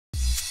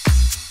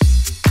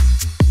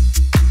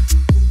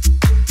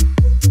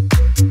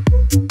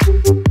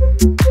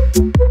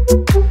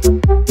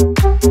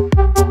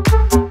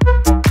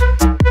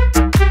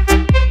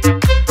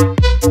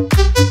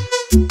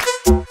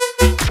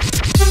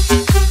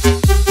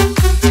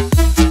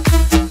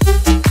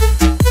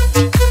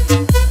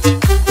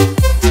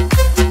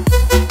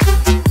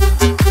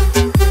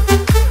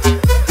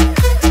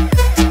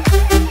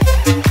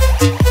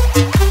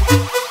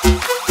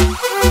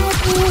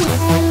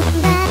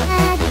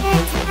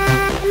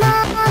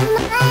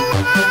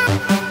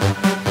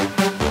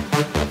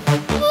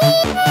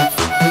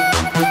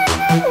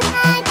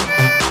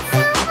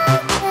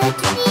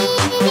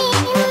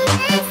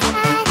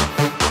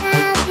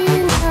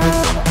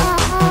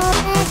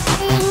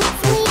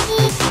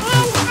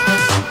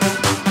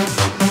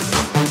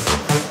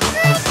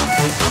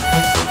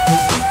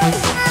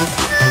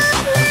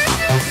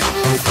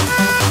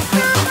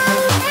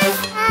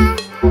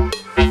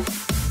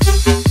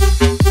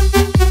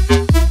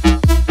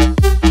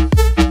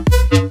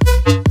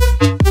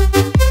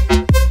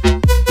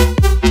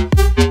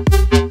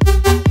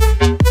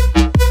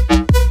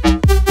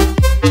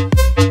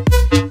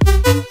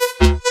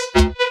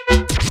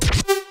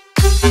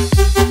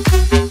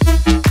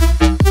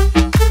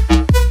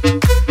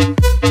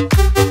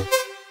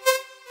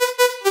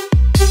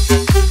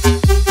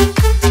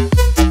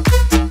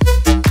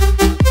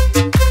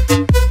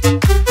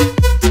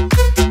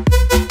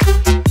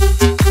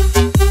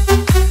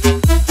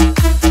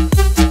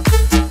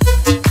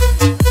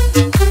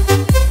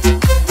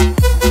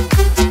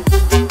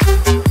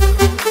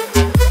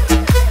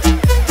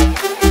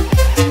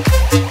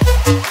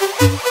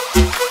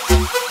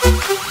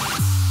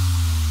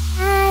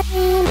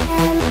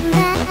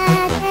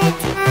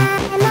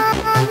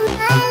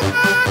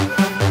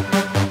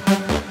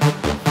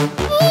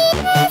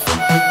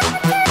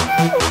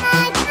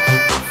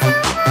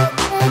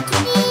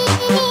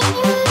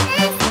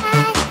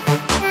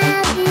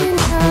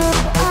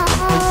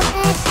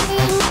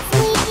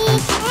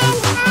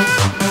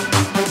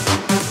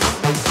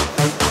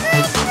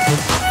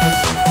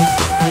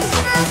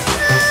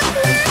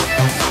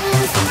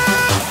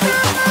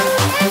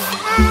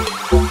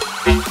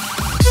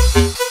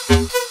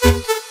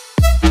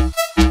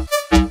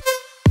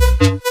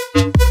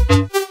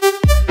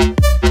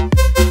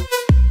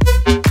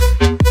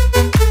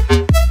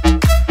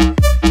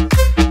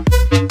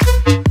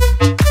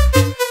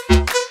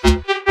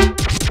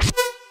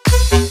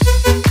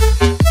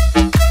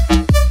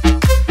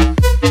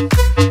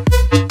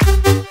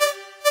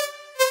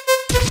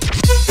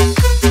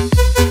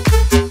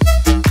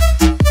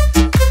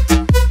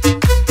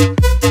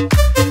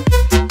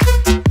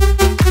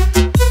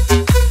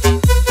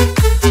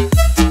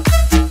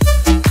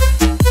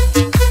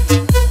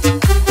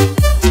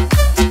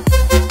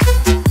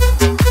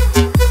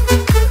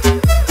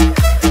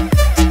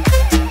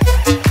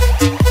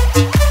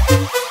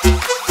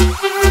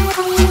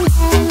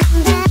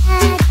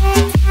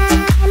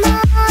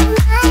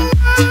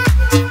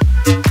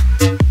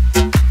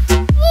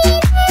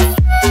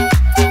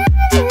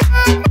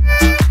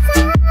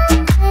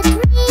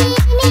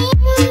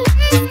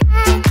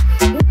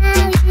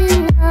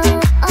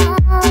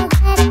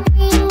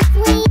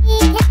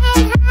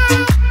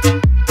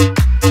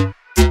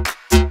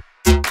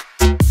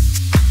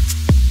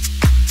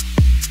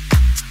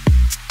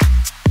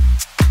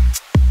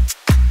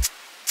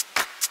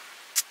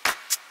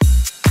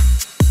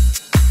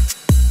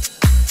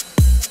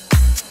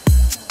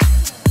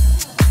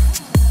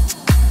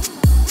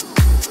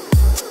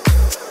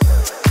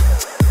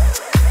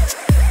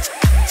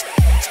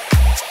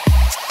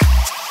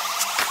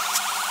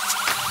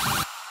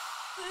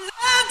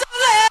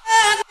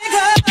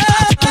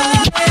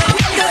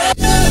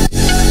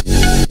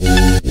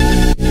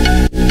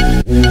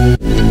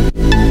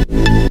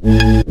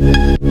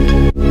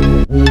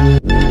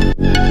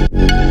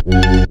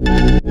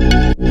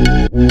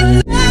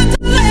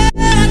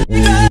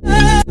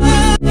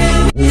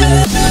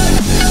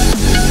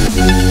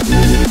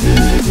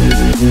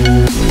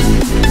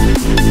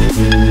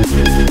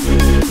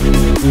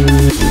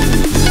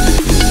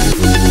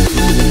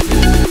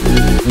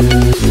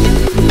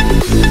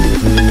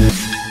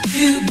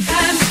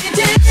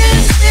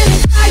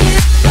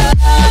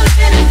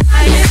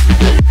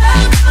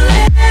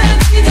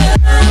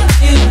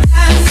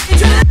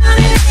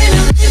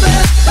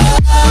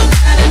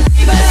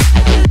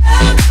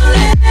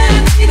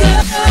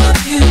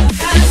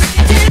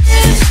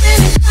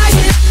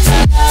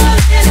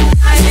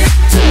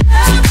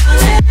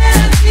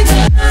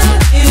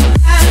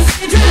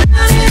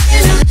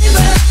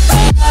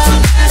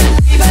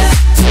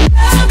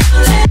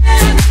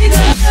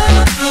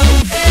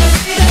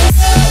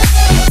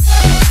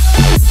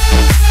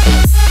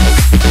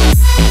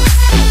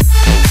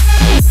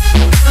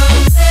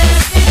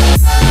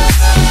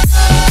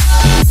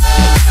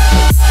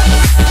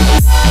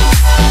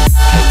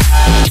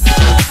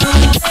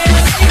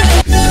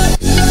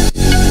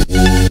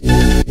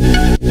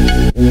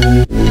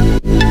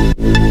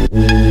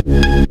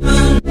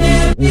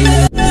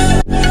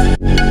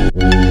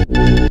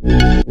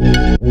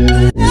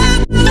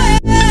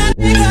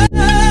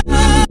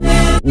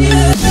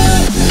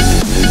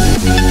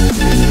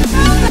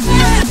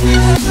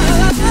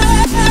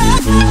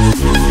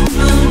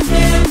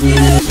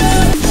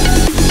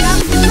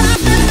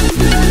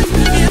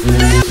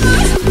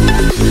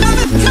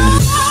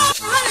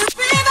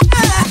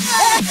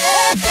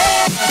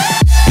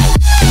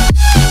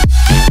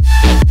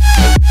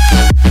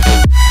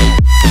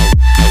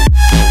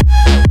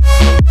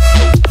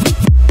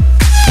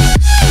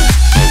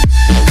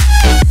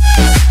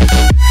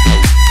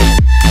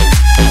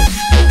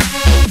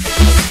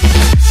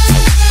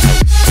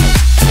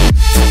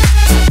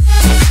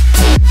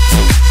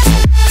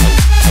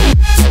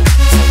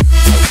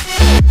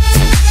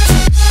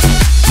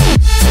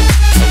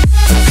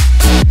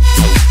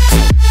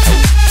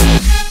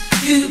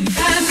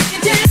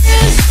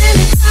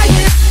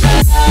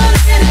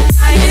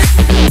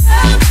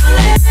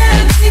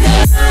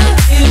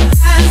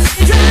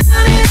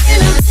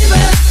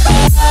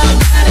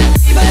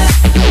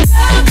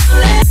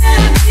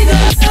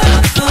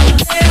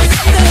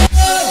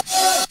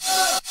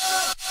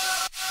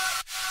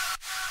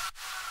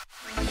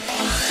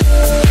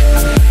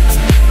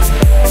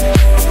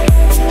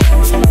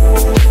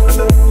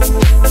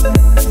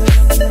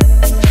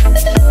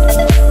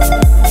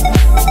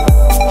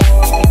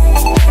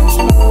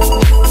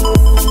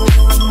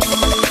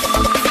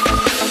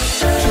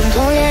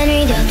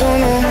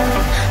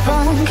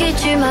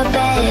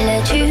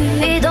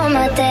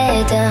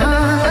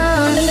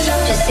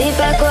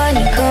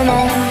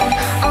moment.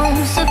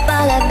 On se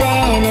parle à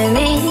peine,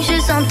 mais je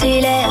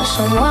sentais l'air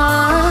sur moi.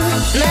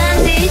 Même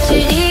si tu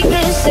dis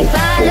que c'est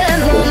pas le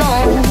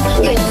moment,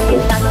 que tu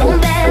n'es pas ton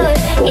père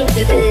et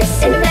de te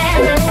laisser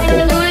faire.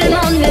 Tout le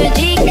monde me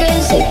dit que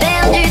c'est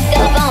perdu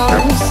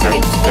d'avance, que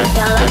tu peux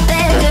faire la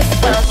fête.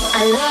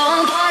 Alors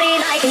on party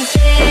like a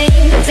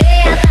king. Say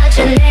I thought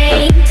your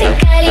name. Say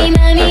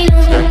Kalimamino,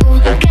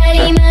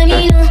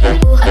 Kalimamino.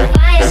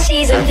 Why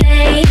she's a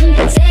flame.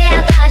 Say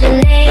I thought your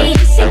name.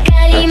 Say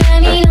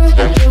Kalimamino,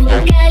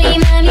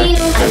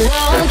 Kalimamino.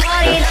 Alors on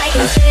party like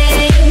a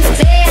king.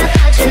 Say I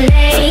thought your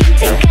name.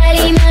 Say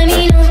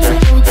Kalimamino,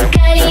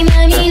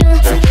 Kalimamino.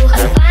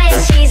 Why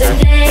she's a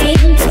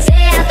flame.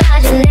 Say I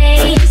thought your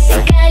name. Say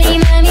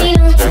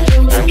Kalimamino,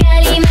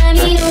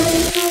 Kalimamino.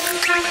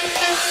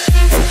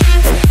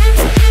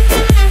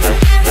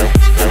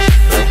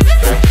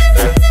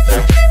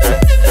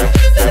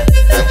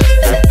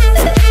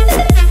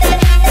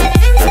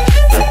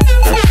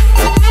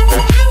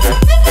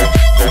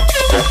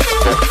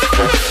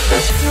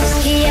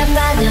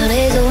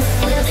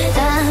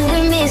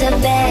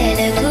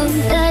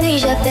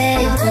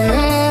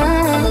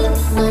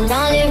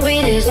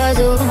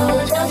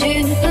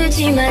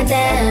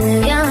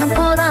 Viens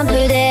prendre un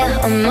peu d'air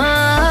en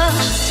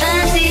marche.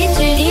 Même si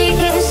tu dis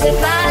que c'est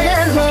pas le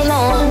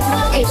moment,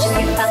 que tu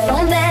n'es pas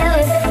ton père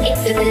et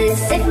de te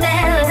laisser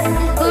faire.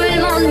 Tout le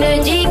monde me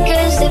dit que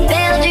c'est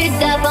perdu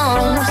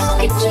d'avance,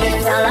 que tu veux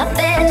faire la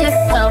fête.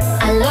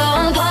 Alors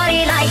on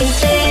party like a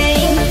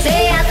king.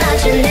 Say I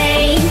thought your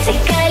name. Say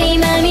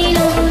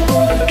Kalimamino,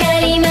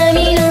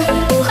 Kalimamino.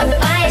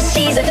 Why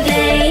she's a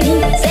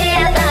flame. Say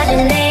I thought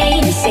your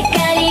name. Say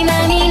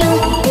Kalimamino,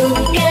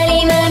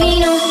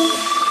 Kalimamino.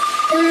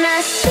 And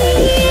I see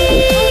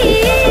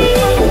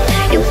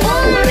you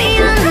pull me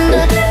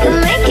under, you're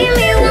making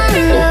me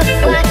wonder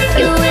why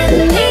you're with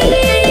me.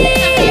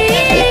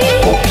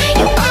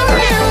 You're all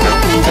that I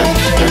wanted,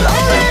 you're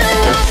all that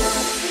I want.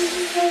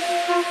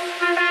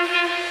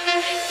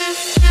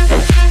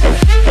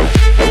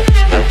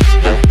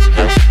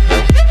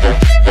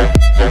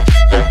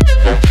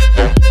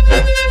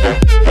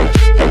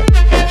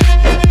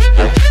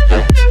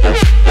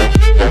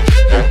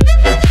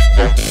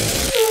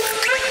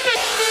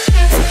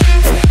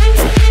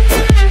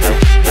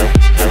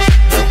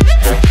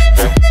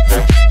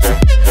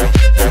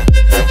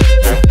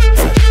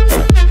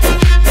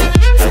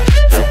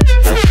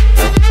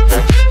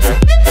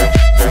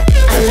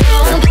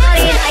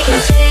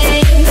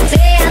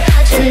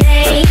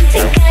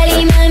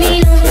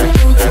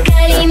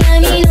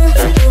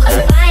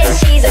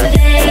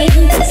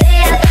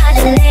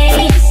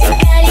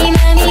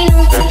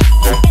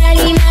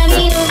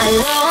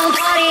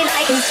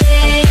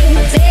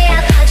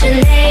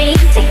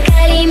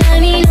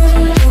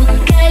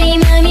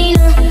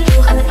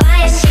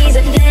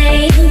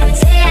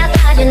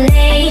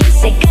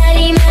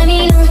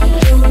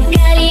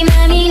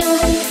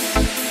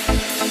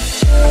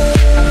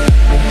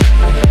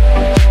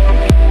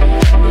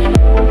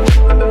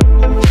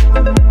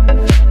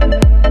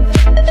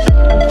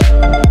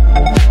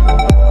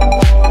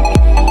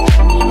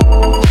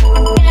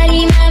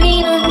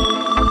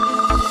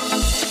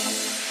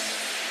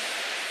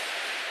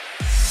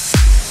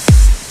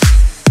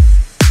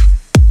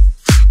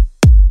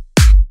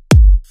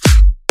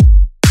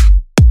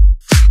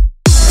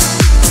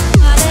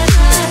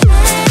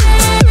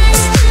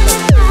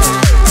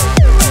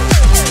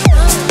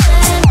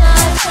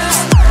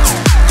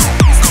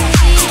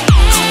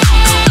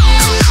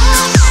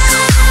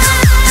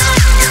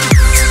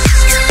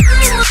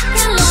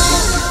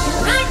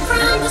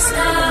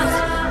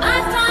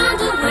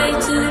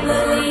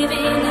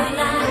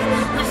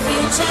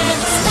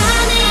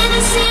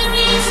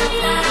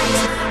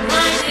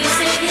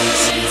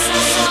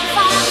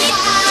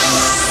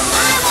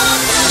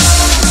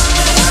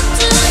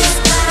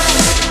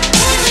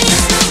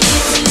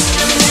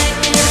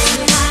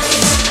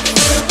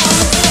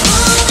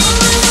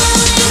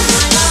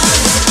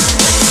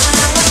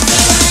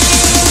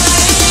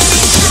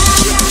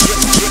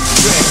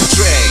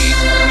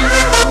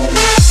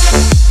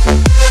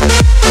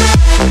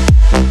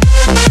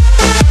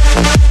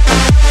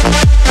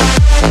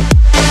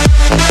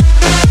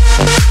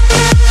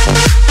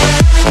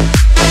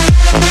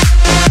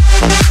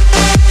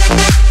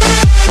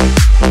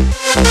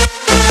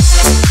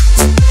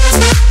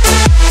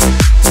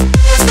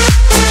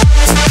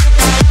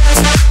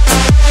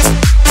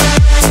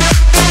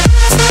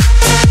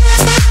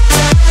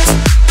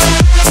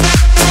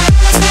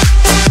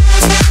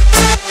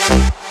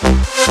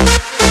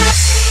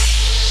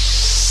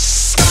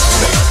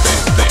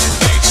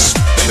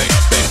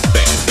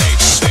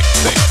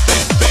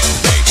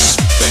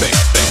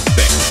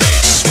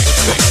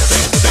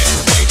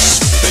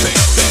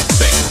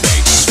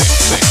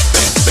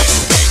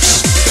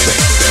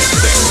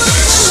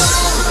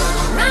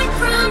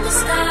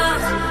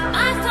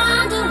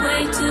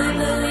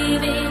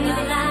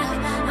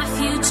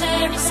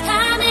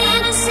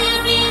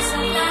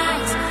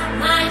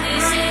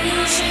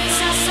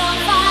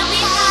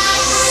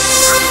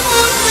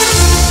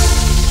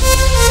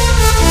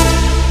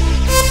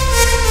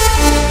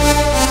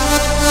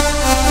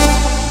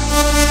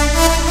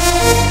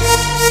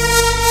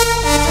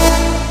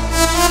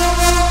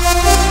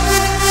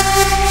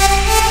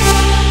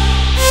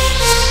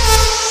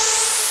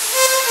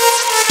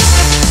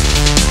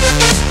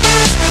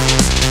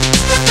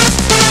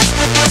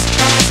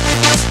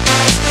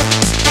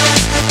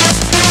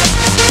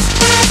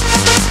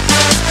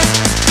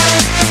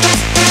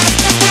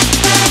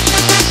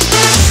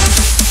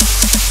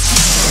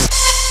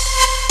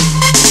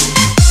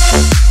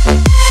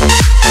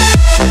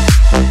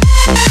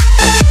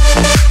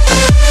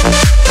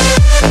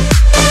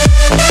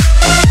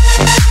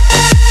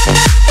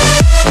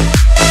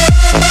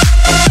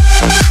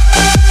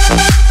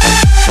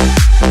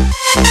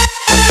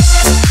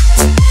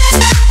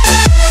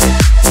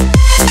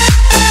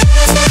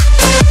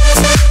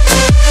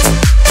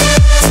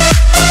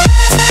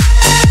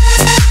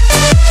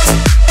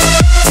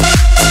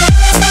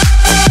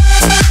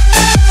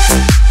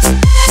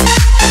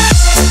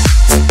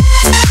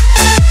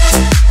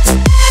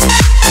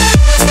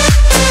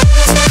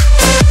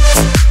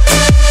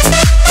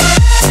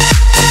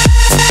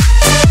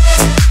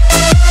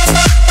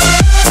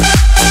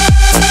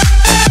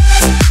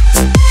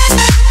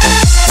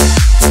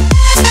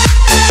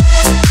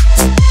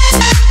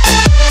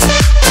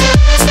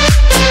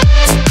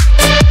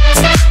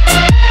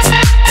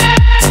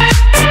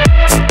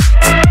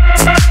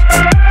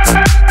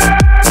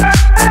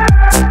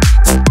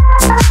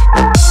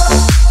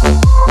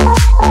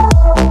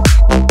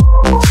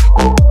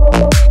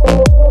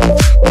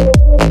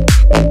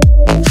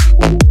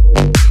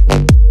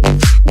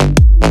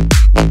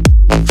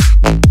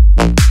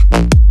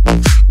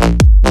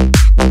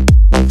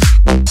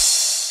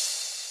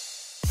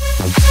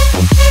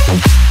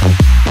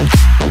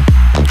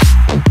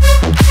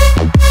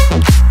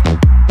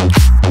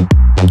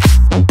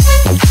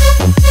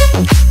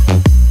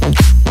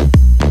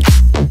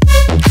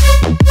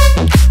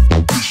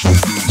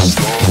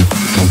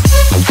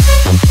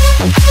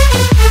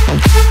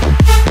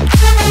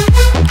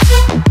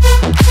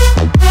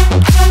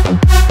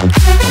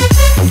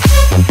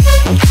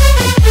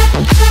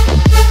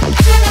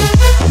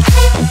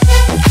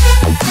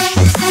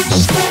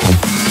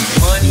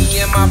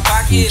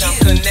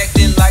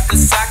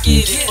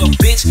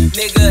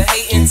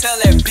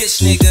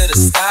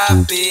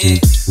 stop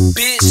it.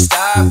 Bitch,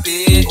 stop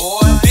it. Or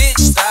bitch,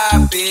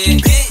 stop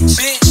it.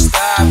 Bitch,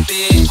 stop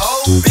it.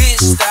 Oh,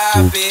 bitch,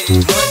 stop it.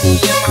 Money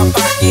in my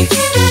pocket,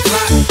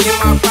 Glock in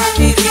my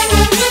pocket.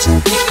 Bitch,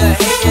 nigga,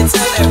 hate and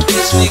tell that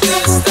bitch nigga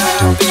to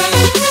stop it.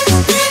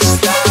 Bitch,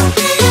 stop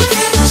it.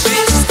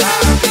 Bitch,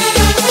 stop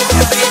it. Or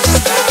bitch,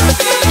 stop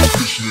it.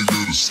 Bitch, nigga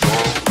to stop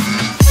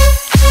it.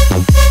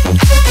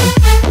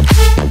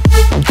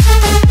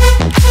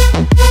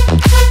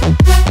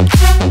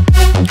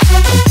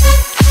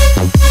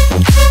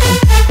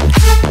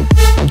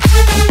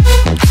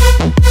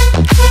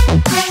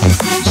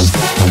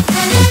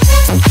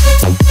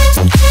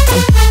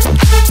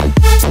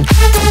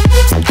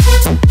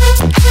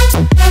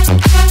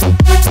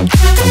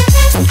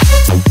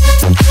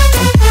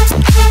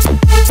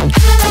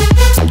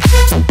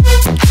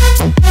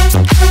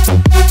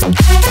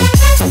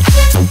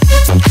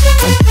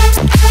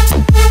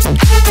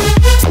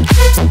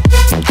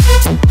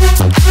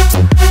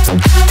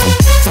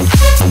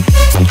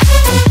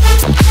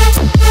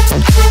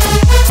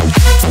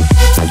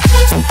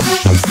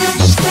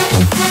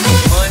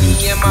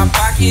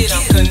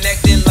 I'm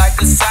connected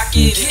like a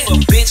socket. If a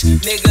bitch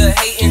nigga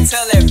hatin',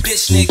 tell that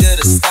bitch nigga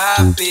to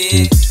stop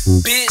it.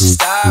 Bitch,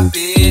 stop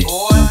it.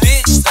 Or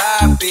bitch,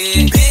 stop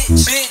it.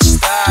 Bitch,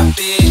 stop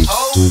it.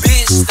 Oh,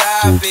 bitch,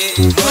 stop it.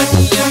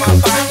 Money in my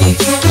pocket,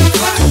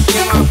 Glock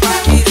in my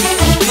pocket.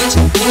 Bitch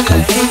nigga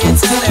hatin',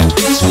 tell that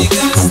bitch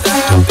nigga to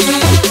stop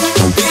it.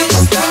 Bitch,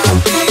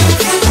 stop it.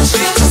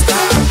 Bitch,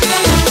 stop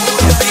it.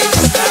 Or bitch,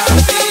 stop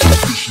it.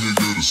 Bitch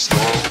nigga to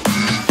stop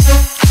it.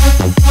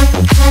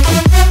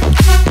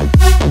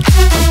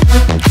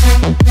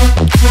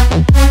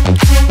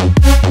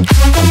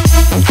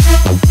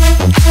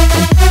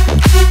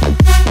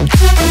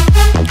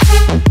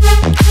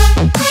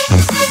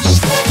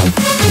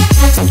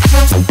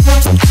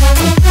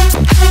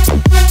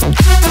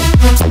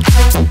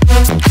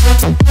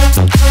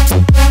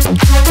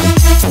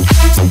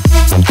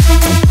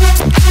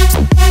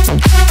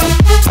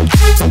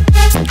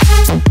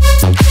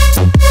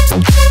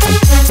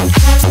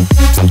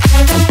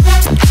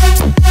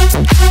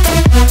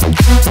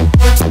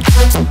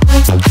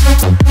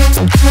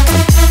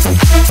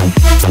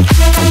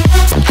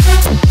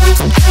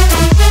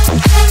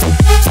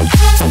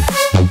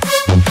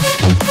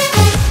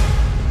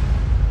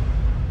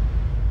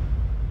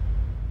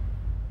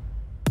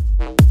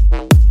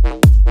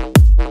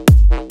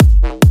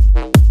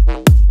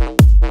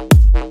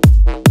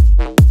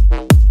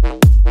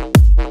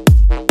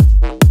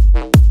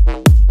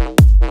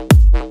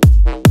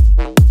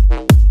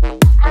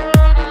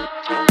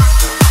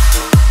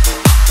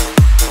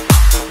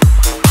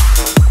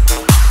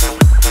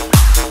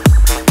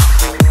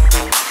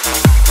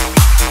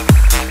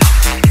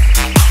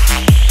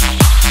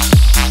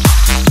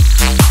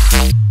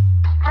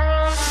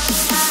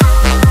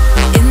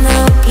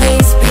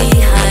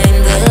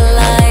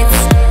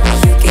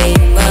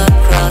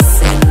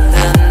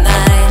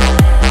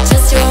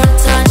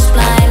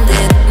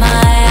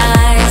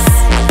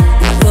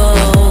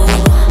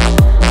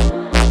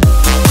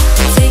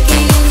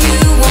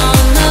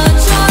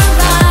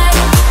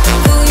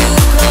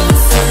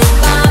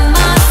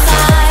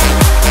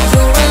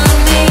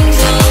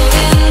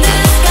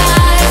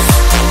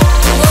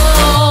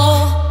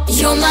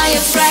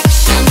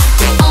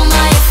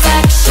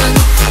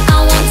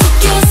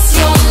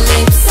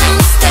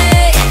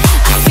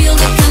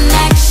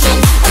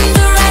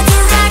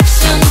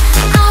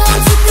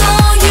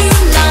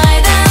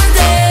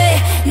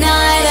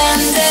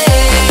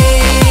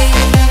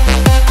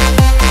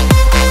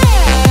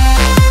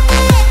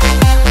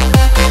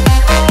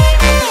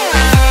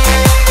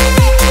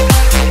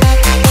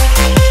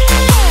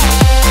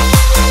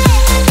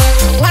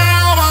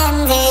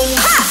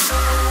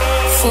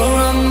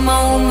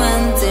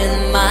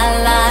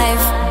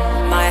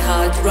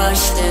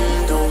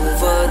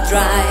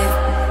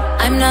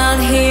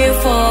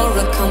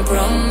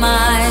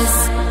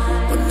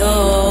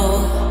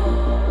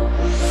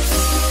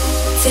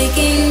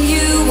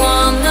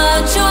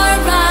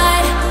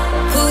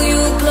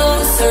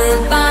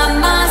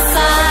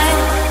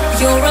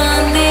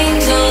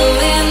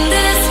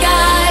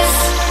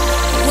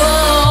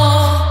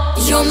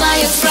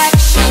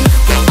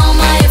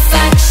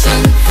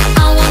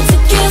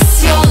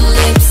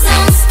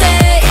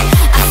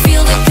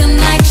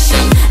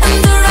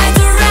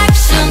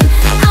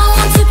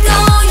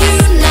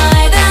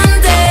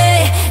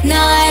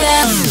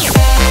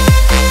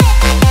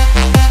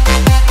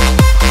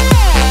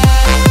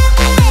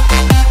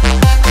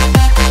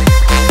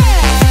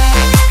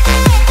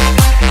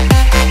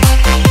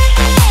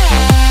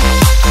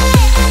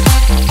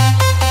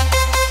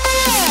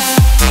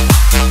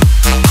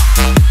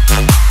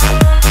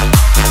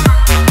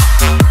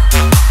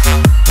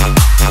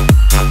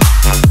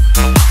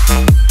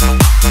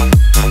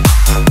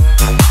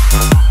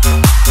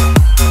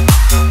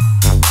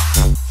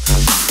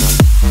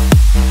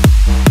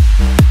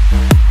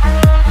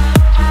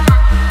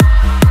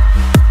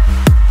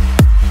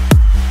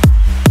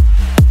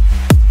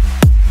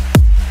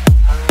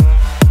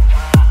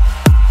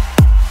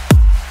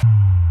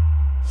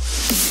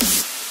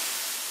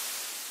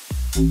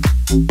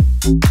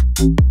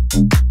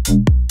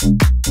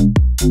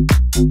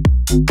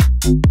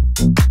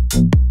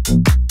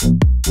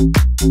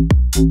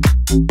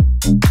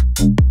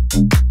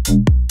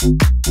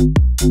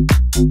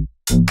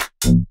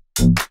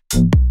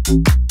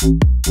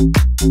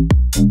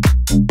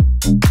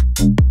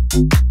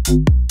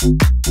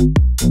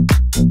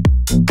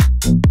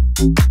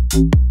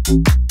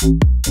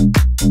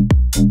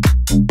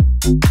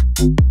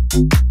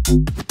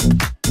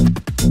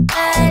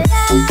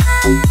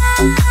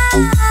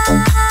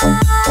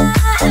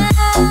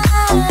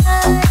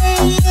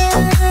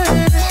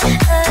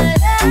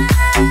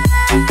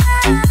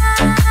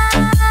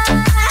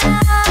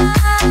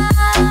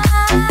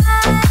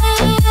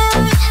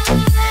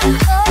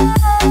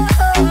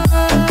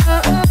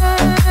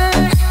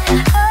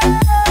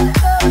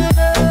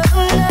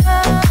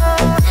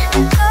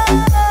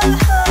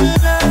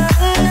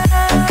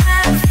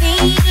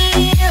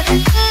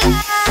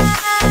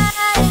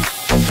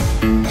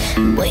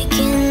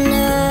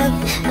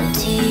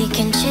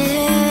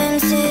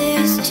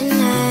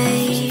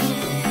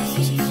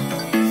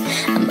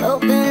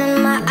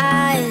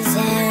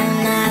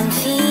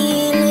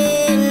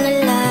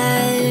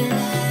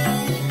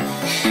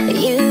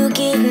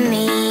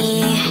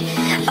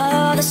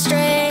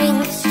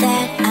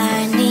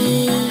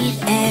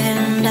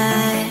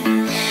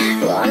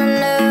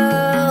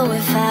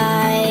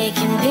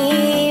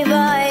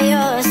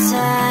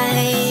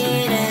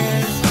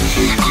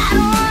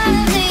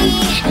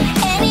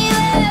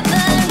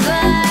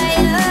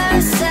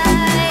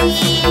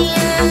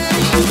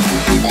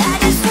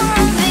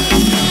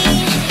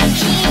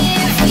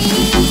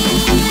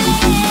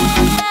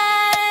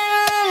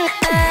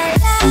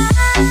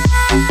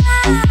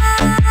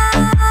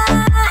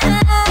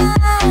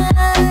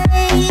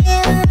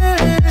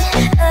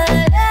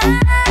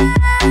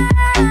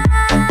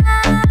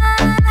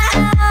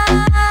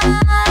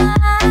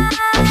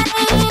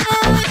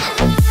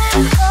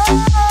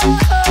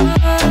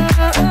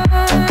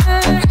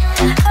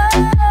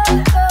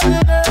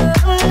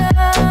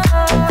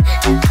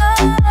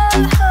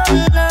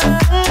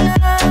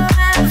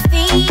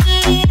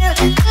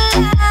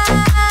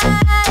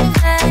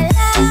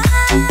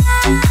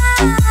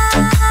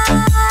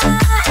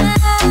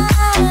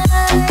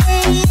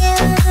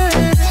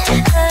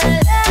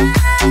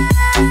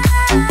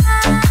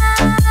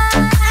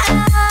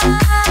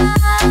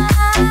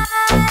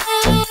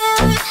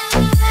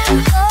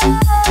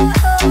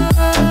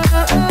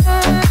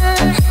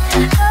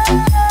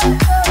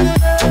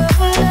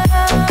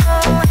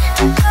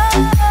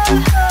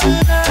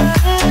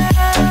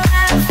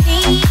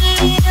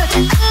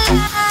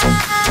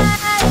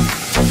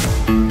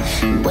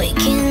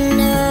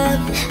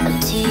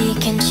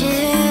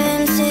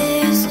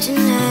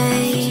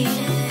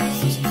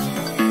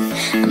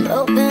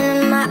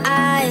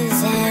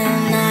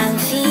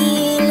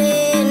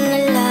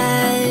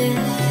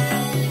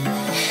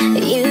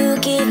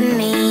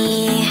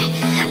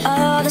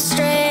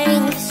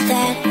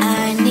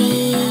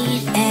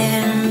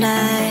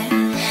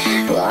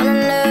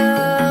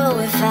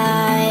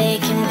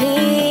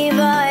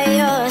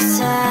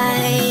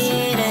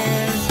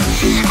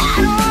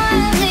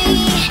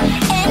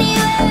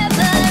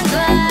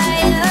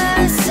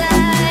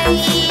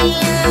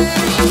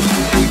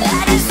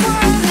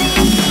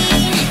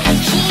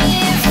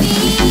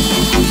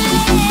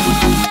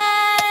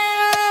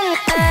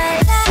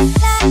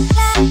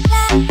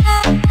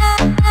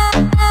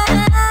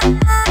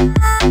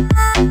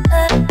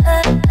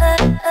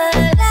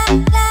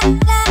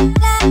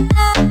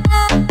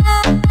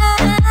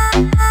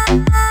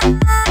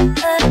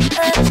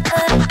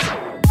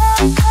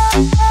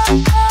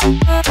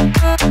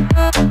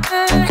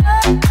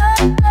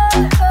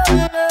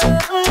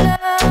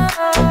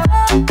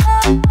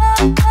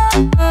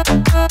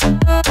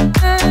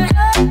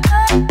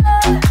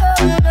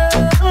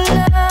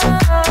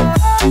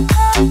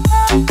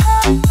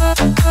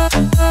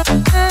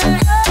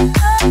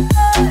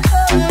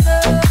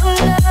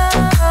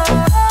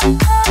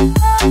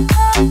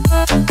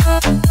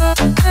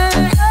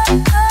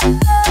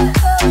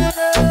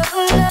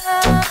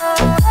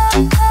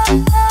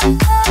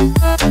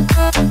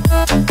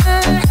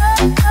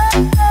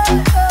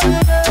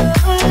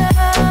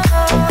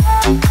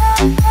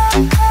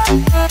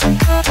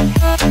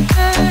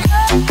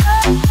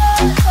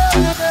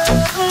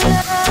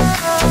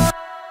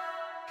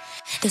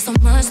 There's so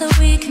much that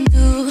we can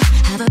do.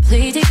 Have a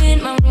play date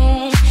in my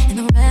room, and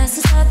the rest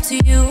is up to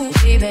you,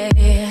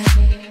 baby.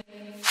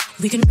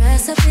 We can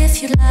dress up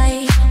if you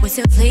like. What's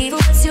your flavor,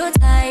 what's your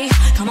type?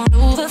 Come on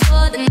over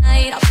for the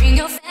night. I'll bring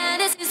your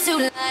fantasies to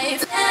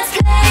life. Let's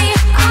play,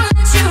 I'll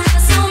let you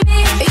wrestle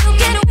me. You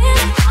can win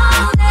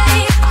all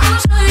day. I'll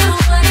show you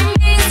what it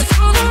means to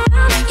prove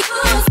around.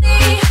 You'll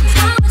see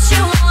how much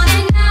you want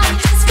it now.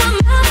 Just come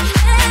out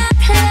and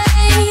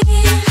play.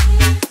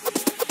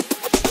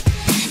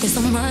 There's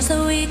so much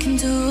that we can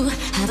do.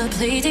 Have a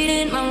play date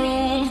in my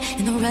room,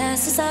 and the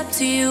rest is up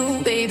to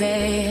you,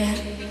 baby.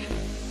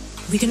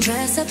 We can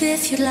dress up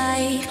if you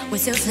like.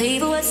 What's your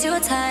flavor, what's your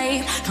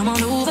type? Come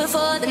on over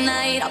for the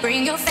night, I'll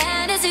bring your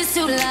fantasies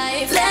to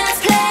life.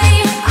 Let's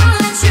play, I'll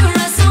let you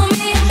wrestle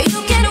me.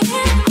 You can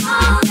win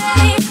all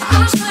day,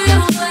 I'll show you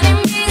what it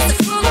means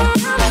to fool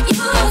around.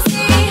 You'll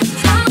see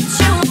how much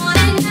you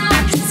want it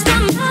now. Just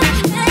come on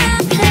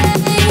and play.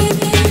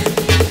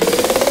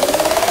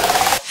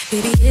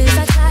 Baby, if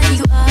I tie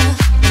you up,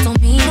 that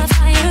don't mean I'll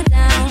tie you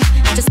down.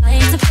 I just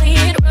like to play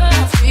it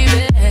rough,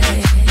 baby.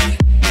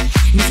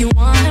 And if you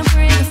wanna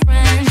bring a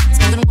friend, it's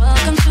more than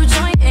welcome to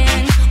join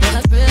in. We'll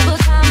have dribble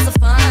times of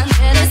fun.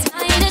 Yeah, this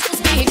night has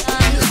just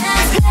begun.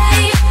 Let's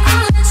play,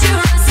 I'll let you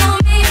wrestle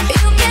me.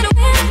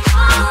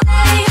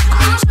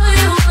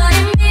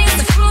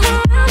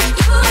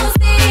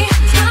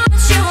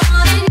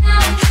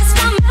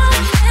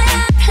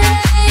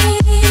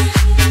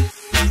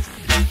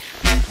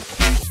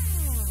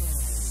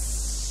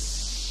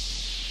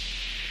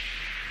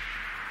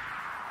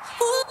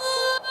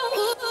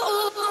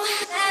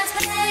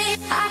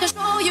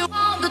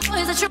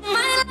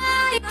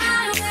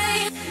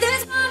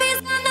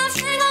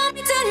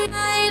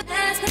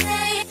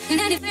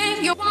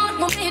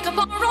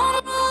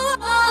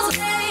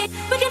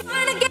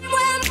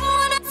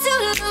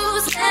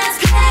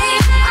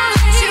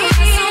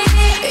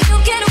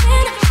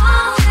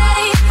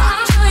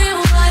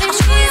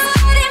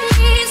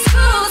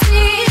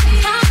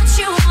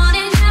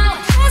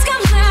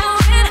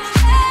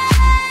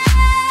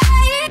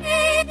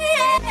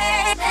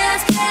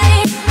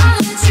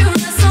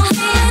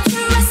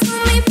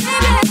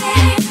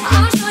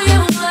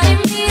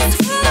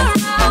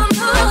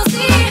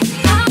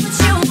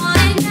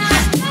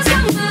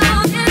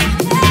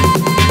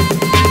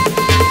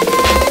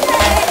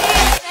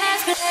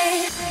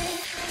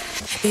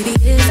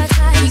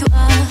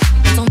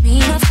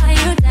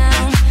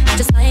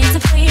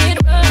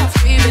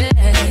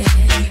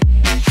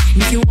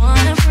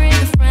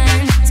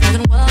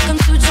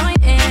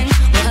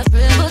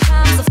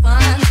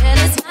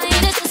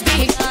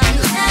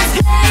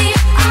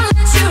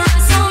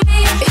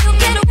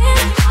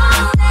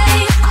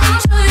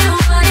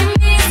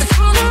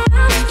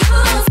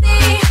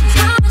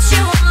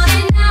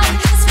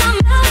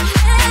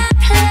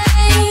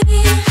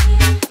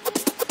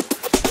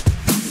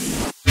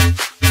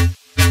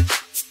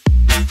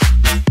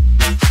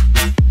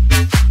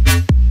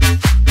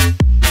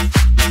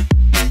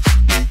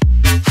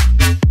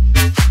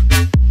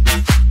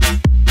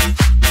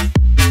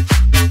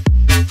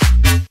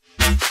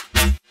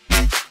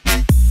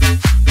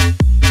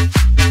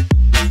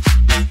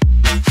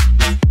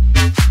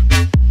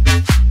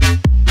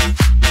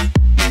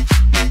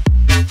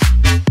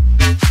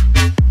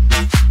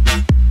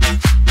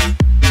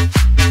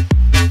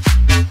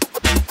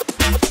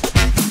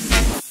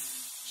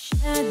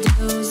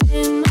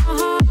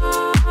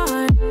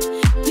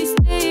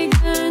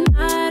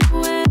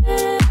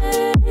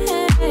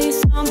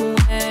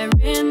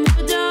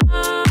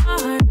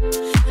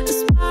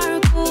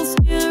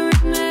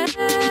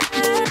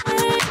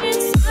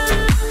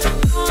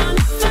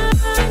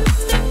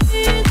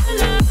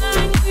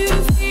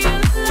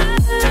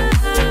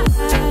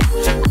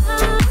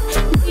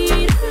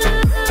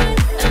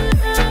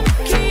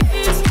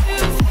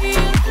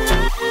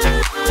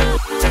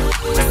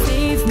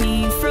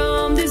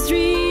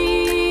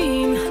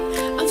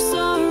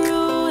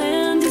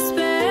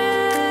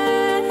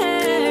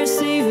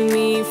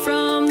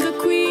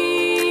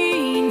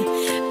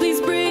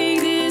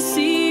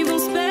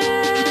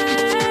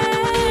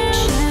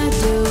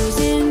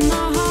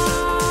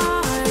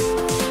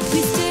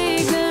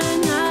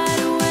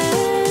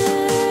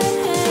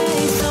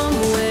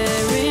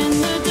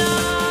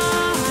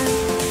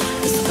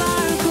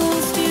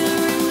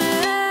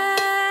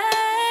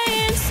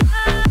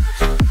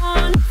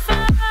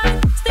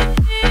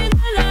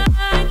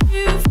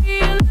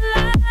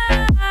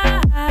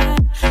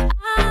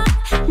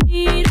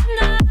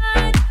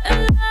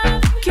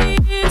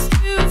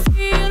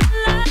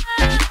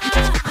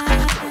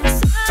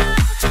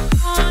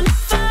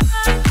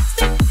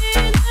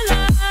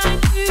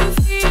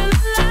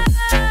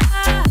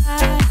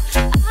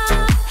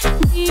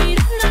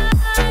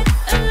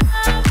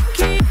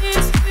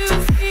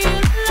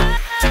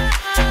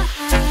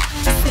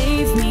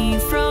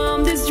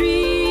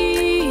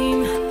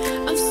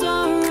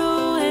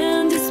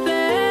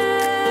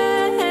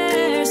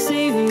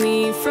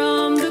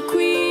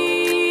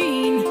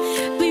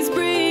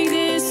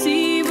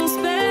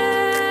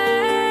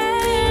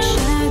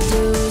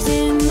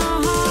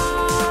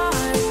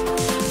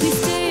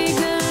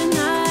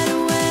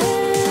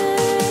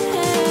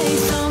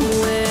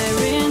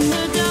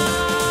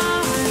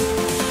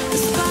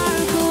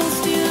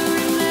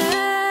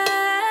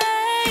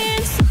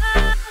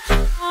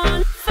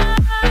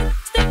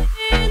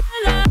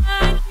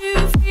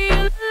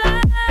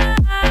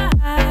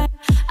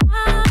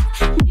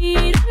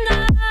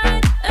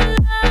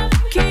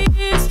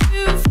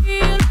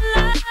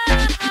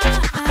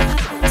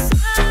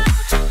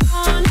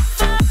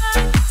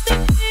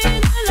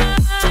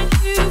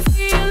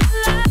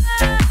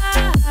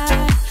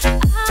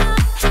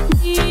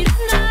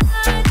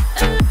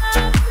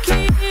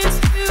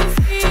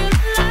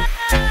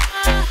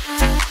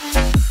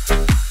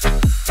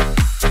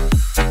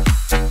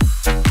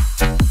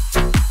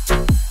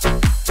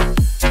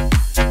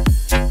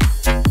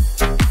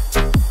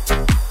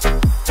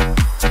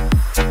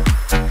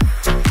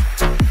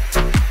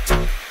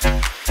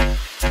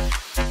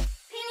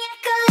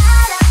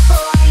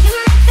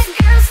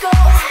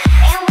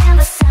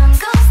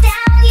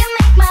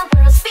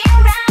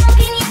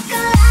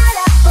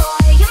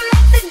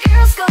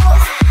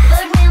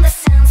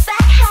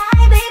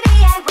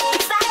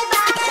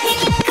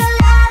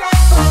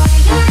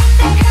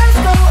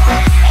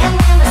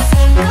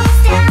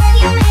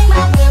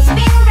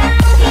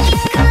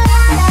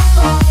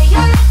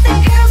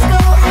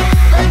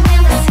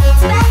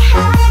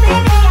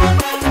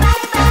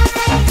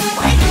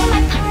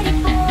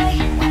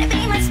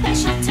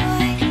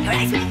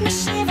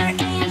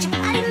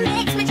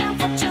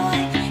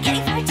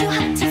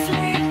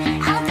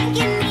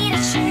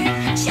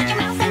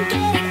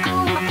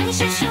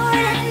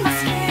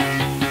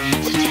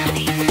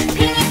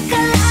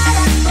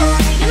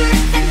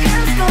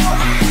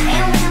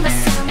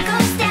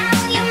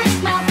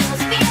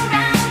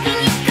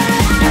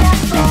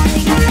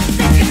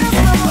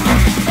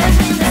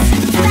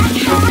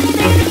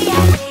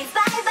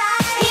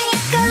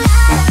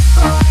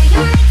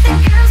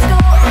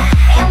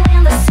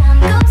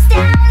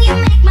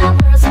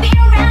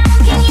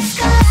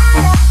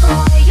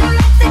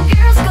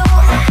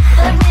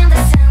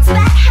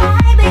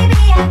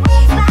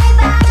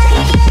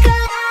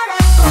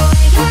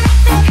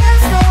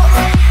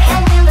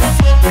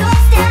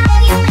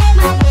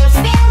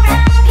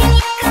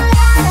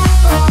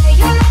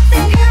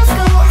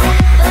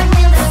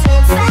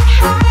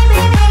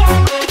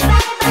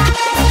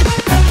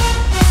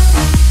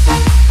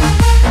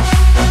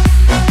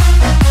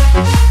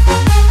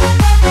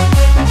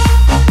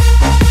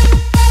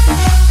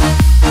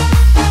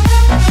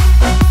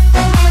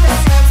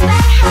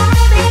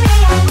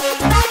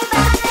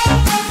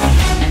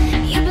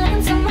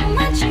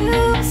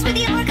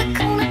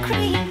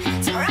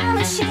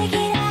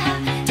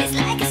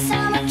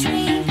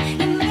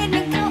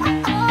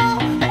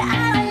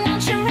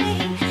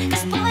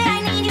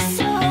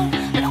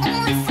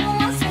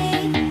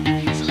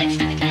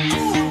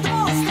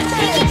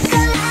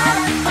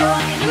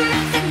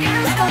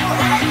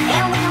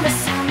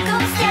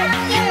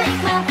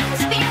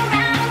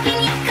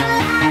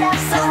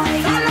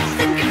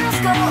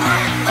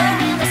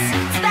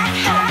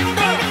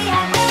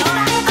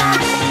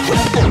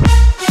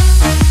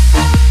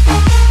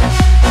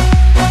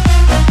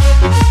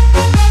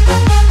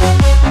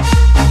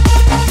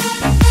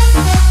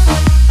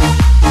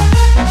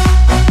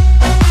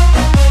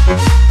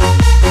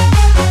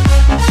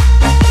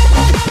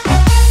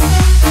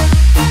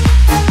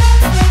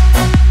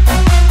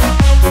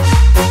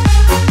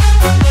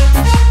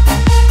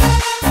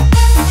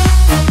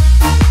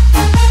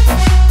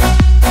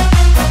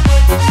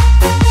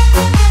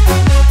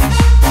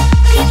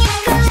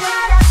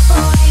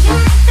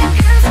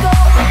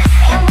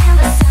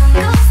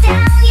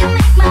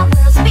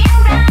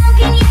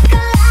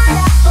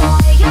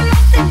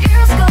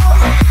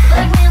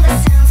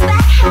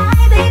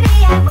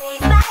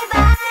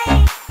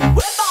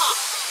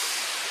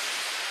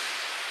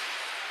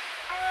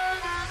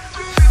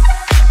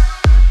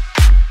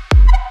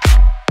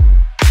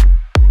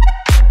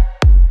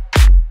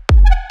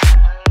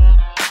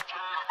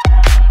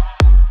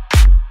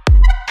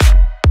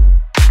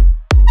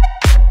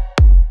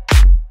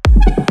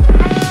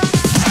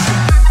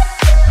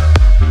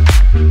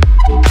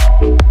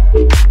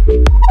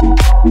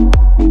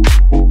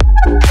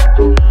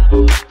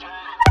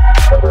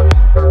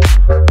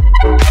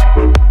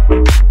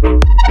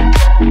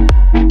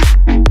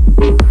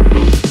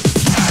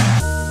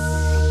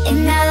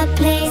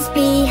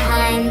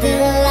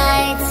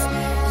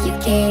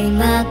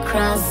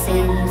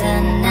 the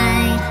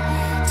night.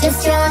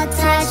 Just your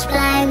touch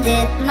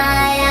blinded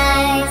my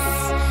eyes.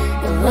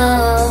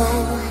 Whoa.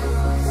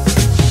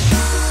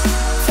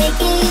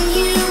 Taking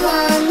you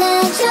on a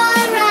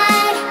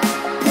joyride,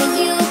 with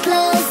you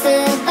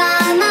closer by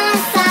my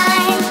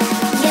side.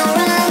 You're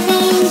an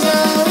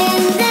angel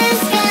in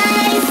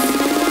disguise.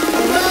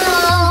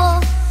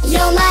 Whoa.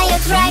 You're my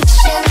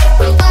attraction,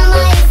 all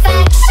my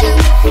affection.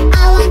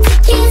 I want to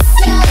kiss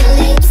your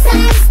lips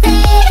and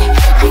stay.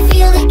 I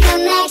feel the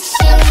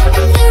connection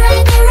in the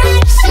right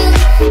direction.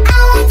 I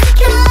want to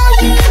call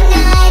you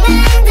night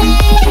and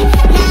day,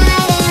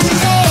 night and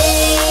day.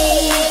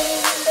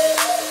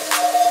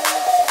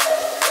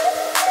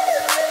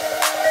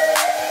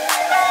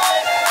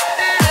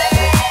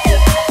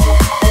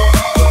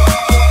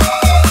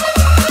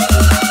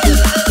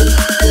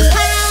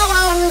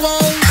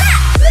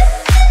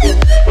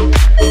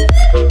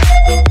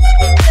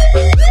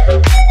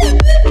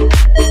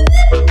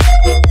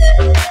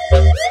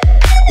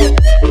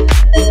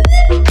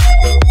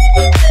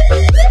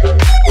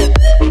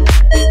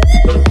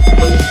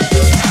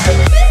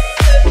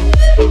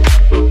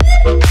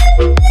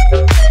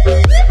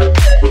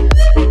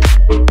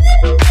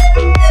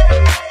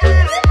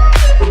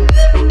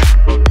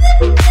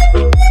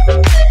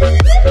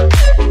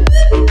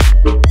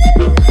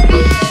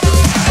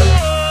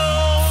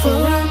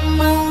 For a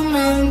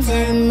moment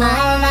in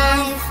my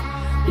life,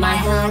 my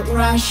heart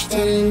rushed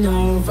in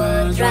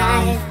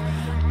overdrive.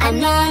 I'm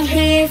not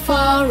here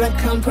for a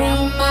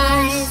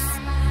compromise.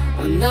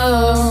 Oh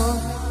no.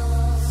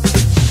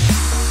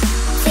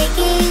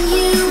 Taking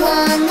you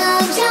on a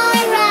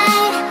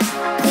joyride,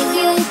 with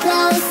you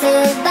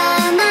closer by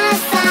my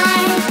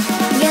side.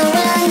 You're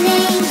an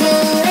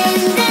angel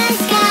in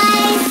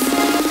disguise.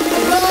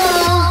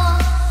 Oh,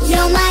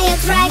 you're my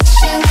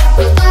attraction,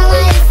 all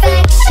my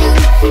affection.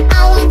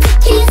 I want to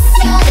kiss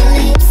your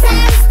lips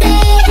and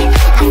stay.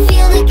 I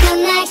feel the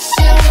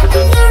connection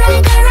in the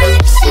right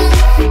direction.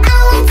 I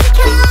want to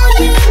call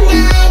you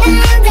night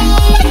and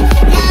day,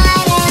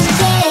 night and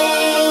day.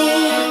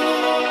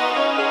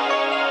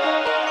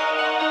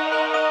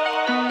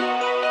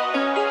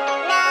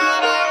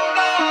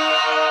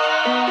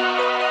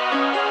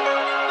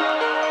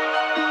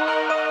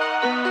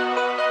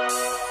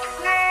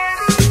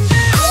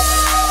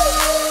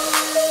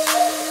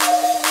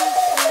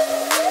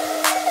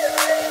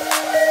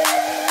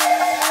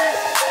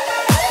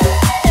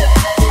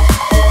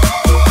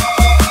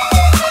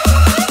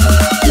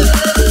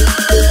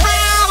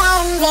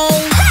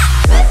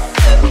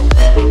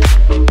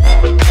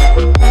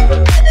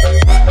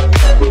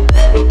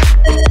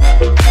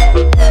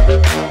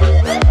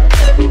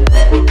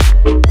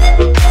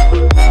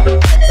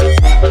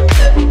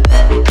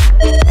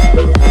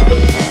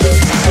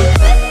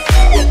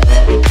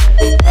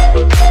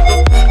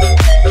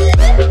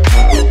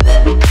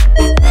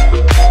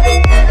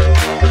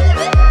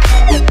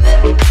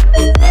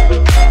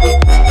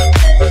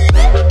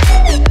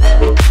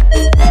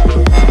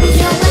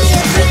 You're my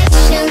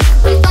attraction,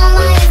 all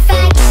my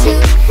affection.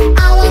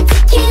 I want to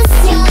kiss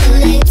your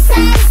lips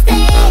and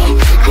stay.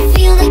 I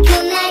feel the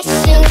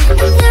connection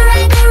in the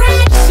right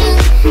direction.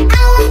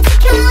 I want to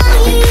call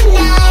you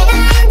night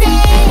and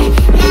day,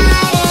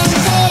 night and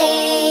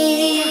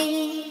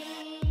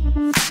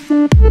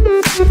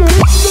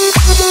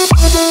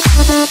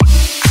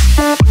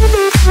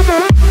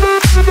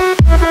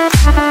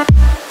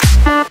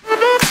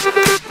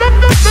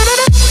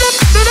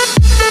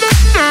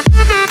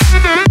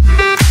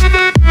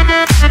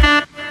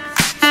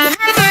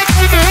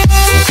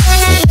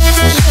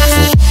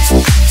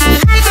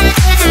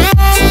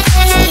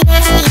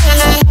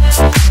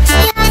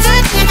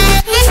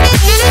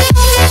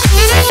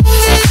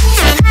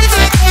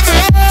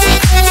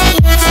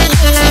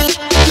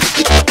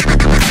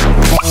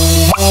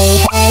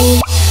Hey,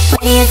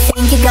 where do you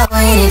think you're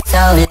going? It's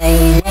so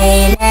late.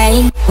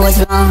 What's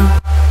wrong?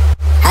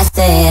 I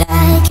said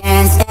I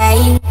can't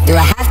stay. Do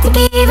I have to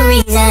give a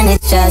reason?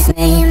 It's just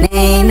me.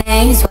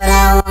 It's what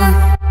I want.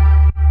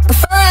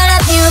 Before I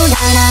love you,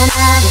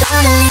 na-na-na,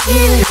 gonna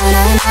leave you,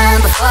 na-na-na.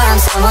 Before I'm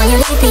someone you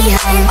leave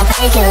behind, I'll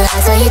break your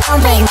life so you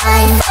don't break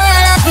mine. Before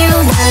I love you,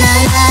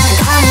 na-na-na,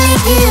 gonna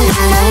leave you,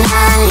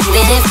 na-na-na.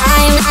 Even if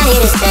I'm not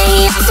here to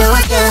stay, I still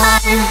want your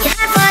heart. You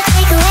have to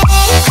take away,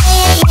 you have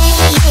to take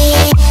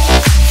away,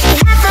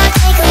 you have to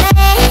take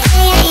away, you have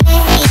to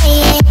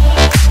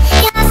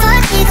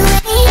take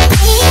away,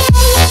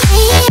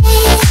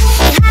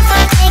 you have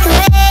to take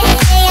away.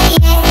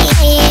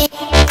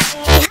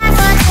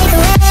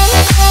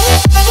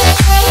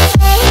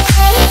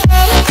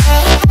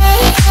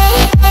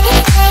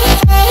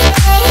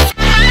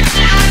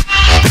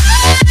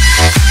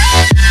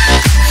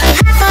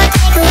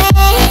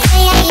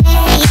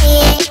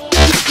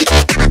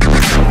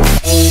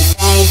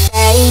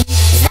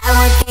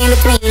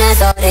 Between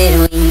us, or did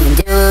we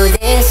do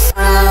this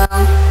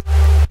alone?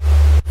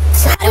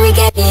 So how do we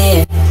get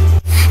here?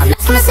 I'm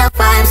asking myself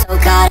why I'm so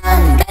caught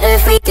up. Better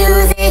if we do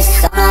this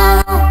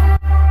alone.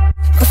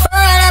 Before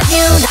I love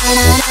you,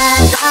 na-na-na,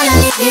 gonna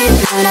leave you,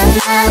 na na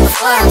na.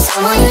 Before I'm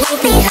someone you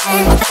leave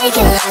behind, I'll break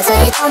your heart so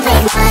you don't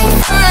break mine.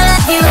 Before I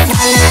love you, na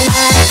na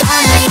na.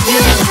 Gonna leave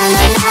you, na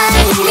na na.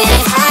 Even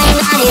if I'm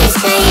not here to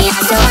stay, I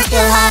still want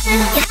your heart.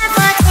 You have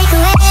to take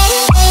away,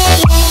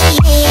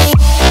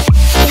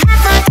 you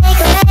have to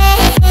take away,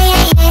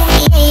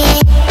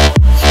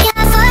 you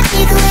have to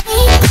take away.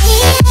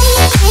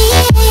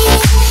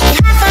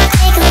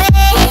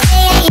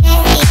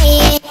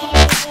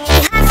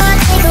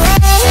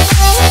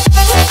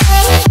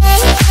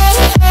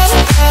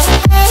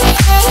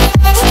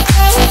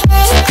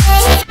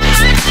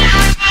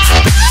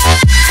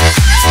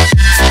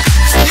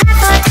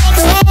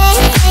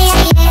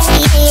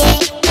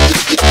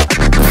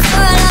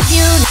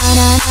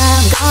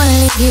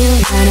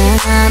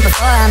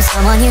 Before I'm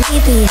someone you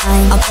leave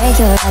behind, I'll break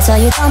your heart so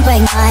you don't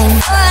break mine.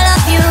 Before I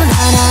love you,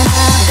 na na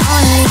na, I'm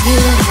gonna leave you,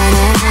 na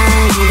na na.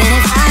 Even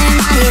if I'm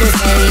not here to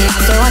stay, I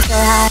still want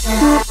your heart.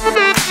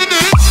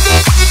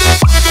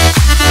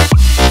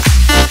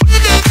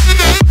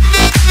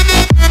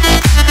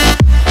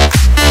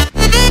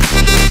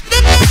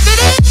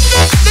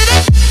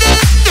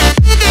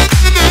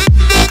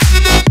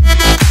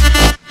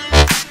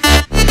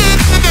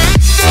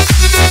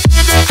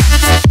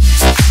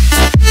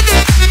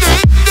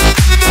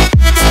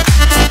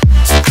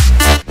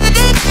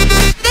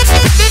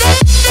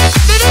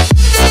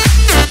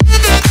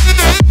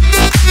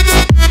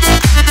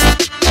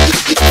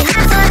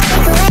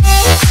 Away.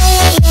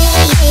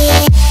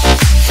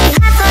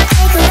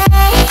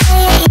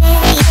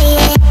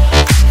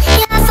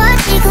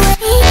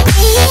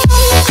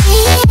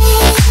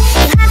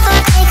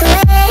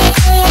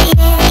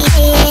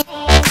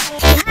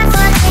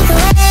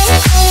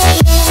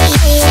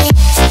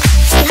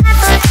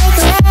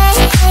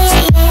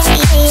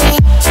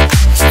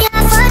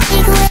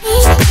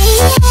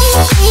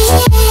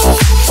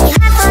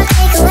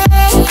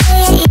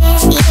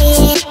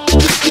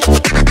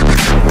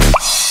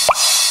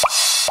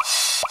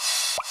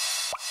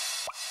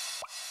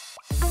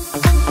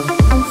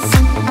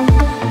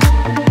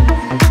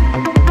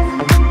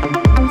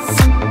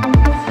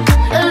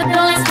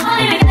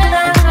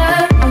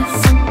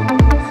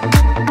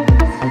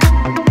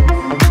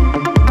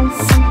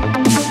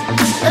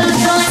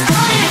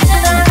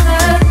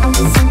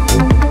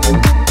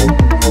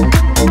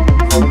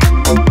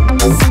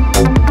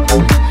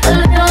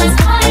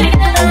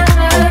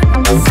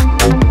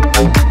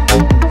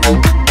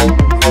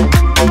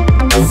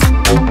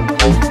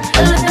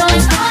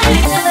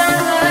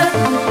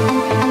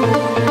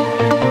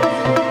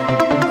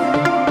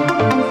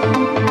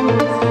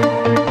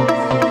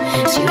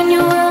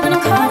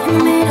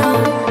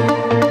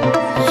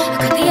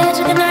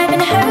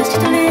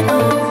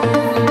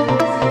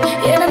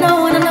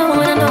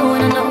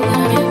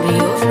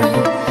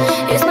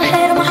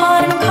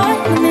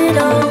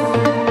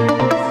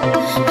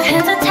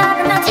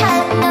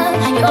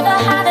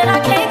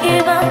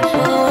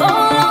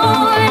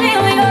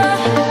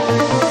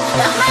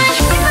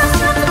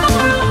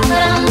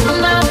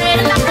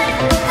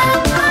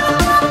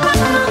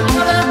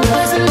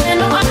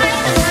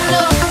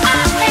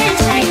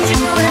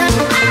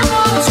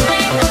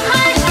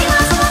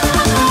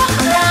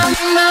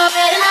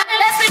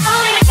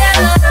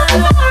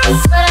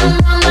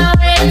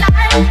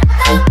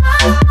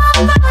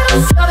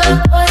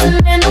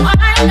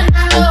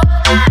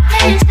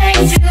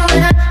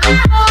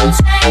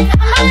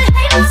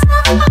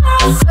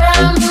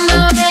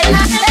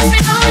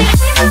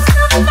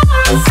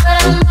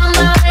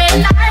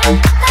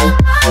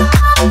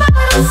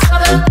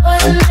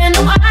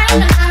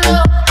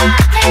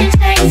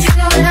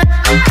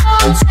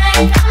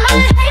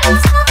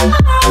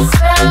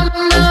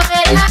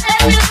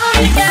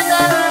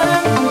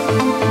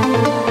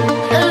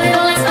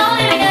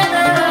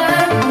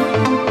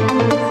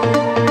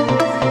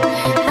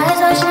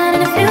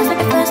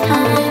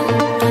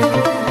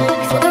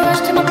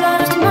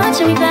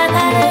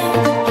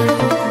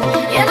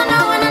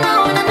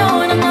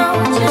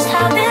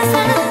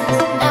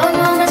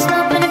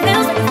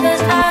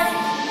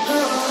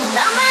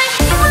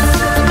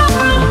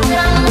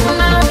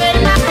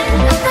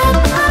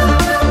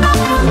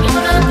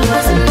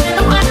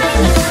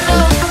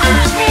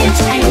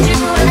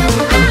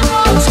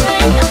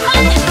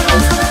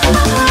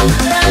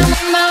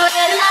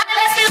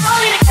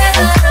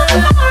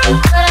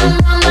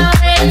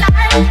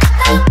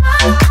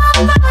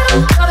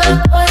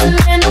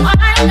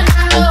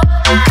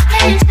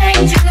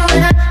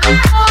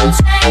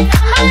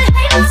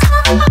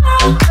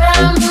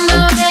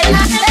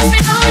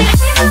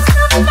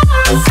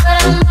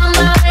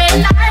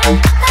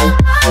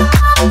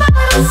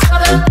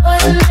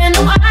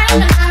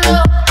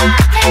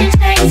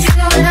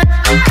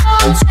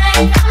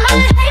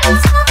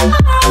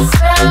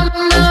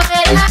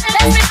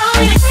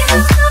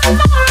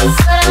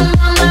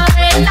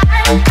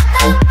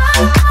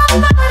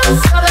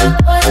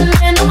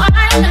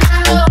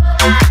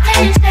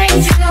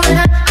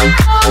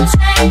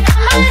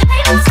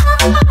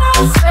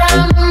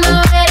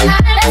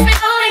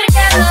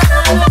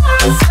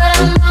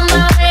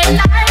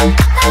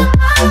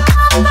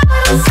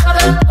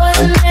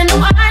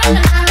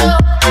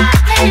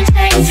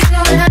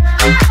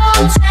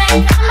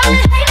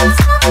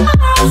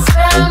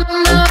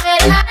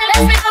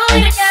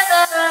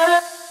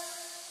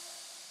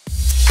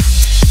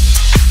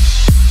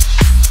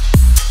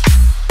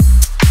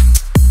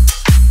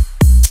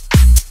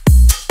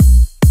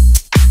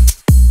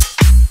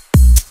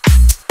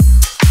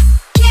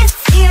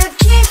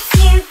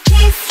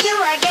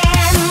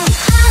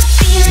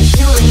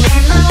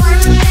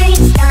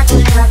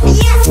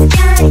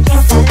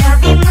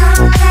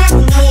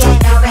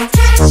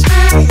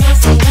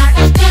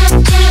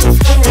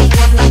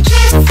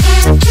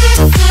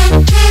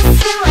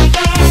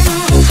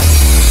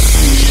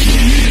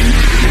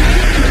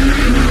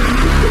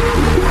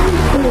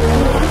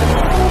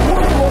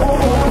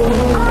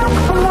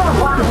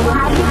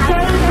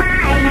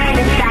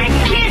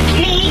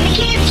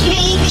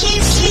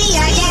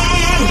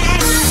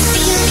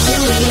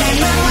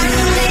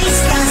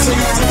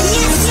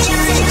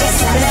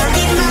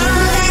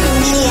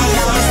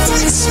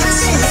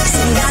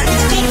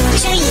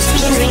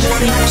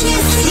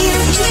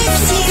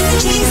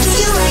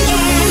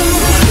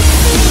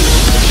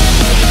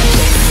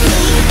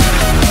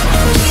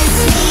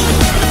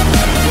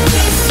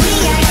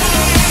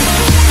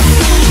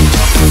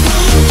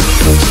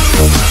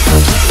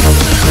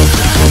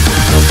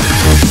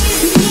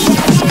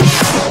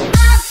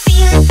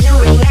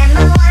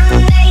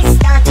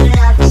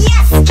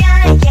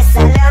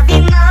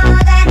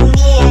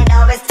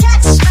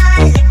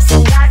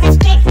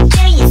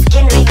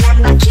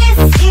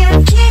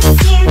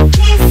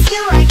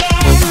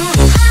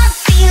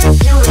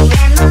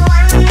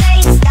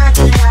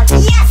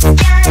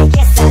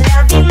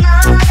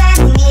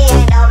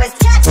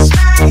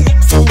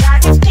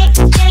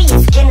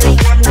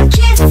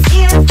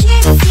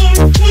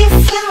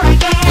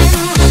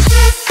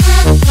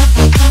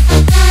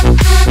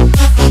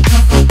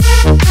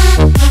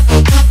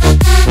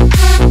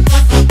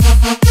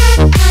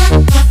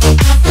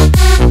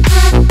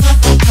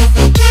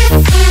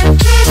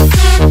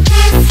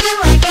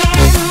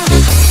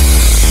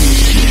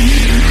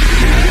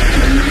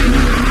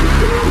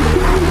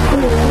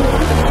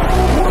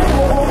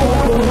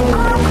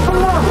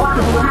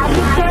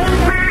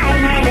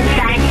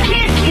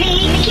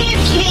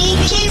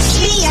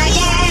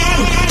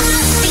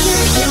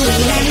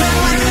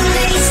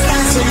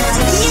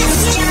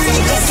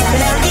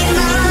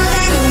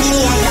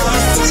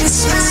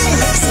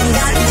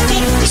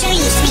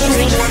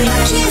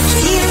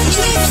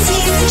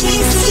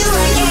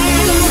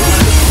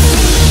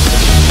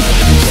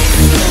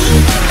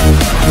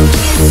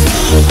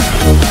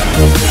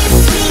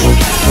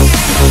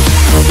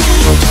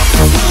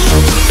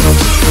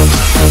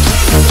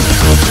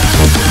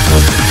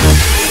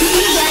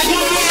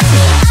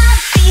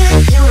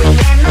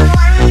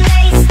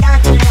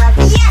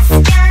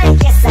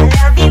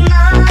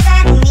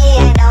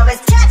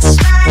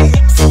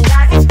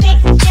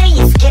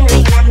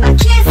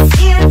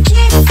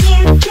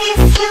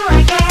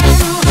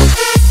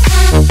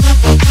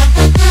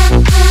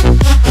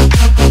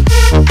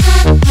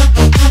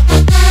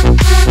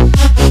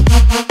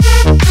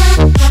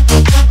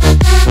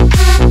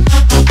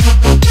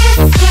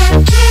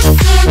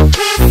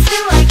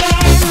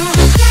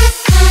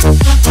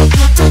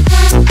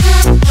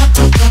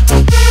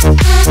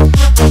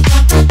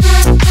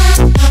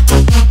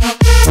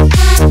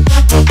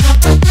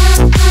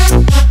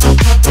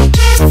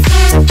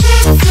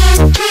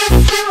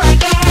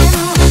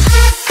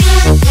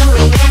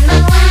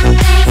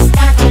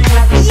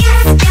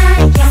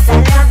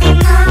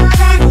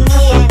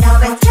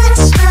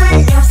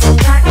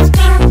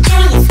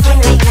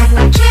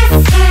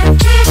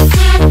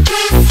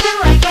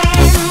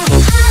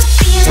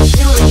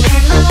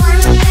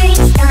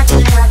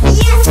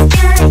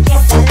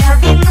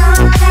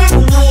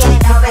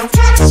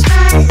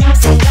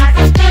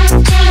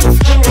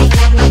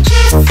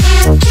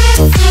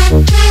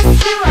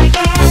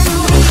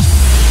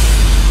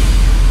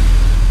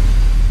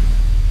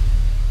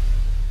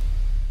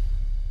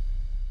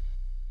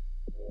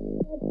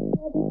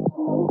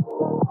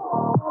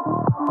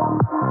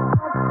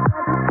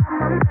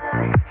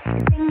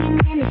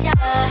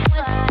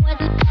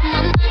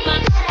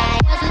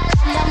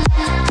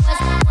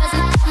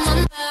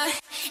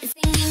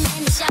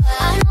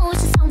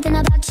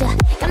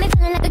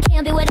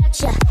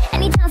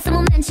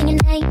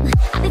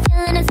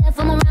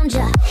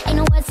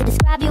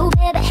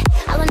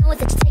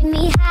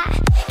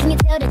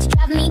 know that you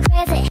drive me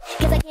crazy,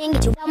 cause I can't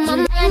get you out my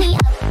money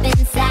up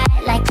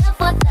inside, like the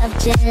 4th of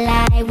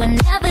July.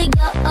 Whenever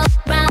you're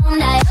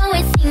around, I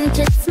always seem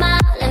to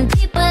smile, and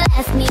people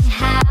ask me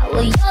how.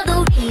 Well, you're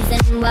the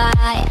reason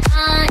why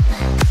I'm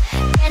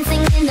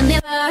dancing in the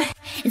mirror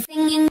and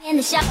singing in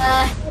the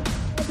shower.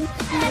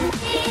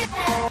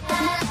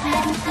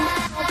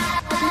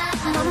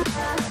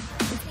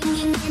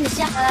 Singing in the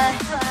shower.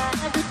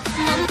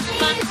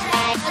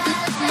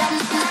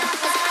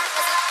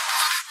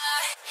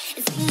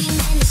 Singing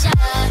in the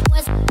shower.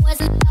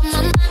 Wasn't on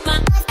my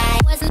mind.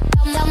 Wasn't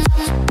on my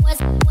mind.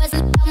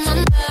 Wasn't on my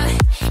mind.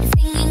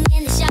 Singing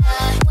in the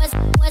shower.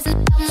 Wasn't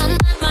on my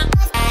mind.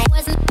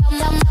 Wasn't on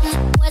my mind.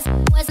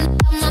 Wasn't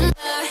on my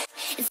mind.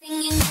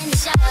 Singing in the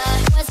shower.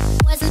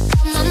 Wasn't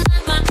on my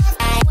mind.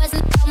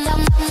 Wasn't on my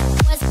mind.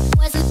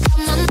 Wasn't on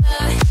my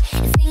mind.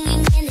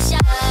 Singing in the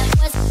shower.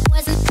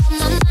 Wasn't on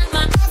my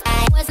mind.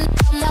 Wasn't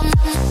on my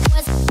mind.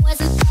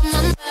 Wasn't on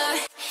my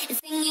mind.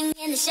 Singing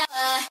in the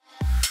shower.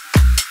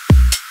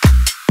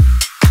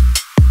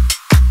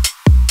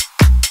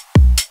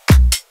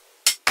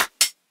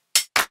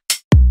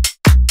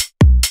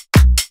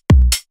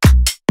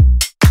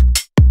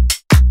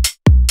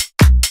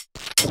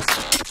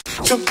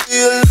 To be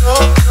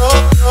alone,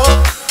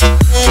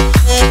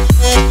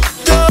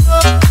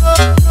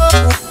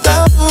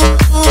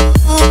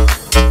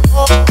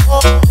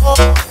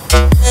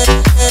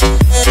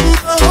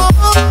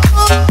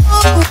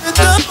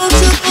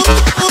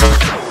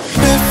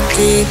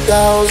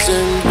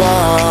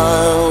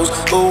 miles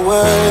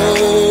away,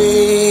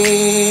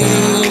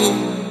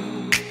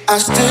 I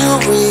still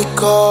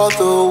recall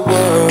the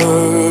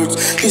words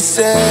he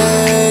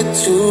said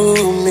to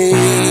me.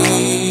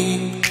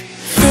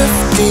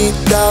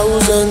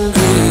 50,000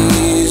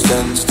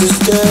 reasons to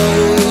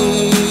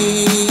stay,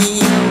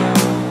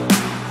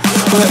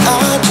 but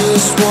I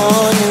just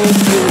wanted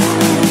you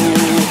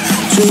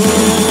to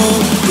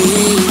be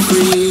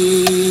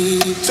free,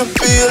 to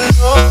be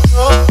alone.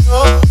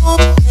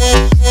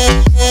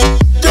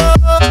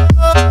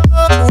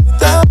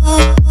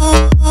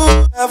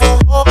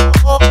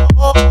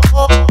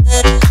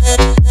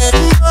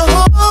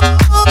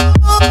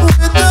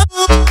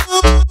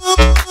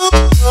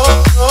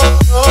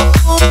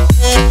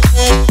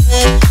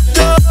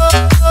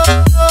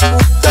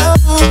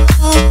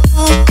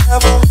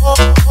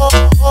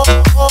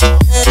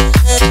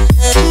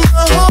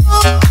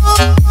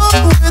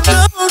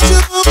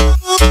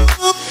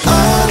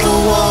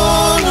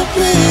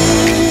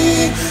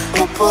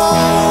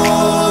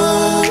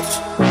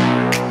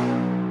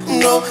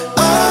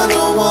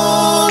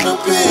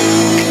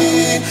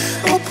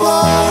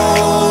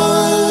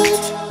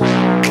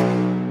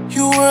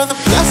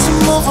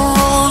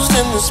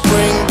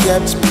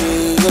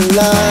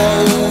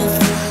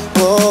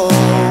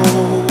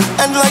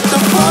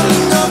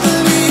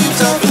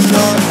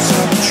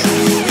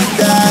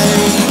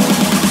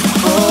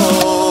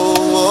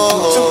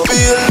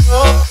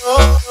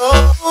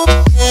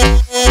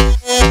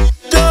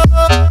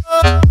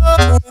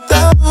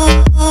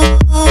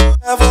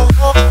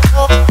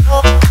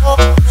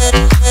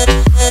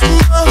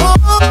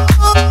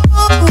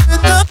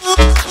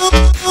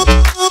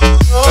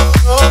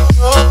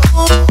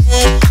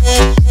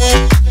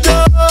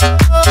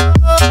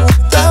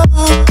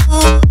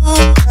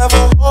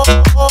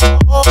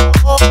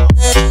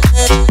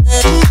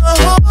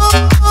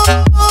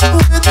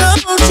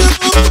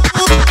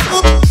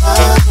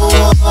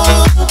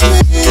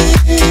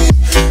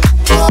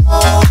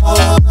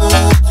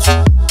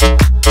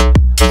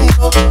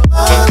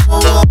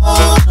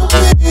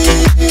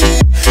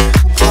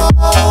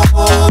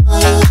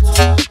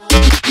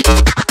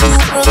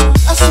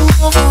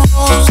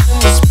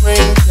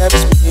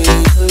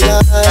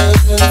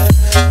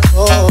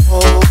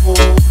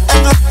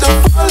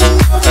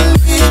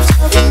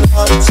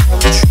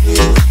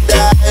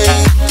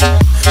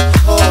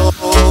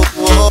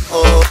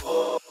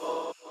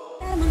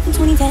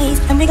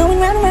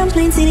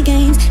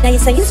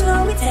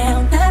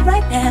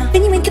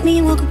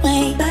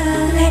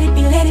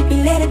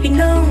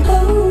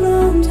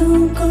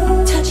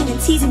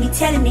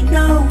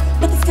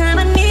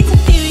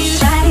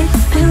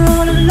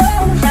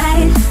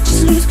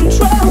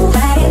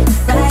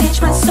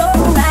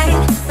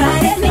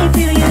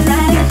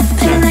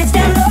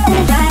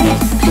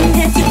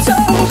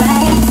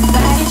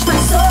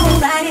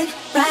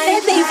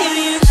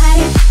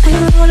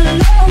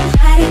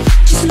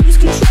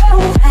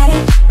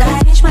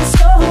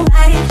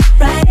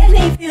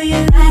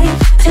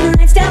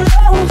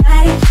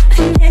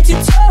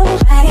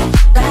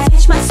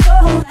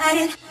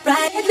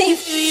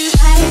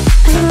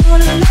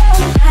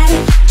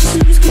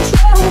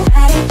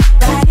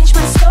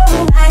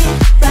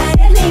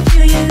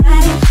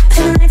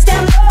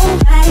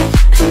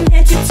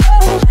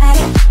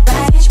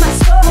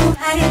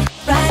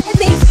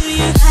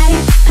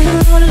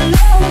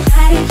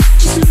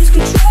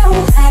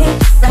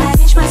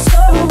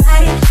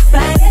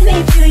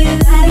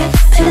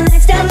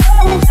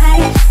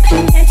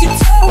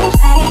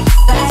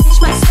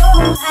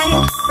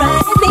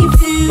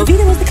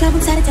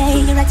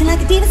 Acting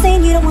like a diva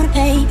saying you don't wanna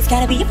pay. It's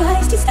gotta be your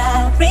feisty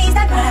style, raise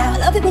that brow. I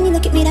love it when you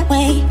look at me that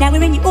way. Now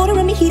we're in your order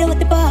and me heater at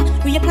the bar.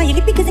 Reapply your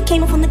lip because it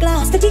came off on the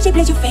glass. The DJ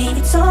plays your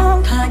favorite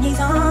song, Kanye's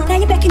on. Now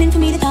you're beckoning for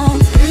me to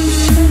dance.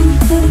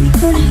 Pull it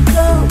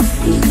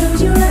close, you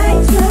close your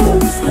eyes,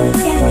 close.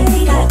 Yeah,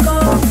 we gotta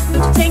go.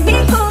 Take me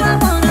home, I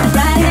wanna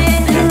ride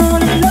it. And roll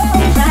it low,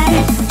 ride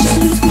it. Just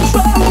lose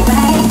control,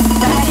 ride it.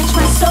 Ride it,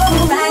 my soul,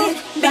 ride it.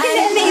 Baby,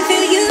 let me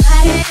feel you,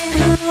 ride it.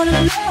 And roll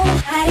it low,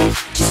 ride it.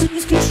 Just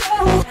lose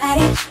control, ride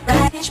it.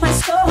 Ride it, my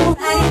soul,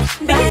 ride it.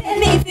 Baby, let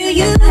me feel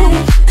you, ride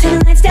it. Turn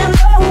the lights down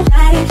low,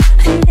 ride it.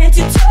 From head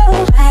to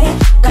toe, ride it.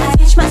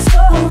 Ride it, my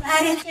soul,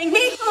 ride it. Take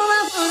me home, I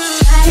wanna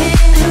ride it.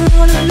 And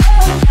roll it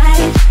low,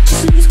 ride it.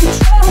 Just lose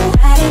control,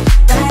 ride it.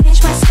 Ride it,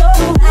 my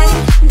soul, ride it.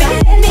 Baby,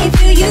 let me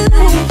feel you,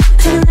 ride it.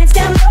 Turn the lights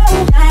down low,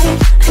 ride it.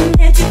 From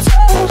head to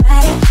toe,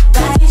 ride it.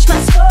 Ride it, my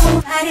soul,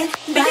 ride it.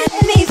 Baby,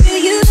 let me feel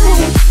you,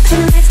 ride it.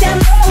 Turn the lights down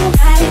low,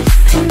 ride it.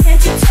 From head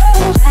to toe,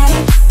 ride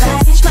it.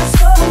 Ride it, my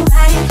soul,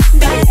 ride it.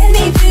 Baby, let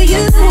me feel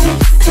you, ride it.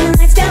 Turn the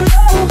lights down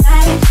low,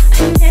 ride it.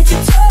 From head to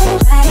toe,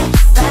 ride it.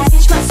 Ride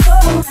it, my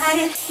soul,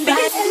 ride it.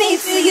 Baby, let me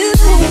feel you,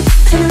 ride it.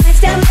 Turn the lights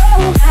down low,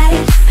 ride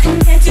it. From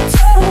head to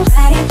toe,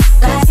 ride it.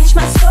 Ride it,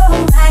 my soul,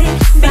 ride it.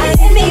 Baby,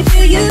 let me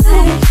feel you,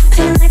 ride it.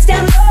 Turn the lights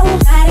down low,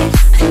 ride it.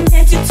 From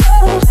head to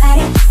toe,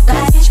 ride it.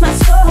 Ride it, my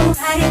soul,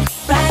 ride it.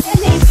 Ride it, let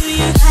me feel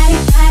you, ride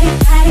it, ride it,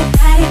 ride it,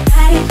 ride it,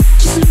 ride it.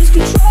 Just lose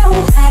control,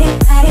 ride it,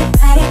 ride it,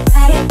 ride it,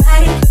 ride it,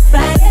 ride it.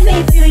 Ride it, let me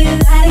feel you,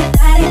 ride it,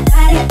 ride it,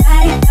 ride it,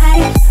 ride it,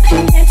 ride it.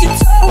 From head to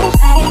toe,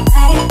 ride it,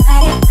 ride it,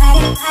 ride it,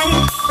 ride it, ride it.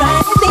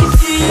 Ride it, let me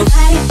feel you,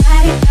 ride it,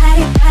 ride it, ride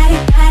it, ride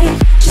it, ride it.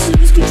 Just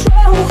lose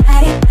control,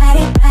 ride it, ride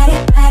it, ride it,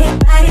 ride it,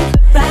 ride it.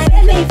 Ride it,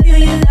 let me feel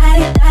you,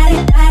 ride it, ride it,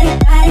 ride it,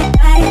 ride it,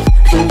 ride it.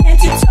 From head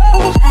to toe,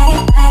 ride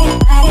it, ride it,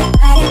 ride it,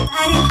 ride it,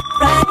 ride it.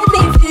 Ride it, let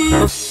me feel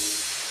you.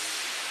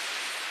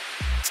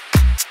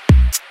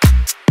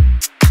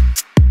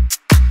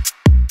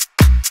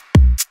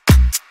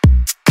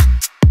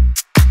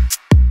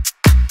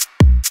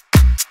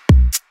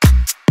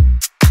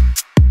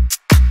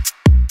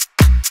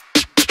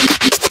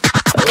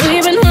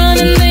 We've been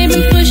running, they've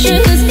been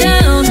pushing us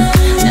down.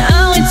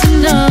 Now it's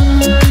enough,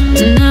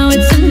 now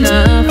it's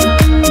enough.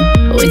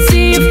 We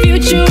see a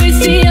future, we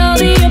see all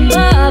the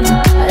above.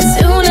 As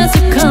soon as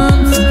it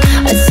comes,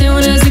 as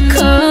soon as it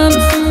comes.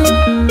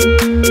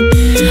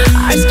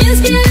 Our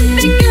skin's getting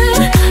thicker,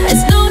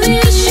 there's no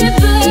need to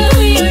shiver.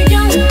 We are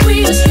young,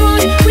 we are strong,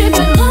 we've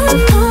got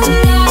love for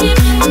life.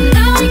 And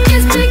now it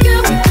gets bigger,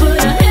 we put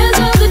our hands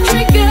on the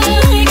trigger.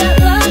 We got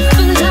love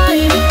for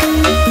life.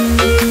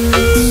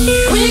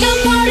 We gon'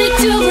 party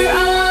till we're old.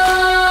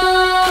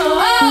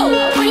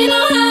 We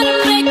know how to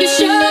make it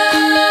show.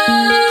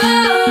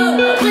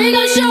 We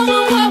gon' show 'em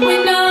what we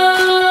know.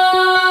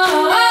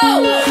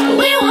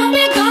 We won't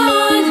be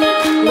gone,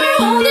 we're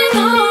holding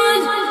on.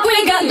 We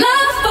got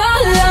love for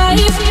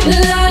life,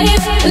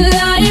 life,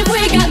 life.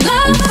 We got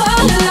love for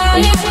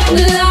life,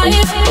 life,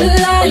 life.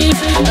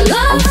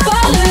 Love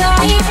for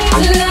life, life,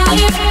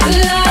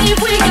 life.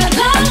 We got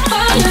love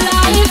for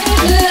life,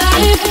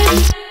 life.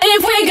 If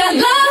we got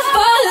love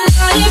for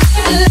life,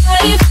 life,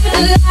 life.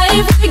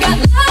 We got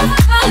love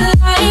for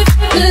life,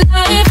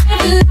 life,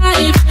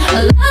 life.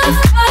 Love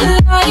for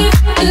life,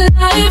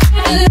 life,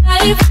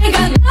 life. We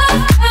got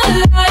love for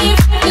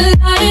life,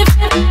 life.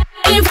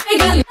 If we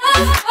got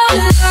love for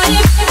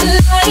life,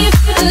 life,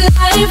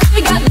 life. We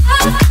got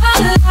love for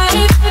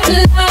life,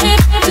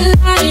 life,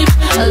 life.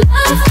 Love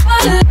for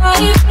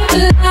life,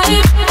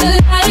 life,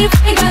 life.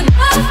 We got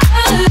love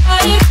for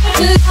life,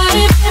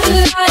 life,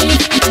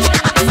 life.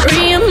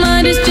 Free your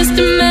mind is just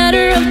a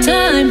matter of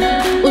time.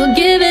 We'll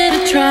give it a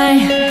try,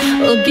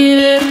 we'll give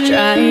it a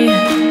try.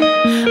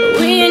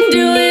 We ain't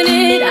doing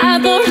it eye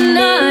for an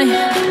eye.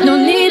 No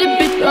need to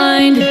be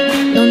blind,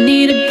 no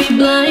need to be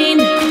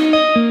blind.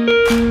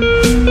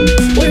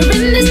 We're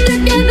in this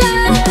together,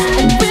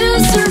 and we'll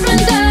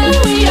surrender.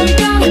 We are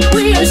young,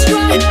 we are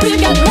strong, we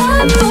got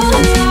love for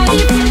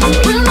life.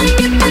 We'll make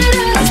it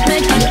better, let's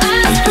make it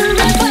last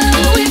forever.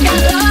 We got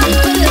love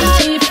for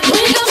life.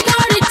 We gon'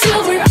 party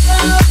till we're old.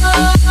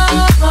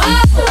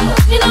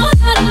 We know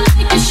how to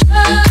make it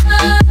show.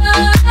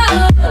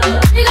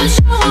 We gon'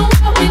 show 'em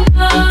what we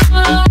know.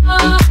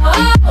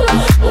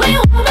 We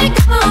won't be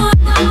gone,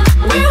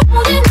 we're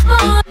holding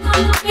on.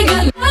 We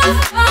got love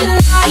for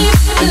life,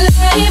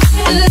 life,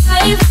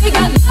 life. We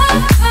got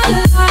love for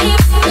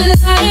life,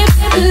 life,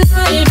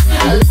 life.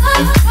 Love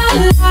for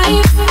life,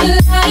 life,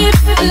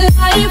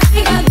 life. We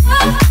got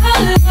love for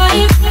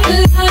life,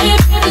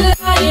 life,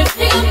 life.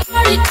 We gon'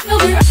 party till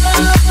we're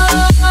old.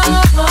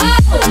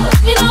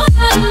 We know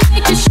how to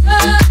make it show.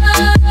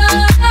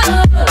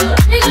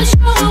 We gon'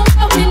 show 'em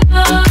what we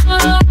know.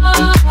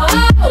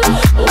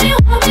 We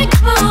won't be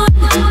gone,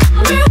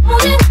 we're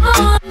holding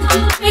on.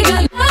 We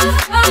got love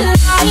for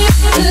life,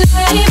 life,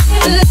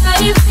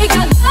 life. We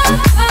got love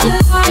for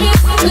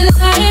life, life,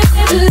 life.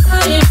 Love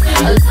for life,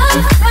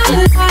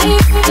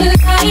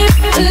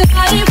 life,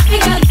 life. We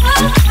got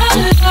love for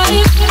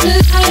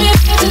life,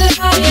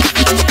 life,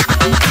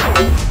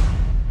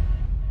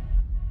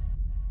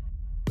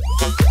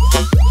 life.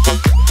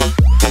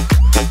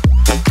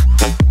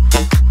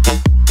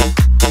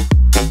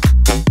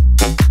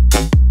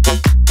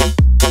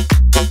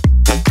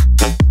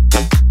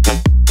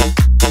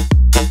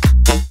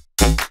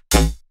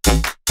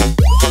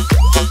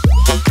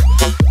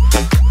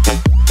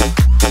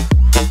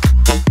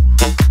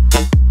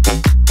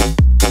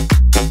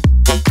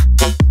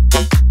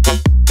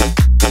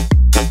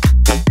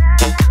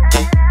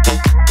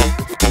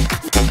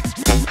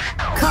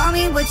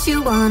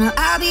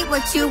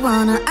 what you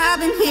wanna.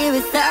 I've been here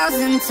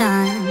 1,000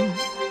 times.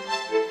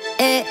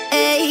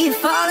 Hey,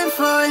 falling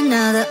for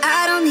another,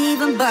 I don't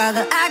even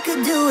bother. I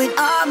could do it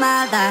all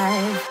my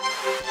life.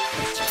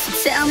 So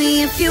tell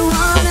me if you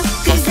wanna,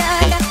 'cause I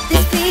got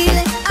this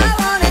feeling. I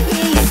wanna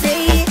hear you say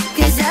it,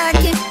 'cause I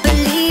can't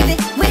believe it.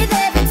 With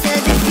every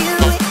touch of you,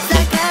 it's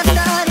like I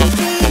started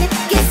feeling.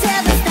 'Cause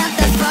heaven's not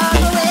that far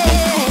away.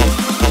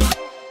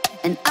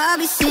 And I'll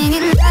be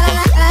singing la la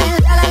la la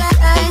la la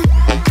la.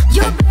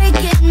 You're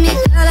breaking me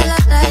la la la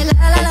la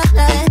la la la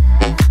la.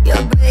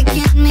 You're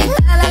breaking me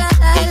la la la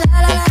la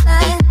la la la.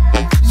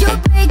 You're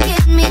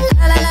breaking me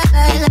la la la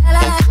la la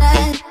la la.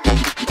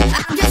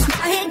 I'm just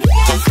right here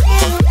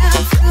dancing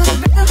around to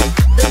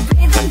the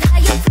rhythm that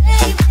you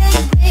play,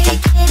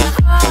 breaking my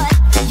heart.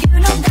 You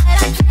know that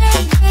I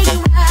can't make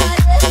you out of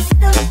the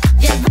system.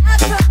 Yeah,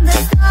 right from the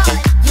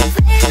start, you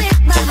play with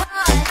my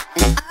heart.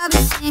 And I'll be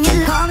singing,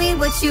 call me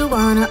what you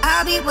wanna,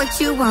 I'll be what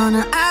you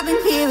wanna. I've been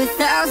here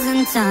 1,000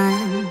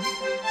 times.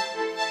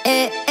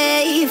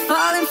 Hey,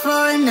 falling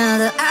for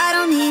another, I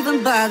don't even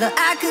bother.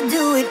 I could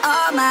do it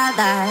all my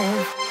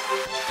life.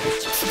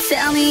 So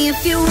tell me if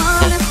you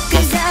wanna,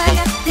 'cause I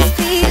got this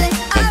feeling.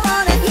 I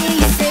wanna hear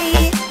you say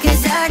it,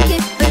 'cause I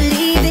can't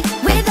believe it.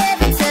 With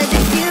every touch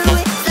of you,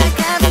 it's like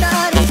I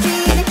started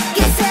feeling.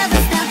 'Cause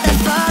heaven's not that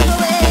far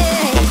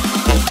away.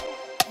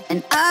 And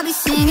I'll be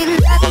singing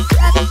la la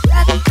la la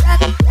la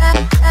la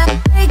la.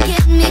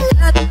 Breaking me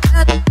la la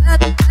la la la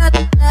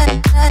la la la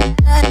la.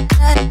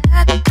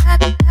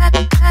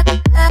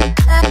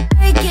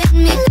 Breaking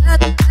me la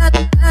la la la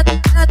la la la.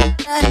 Breaking me la la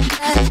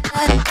la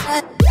la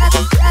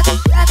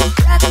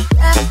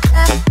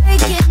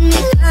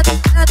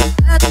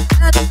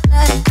la la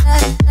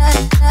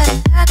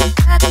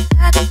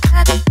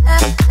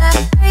la.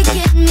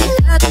 Breaking me la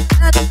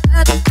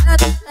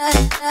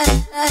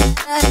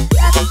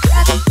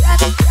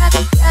la la la la la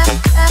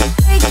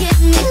la.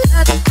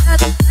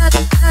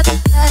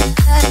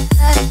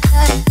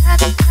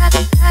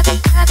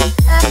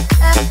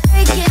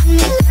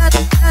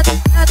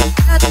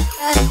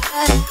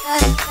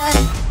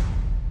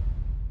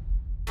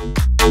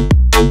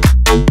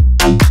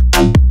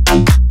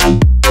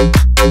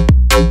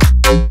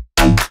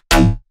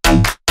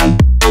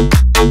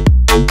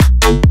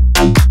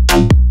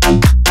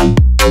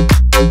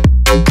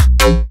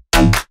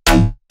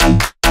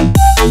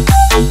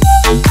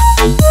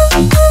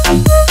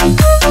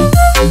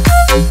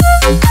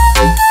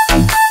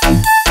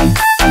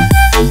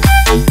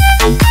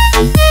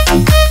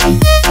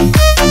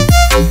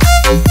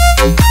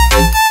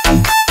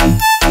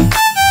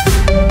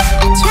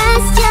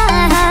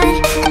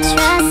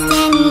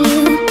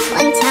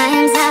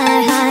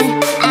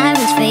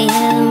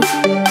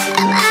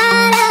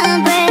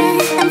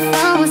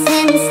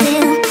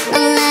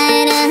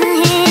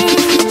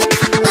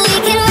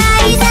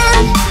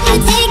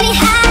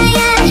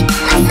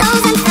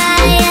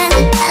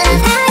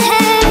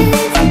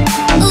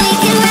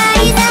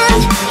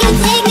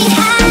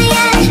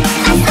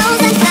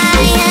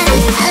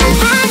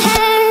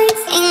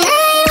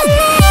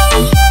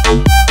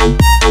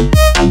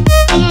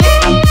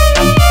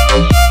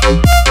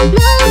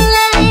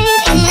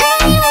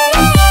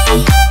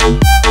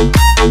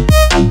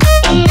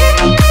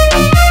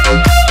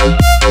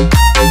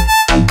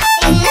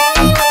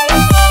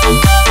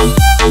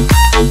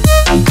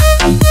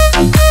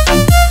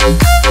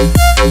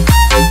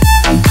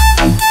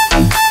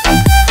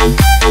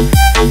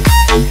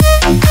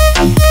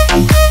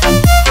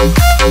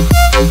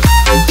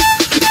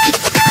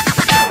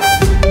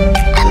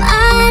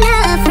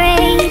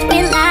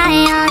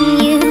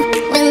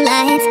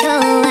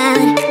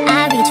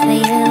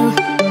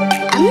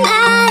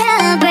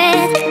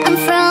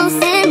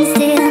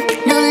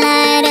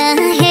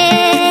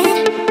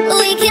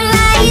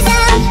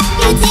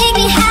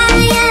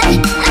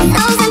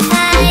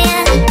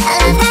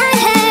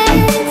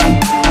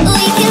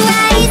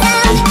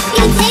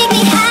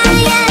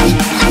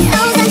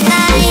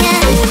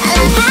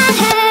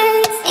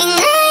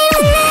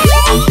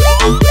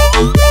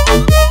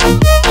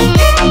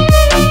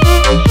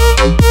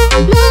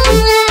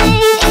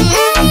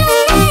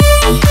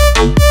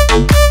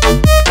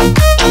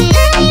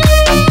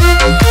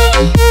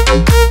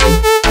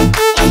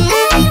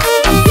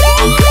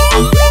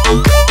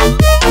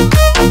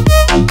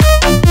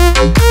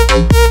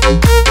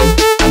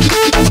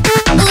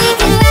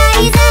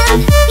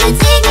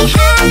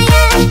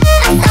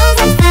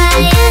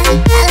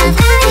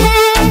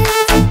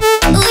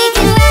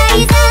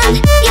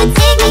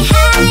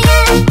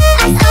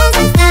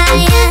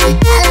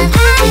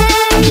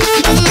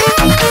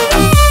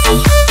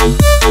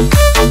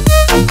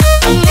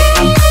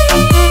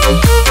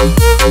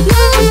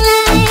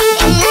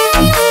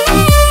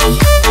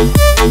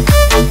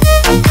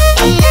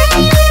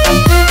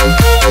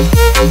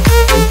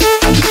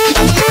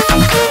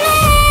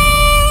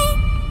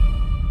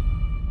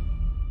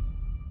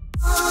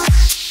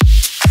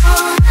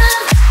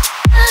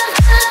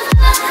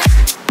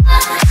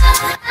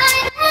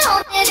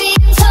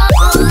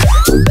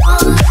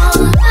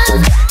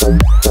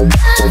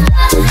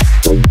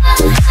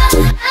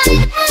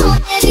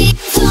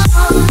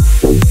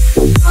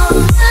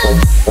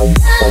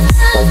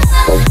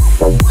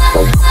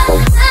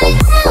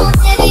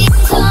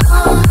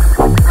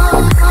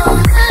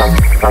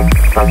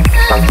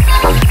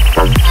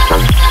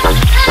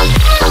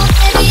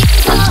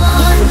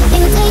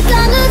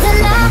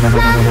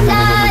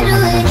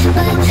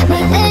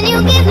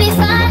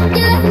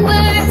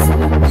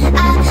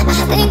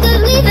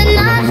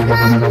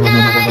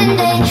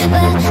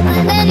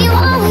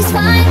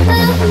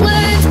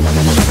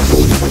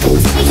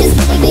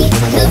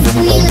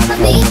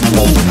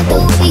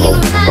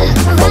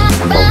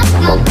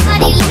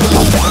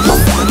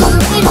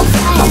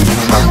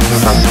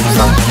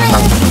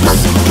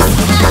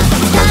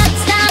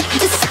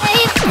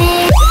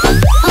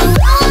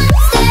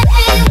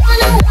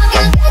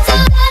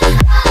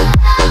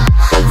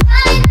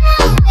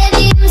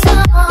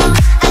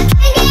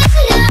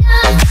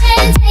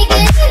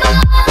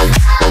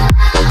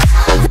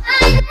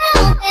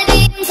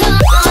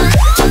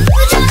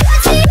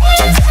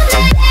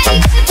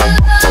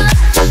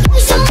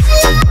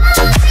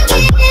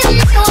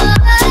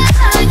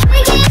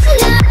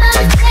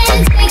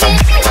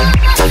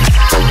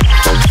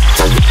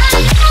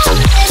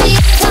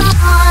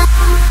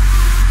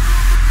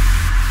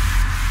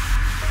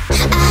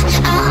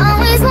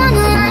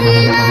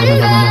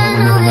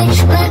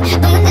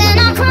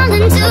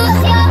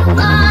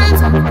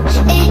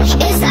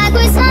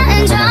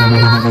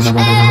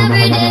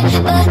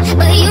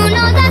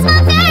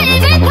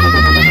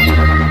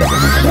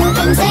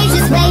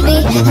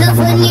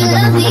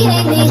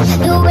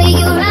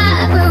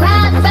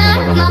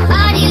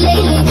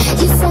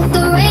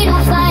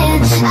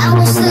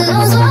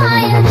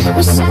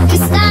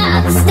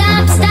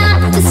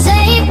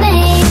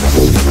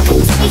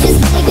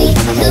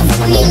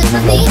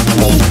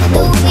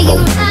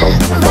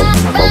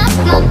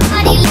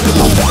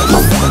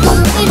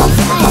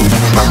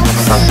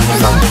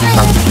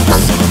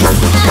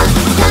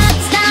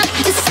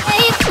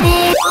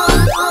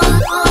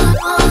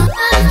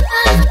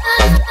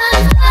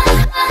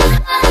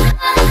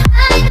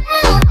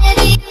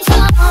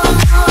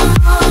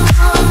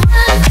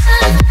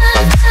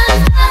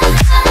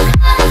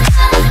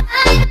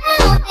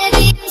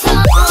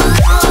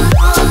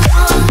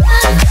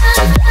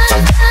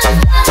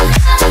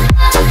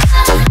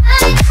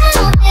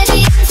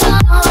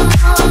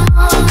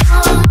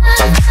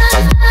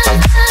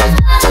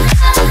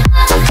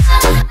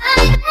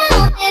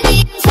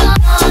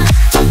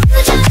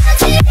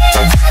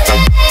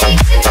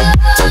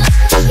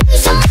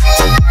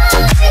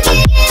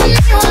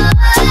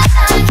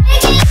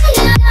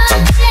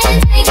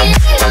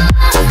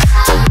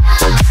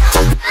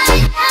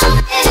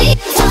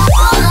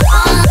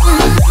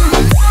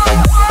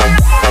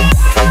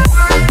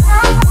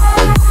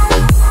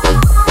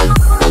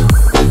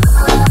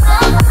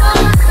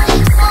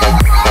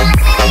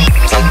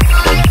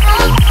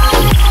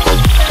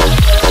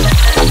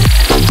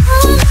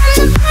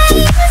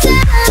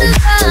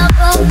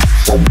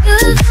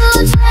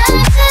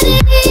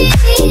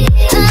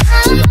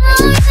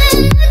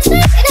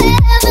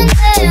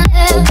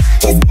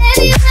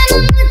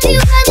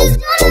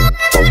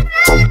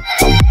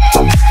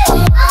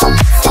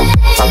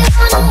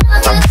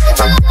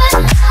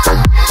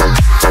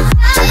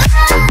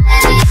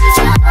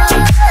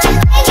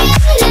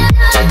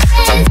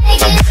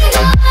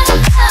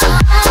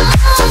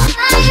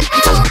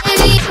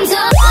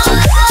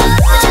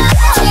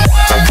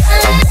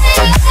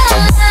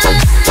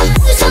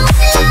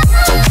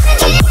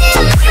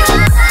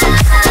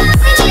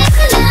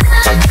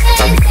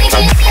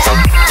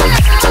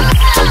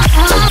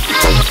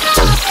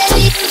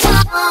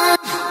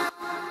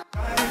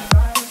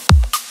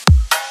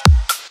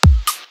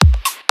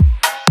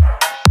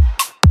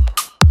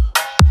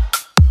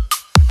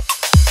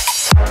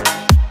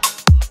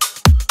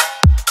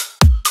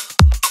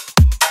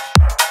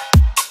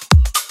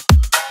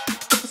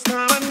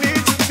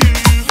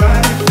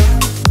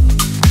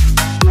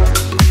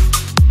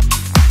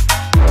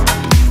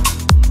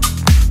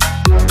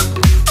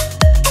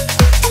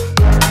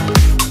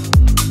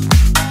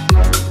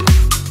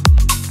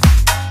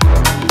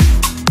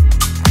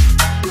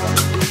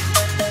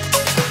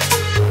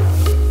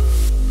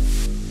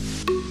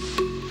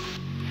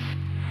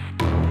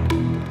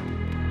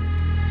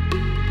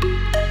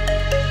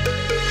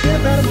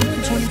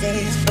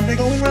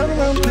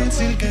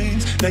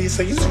 Now you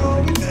say you're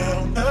slowing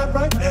down, not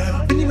right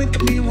now. Then you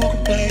make me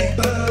walk away.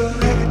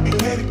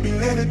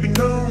 Let it be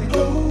known.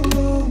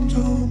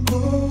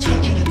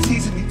 Touching and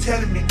teasing me,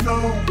 telling me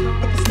no.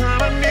 But this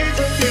time I need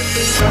to feel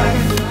it.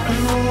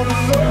 I'm all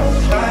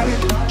alone. Ride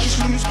it, just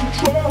lose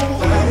control.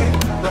 Ride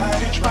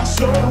it, my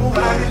soul.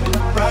 Ride it,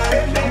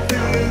 make me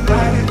feel it.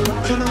 Ride it,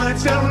 turn the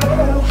lights down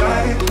low.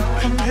 Ride it,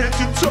 from head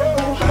to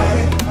toe.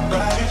 Ride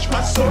it,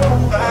 my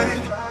soul. Ride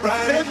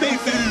it, make me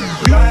feel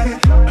it. Ride it,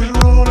 I'm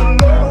all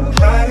alone.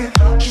 Ride it,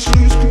 just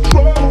lose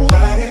control.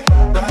 Ride it,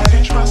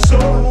 my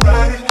soul.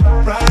 Ride it,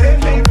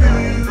 make me feel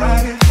it.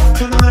 Ride it,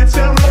 turn the lights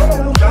down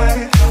low. Ride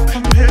it,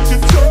 from head to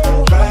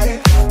toe. Ride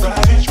it,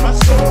 my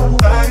soul.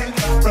 Ride it,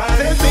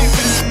 make me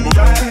feel it.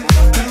 Ride it,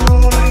 I'm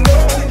all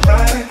alone.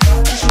 Ride it,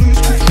 just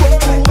lose control.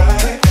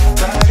 Ride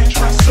it,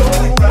 my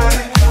soul. Ride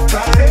it,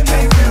 make me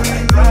feel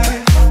it. Ride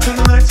it, turn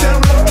the lights down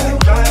low.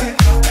 Ride it,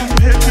 from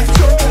head to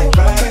toe.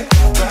 Ride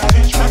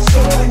it, my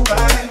soul.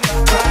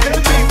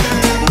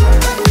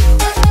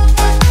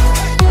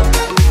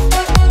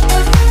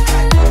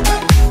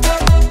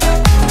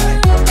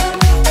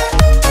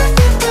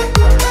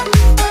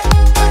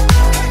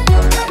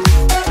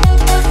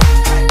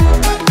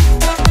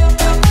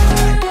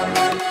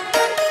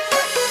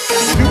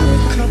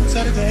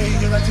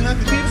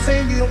 People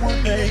saying you don't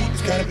want pain.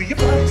 It's gotta be your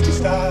feisty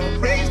style.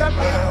 Raise that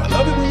brow. I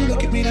love it when you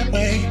look at me that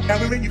way. Now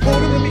we're in your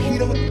order when we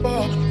heat up at the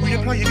bar.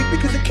 Reapplying it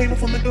because it came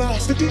off on the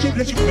glass. The DJ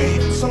plays your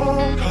favorite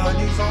song.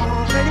 Kanye's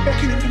on. Now you're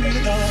beckoning for me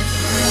to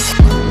dance.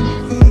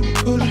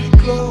 Pull it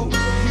close.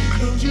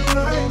 Close your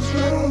eyes,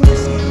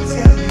 close.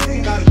 Tell me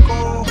you gotta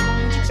go.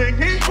 Take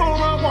me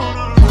home, I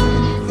wanna.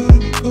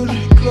 Pull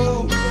it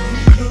close.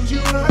 Close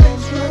your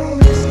eyes,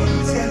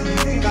 close. Tell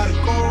me you gotta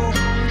go.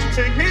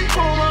 Take me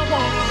home, I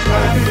wanna.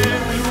 Ride it,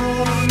 you're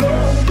all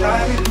alone.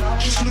 Ride it,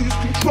 just lose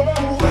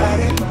control. Ride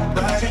it,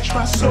 touch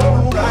my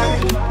soul.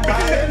 Ride it,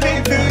 let me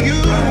feel you.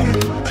 Ride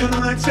it, turn the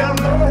lights down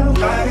low.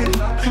 Ride it,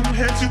 from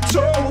head to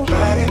toe.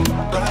 Ride it,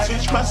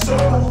 touch my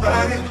soul.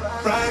 Ride it,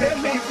 let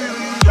me feel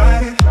you.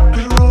 Ride it,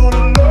 you're all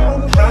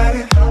alone. Ride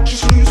it,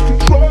 just lose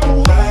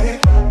control. Ride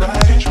it,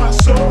 touch my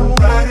soul.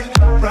 Ride it,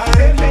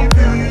 let me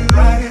feel you.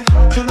 Ride it,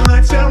 turn the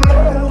lights down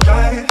low.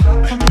 Ride it,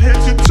 from head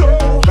to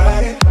toe.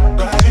 Ride it,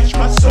 touch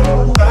my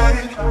soul. Ride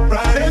it,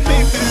 let me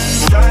feel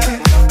you. Ride it,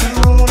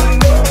 you're all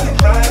alone.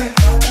 Ride it,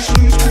 just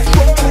lose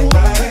control.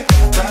 Ride it,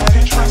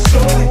 touch my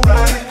soul.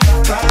 Ride it,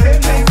 let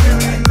me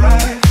feel you.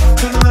 Ride it,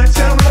 turn the lights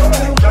down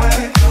low.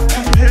 Ride it,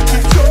 from head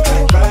to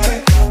toe. Ride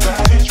it,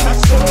 touch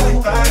my soul.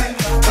 Ride it,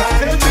 let me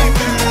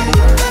feel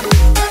you.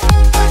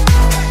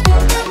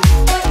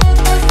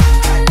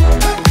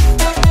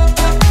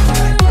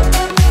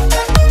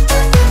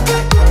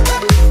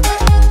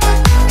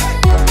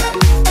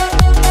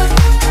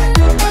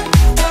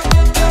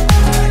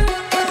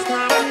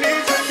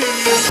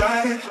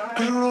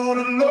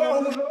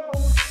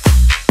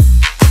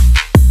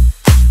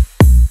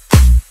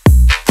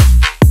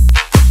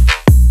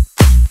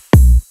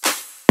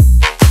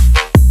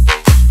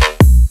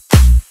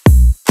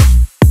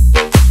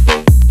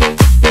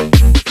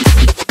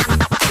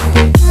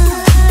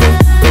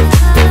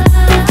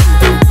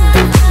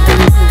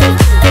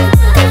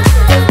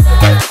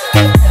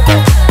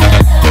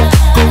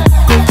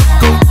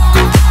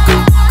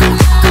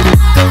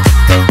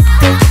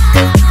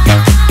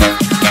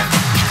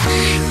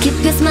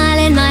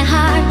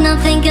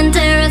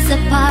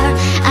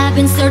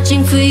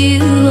 Searching for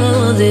you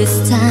all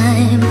this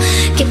time.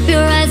 Keep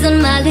your eyes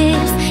on my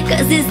lips,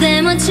 cause it's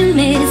them what you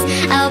miss.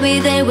 I'll be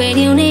there when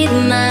you need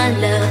my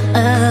love.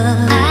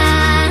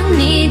 I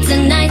need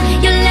tonight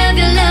your love,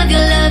 your love,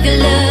 your love, your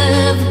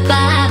love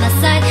by my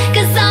side.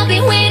 Cause I'll be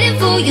waiting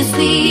for your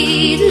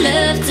sweet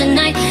love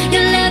tonight.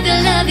 Your love,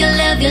 your love, your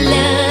love, your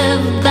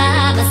love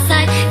by my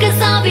side. Cause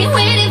I'll be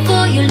waiting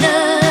for your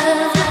love.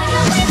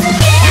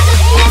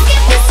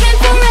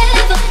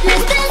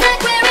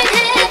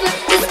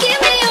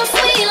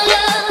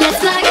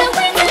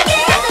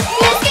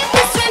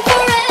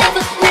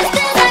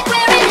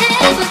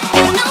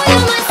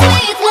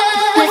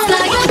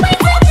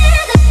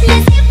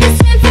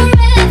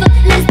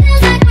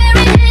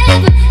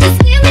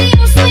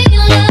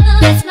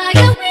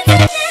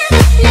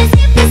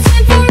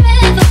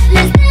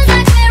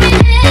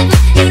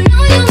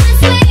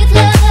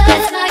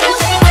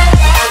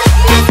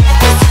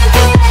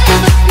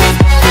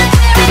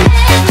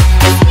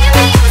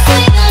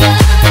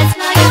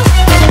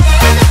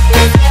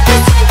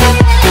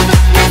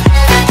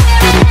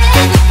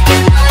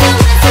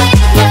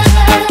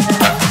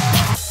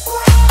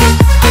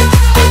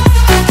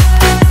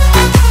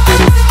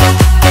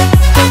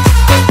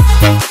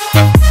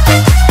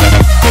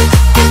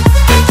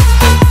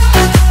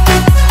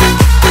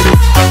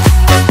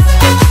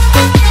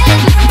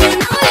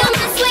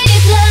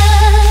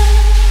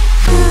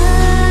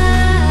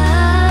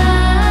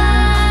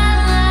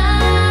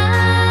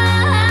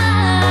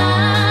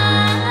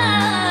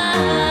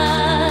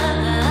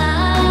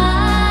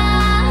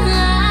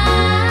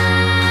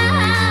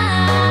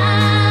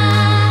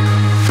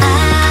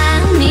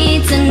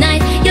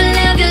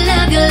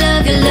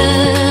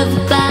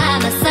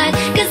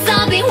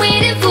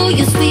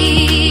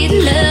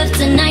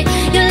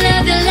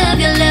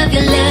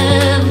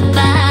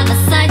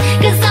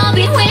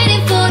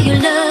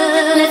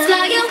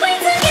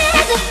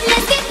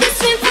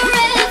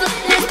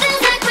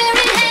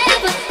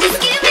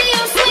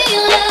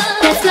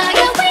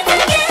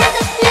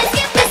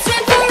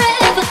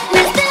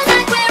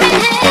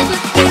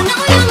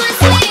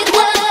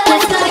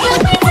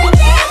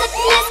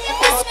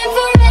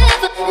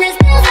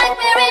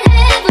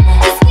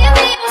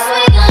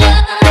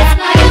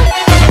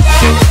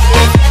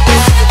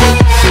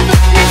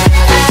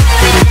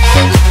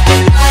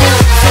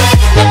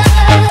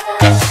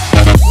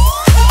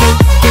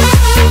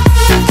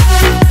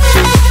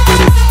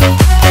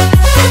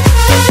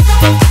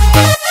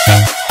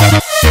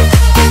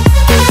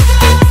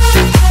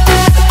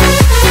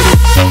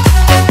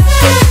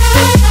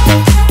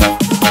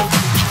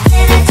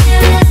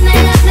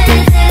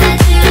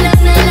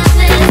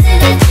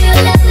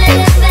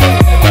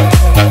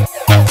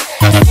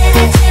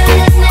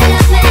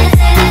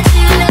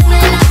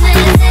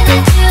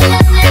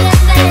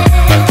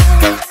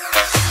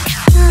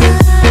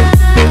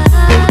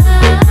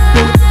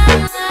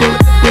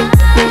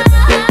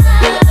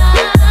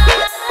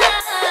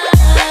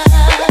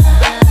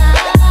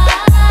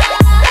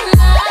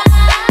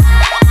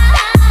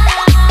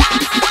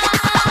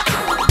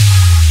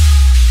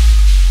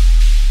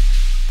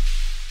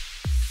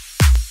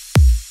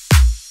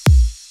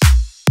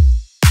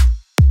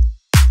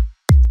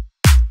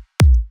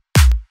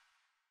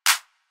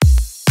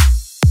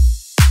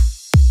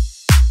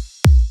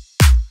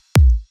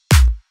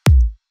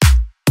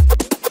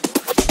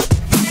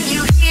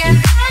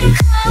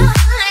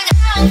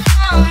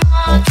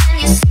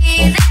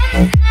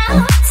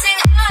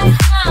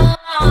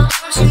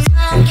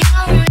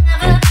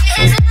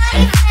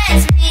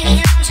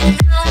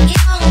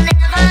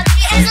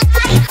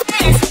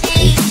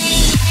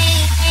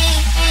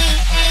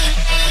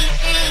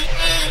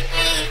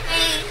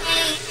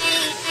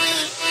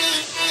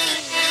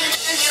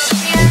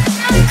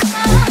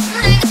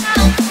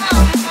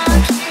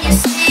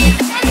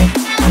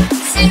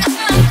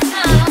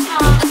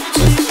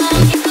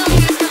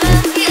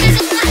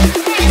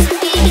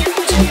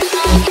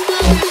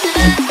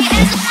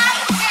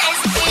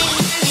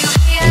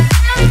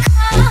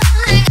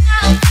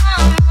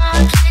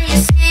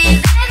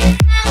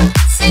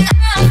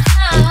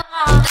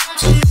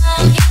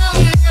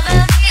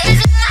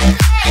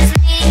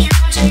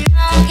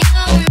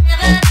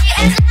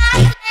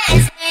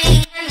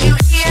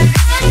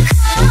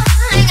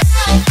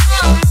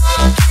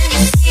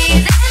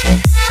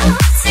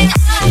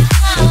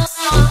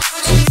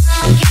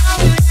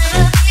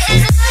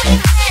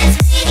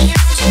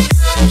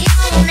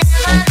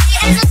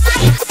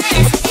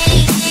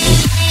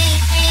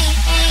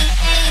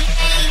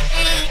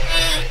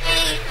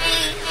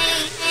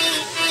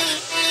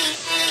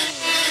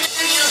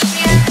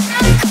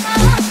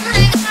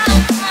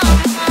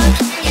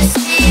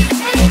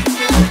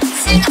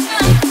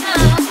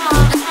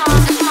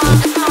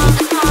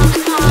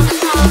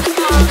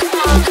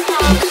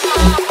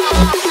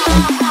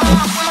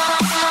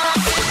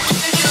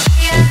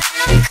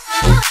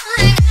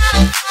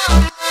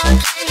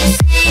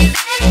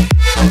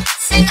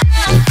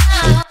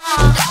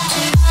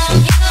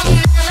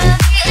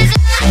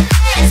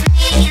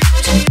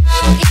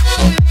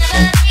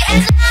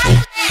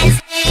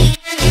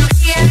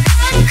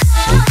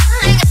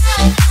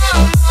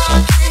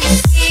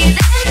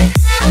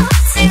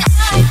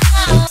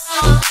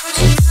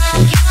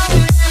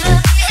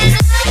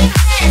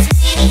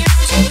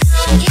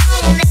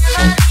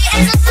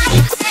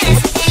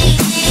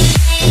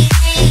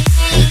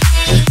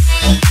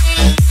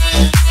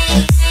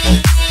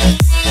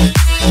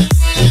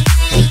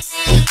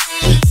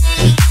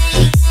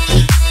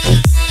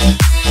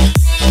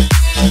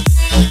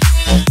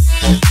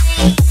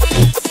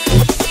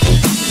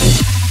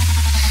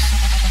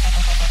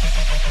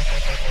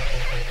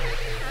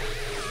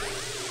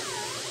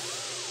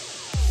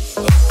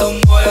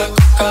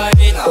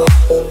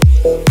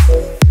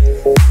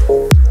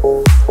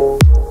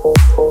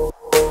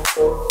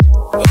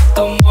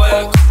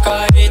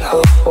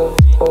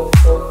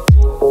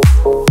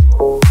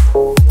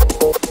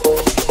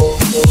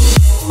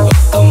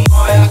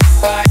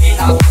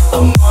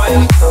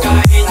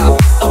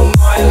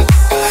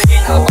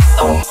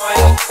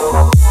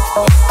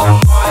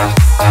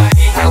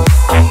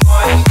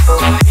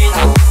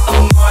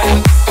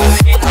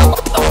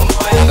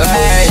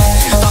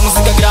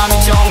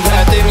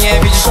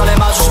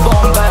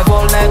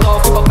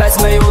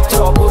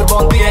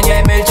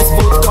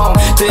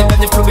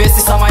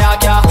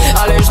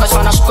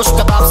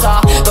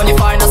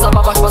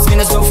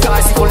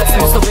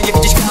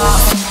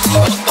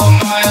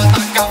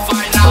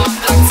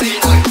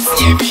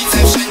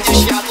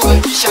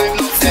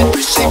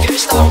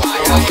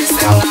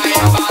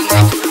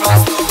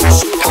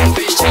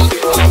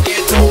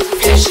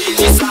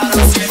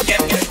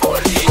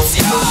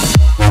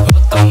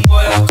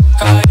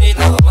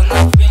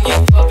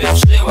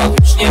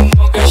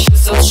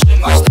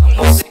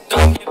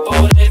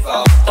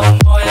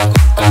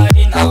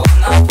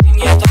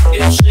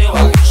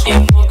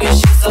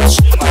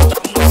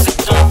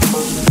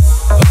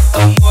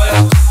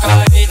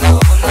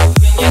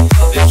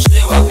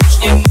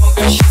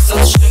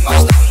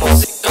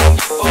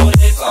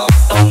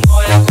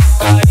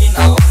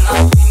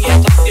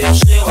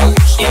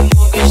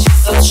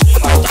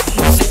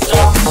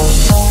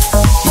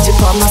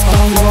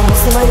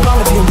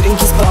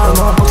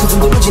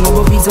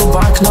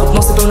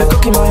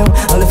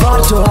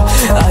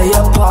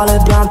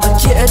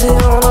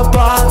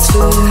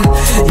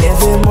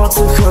 o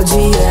co chodzi,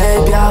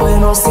 jej, biały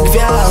nos i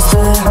gwiazdy.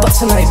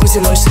 Patrzę na jej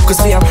buzię, no i szybko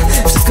zwijam.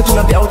 Wszystko tu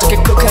na biało, tak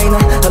jak kokaina.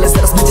 Ale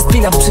zaraz będzie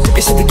spina, bo przy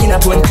typie się wygina.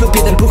 Byłem klub,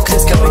 jeden buch,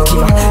 kreska, no i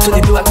kino. To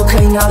nie była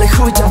kokaina, ale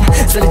chuj tam.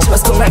 Zaleciła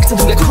z konekcją,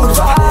 druga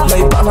kurwa. No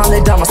i pana,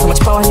 ale dama, sama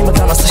ćpała, nie ma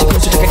dla nas. To się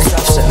kończy tak jak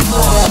zawsze.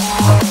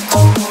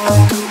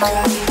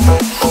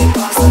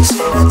 Chyba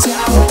zaczyna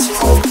działać.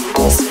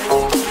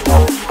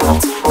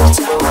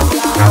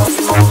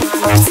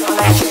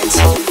 Wcale chęci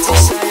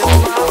dzisiaj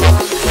odmawia.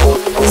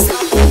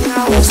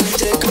 Zapomniałem, że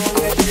tego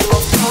nie było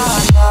w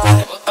planach.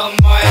 Oto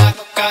moja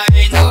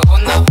kokaina,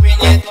 ona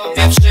płynie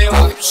tobie w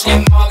żyłach. Już nie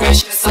mogę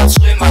się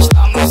zatrzymać,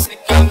 ta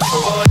muzyka mnie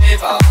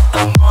porywa.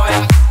 Oto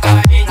moja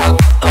kokaina,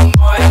 oto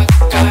moja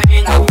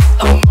kokaina,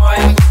 oto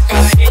moja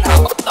kokaina,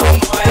 oto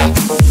moja.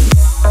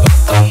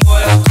 Oto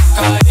moja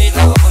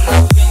kokaina, ona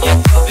płynie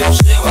tobie w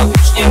żyłach.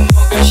 Już nie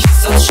mogę się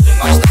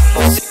zatrzymać, ta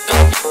muzyka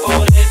mnie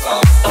porywa.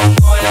 Oto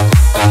moja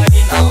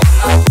kokaina,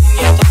 ona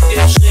płynie tobie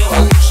w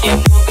żyłach. Już nie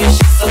mogę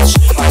się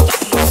zatrzymać,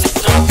 ta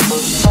muzyka.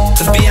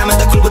 Wbijamy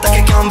do klubu tak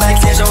jak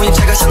comeback. Nie żałuję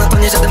niczego się, no to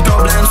nie żaden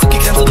problem. Suki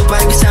kręcą dupa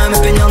jak wisiałem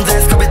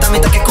pieniądze. Z kobietami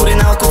takie kury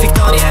na oku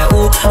Wiktorię.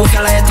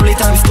 Uchylaję tuli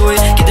tam stój.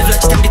 Kiedy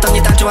wleci ten bit, to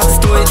nie tańczy ładny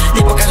stój.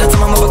 Nie pokażę co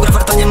mam, bo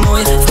browar to nie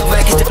mój. Znowu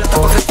jakiś typ lata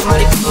po chrapie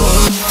Malibu.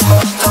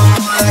 To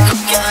moja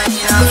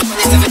kokaina,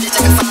 nie chcę wiedzieć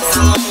jaka twoja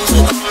samochód.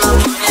 Ona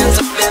płynie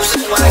sobie w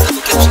żyłach.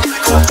 Znowu kleszczy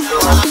jak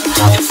kroczyła.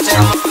 Już nie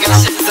mogę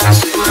się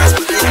zatrzymać.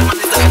 Spokojnie jak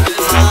mamy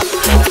zabywa.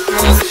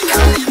 Ta muzyka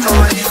mnie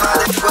porywa.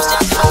 Tak właśnie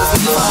nie będę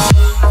zbywa.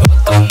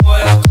 Oto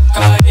moja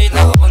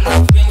kokaina,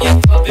 ona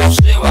płynie tobie w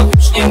żyłach.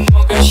 Już nie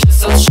mogę się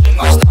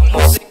zatrzymać, ta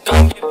muzyka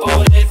mnie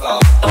porywa.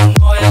 Oto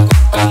moja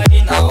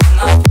kokaina,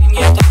 ona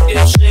płynie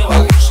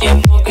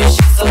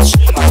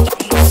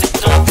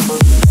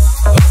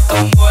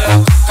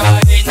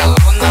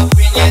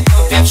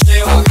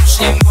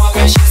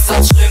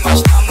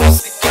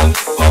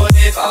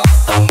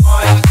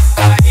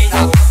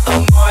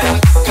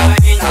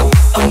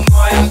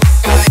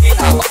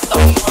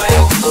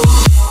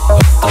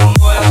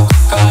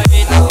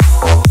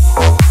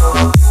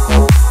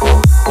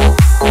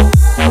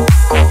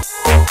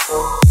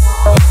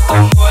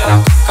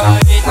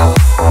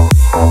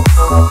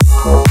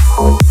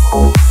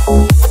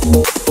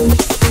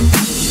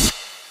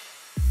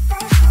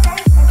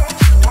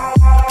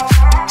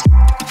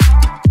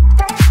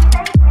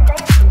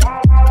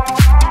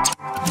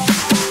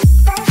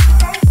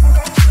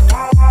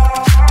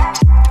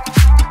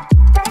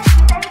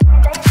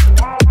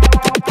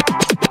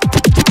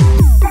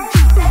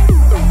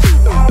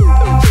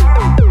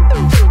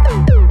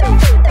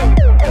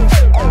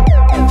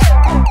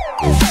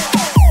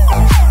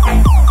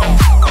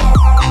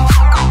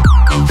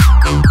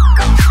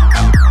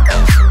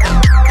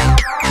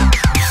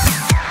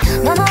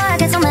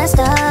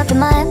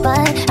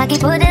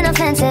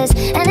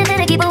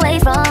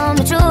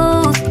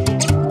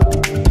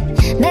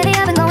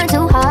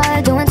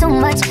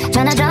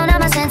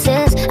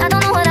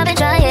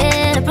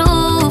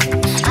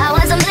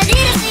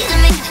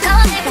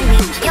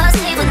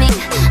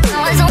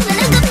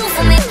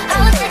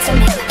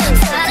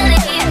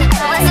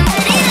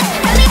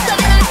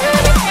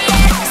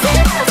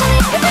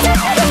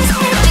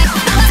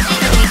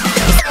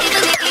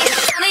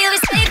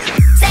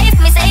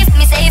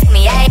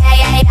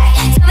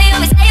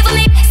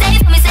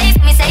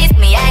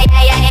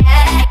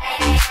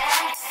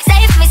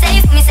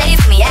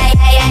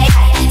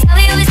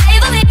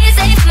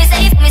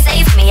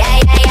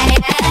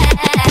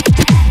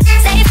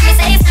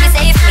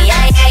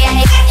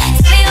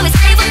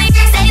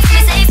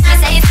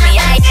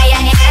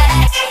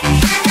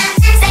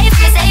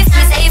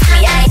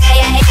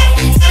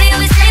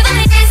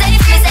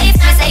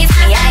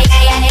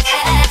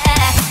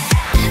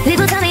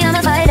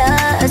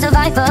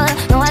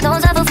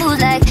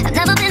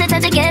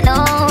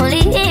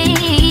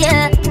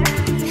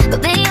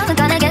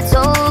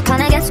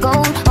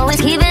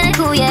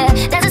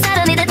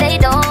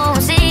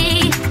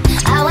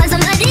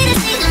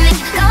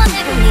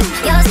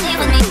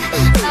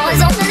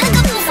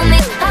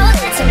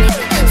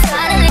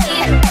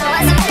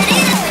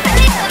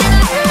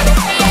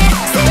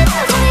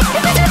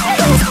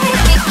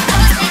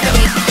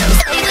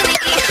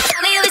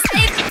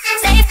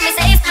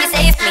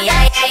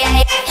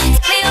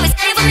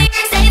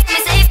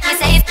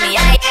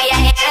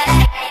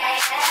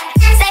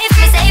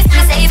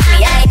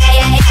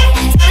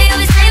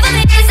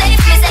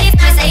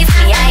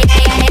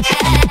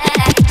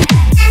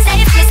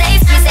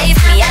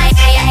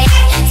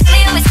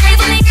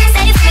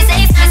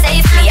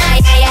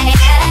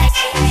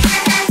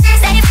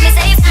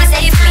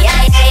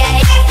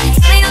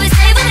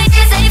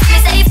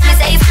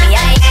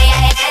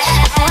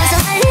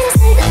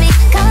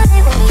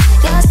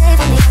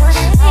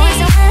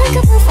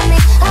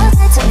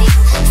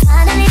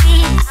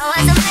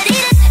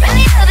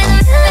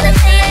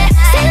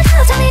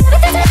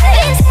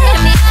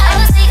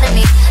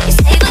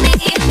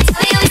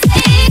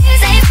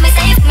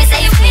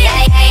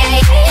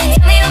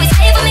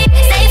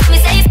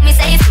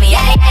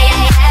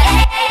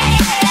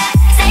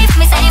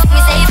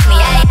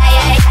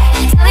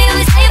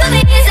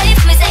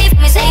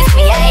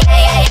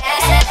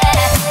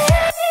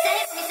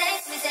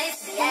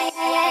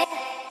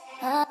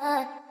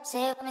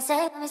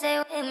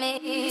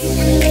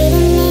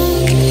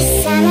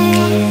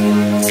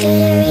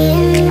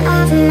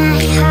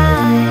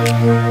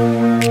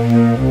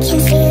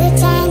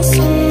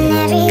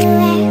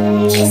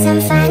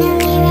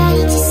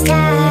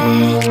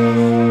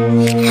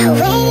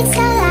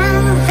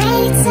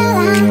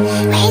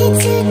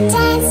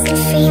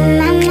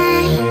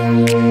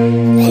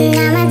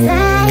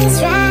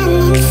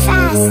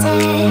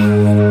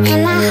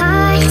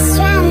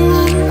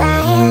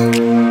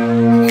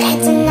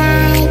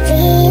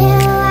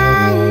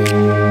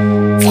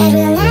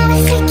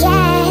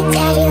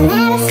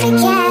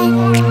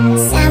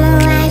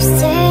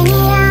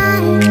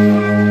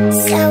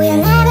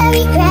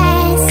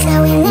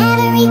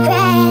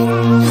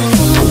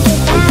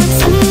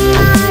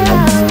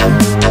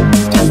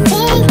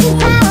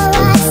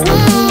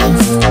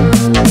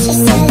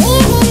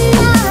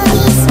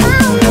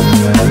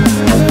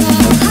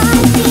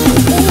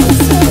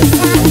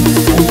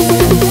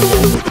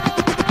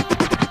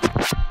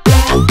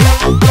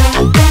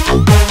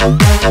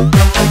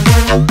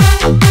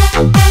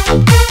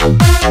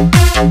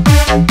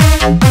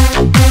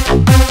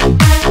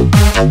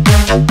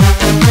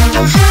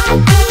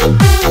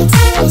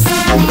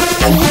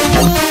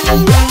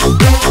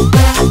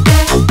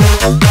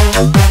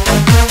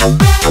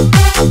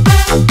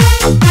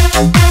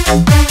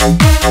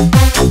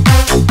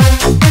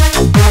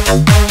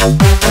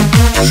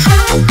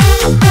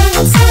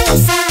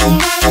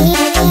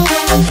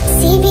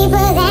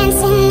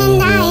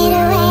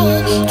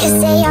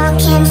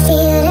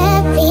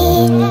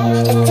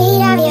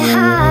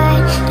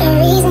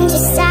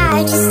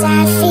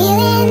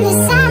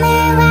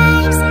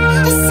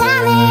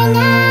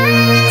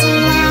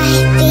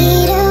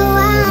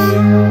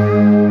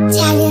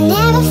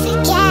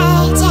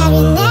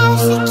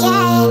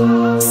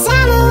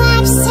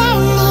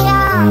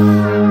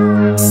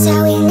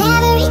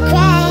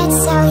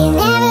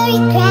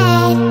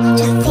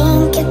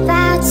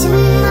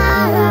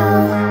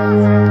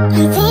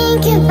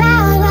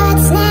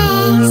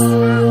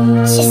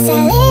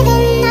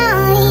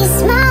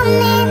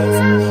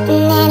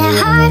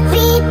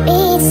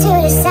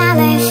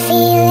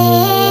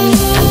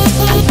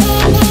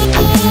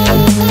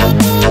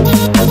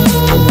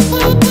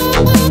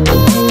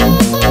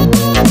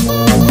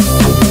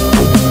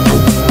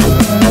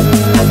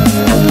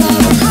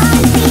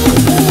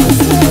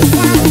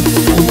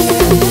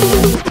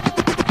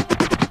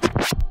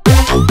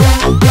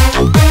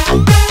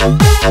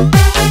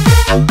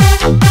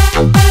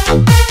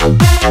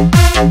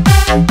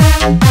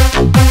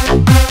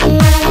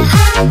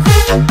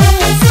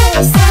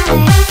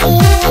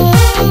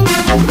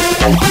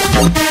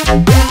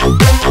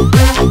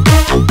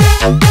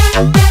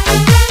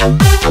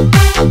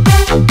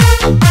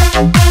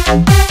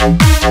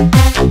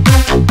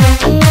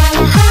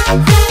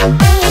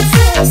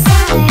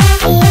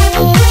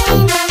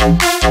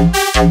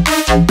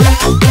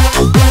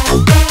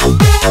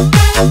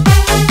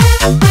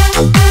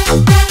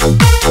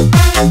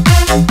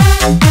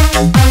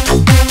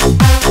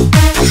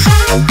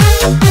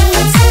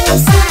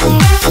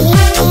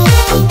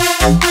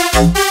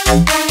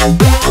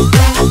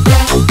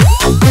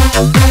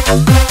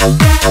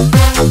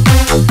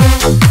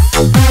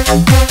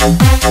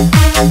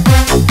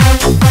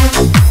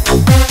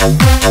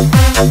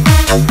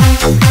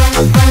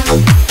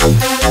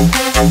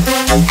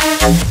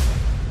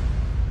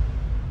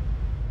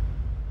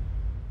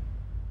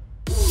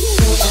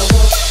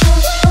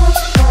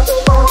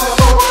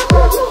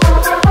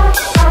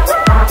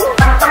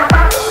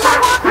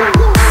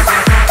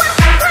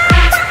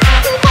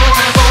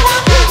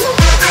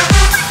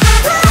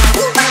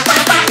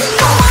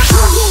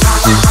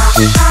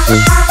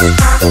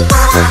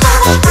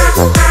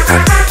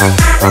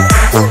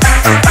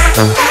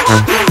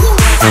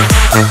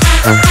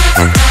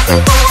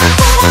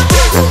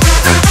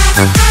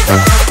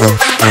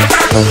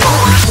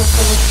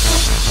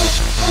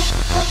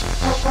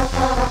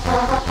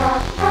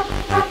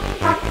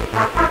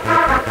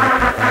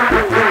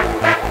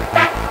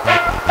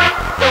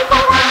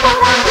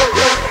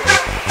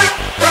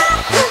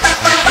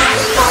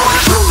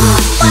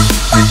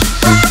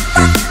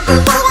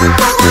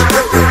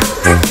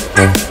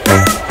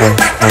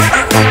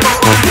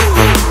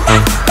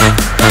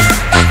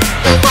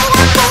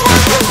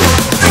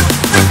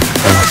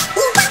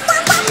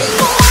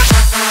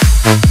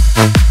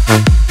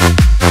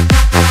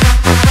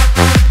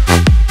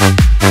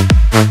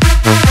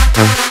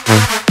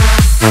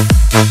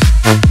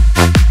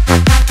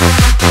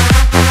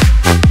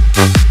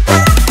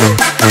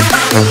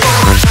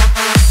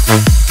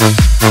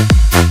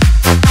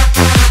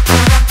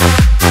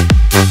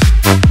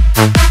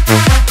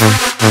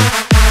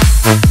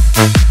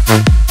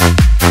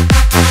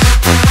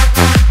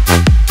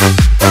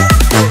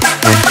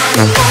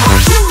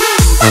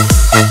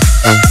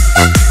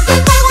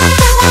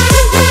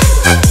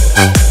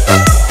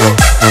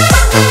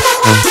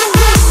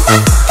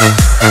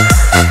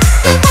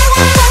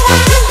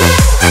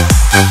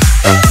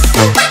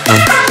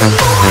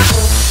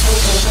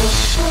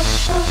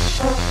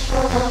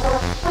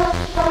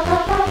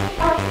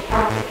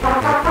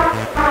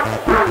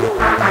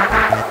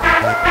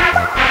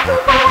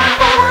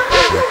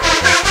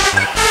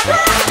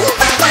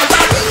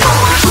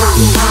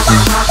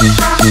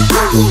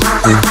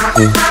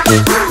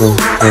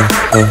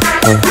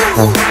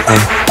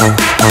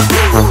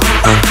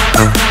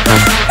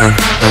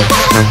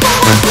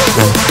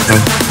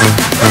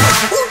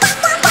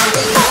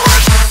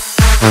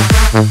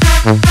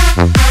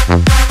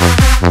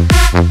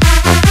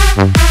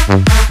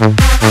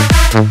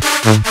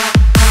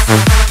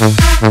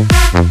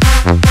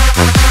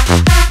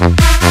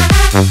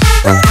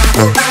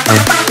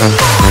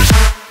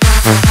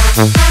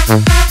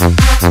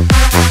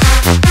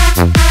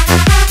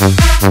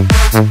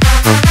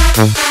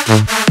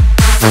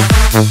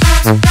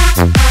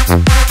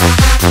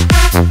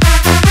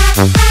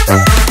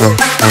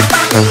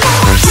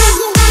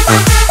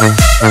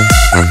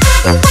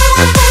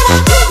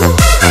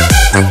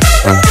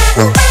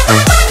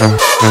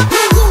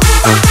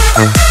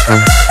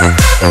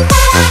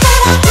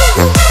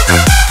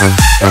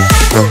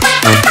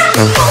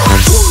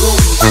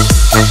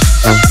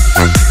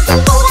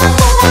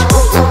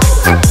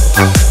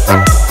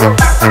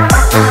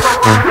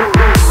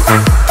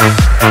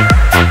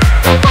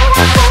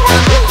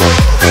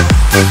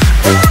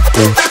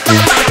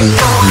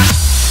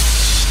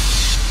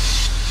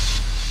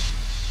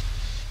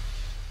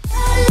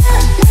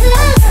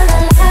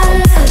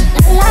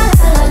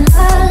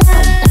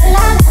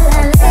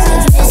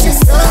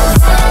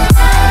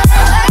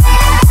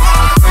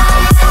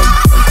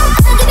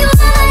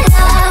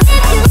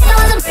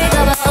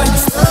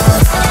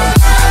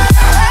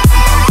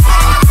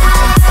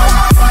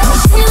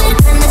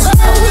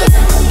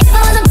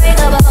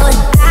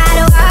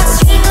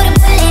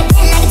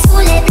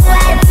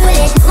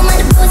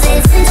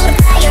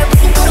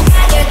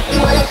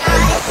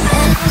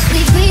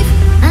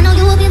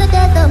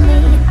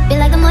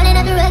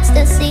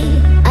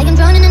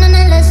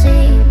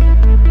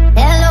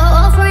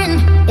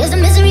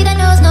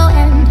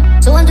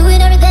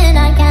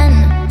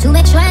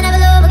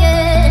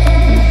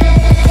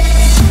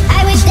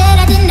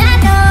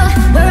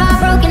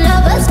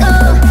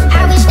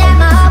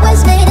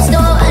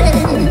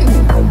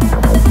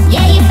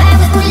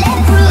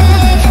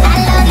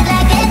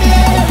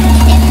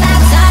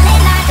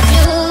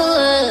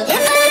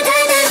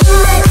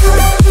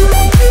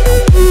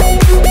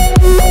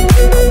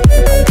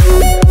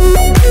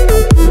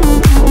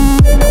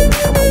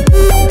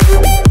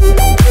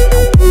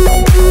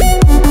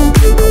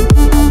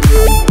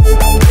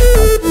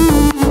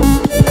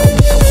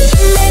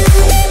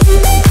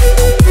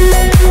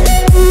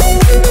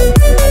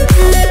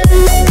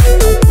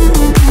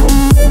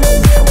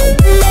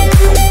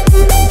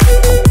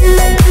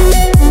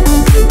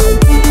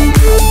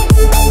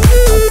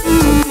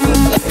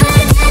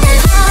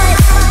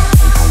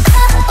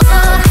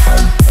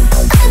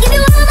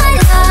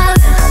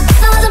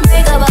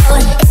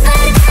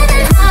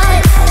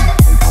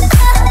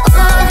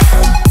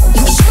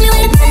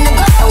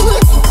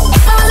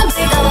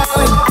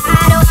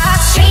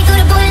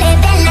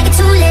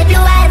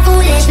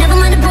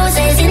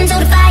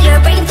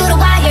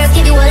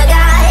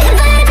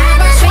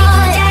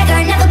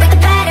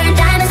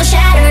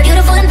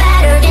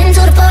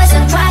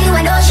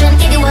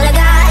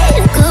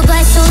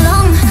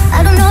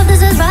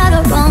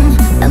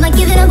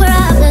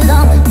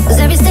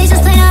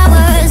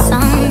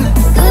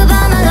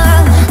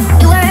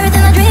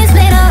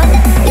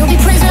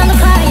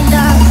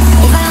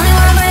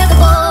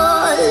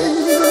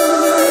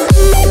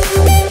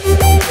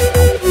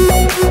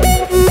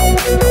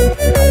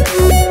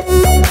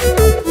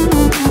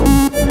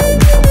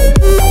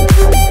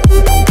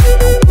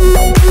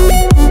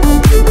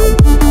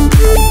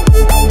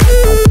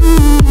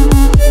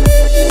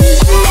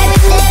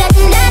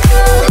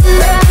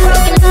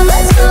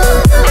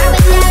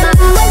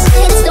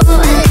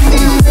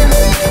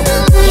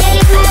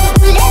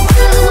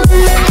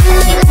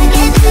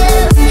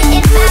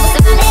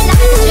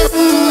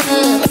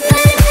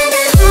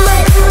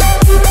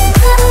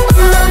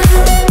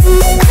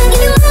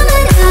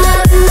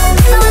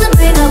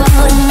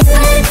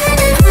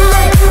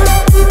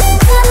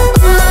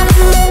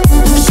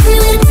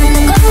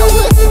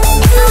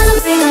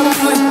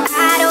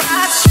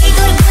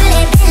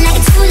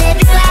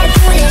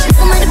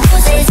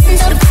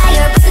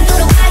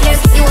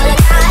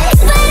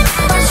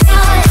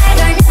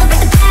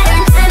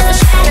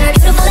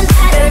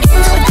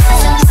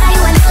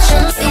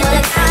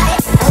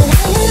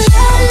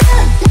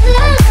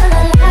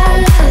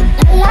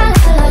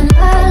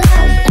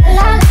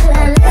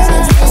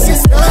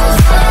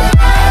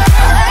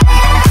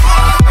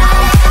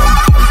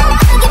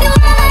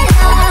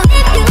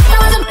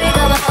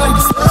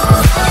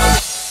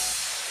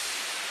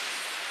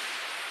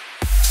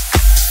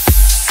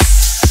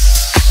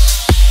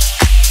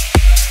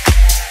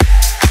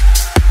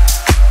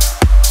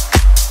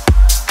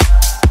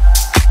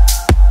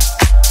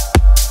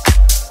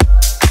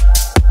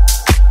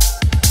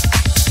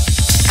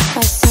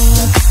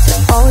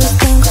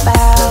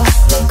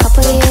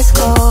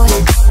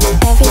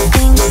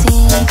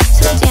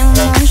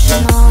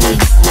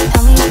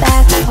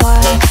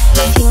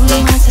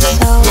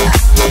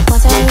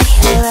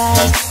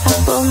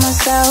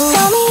soul.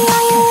 Tell me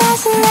all your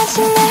lies and that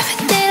you never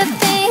did a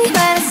thing,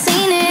 but I've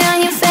seen it on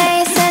your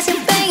face as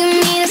you're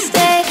begging me to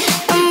stay.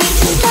 And we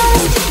just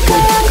gotta stick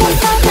around, go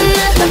find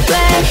another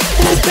way.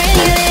 This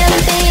pretty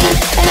little thing,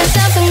 and it's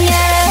something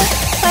get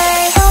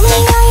away. Tell me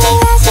all your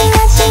lies and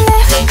that you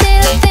never did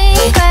a thing,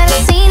 but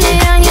I've seen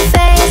it on your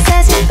face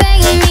as you're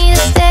begging me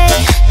to stay.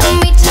 And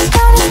we just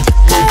gotta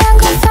stick around,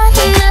 go find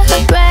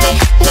another way.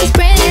 This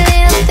pretty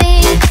little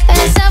thing, and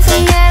it's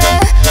something get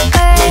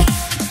away.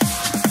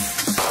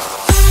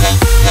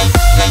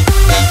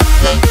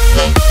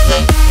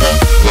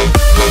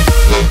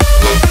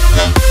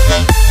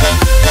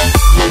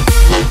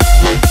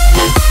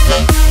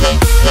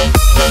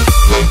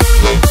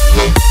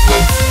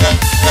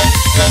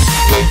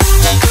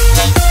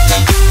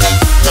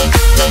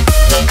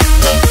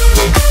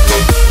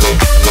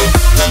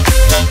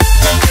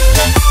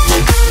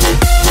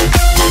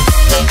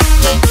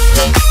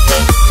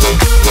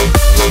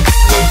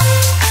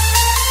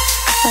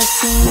 I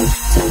seem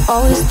to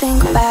always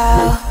think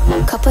about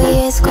a couple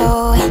years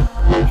ago.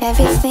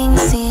 Everything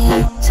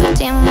seemed so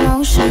damn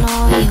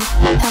emotional. You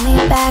held me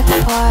back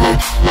for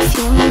a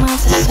few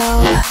months or so.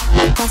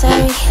 Once I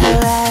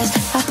realized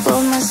I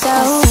fooled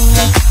myself. I seem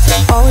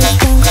to always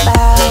think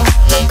about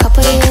a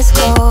couple years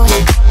ago.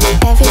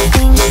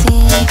 Everything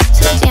seemed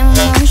so damn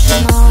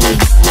emotional. You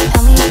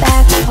held me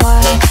back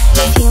for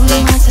a few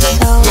months or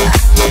so.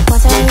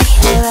 Once I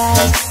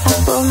realized I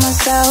fooled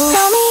myself.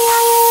 Tell me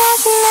all your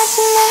lies and that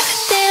you never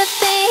did a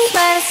thing,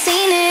 but I've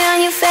seen it on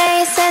your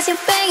face as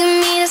you're begging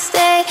me to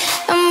stay.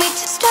 And we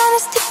just gotta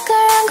stick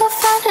around, go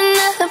find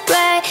another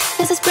way.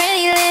 This is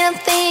pretty little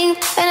thing,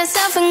 and it's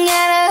something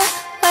get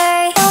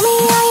away. Tell me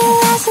all your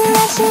lies and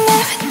that you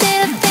never did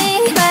a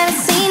thing, but I've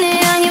seen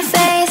it on your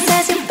face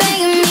as you're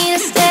begging me to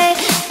stay.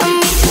 And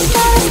we just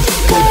gotta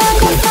stick around,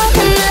 go find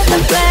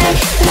another way.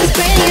 This is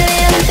pretty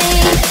little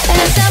thing, and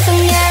it's something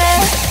get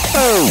away.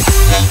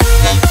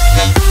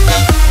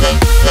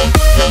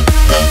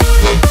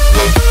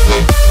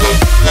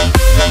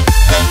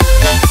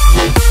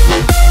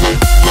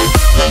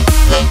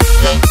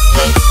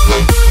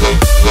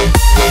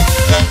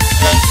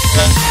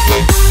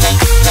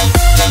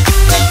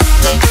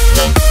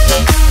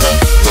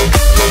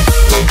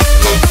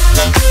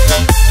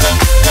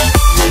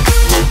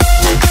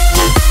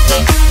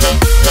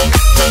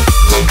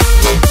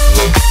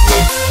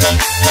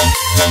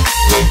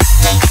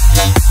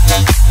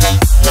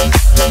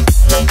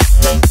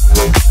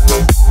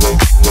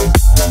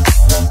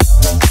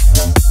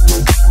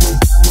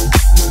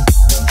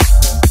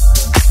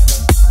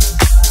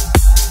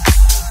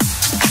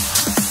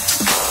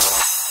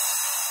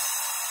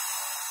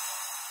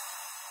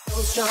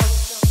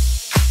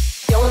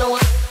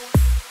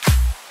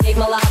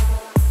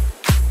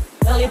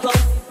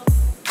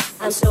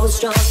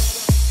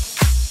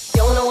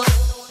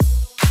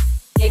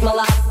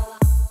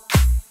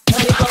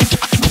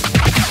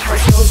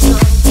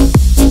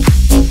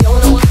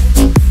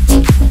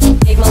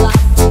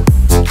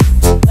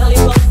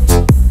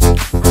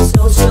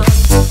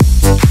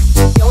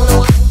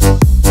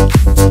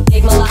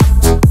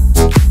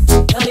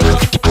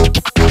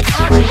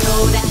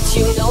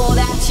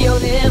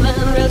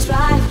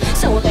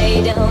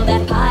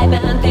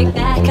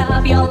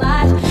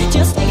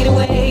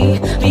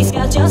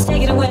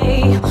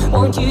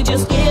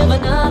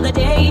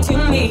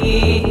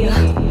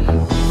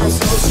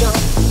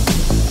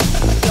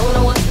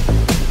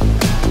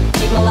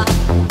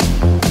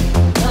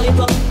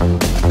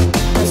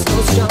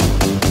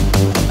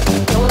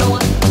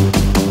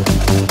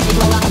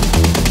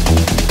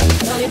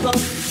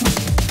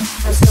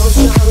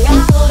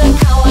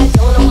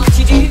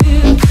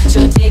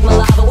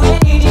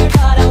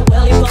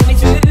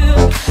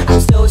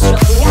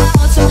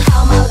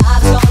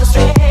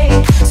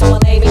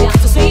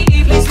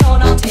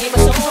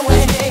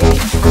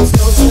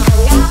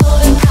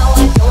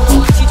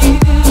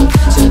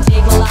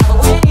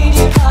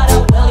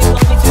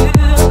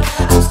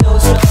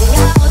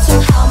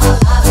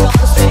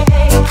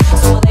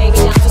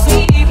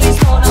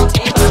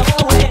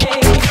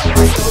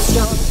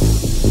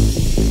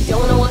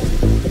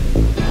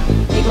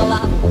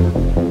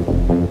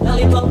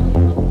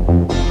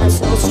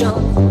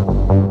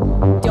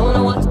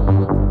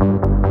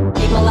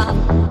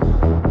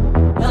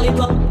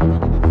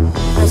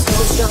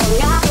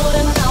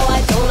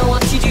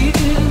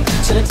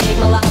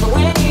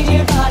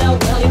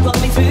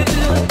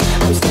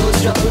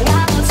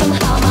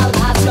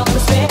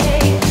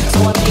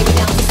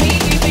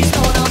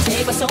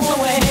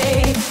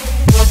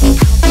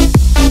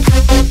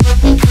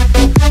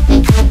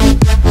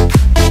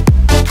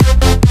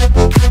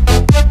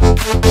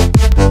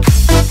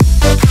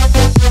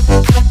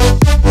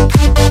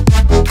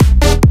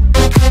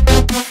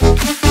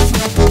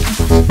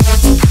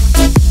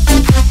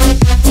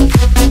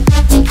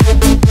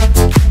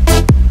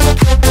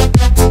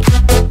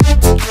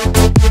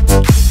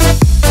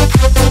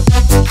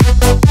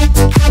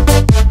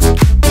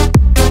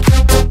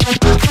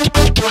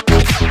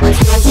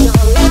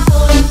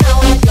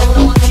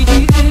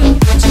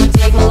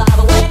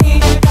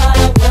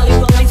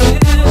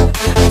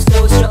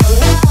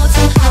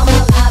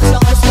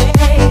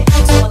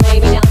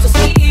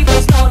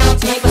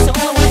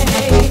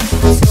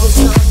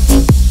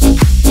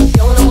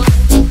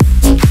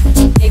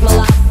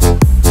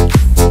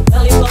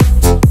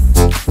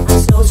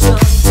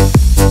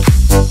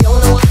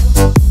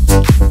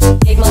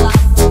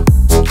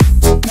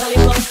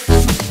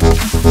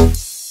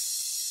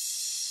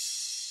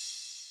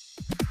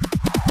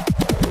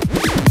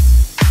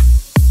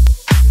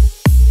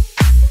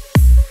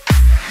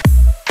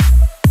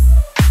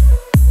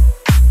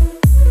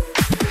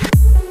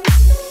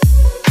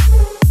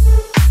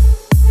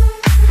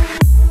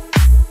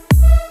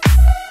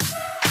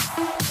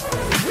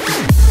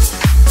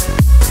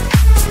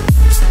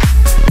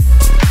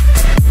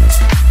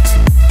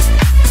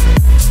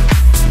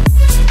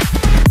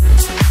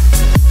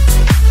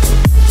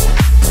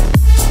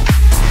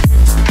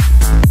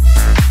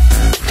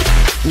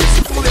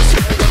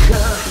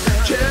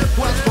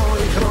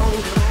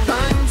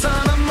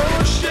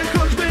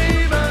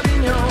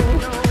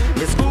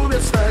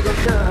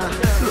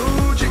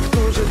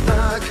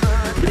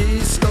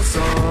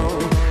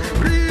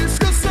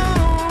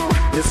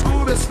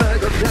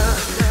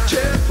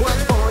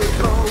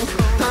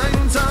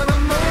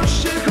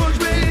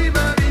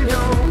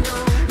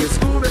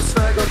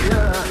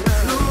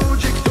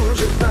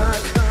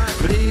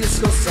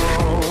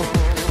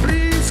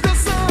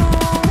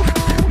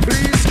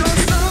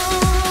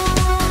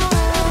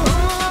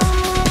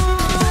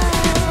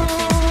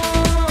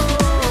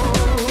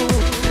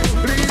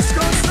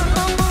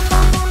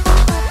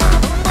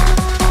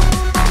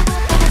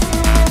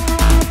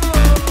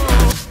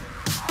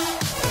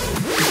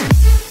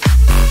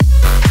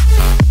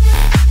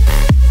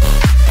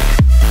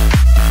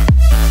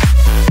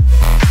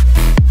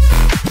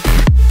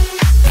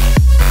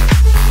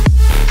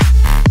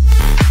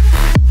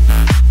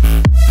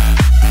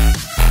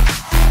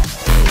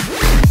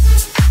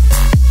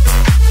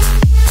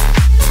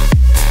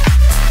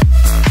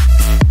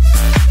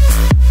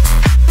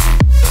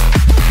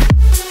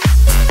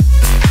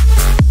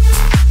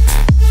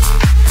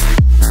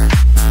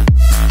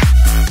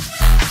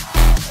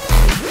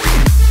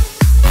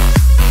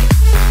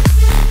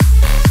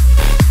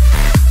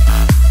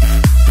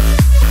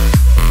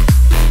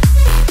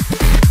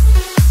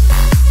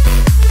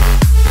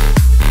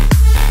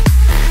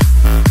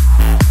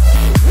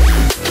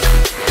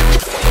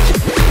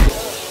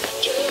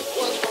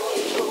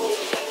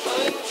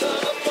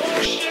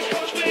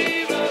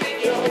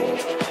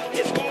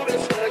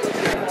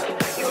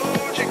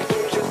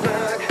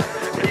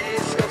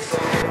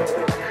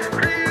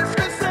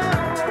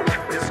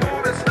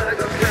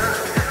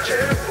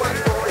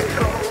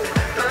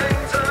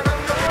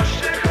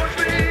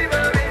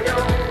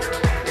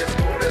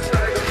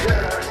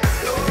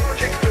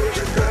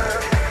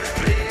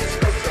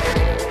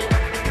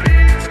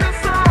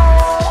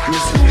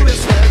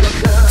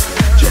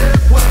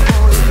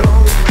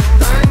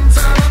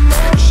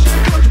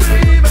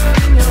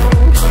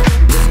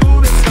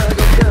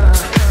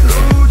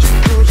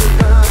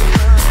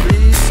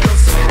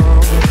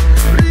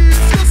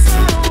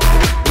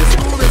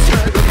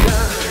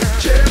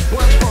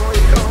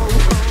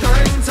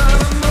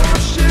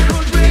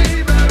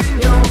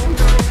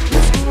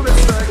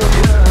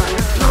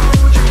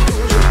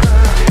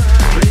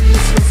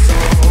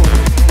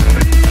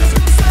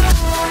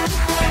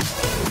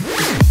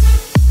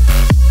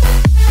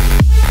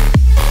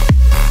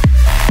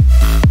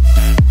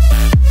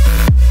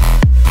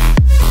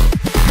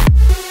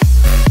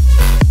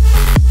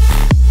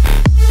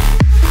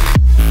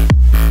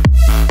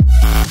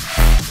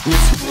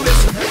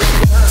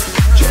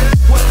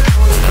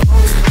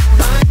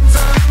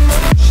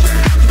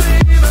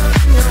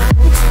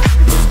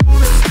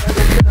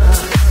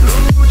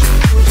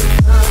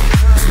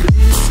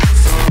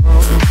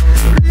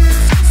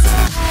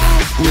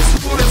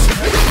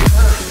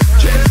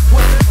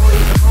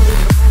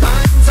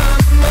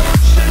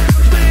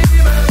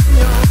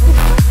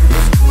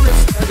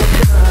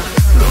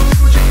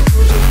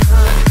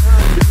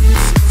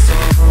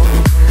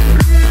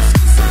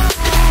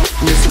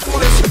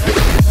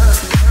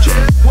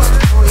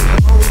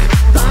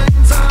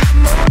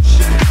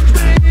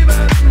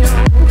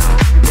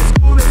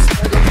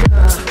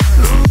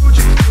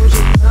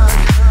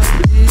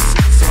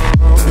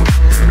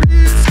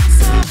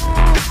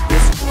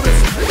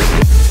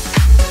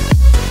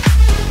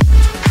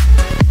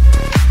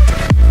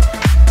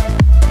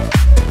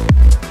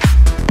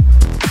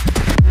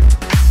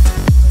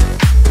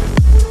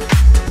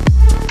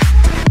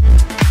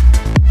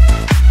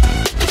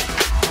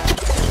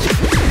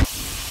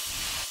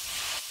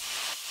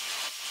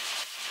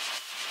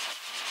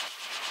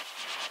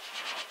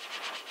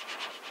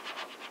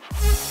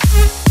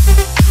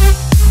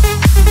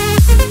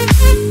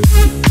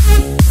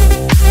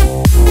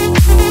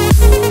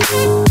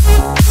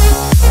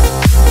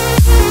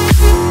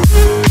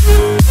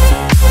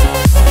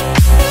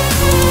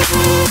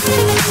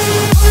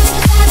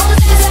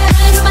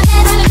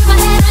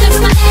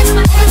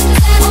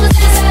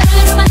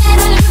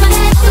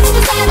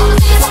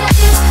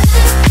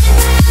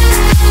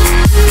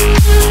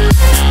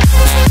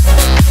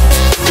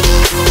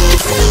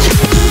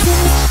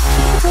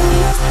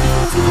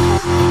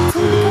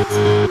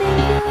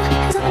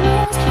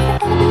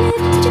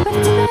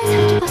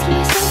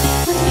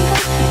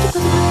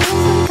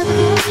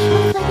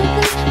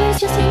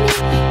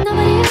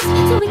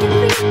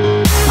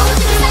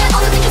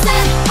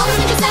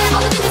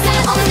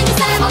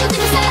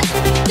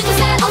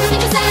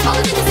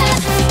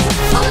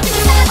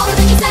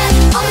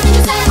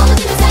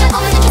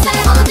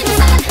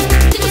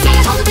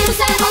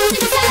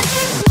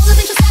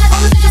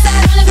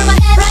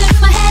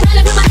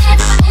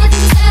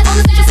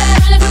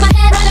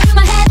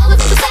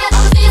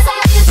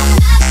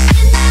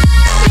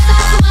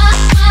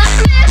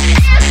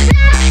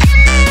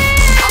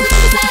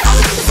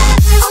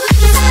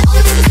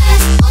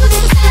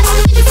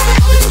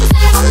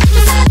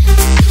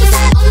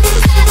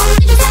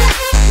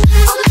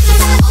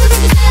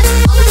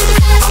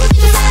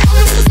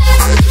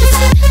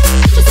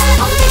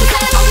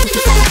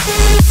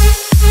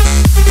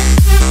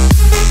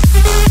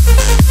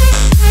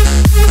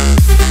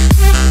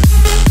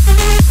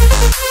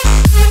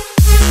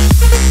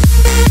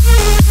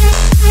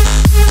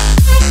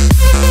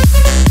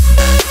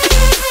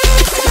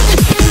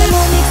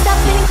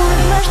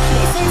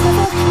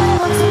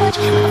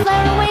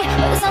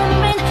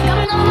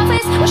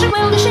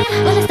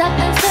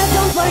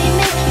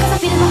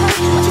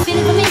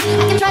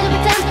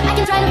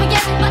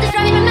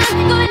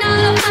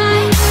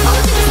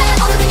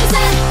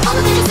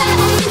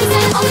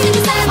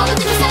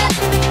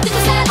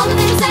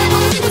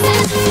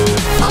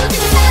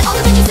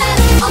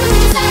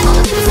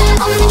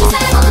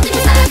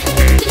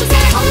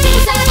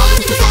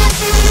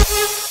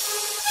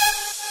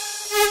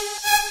 All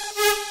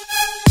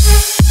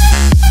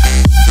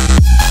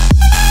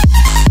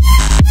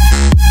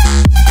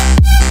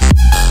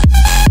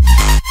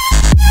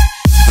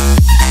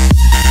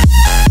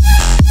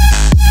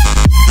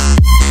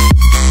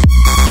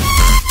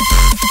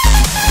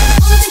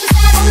the things you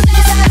said,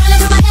 running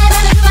through my head,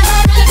 running through my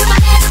head.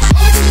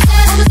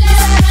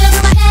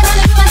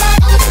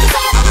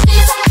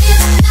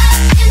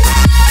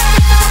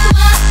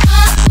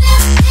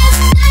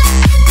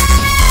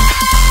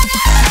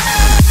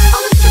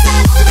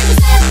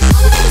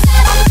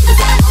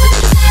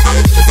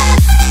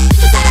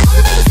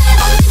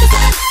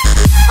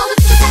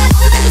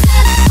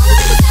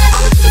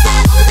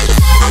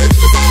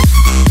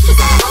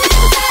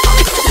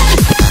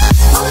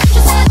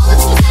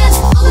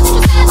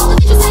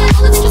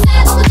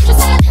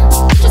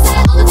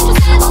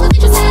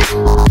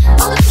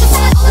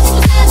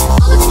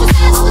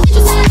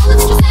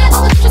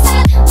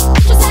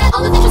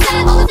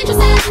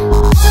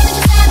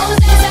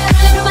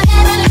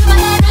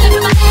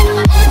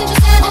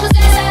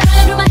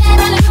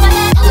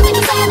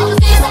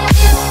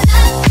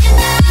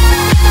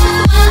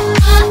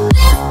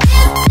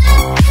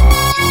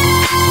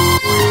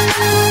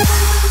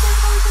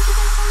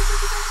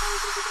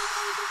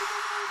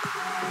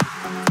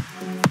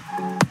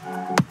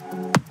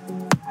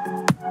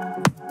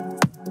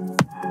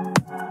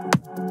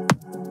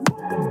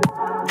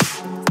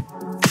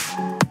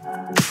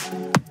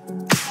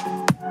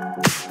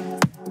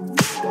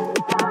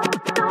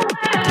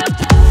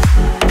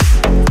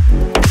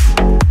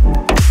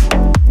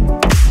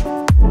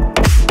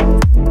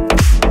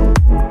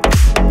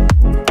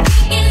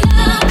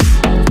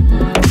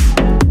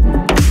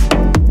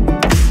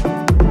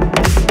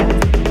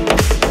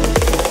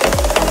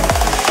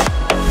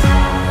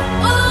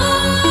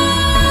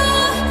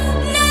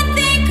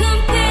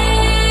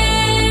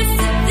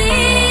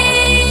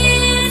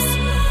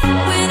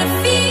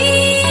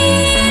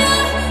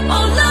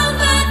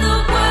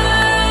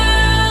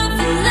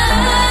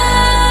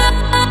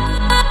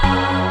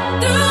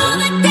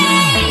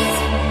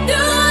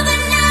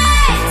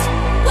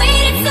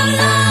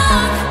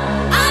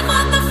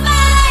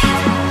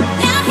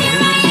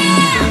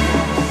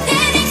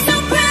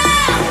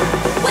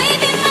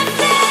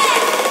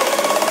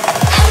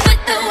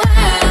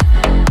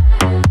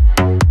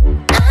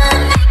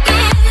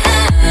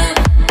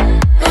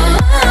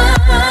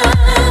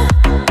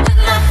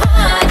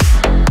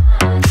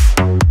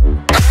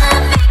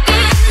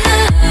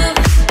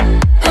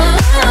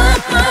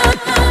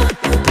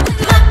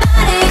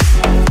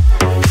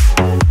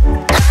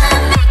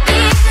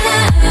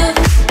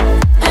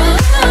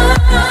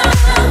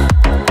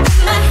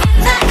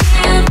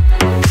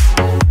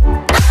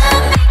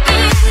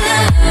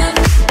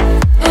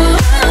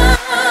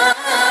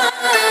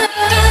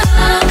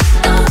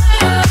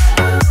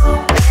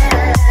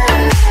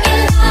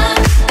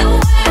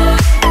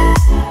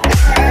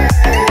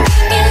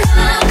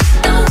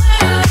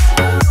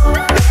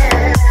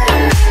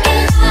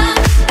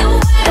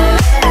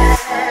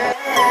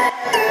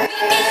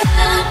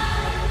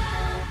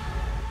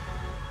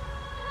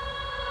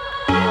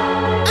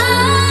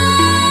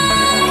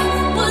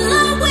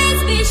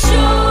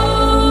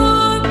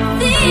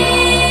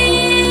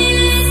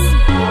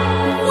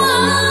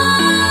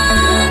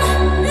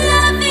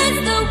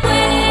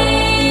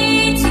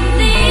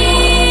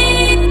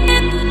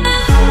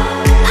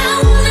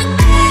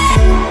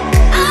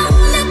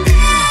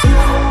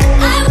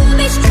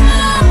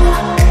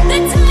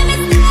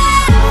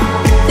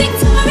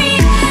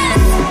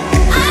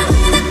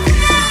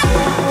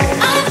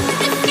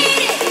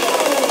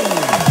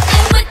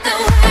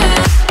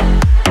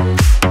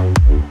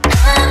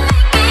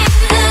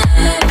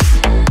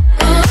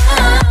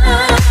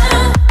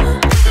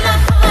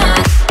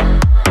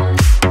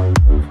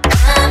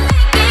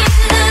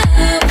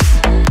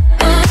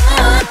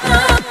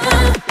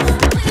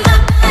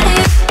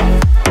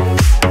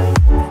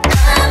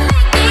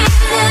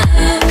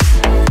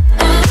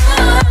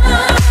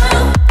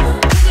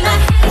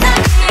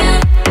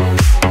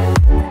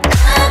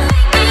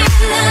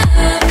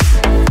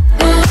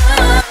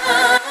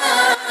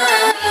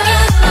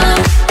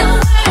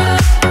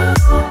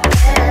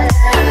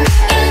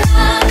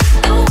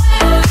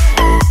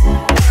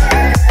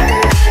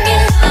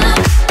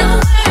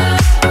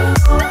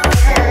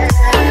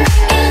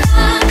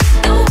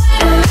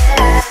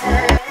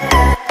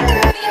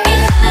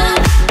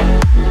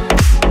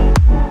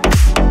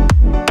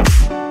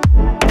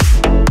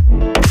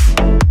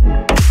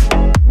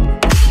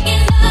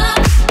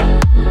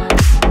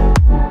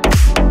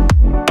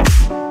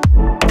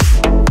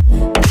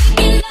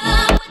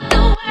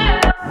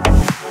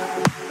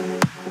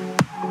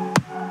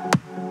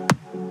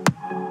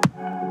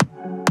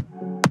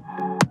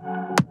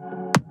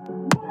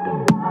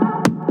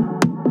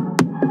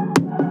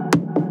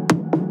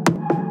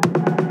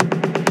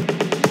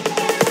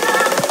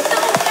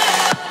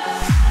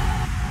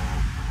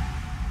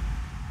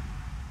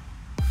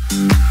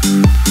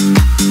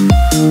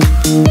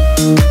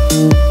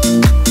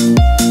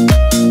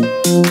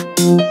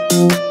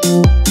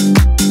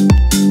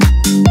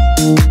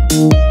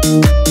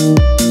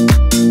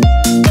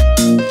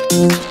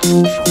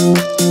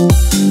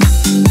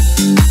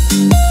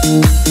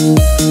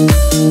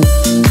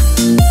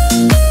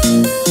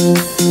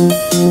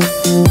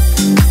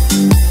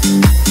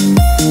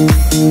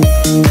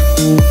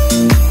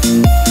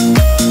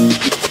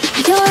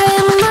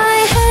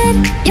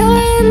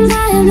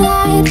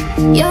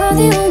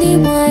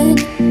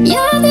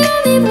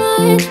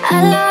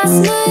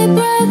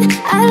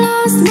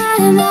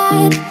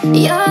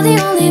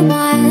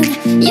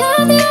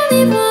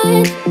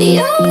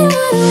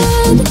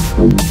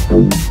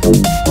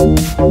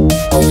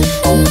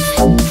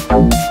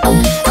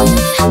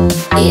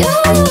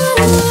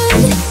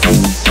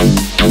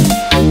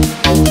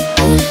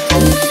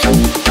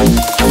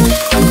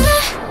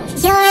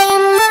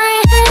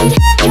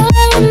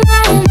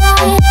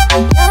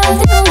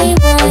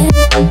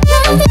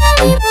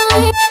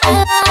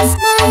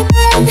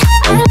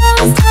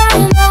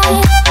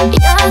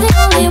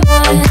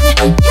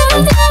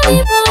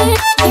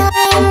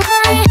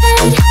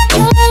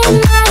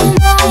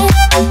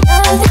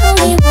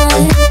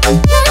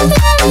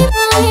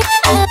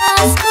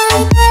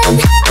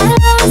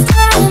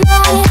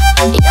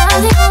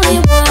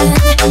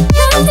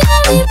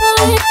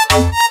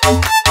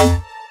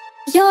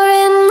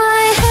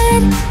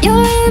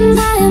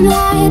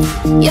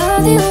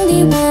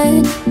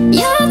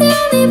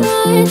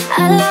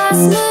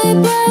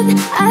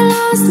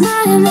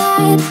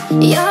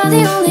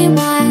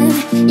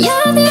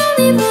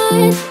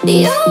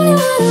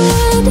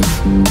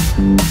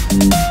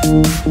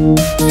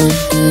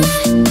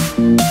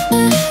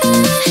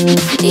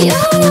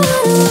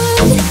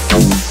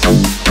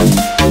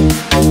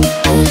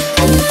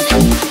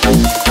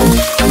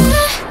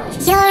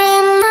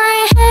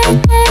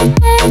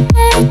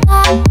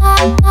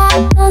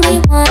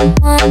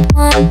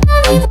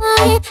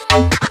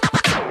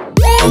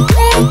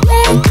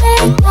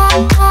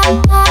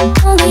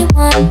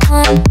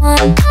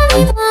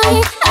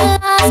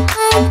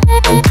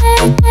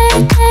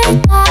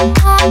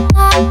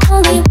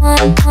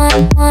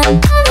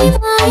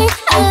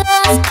 I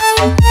lost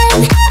my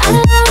breath, I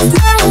lost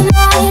my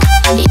mind.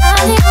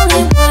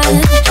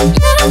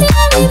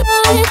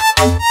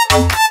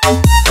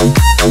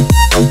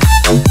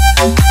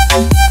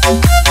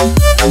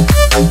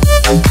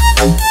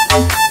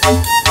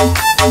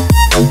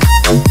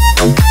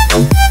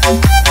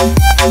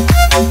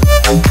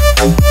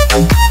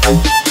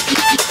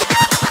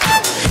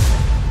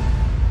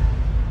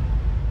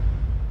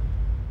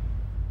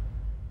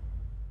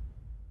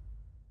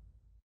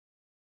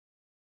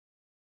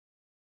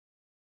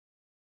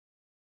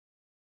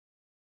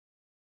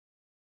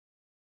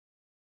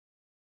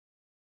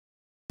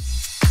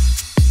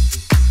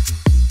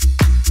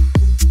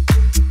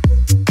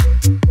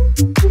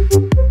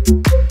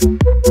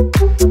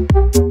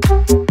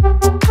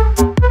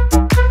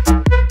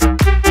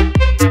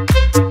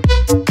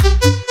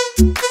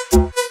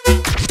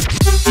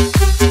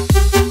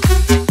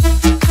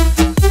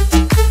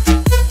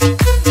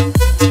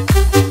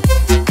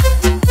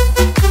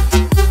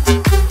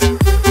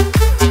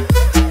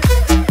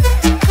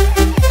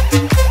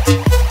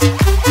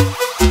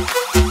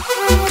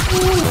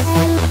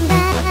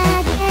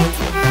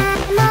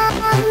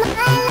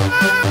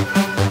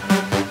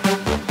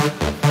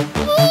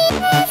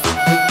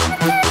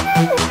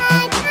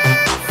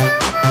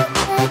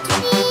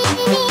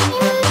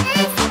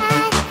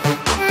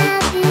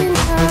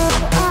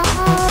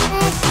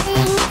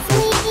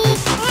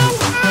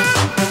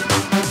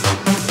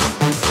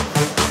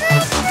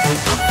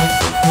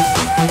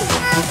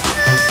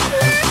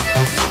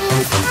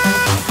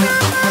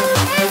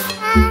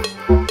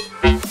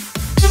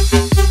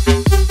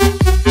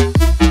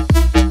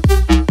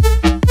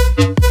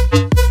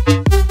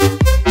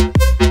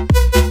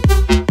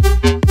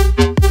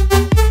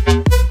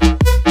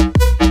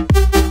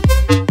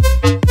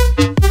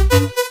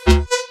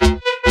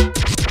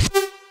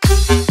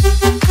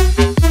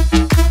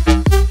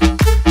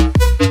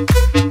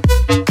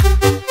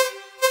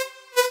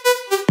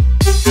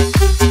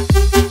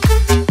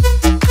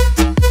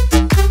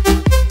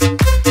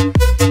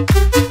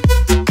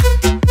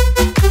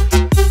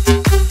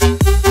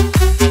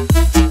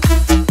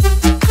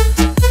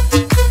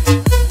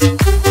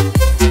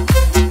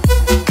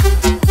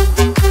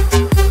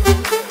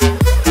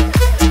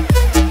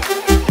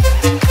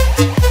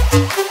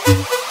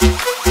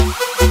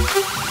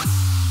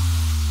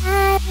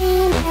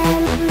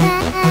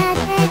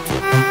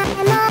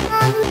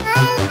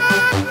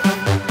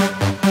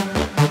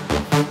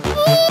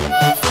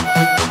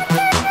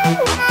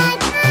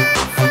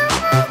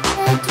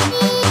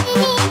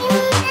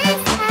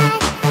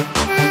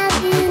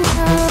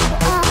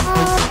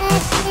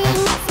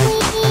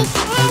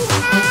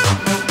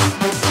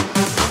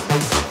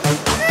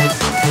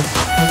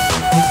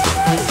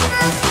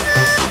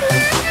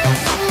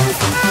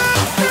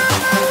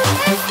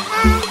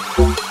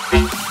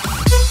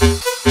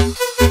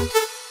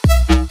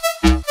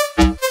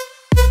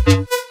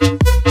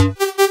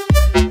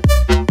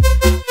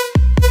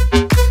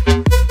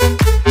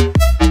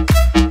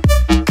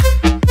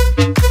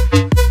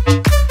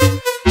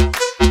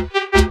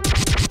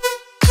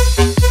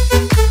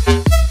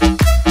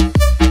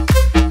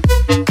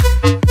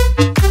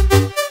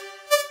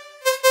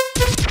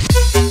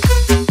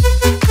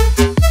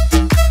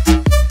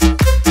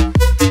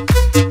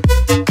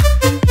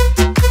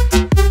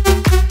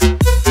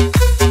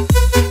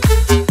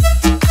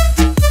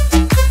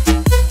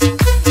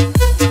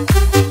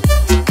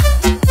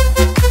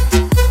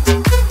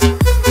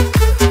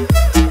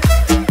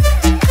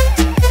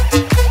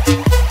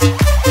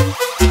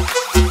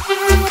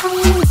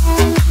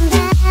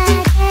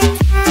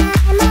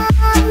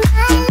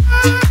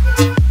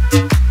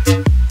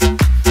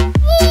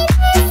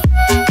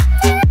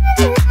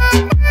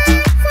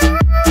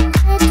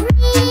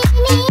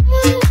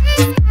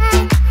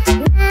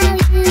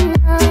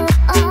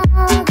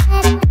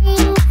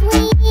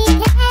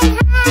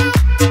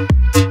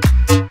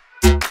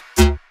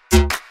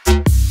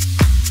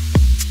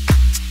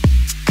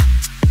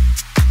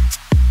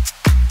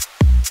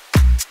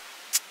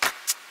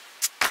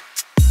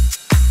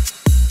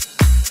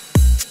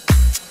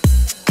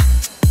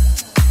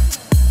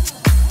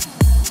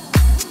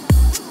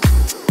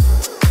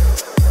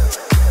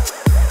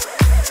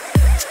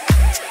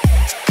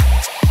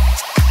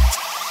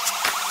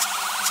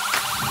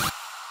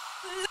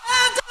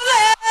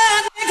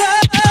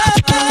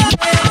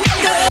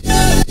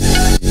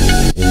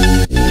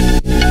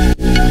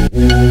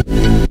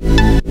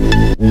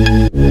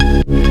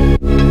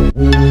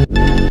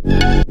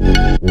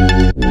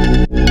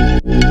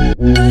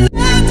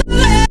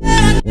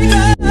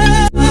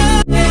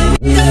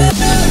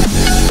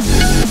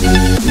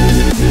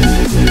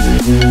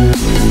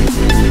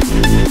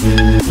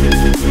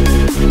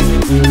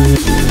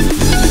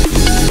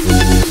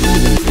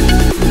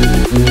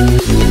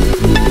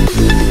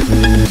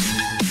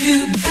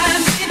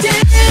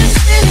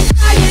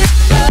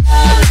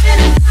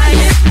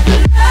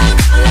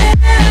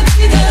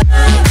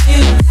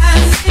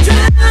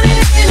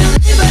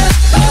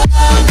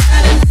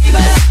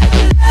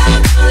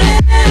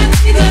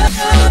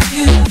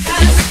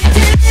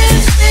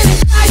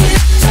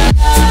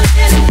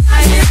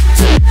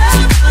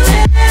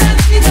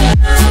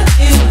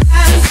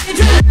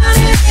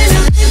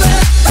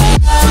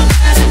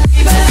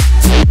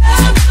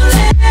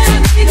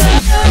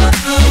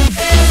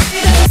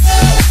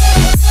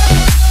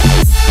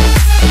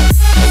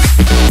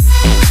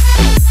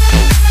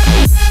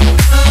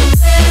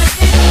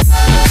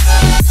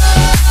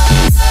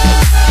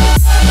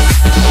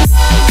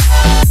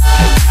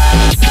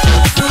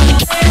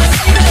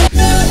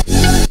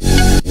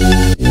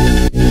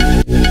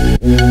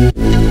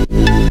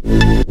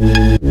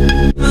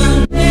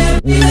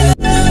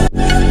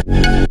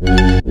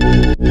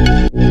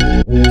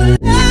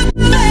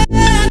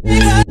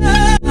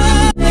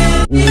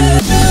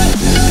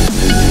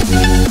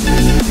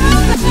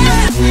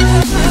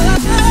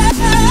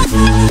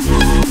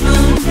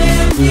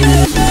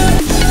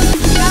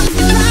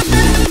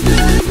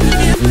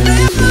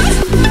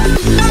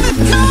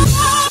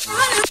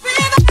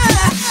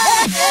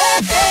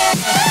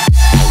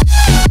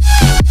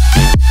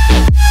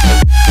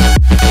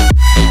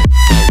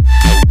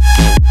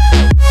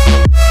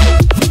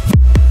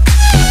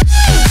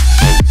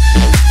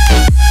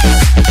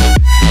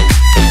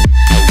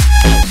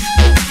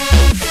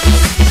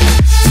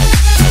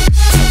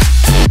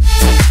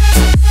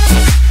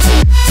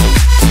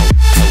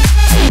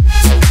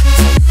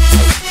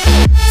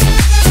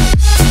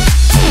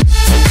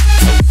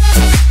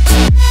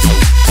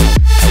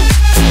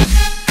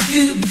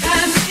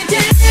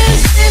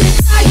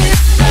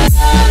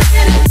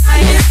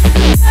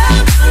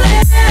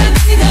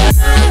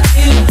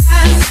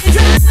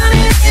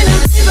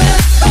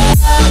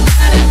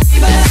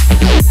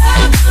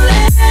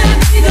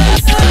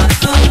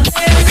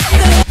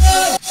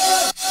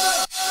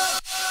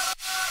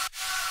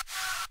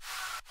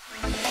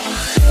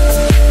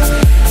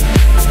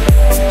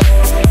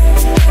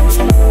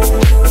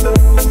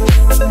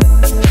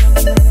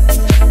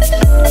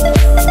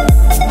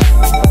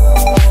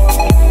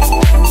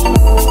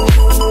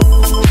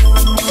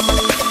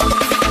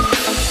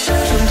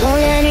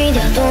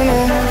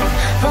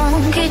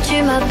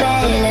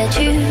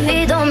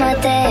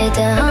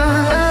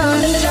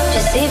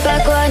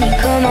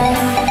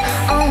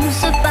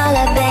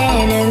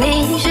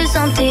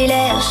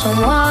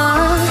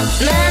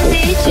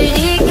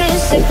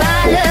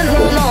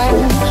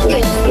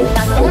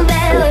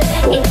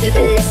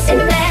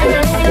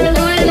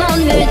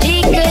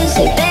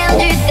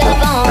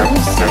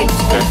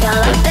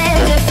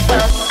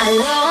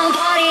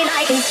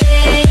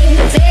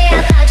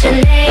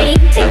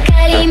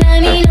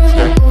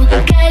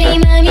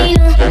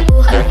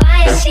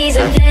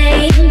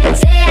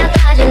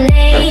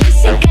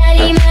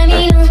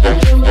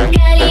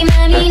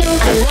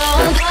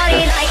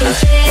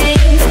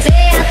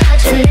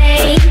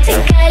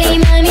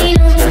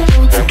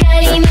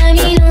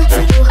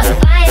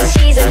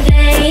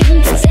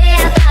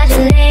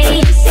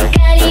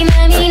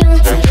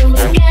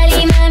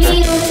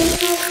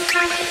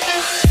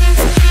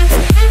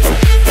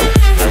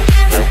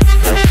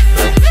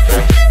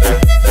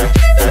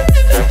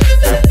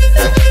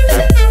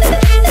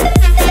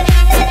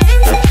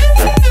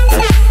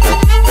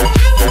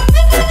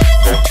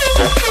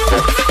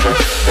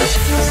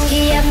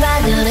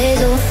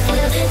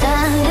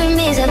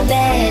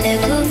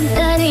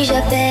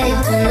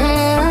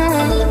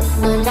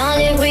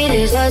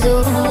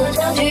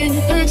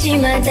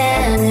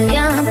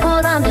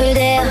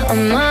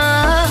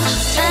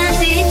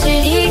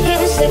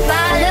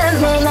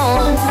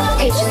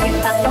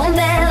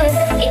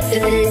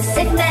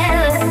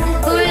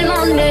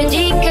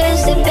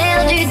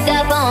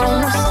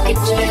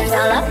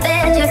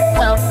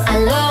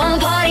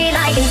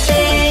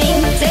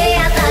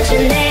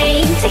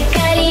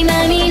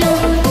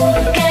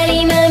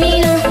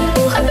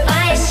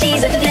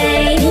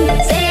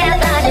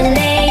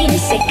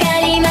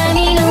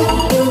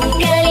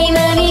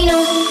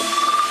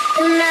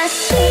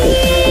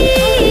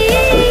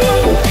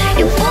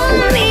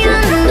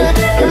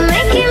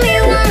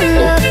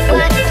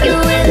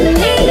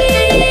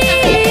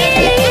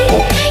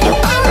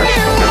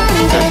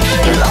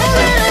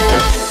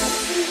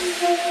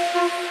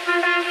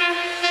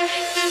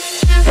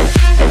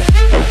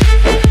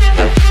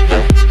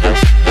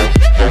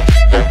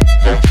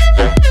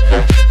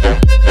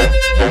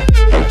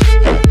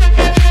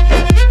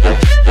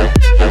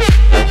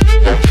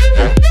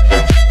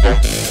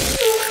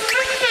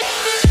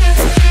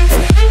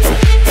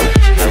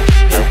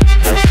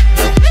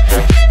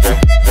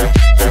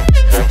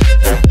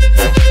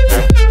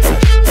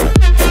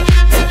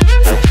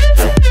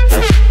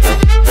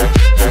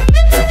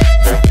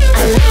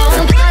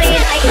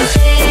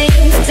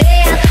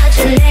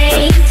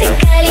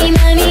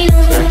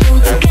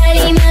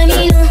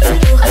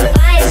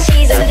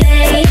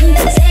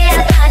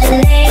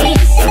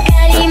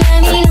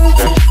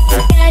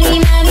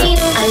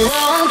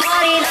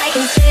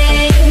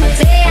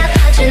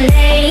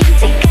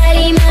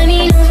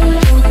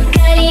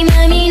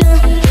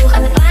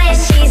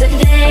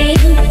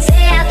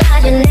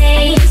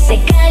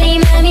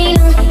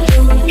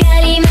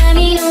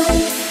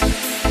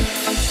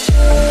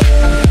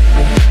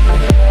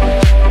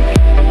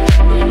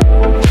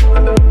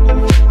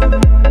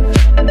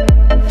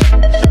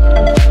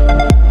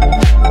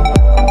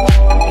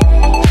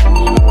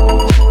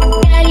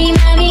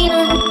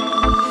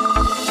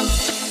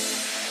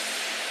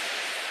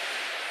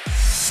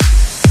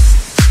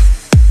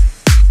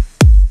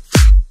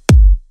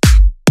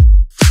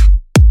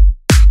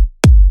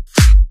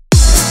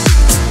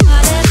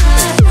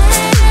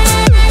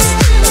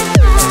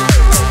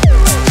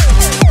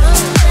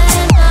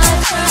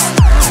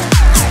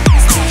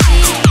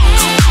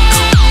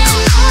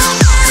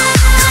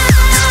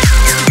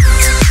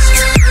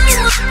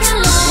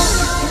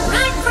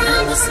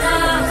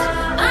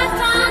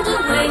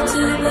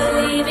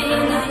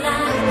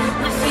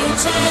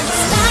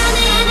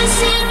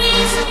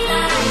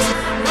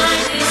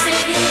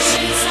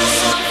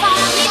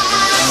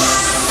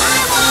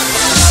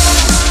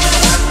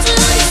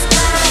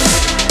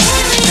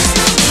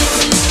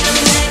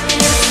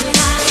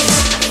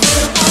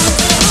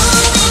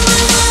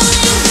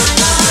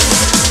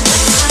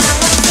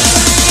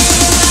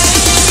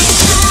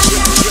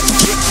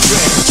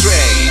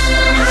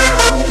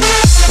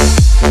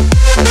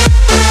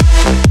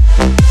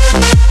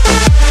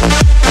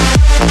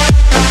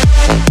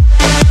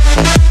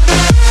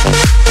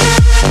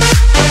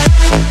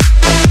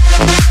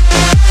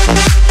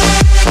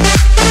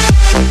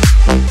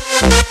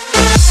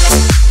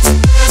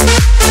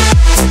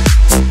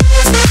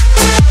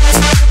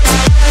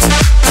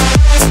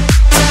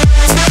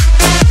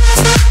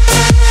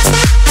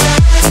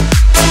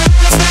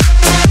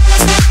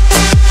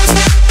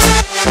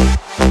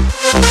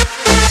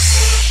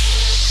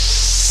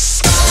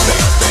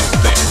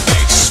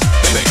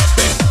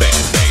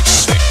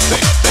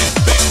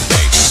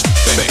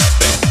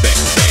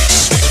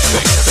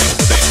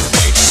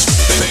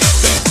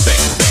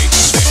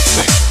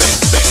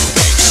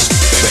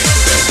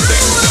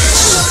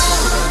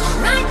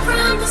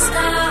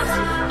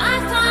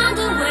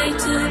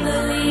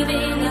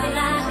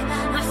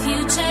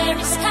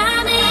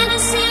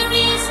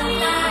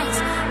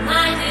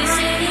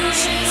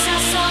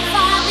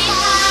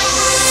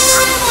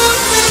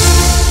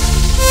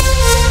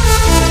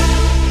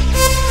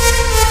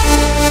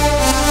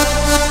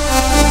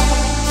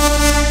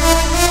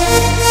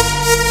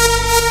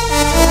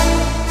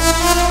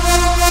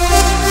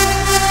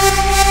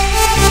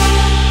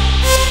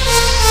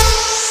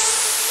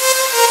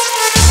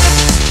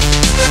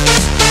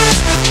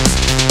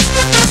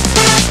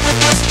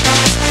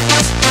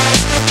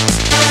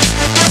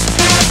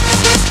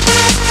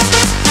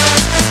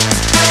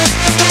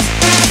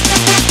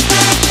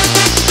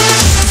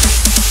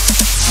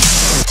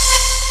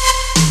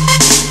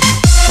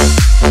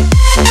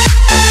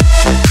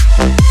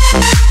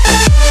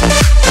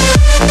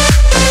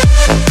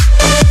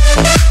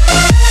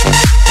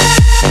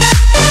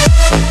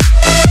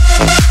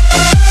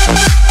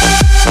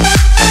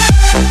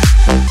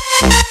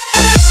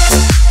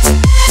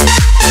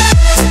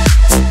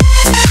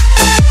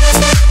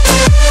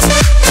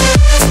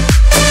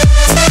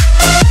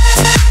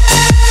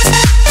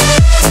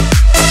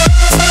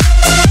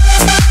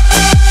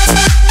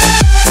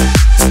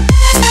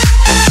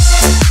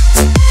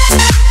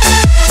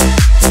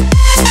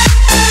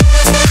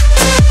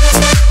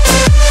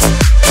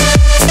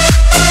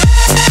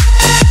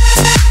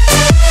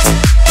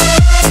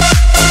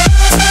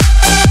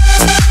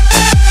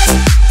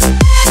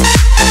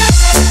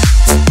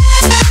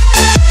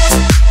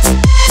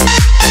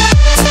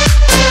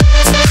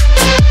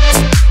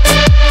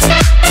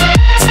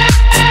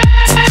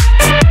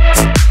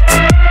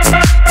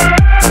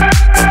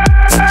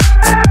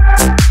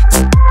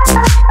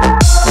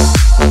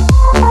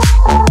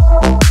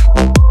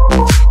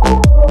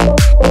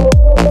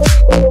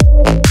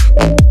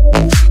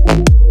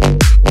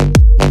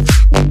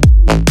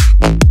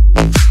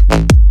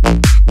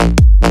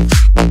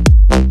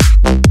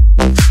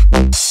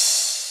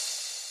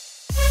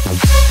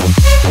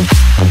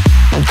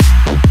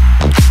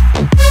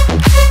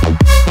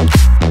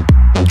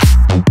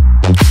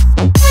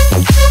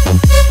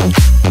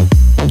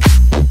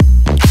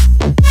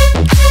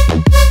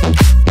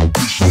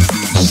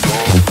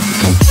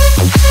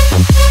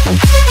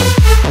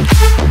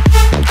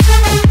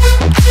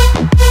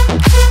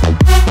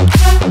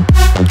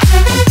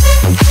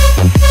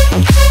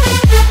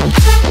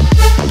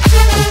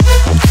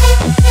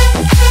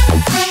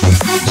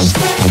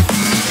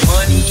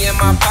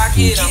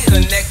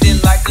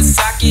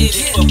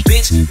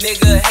 bitch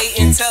nigga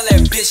hatin', tell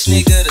that bitch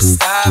nigga to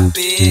stop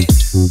it.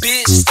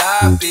 Bitch,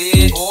 stop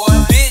it. Or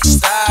bitch,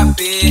 stop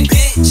it.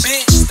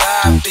 Bitch,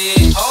 stop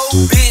it.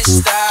 Oh, bitch,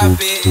 stop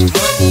it.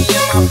 Money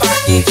in my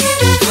pocket,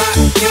 Glock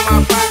in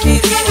my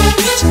pocket,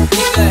 bitch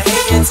nigga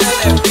hatin', tell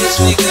that bitch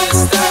nigga to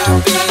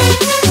stop it.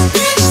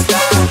 Bitch,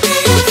 stop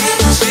it.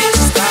 Bitch,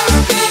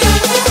 stop it.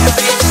 Or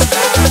bitch,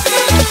 stop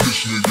it.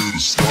 Bitch nigga to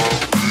stop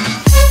it.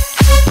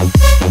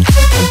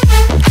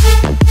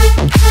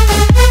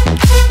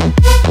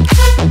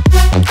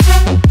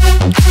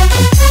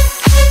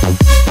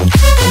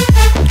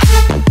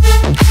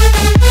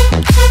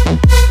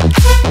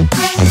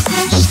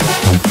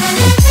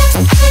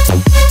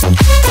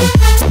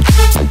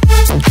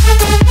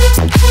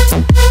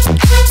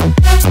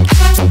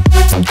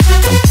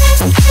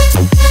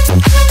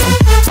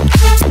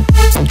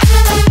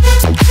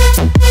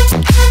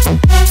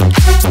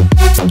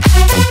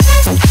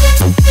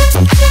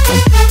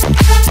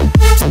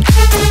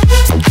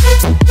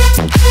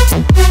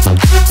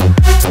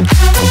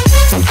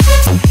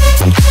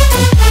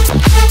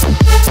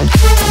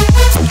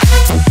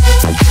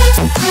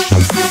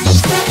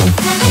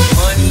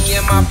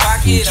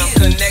 I'm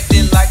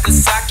connected like a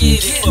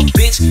socket. If a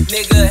bitch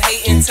nigga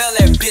hatin', tell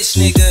that bitch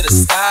nigga to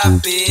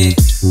stop it.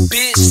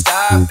 Bitch,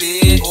 stop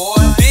it. Or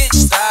bitch,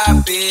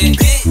 stop it.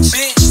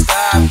 Bitch,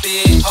 stop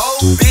it. Oh,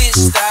 bitch,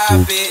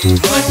 stop it.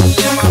 Money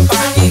in my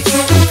pocket,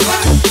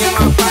 Glock in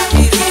my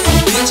pocket.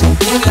 Bitch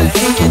nigga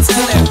hatin',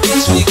 tell that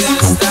bitch nigga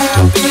to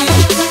stop it.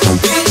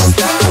 Bitch,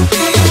 stop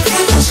it.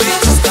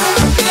 Bitch,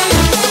 stop it.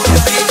 Or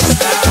bitch,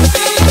 stop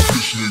it.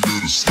 Bitch nigga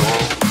to stop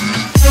it.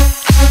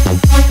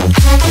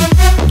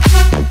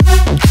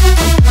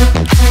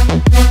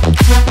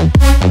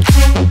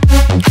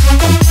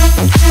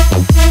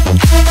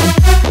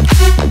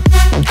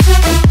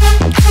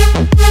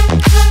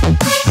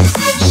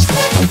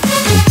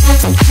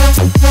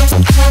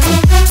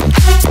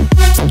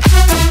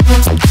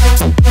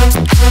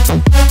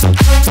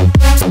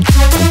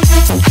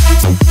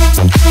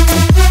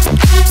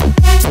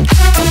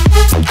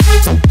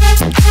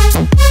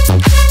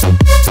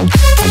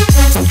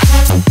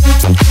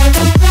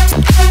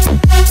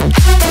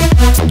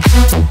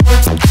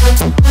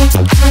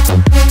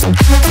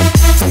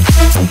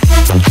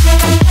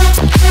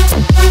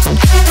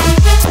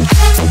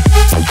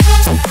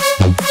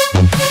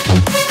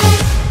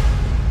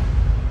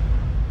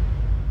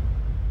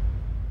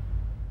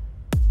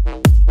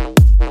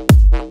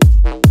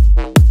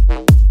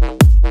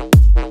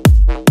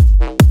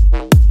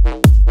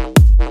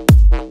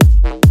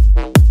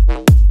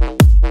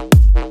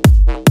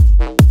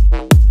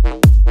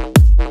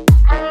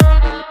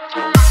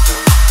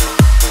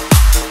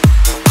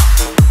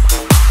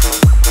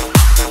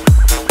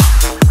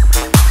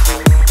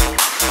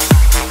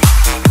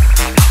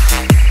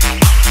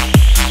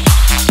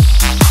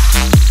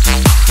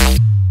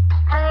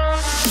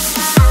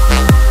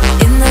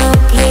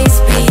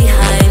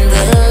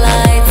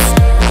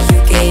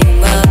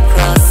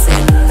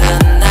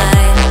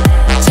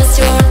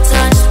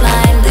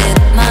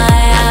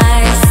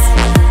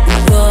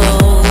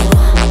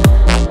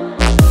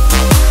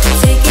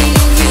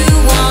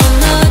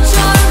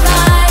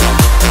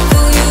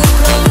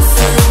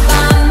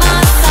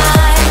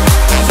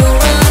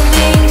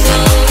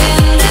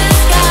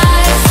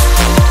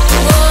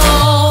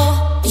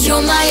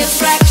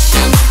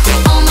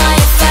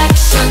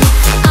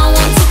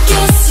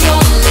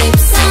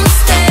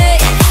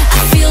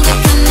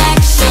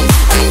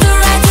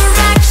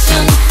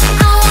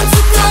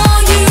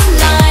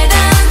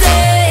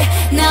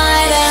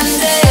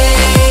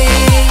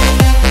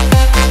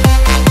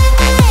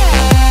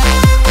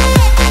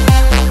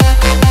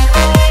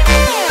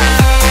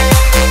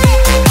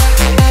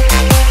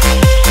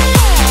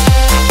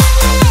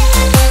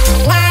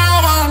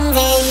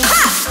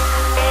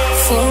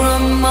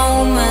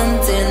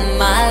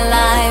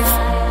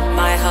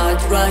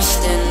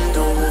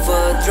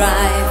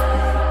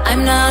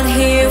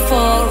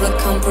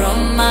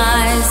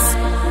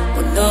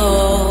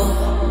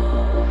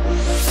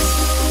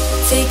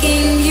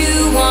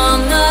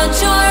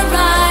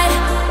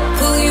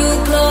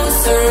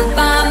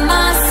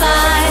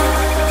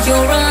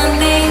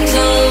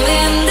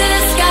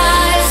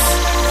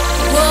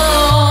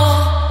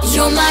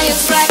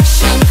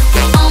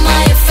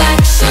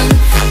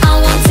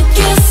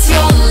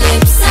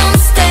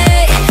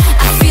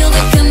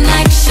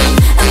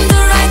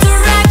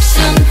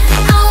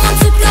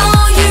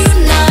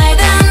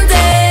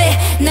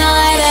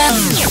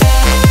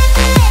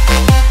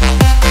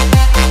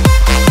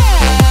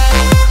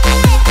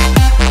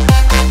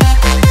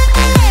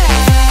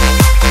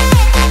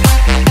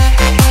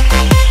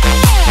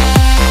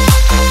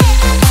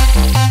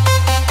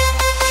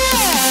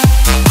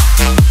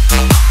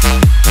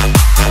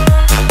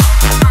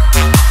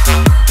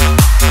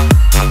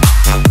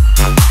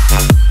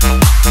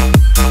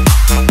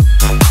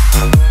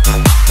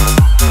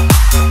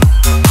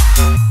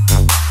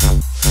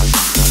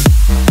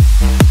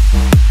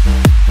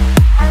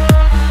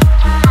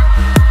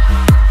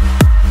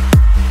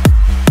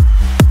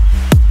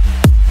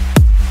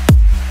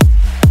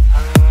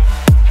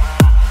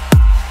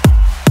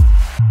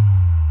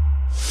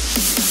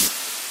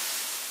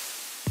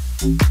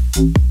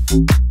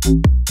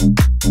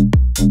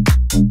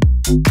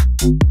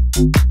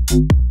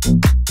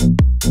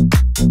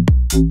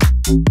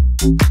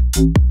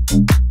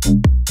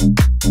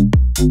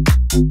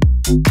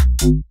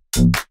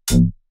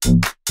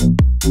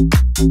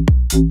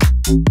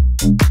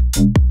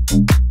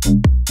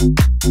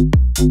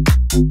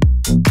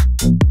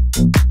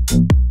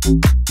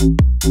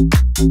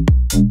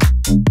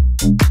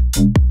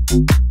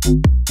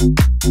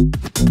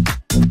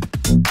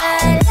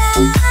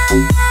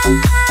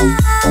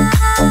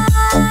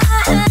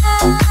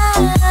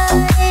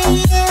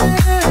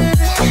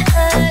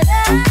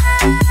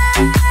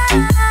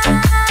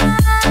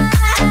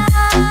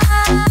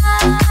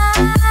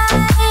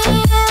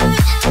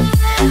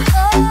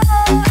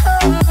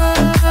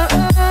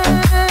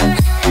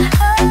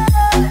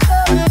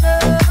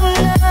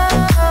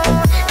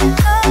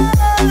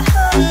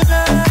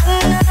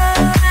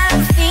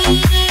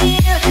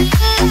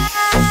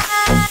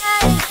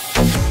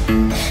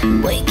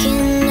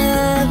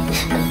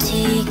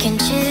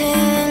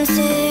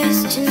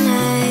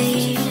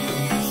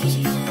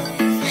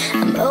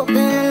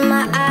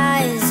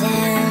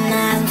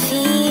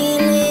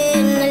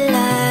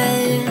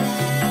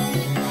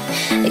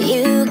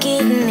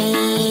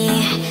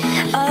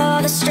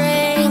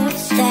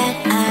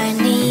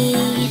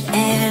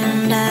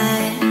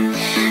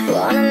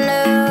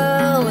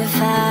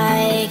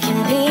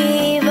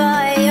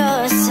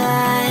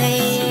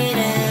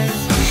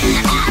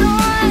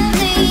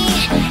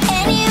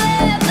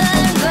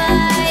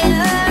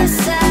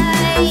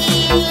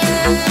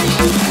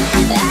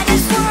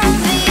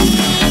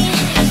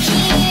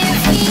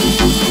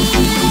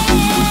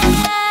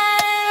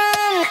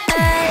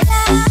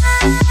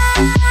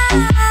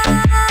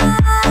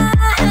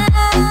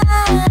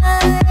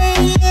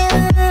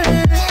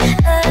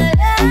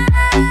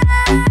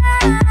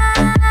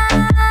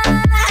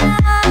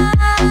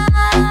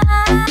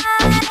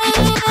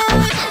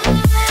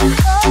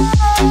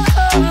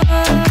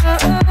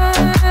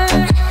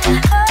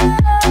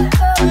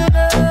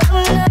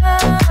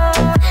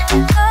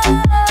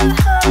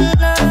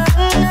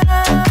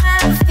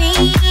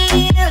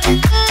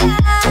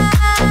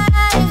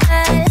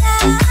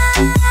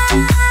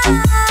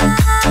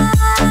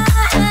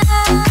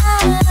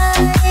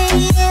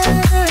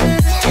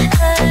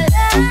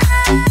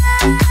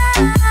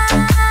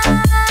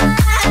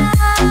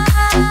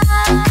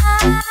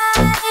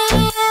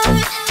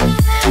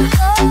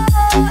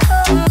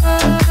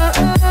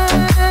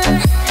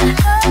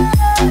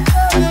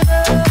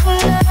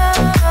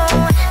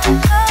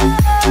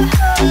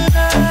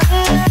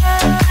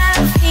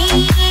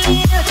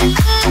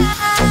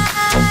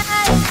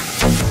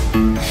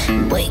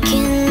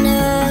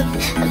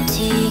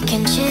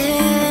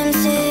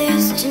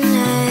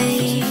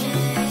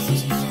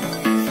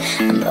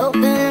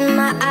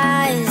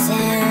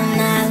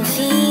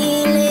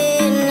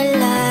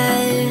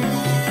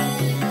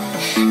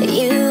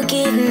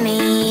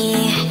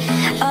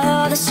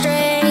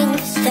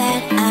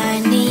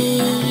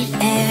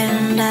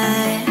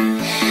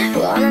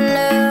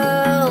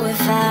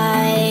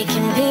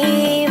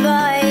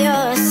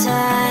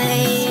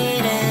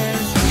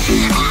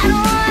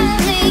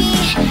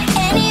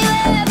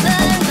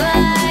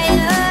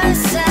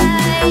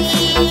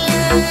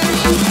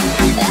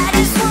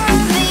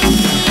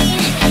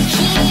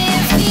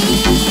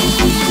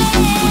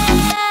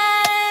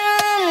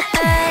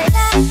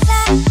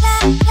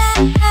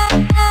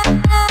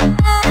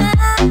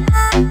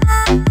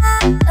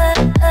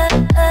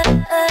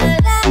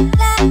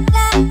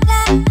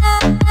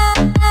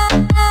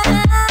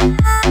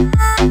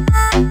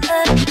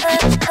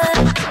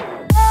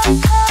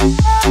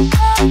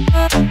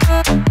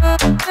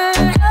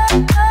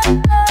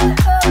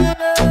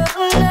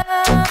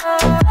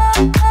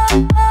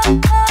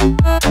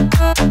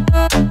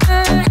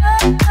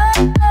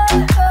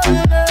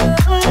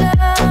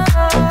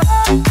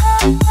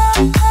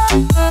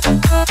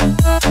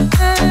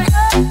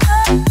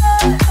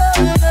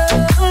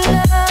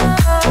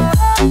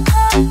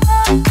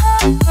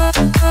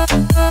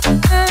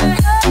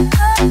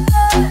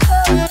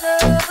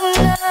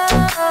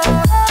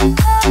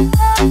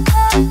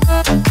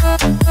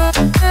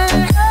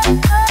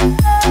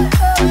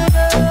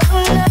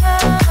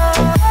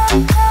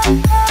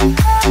 There's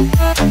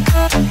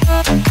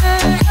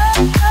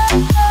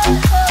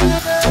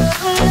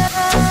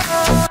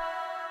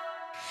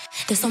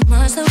so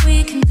much that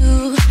we can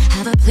do.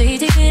 Have a play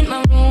date in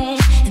my room,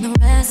 and the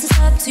rest is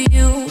up to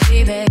you,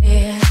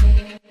 baby.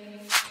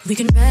 We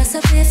can dress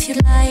up if you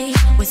like.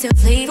 What's your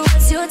flavor,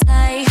 what's your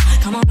type?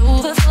 Come on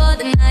over for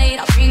the night,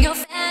 I'll bring your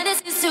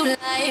fantasies to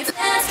life.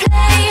 Let's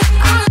play,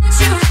 I'll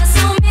let you rest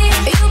on me.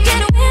 You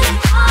can win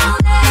all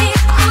day,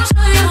 I'll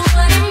show you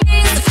what it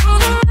means to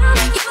prove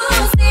around.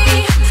 You'll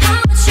see how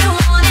much you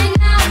want it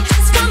now.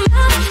 Just come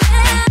out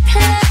and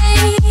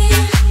play.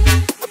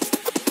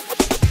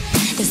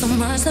 There's so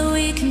much that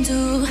we can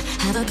do.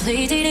 Have a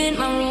play date in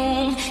my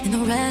room, and the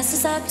rest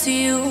is up to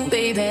you,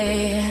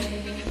 baby.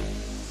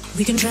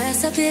 We can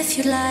dress up if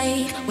you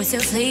like. What's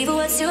your flavor,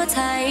 what's your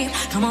type?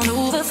 Come on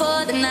over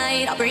for the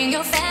night, I'll bring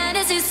your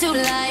fantasies to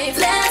life.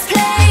 Let's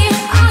play,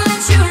 I'll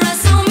let you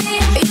rest on me.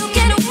 You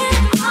can win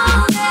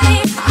all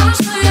day, I'll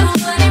show you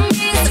what it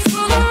means to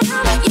fool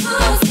around.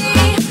 You'll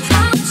see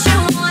how much you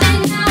want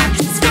it now.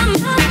 Just come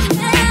out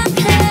and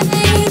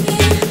play.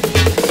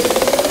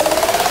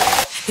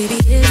 Baby,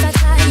 if I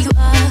tie you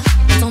up,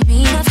 that don't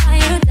mean I'll tie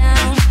you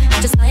down. I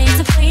just like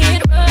to play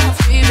it rough,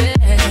 baby.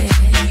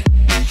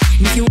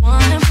 If you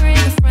wanna bring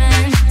a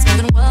friend, more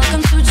than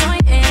welcome to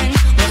join in.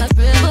 We'll have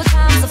triple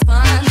times of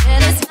fun. Yeah,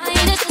 this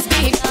night has just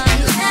begun.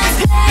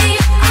 Let's play,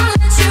 I'll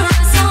let you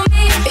rest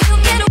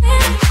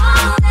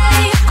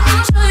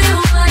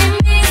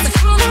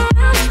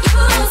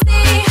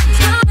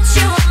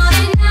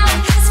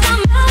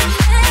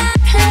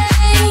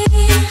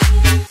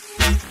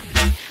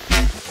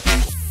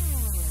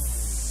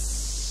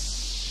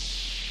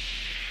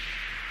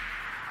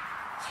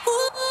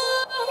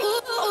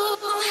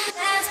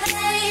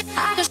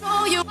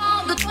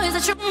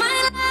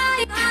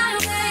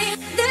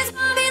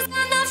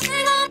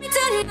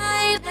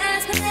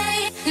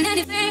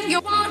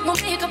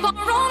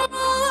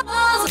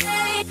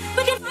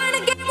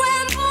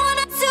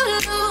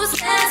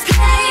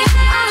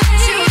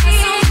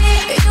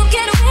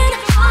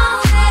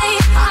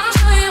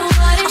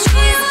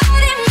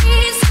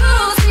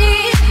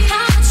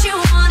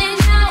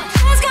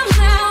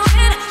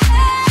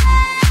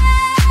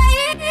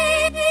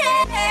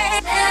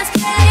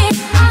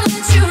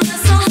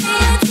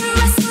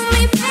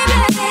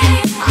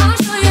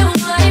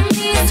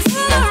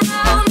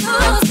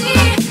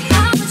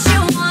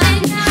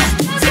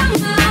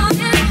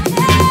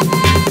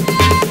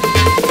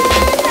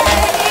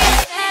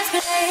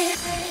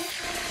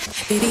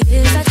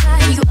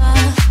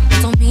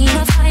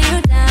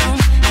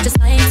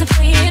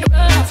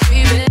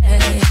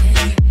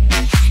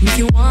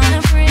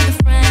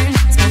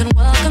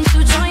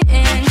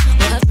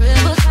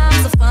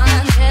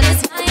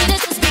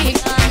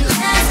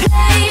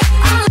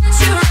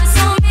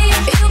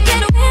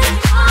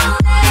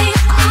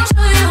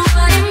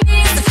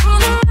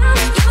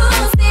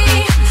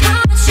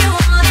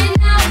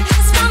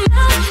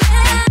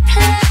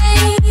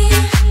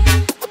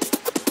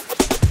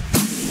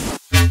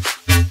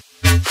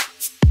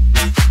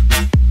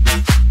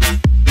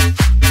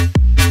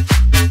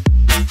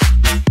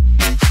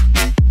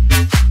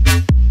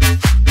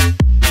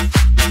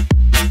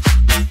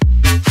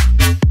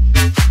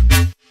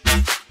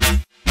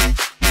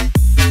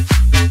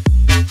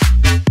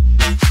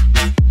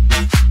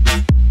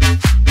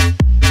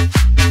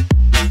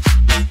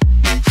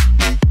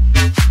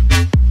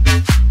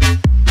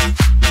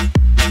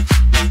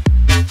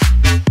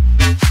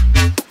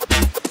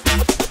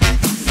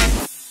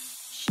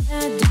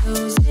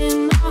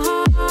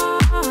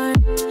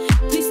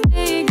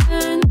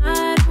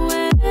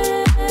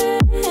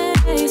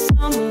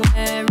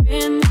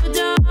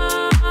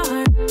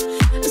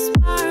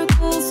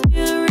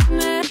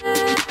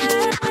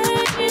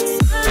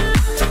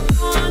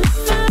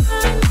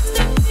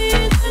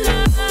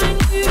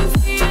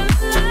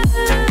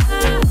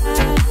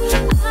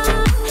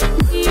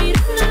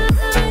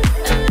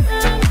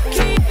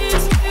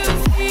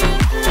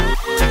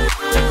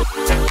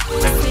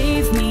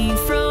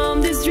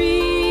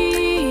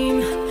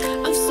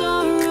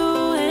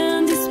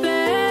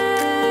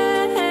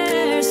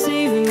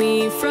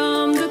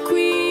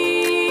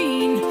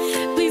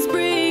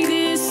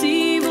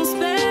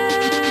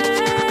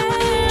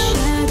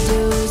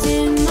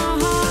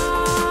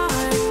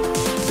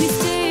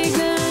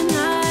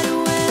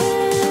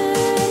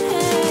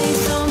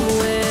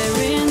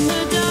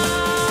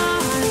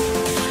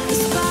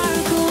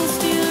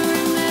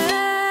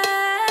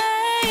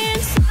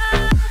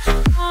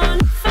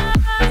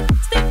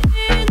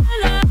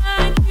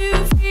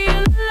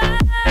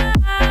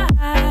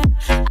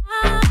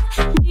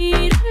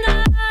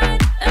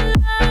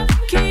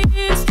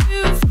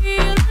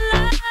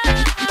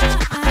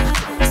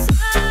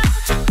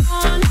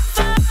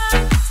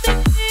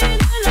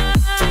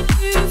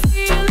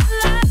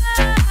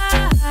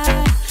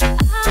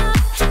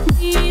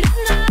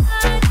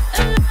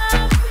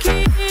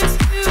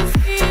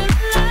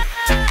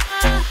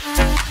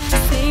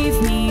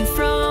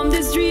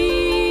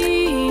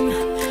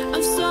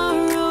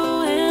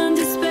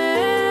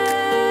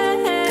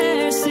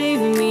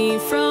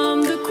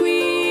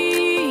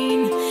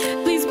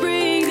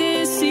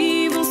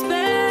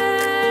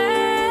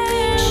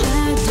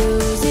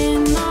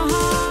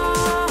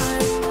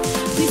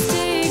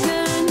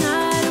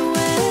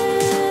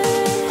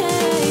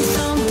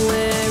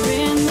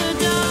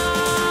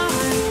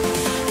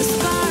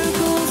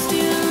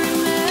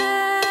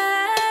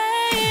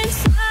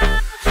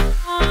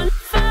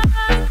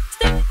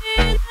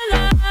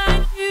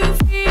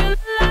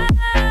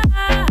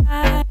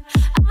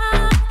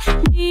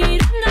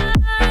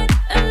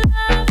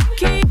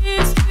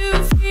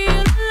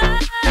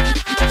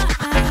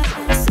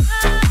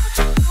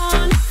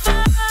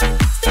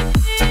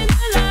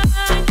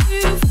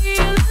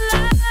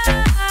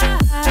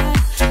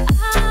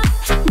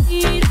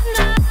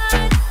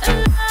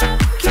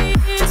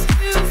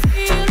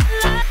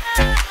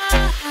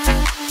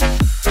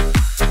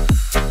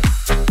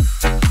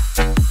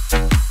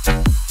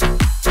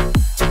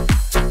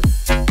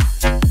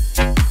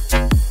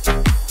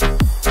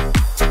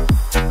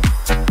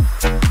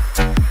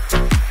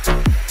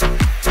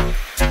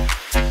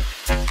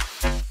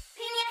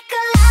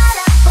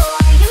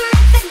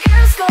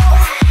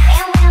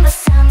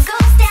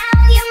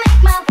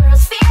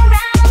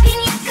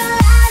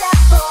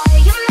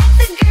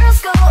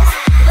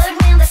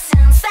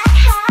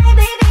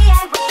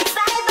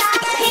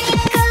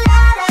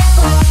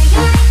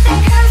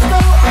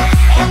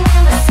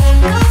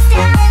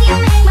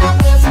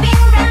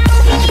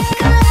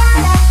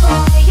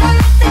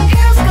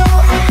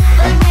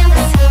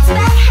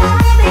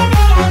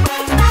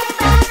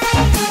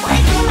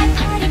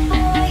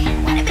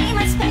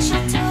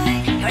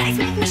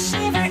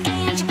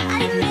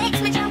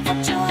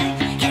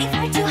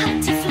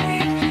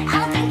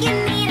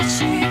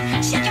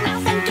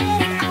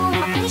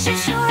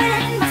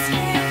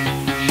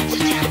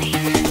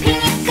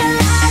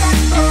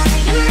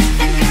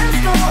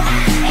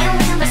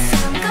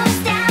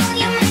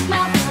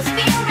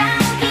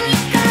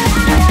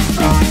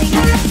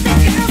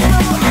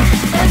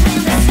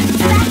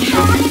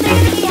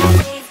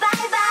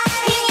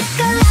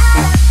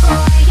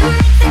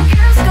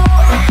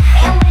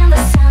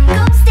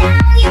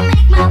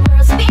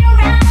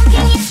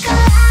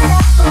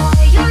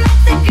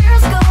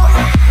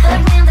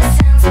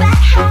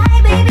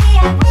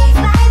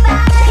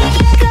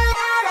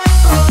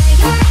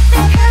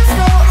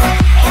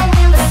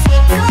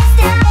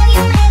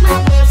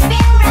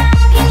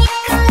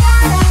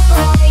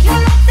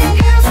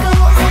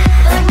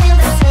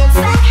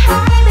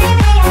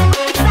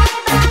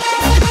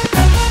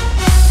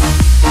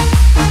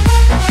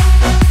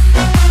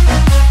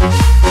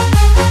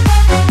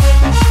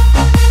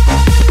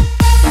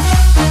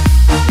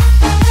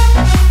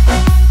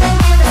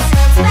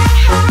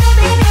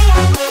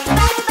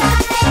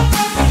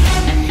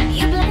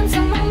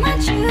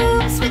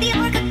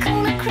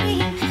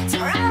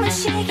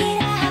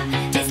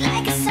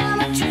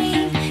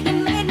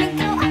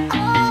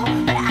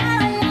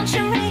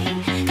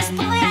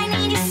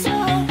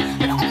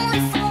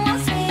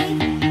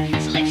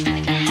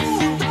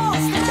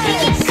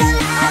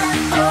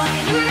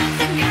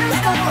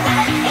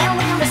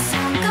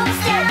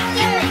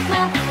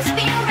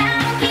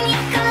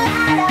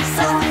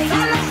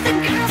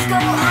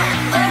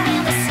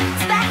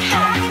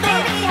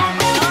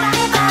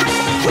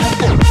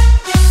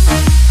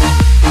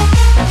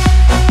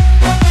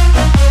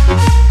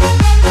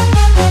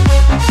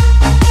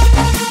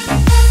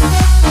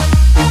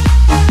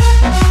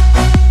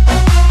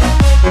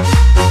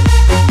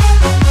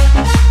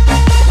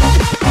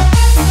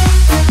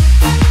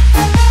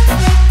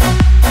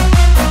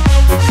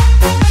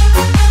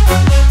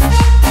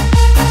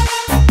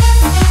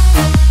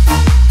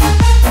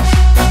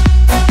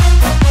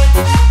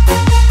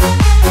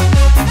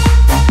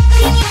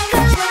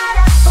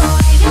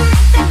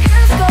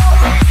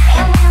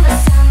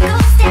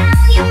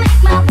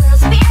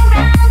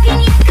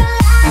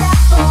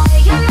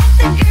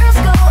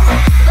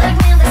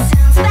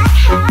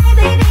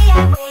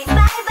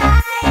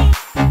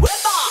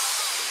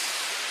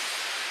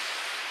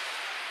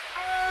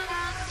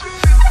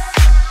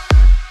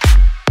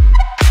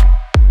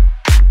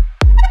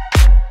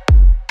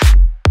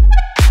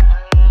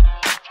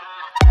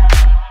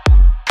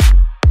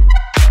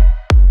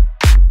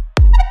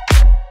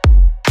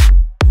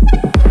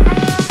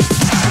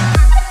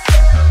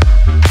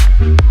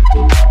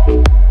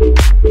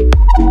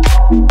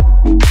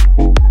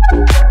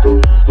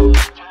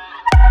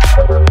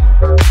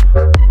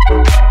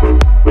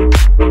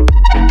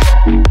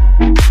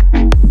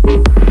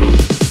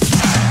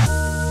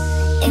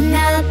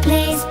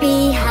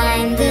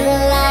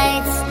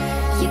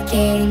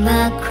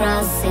came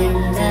across in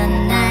the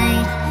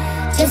night.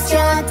 Just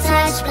your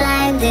touch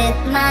blinded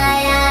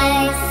my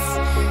eyes.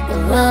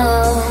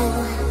 Whoa.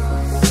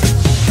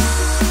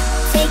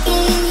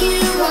 Taking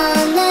you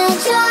on a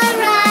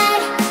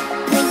joyride,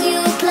 with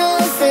you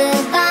closer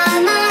by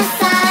my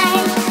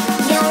side.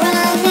 You're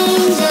an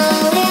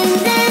angel in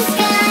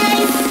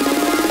disguise.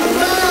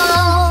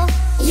 Whoa.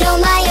 You're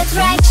my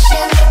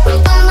attraction,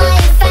 all my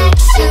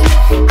affection.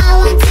 I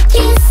want to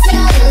kiss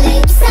your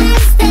lips and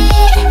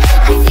stay.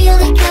 I feel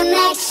the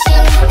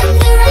connection in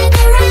the right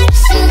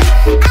direction.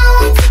 I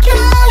want to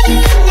call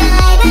you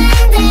night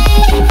and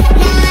day,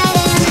 night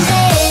and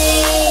day.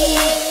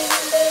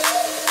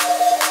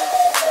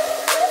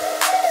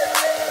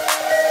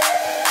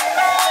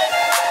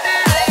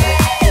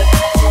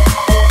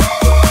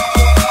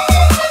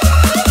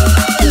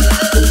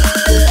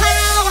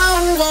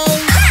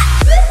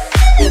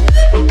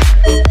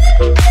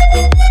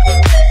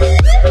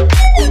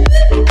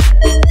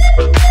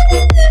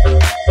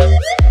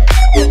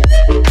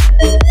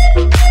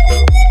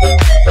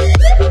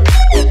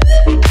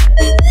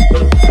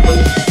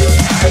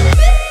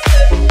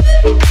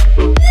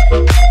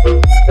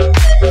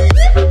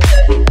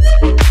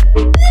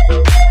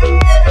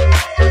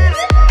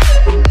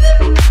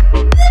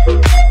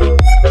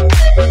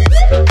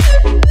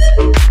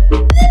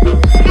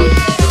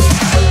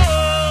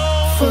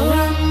 For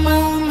a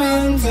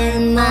moment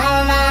in my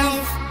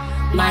life,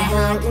 my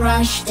heart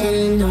rushed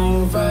in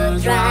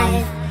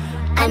overdrive.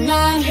 I'm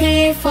not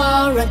here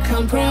for a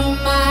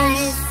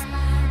compromise.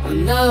 Oh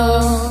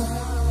no.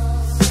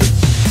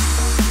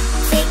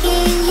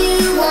 Taking you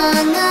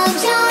on a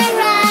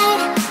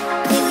joyride,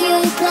 with you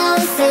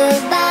closer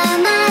by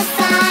my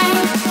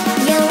side.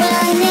 You're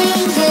an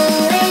angel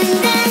in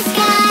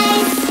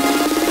disguise.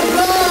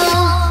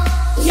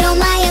 Whoa. You're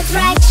my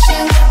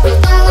attraction,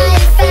 all my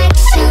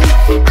affection.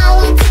 I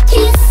want to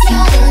kiss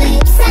your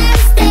lips and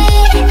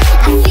stay.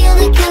 I feel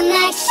the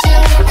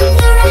connection in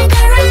the right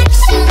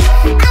direction.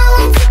 I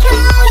want to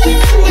call you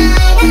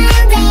night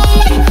and day,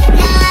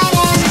 night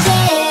and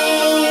day.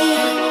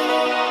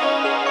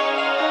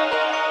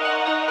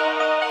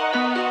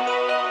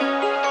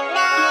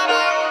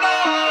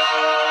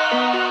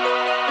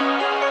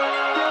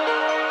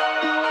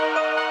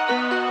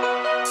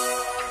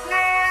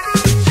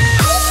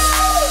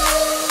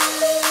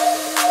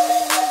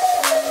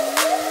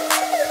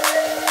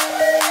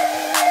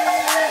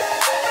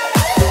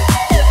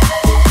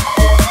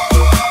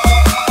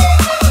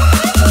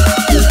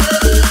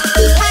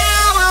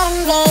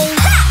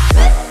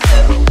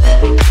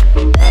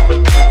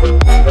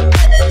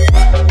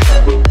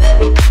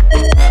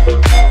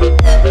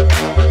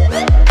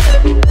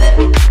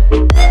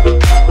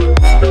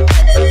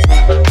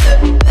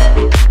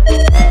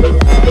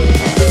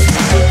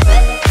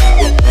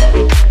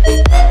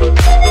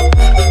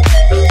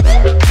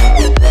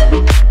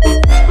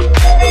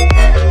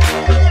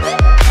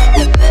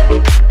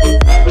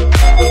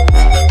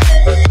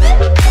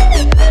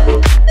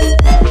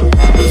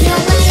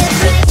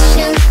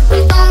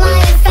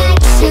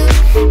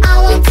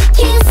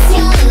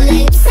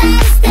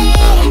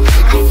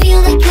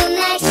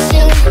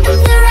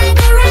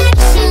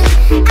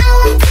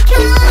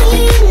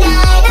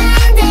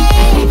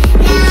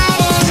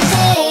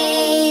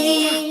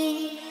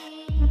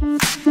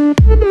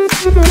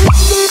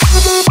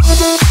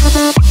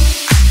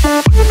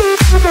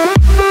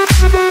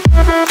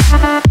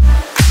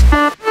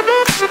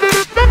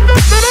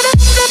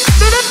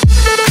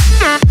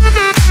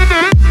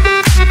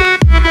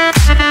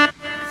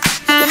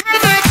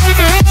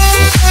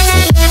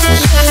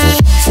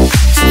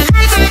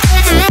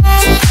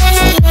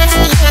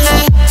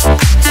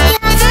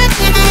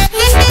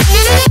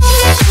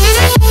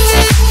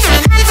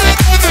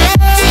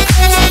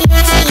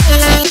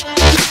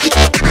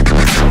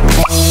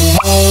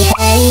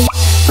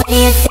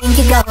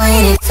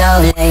 going, it's so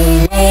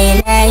late.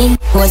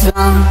 What's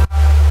wrong?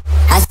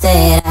 I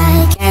said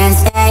I can't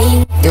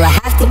stay. Do I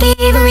have to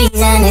give a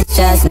reason? It's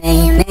just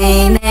me,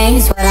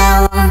 it's what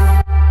I want.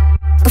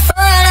 Before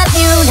I love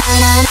you,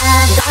 na-na-na,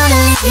 gonna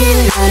leave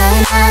you,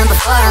 na-na-na.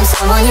 Before I'm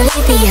someone you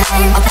leave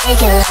behind, I'll break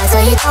your life so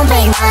you don't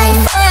break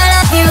mine. Before I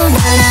love you,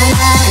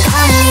 na-na-na,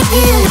 gonna leave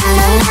you,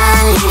 na-na-na.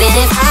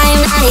 Even if I'm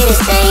not here to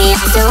stay,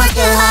 I still want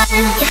your heart.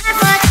 You have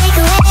to take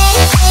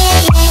away,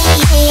 you have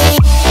to take away,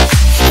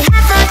 you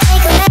have to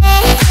take away,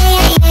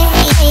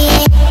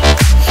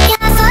 you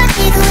have to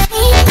take away,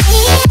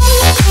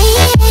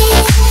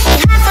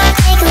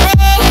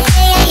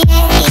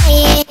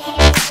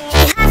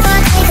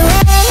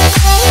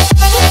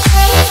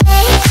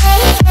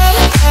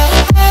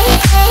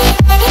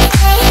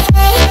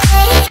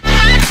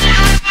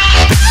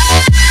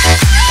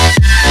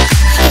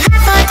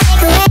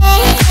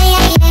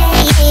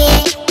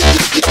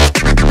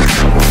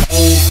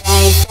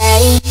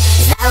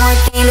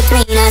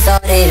 between us, or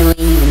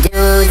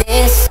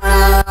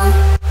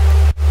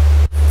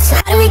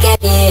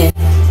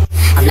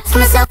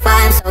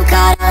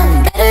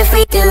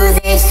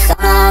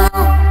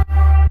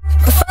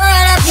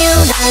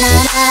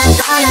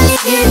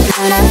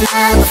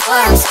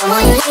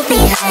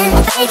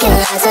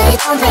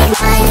take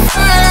mine. For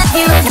I love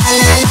you, na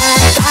na na.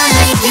 Gonna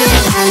leave you,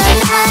 na na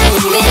na.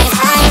 Even if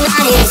I'm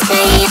not here to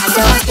stay, I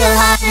still want your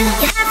heart.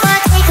 You have for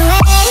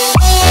takeaway,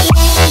 yeah,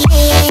 yeah,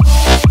 yeah.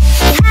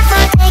 You have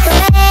for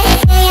takeaway,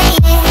 yeah,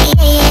 yeah,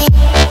 yeah.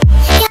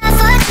 You have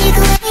for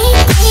takeaway,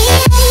 yeah,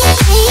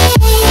 yeah,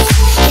 yeah.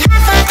 You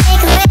have for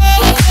takeaway,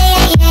 yeah,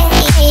 yeah,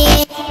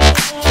 yeah.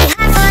 You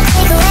have for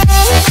takeaway,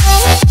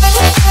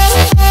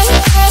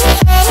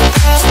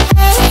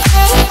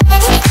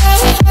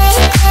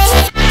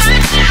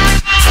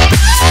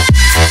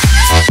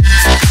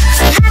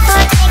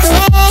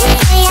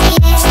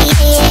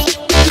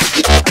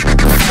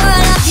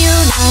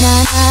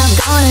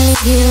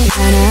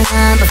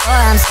 before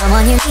I'm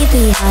someone you leave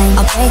behind.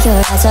 I'll break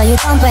your heart so you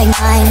don't break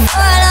mine. For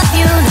I love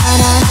you, na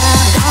na na.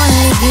 I'm gonna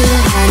leave you,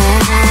 na na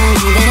na.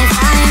 Even if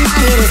I'm not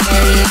here to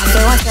stay, I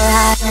still want your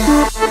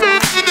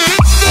heart.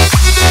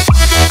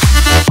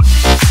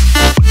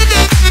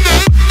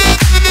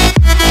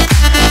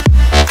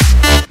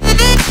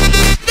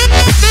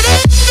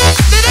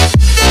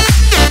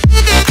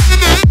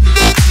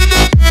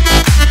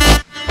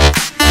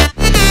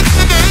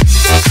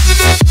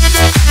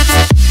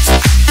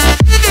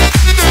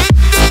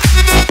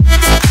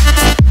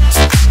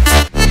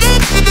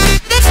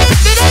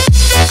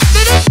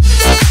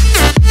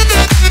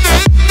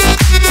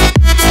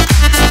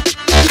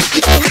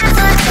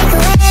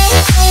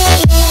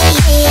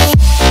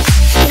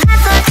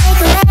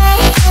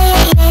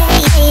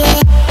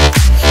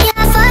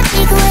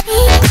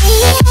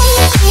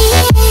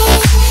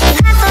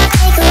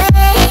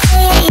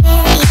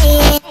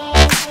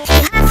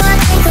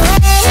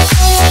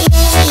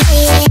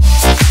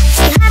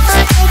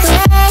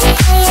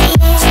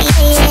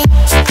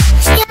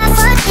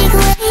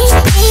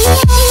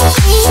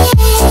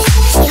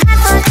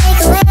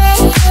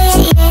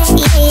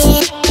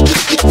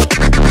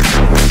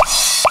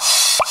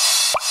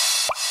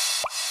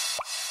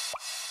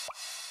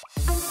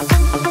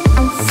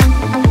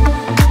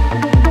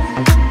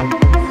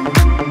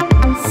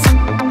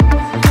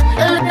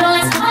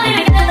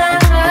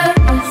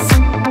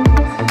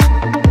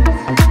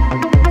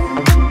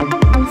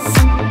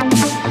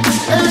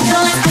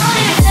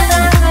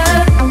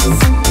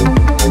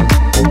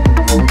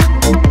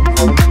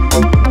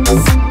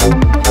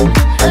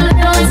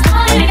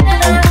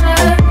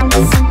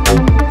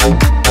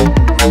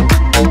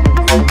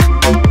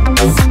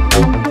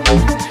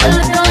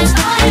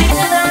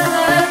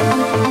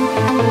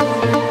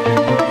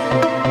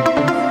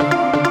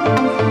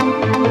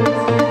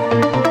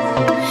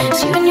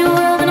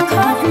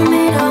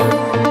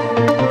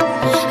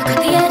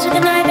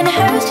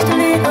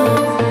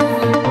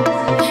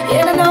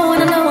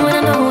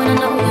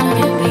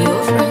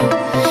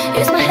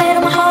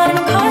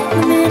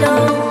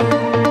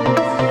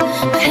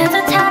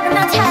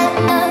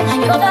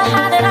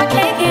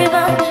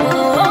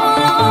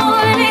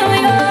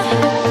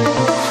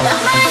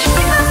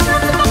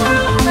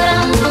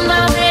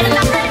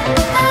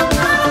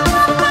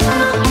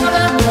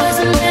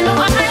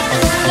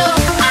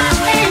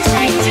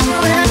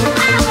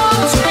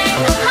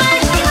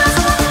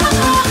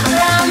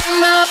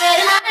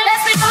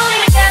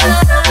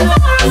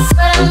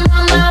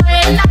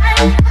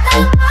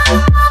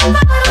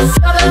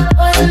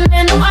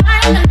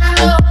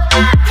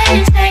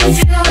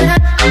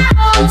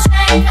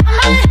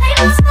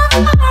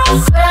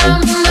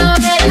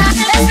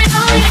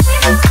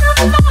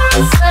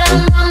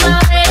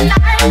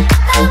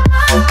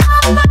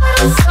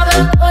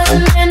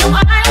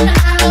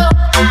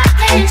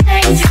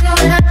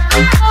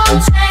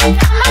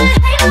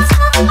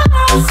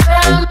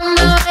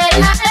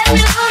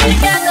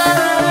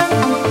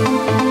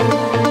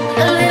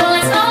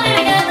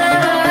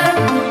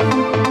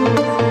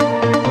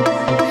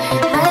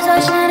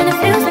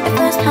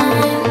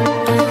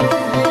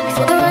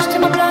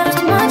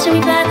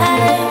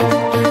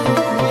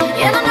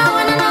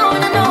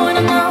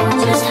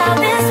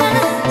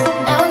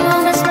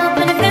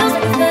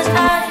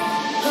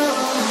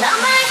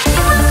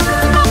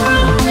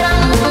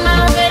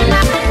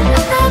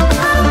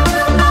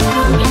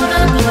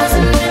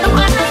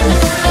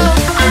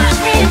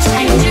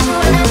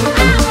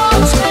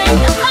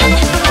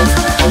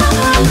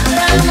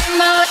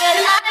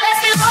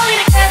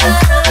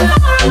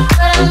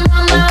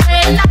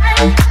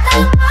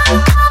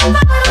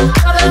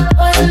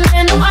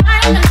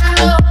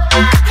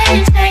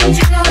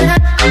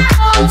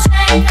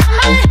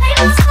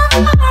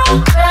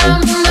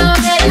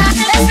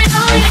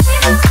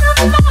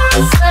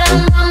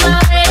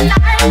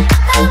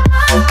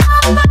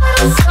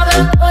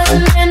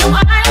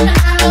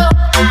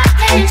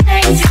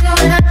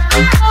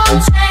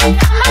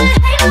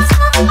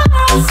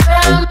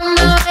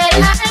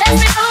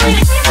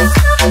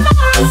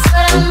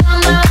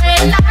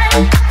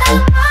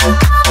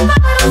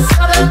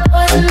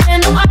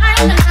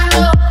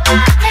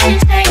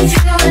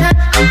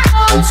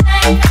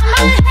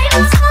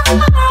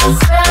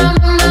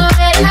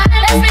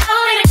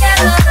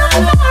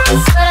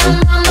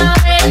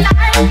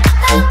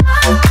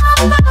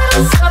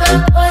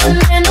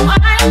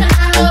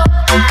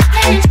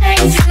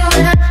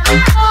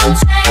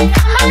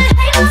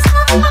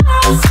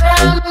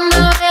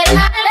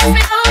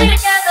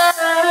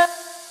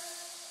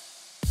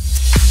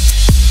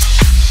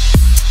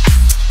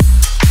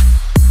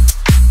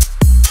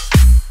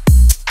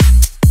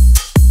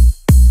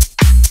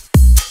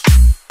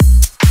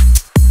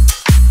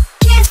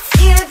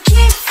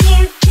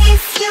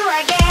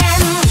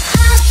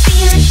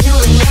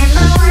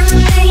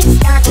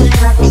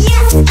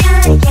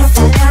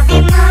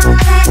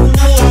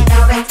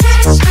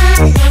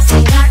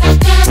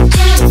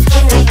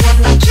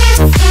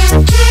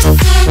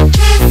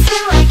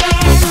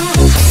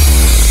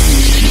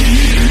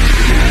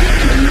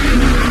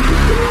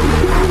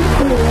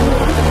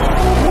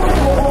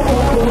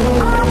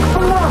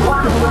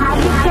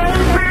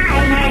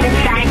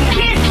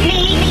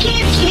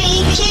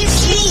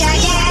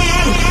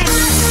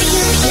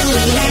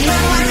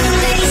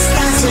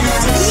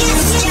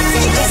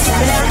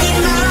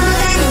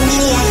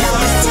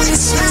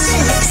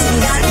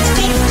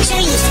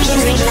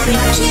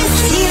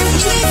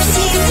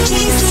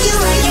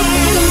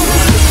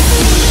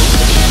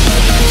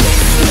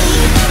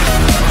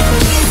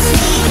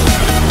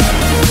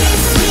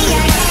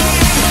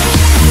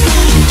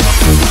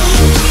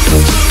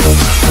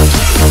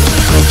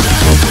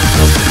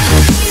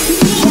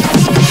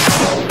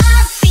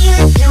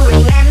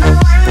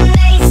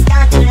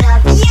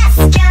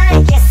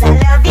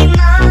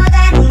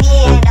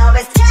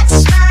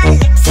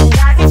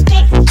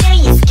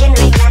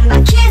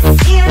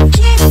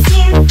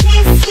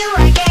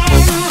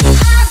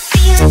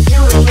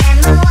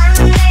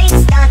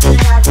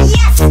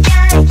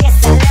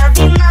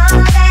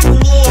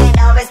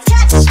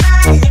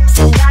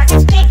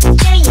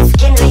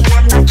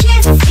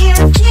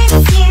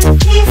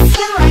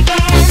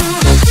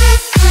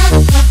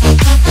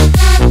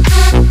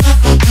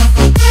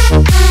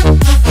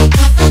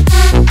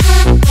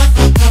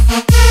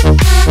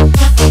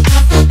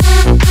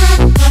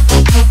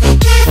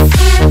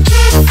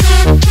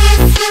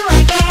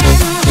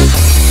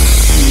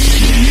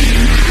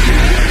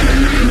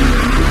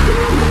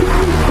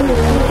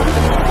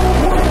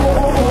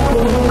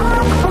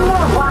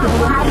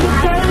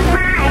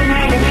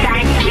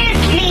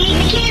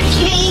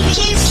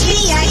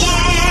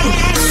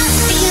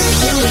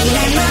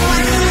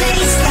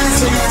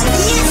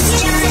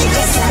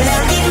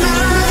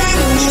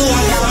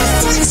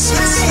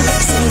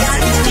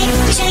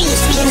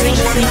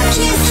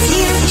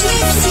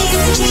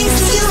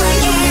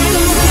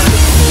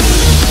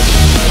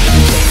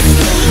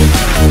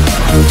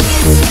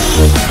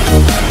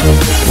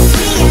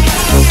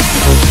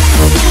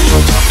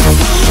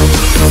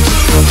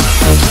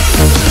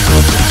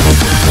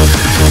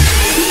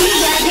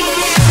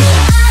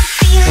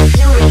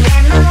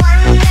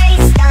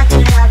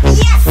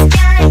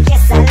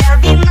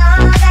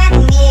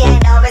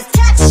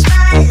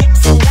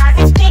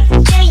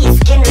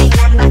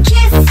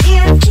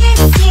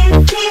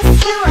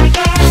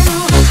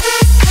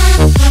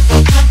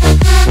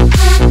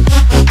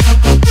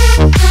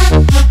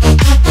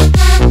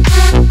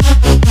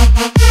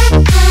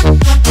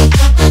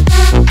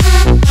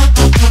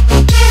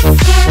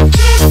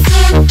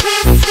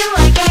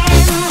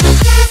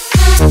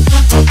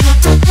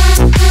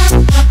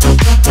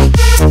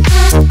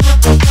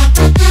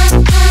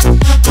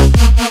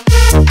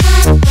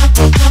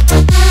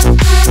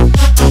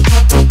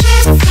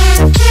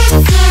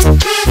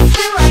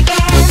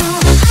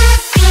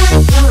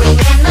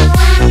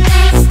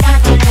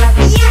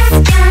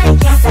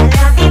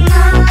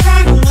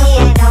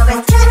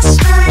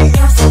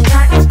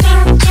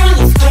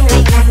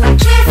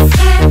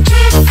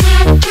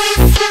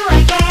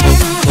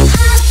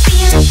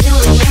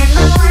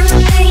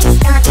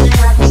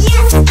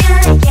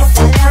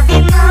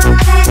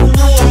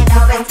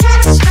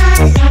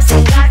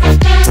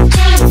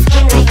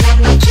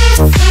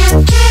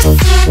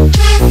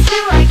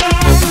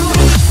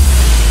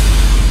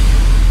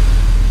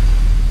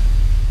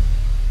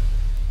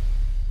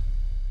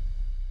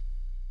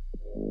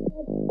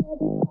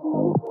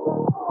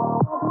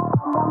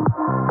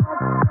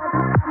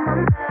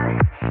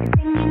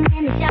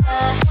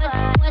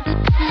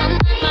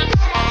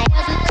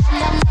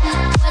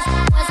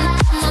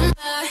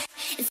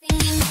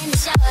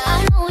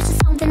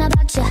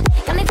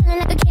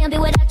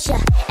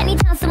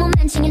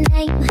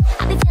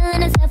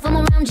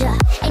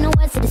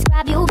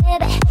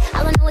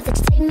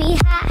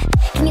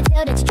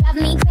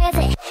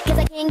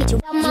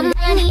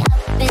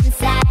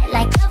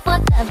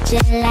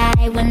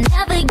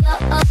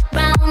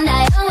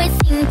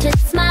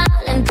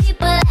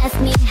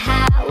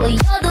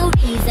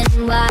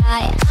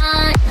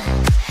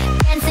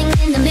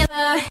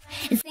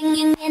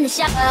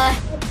 shower.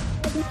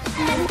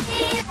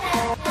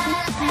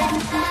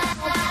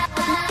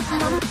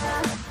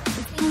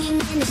 Singing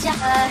in the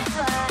shower.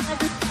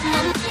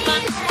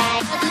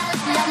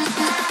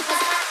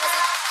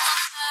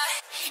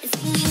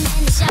 Singing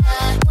in the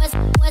shower.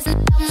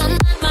 Wasn't on my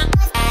mind.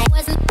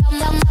 Wasn't on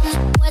my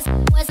mind.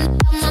 Wasn't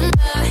on my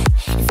mind.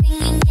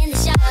 Singing in the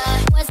shower.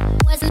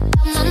 Wasn't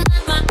on my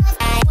mind.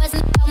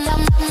 Wasn't on my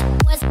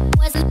mind.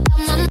 Wasn't on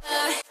my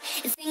mind.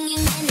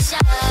 Singing in the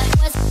shower.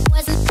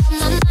 Wasn't on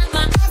my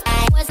mind.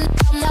 Wasn't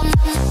on my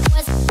mind.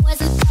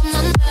 Wasn't on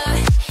my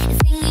mind.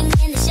 Singing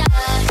in the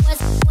shower.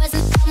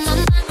 Wasn't on my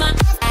mind.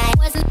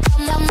 Wasn't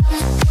on my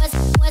mind.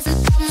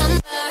 Wasn't on my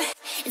mind.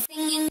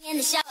 Singing in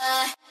the shower.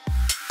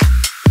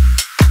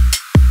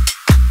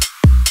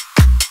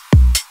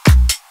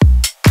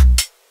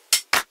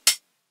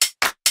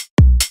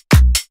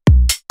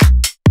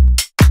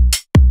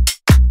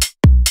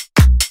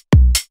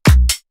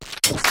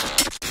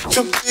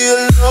 To be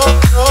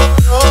alone,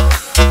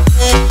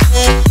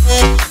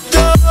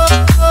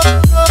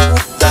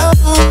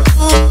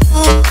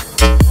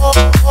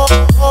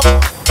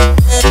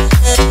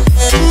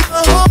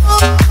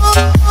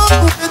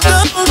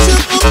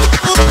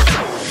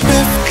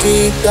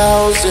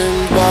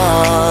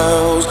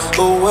 miles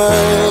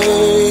away,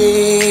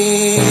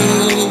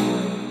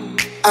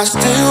 I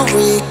still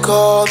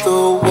recall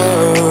the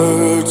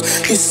words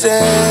he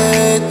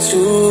said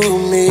to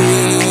me.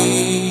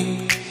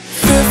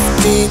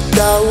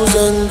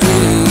 50,000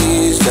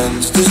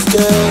 reasons to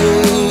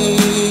stay,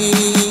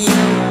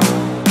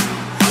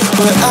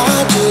 but I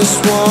just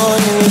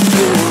wanted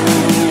you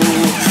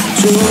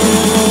to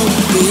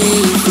be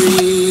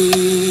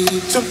free,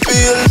 to be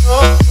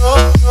alone.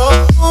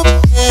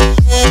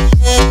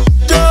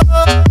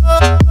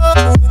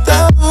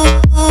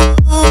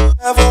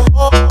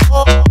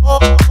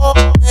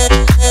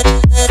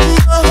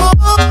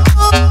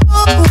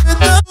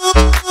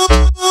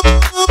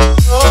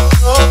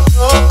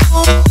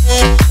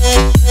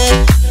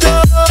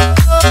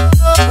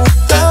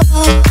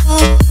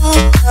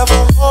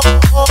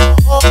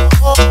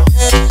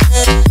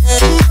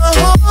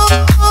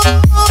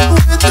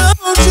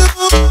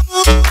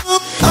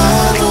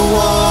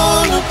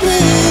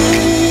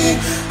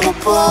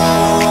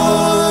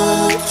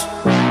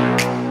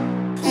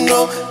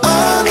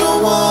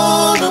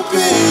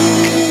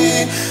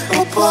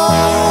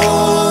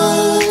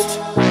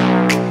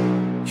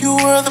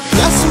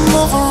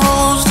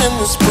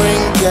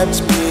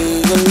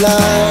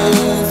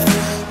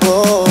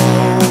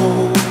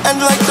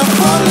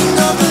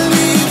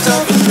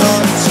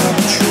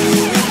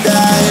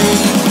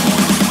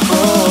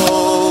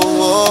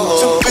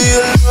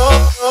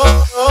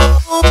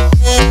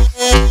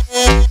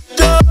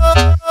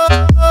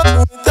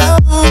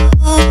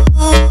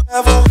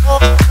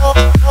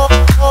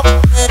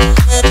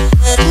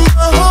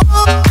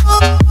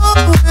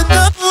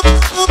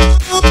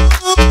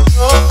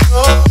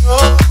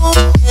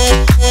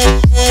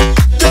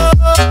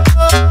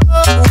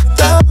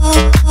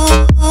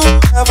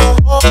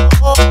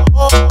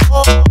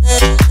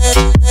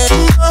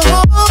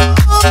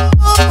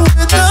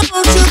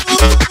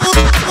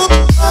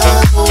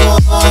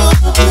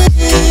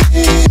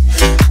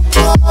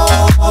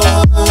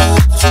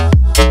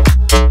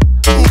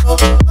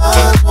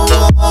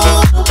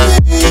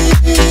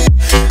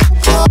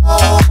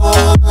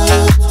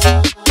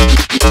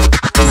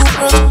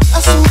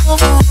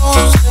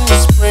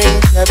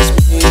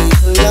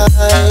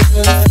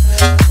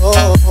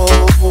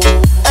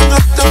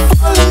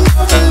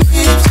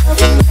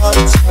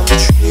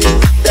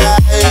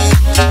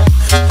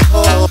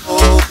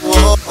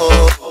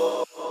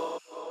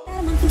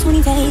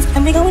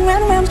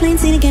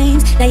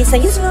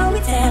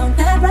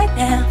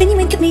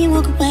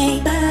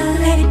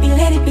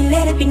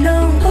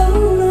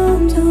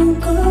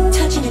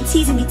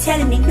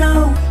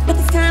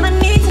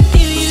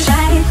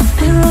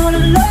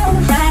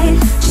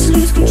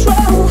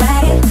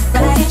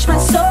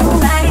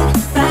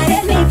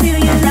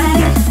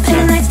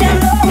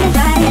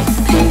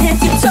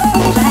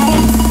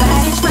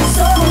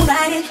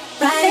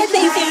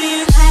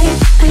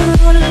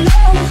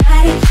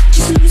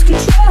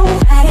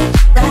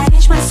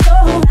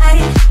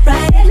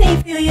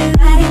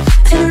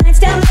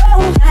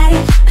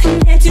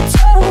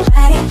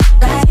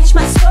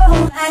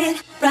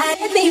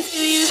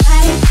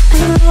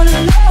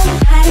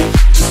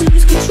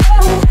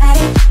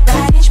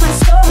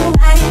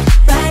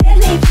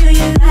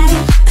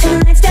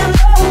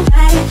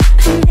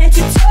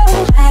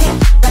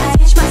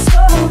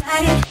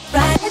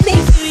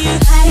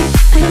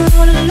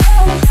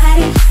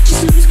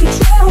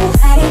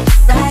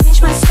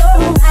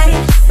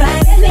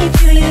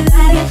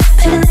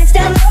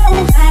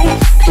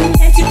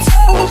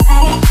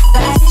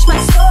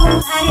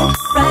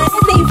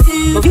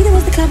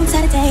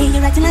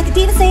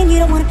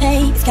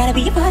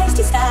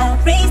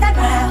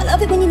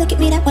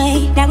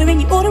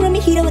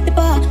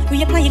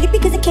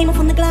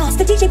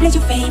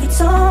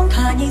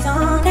 Kanye's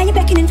on, now you're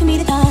beckoning for me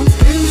to dance.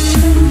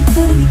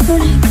 Pull me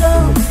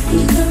close,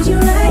 you close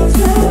your eyes,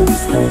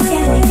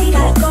 close.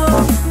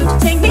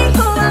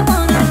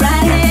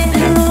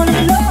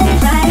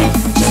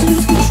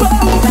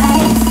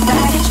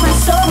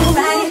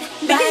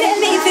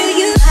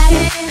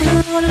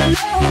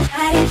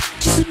 ride it,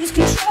 just lose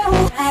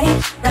control. Ride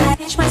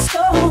it, itch my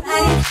soul.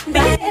 Ride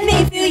it, let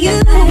me feel you.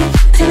 Ride it,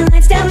 turn the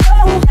lights down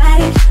low.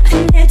 Ride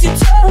it, head to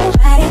toe.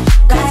 Ride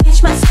it,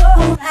 itch my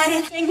soul. Ride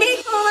it, make me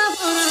all I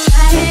wanna.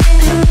 Ride it,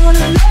 I don't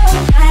wanna know.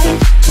 Ride it,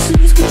 just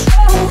lose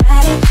control.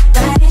 Ride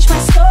it, itch my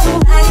soul.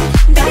 Ride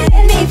it,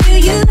 let me feel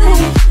you.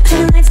 Ride it,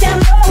 turn the lights down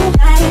low.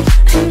 Ride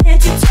it,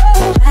 head to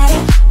toe. Ride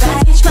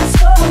it, itch my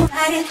soul.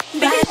 Ride it,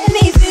 let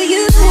me feel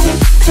you. Ride it,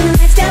 turn the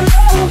lights down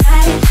low.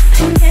 Ride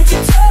it, head to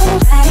toe.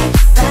 Ride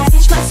it,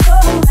 itch my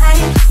soul.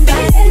 Ride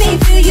it, let me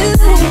feel you.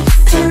 Ride it,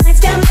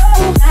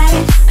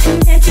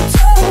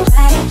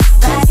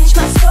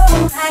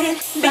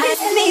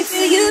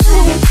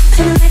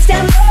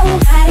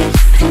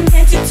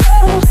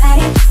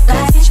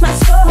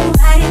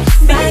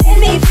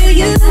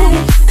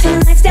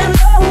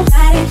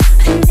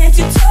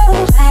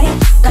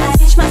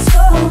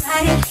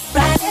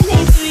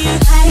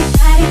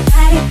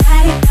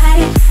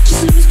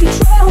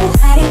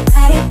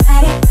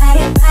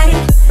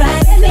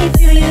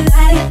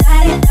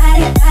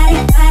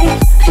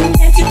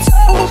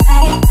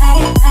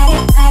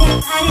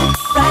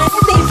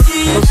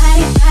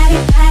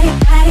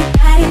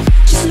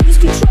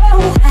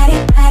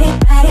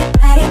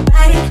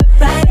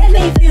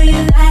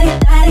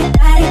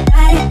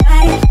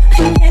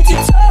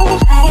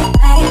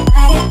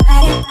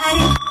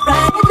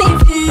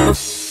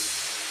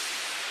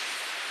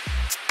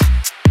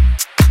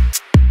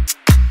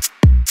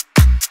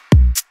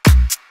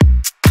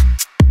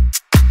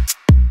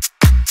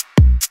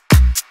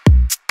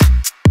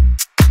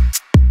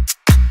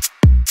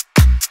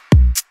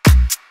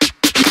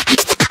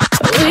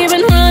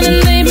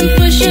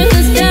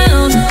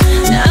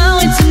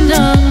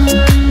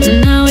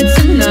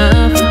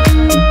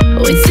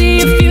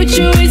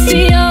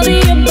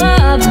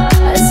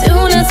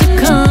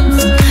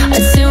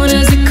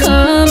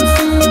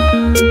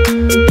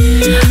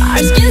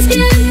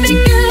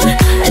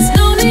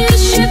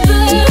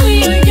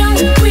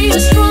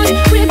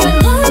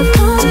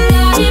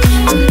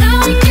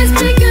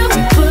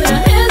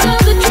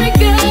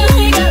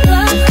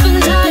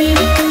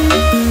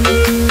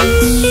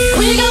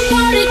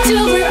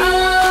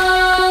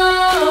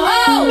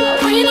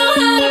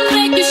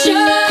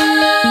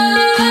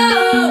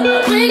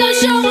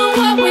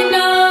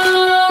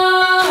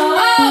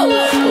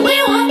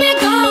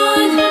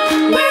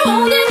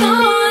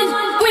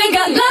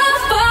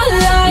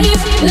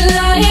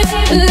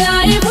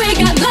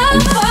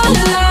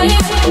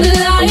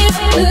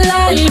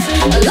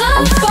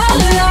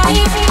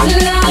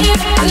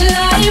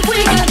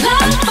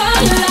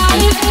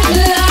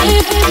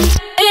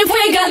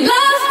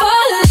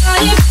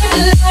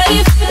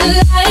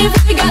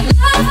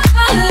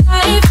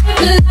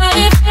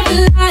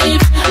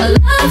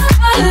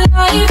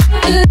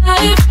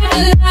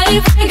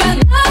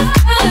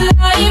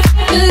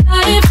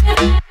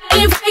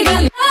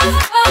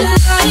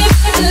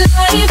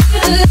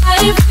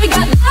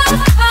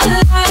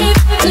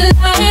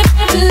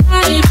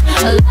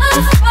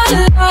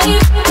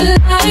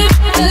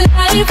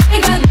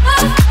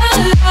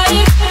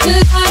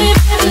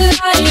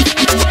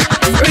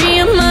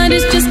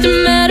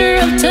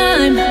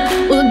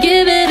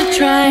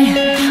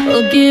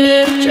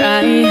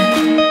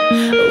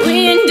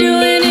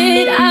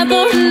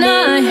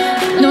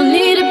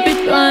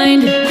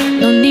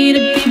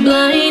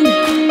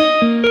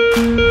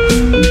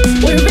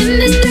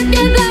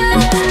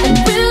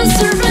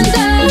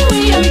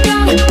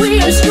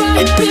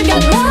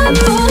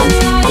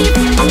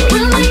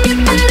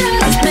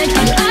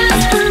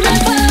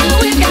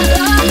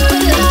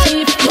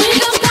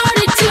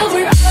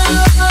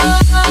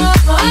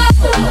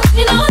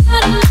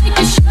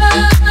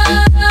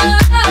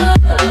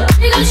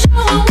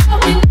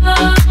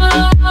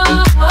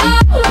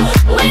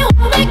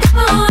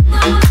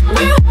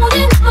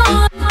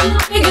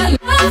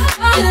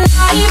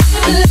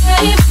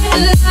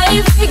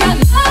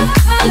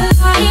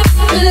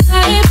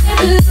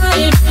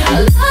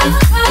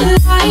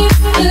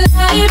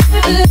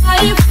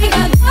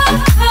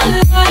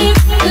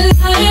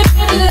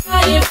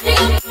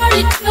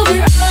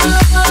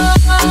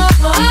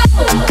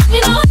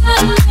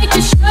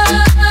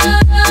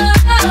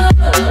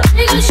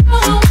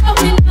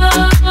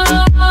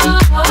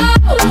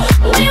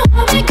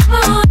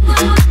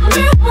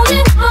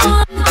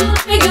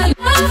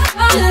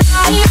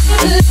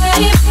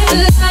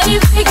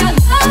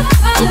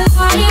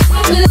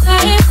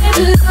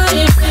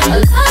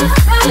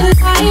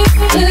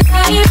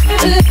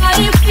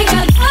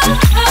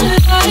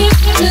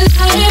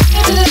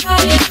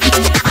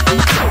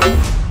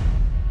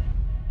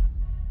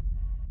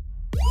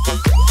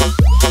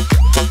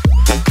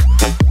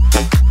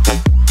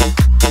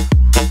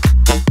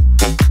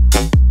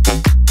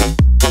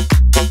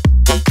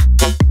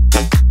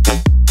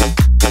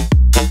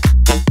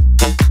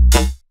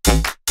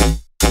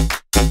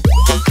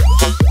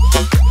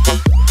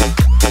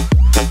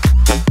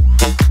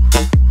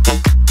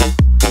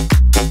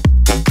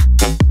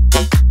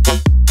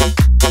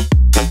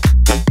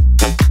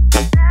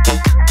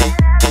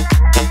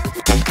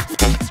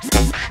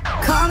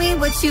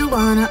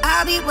 wanna,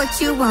 I'll be what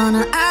you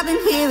wanna. I've been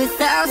here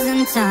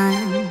 1,000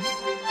 times.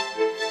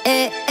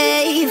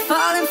 Hey,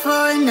 falling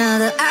for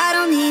another, I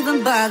don't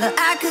even bother.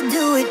 I could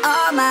do it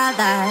all my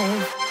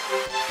life.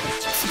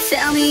 So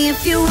tell me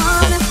if you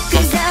wanna,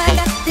 'cause I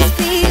got this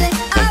feeling.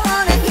 I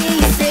wanna hear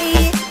you say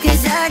it,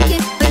 'cause I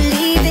can't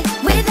believe it.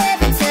 With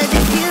every touch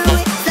of you,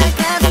 it's like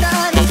I've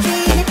started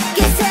dreaming.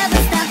 Guess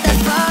heaven's not that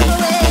far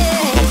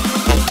away.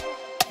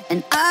 And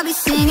I'll be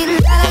singing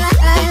la la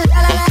la la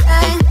la la la.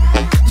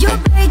 You're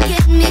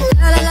breaking me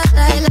la la la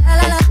la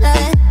la la la.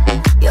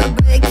 You're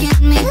breaking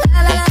me la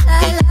la la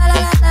la la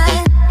la la.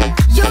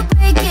 You're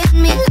breaking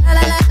me la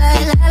la la la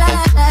la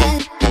la la.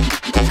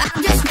 I'm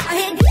just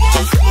trying to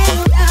dancing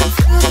around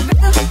to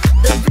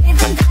the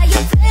rhythm that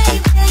you play,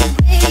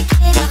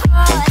 breaking my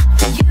heart.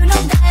 You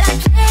know that I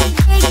can't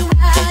get you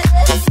out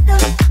of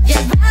still.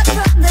 Yeah, right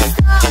from the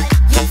start,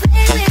 you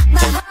play with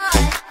my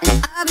heart. And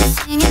I'll be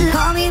singing,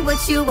 call me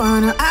what you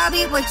wanna, I'll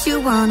be what you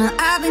wanna.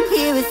 I've been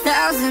here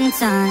 1,000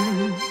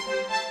 times.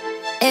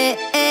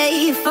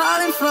 Hey,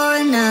 falling for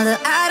another,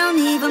 I don't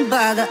even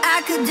bother.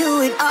 I could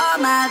do it all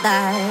my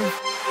life.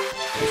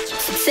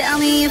 So tell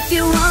me if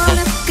you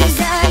wanna, 'cause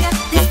I got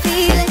this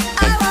feeling.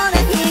 I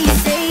wanna hear you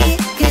say it,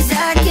 'cause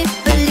I can't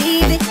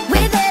believe it.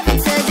 With every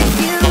touch of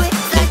you,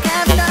 it's like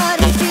I've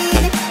started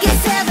dreaming.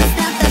 Guess heaven's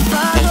not that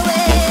far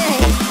away.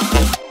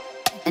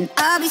 And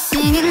I'll be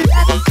singing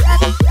la la la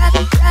la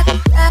la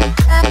la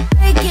la,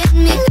 breaking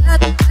me la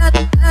la la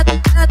la la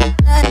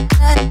la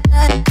la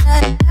la la la.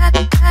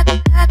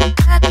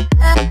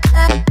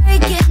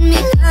 Breaking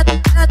me la la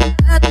la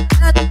la la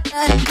la la la.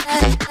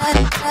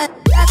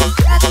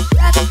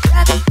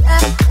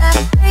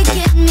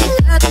 Breaking me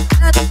la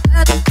la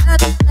la la.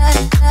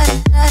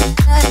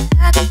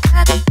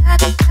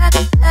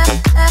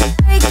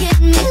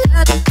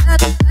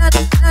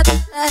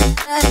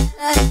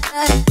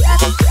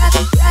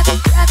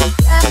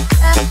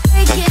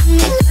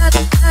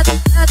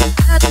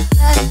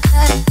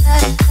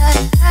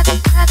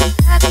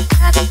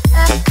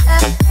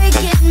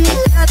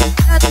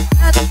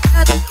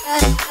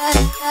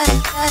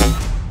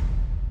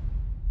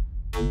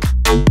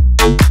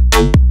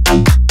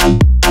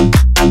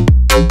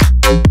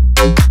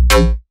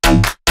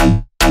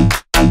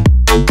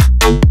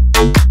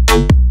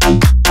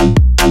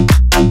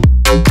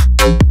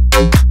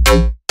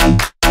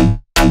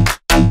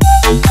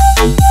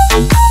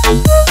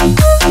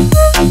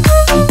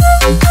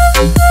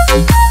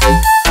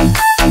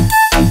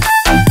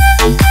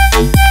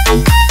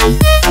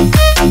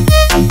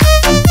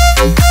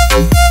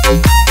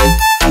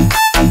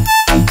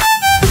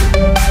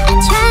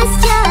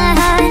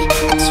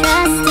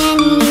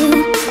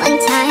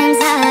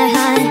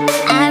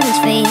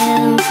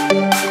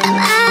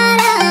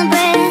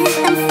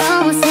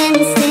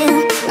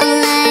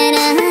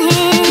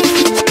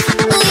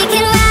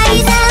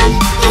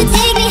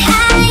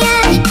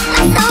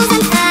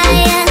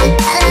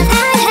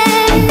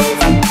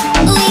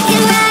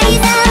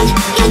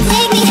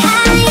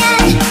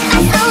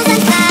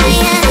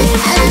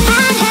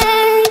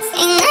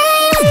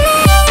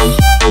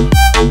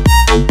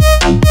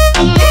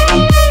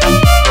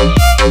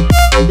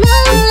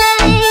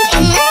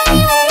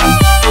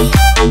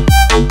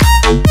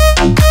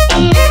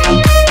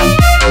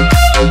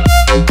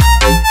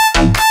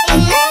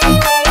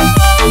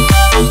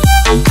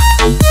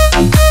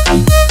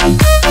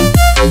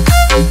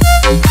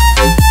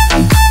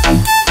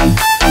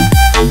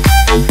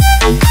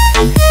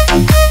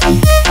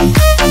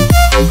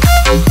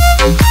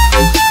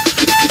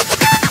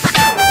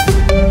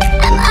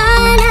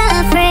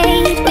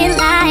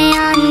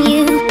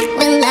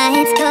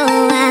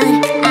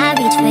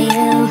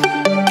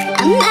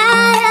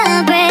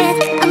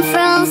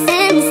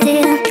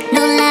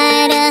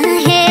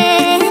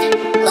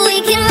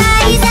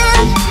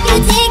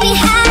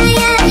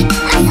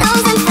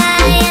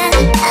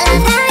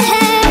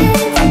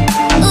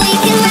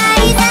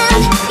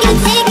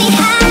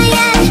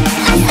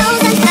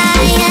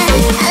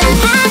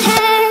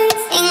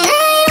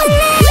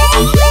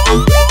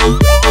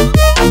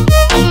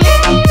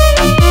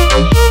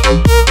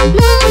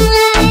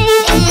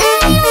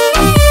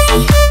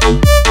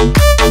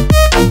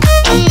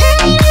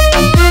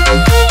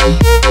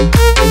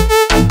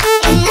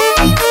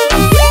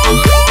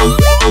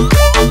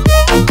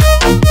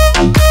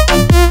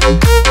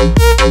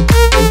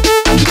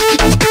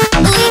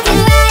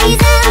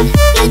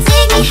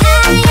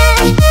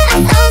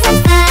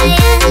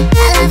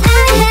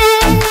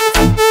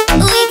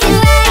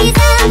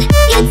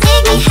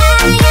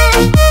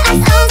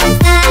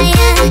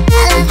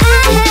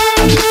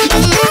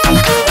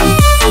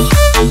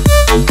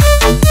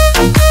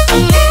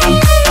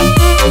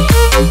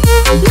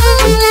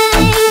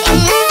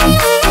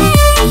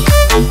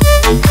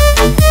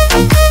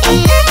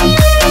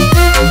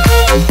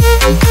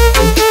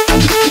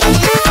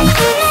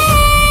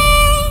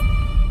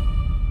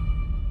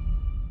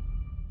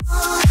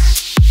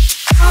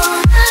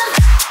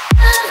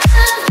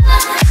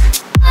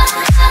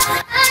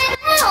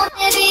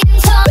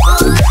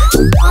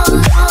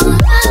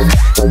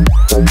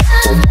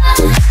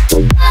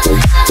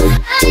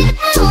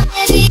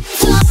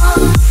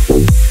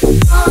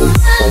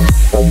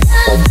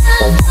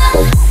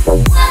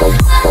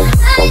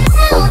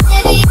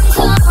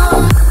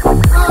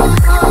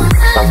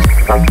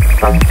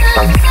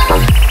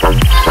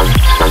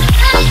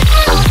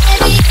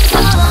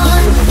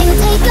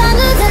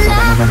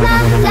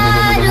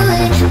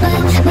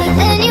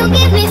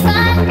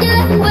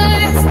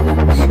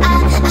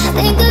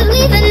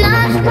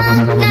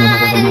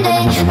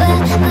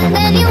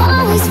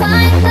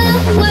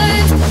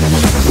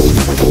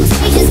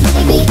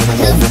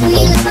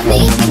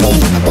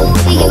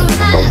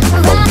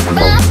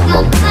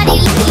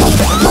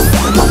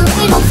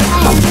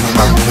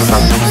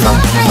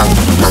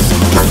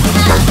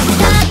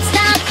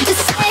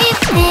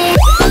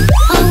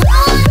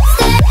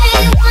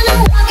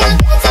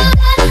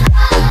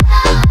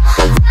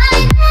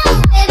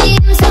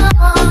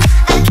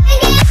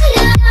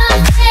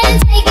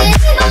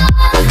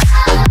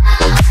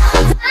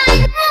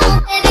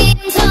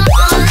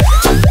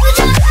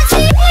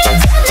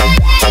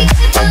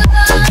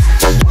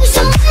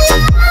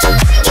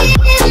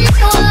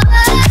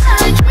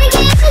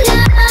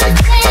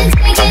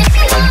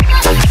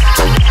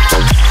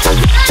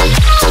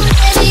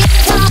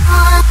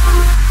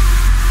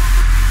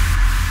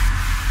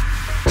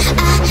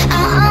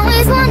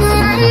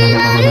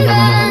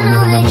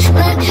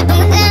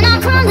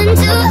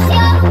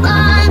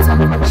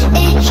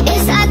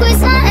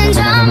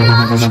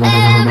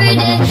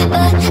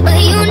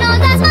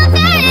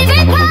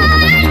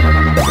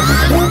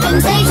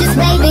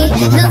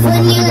 Love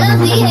when you love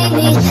me, hate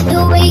me. The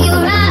way you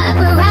ride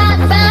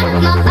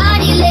my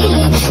body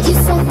lately. You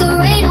set the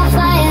rain on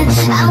fire.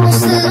 I wish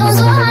the lows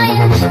were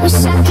higher.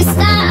 Wish I could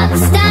stop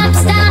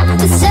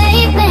to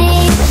save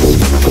me.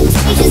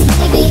 Contagious,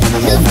 baby.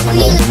 Love when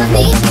you love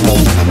me, hate me.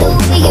 The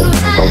way you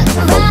ride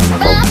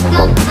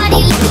my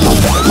body lately.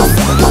 You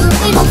set the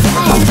rain on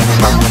fire.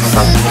 I wish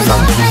the lows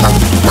were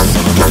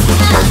higher. Wish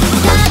I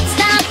could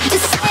stop to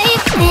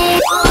save me.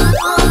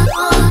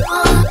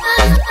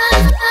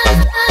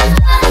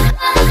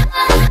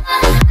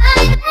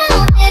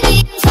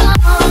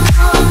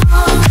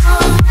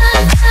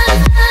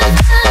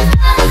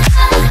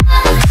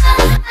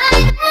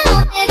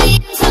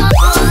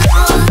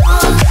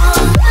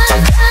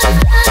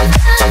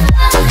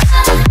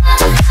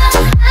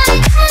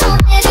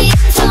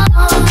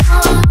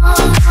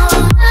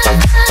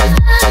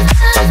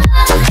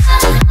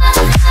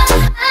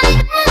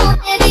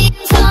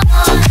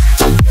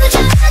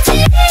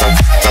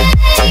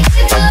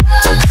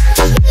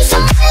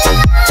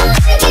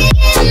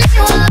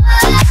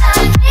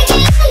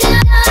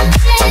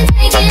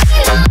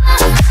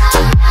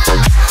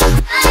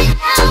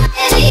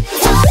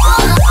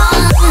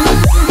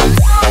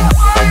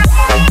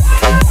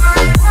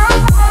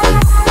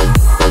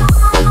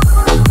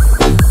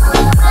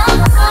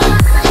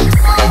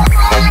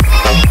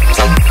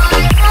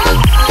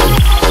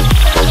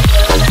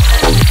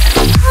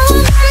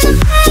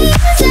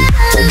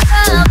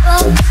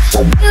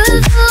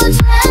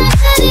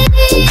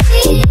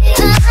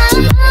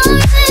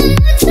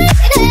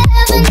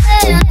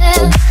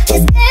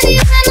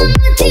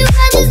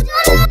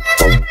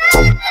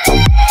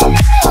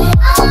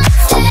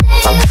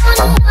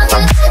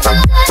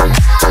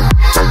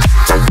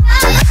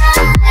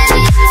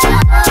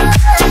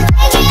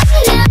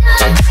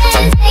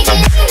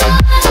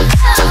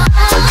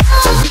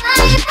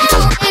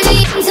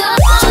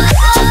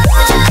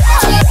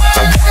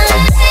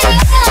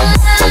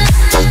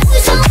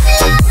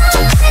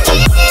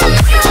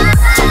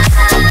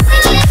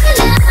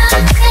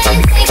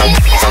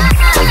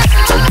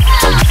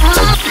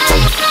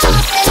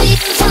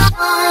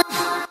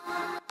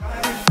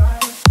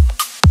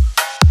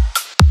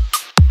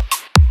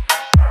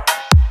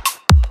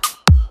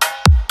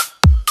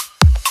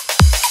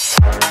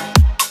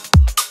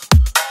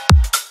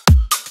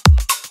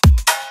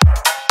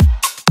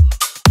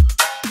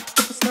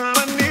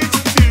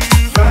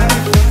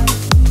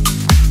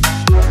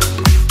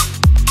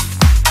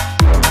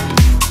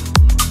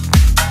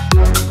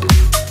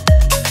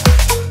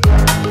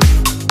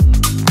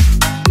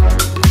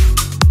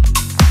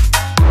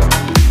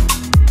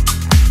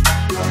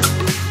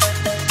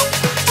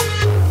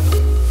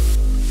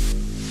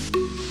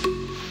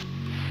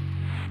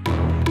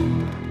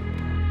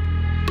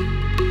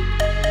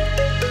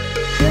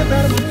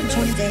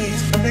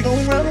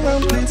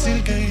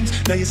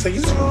 Now you say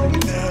you're slowing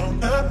down,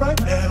 not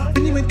right now.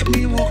 Then you wink at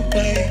me and walk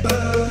away.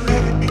 But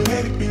let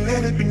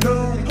it be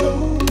known.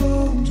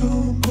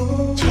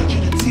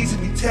 Touching and teasing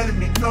me, telling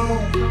me no.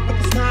 But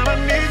this time I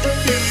need to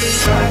feel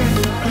it. Ride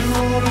it, I'm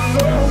all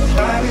alone.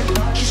 Ride it,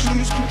 just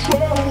lose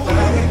control.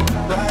 Ride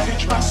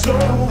it, my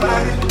soul.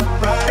 Ride it,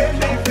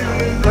 make me feel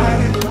it.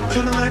 Ride it,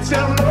 turn the lights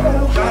down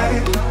low. Ride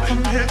it, from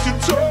head to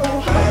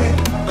toe. Ride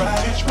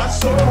it, my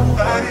soul.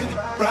 Ride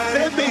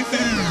it, make me feel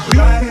it.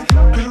 Ride it,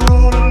 I'm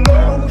all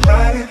alone.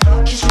 Ride it.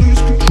 Just lose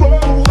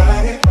control.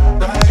 Ride it,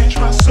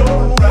 my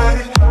soul. Ride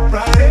it,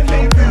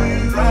 make me feel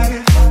you. Ride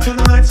it, turn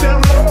the lights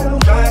down low.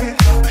 Ride it,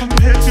 from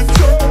head to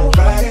toe.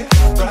 Ride it,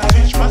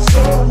 my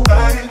soul.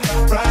 Ride it,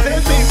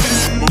 make me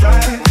feel you.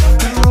 Ride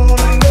it, I'm all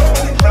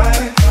alone.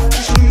 Ride it,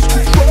 just lose control. Ride it,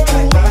 my soul. Ride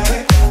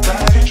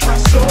it,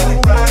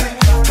 make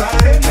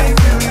me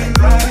feel you.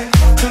 Ride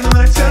it, turn the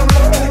lights down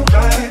low.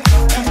 Ride it,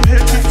 from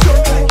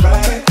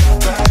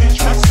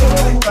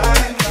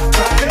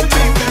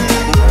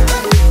head to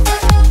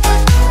toe. Ride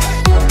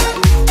it, my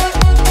soul.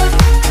 Ride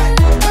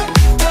it, make me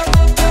feel you.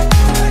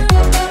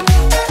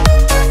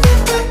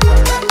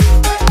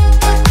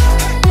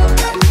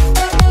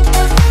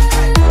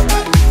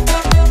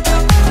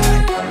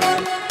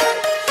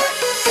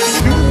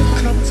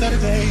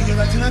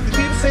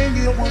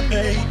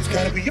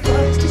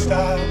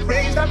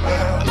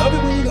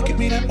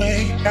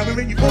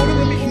 When you order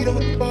and me heat up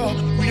the bar,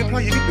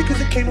 reapply it because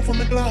it came off on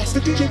the glass. The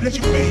DJ plays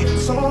your favorite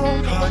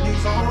song,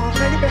 Kanye's on.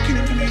 Now you're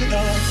beckoning for me to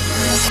dance.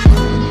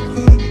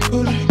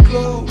 Pull it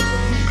close,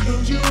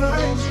 close your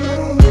eyes,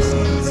 close.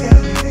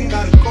 Tell me you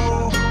gotta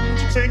go.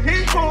 Take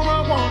me home, I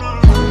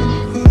wanna.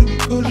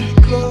 Pull it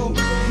close,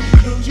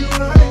 close your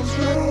eyes,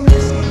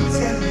 close.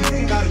 Tell me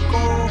you gotta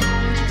go.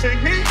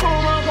 Take me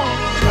home, I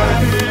wanna.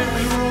 Ride it,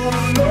 roll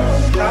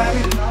alone. Ride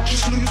it,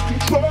 just lose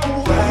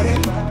control. Ride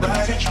it,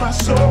 my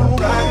soul.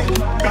 Ride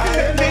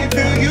it, make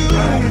me feel you.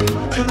 Ride it,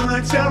 turn the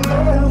lights down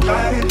low.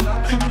 Ride it,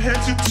 from head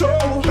to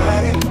toe.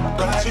 Ride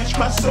it,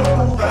 my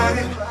soul. Ride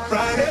it,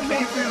 make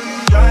me feel you.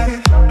 Ride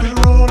it,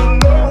 roll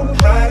alone.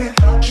 Ride it,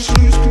 just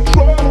lose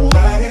control.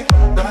 Ride it,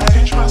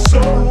 my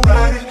soul.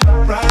 Ride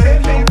it,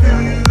 make me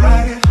feel you.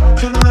 Ride it,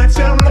 turn the lights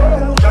down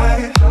low.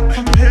 Ride it,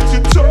 from head to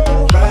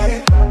toe. Ride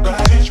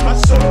it, my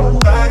soul.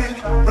 Ride it.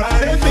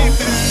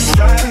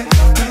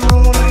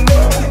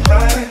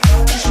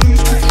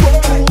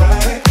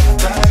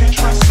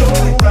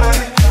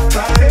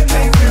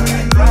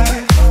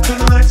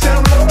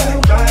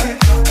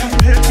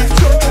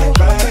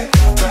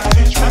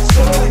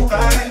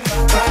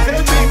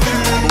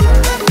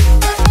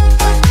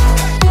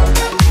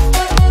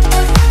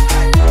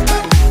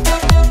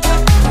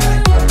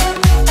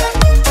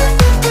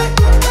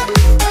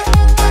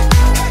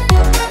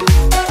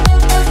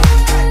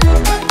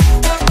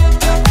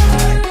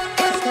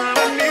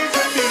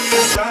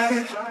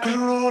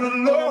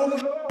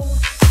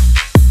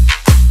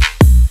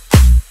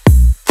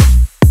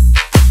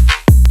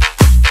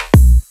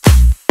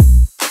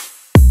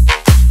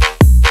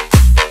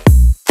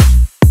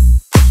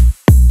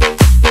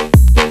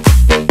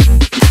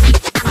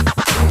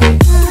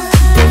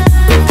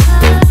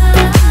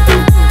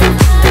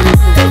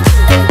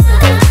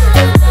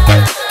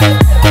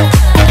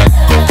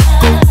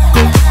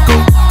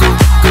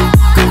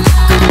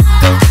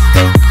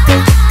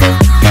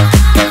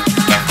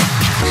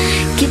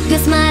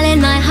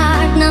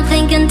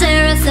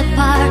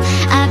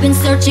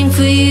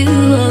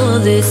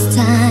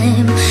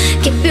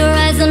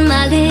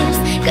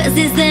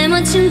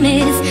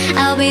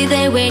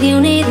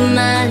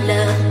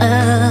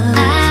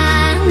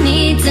 I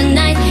need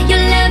tonight your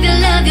love, your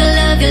love, your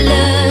love, your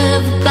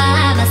love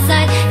by my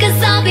side. Cause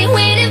I'll be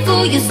waiting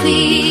for your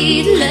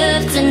sweet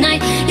love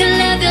tonight. Your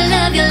love, your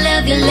love, your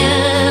love, your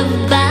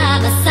love by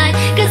my side.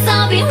 Cause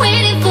I'll be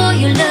waiting for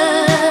your love.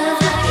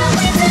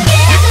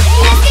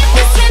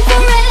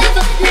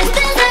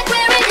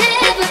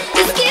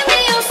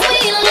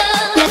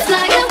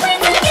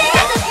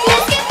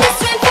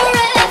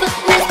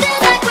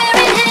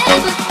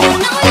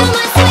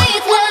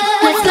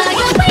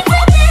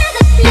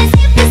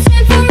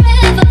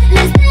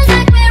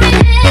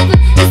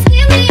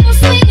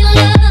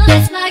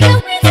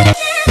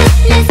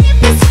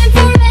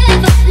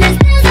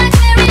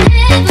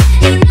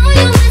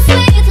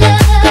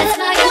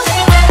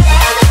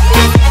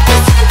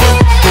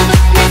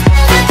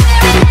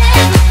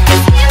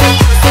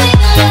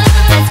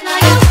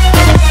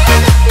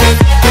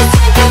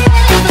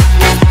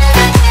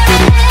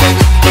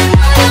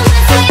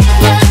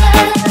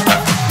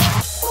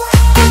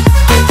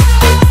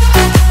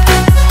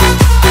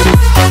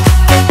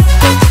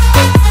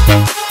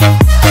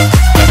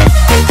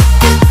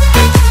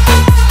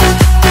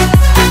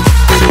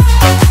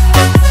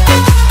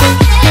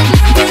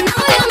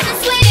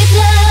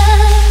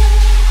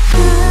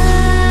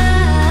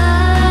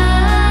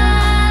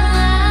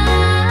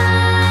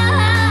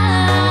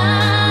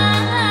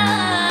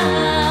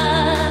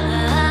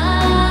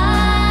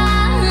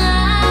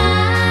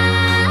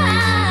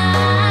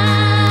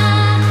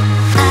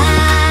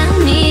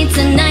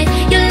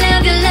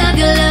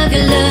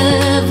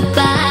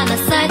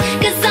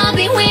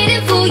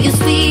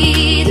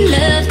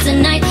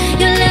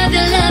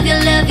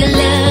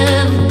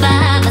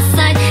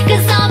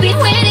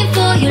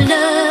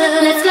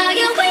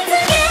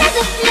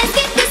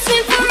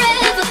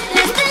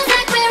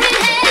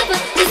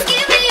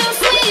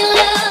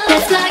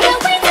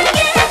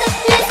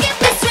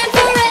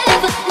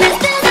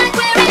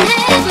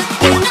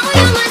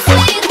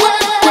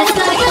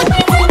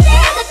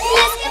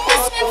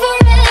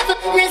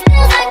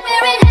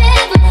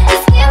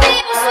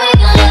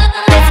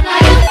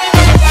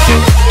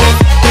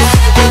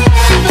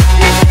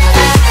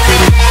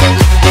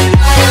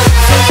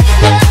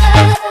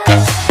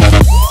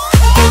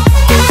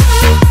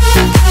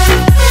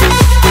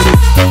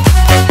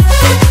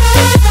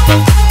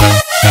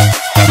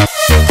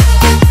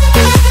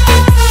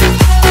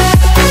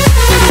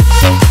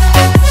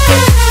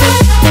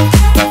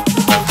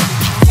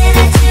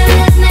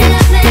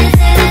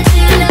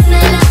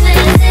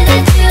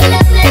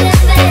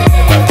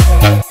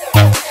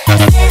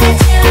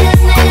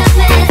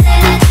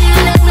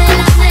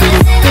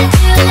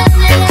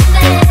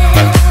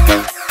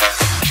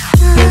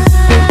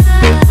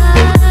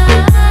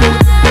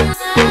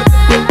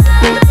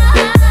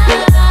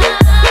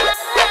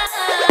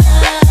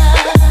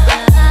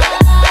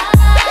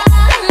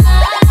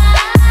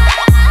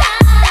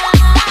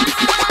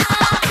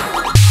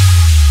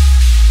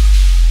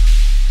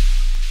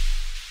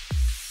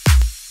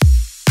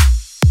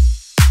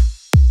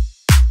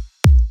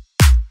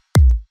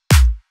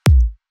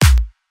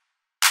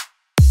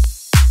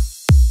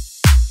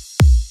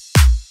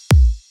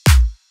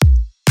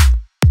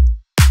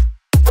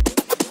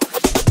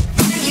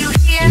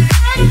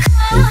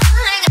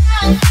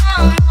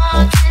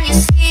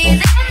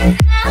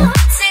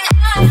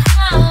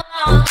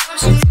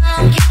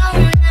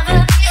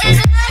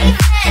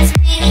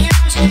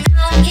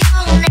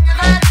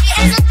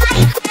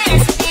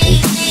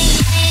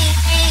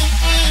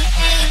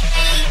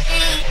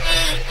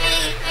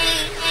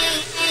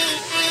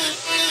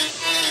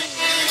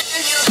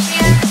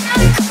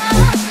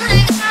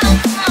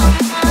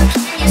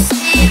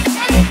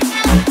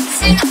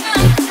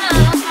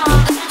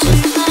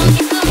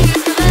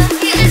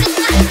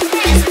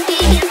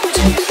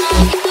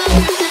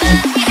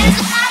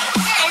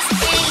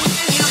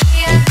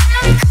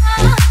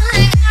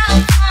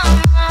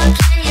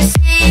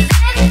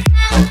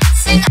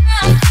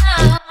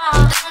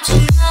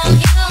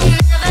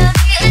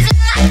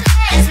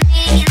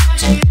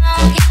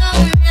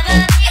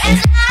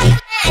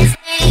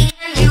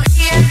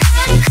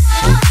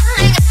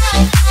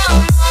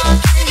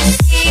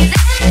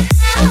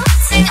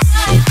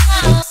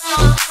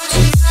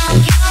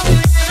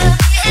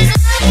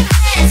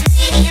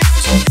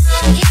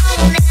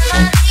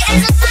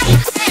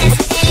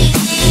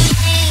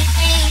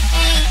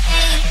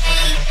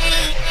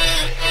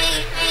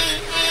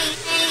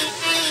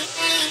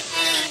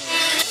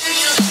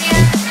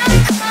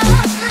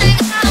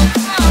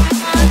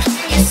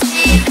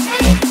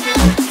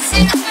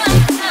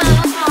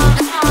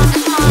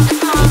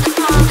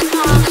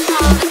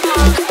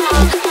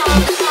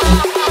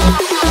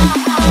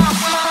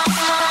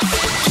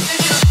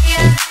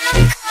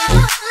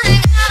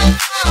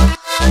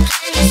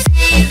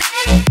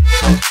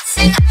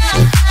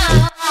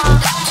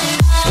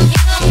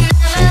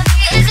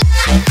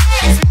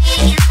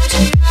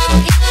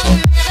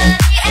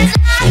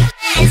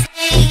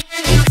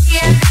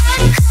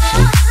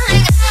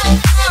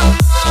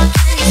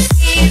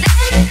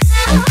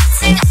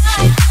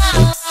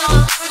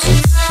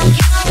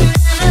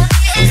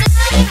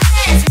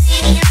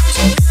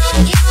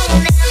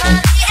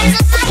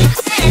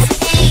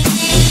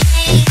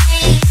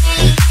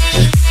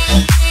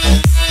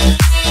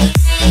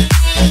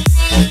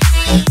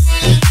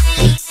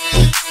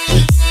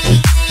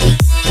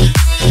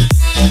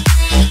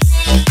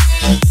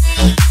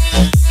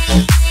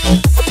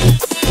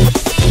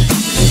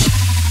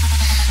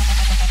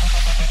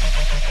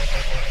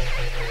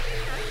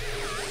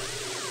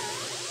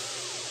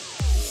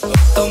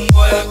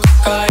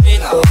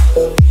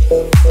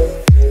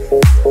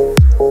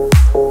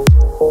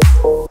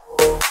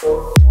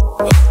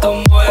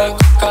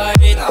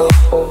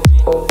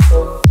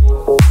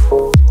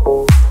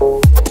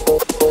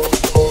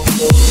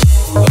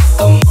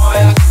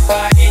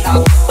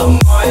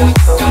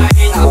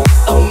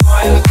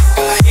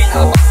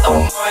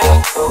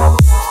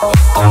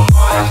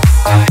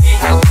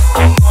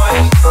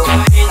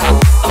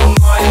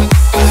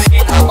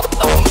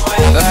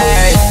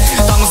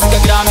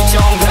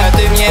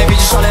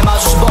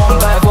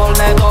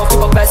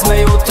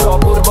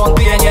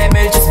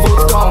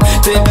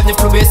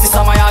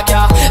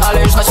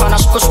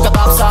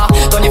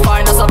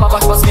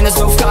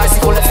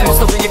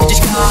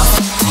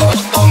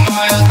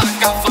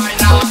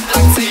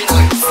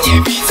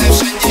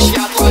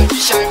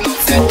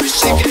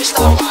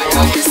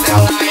 Jestem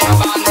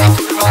najebany,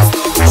 kurwa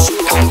znowu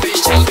szukam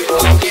wyjścia.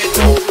 Chyba mnie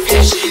tu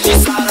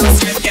uwierzyli, zaraz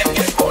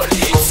wyjebie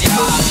policja.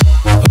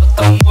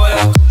 Oto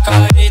moja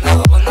kokaina,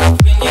 ona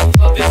płynie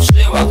tobie w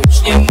żyłach.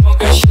 Już nie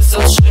mogę się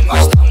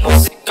zatrzymać, ta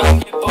muzyka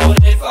mnie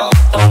porywa.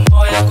 Oto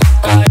moja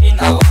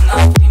kokaina,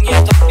 ona płynie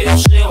tobie w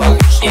żyłach.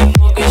 Już nie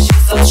mogę się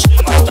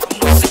zatrzymać,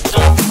 ta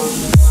muzyka.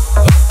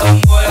 Oto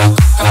moja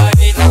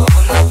kokaina,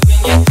 ona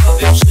płynie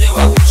tobie w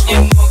żyłach. Już nie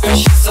mogę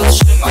się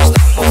zatrzymać,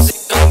 ta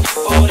muzyka mnie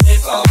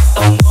porywa.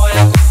 Oto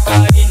moja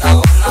kokaina,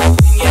 ona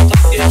płynie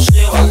tobie w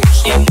żyłach.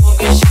 Już nie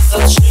mogę się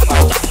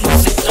zatrzymać, ta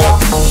muzyka.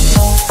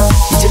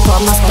 Idzie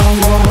pan na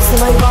spalno,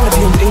 mocno najebane,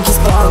 piją drinki z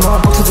palma.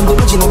 Podchodzą do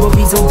ludzi, no bo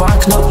widzą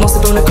banknot. Nosy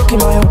pełne koki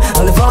mają,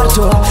 ale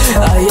warto.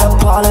 A ja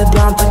palę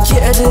blanta,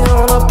 kiedy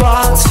ona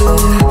patrzy.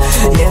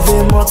 Nie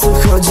wiem o co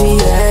chodzi,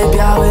 jej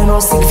białe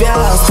nosy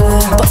gwiazdy.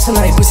 Patrzę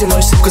na jej buzię, no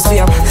i szybko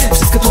zwijam.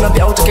 Wszystko tu na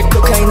biało, tak jak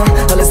kokaina.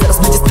 Ale zaraz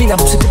będzie spina,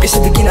 bo przy typie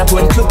się wygina.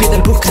 Byłem klub,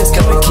 jeden buch,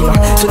 kreska, no i kima.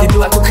 To nie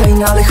była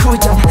kokaina, ale chuj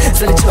tam.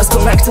 Zaleciła z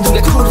konekcją,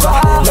 druga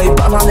kurwa. No i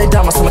pana, ale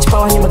dama, sama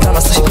ćpała, nie ma dla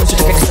nas. To się kończy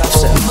tak jak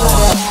zawsze.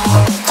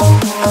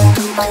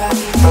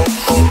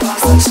 Chyba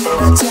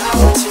zaczyna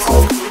działać.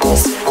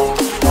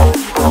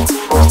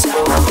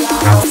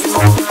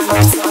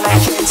 Wcale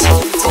chęci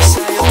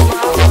dzisiaj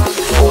odmawia.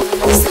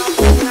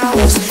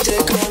 Zapomniałeś, że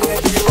tego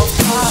nie było w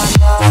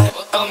planach.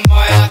 Oto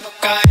moja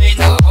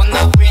kokaina,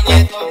 ona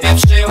płynie tobie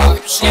w żyłach.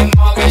 Już nie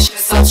mogę się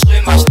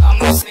zatrzymać,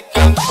 ta muzyka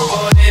mnie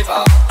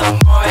porywa. Oto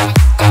moja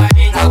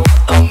kokaina,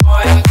 oto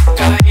moja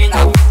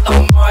kokaina, oto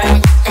moja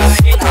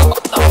kokaina,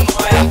 oto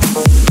moja.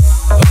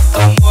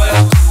 Oto moja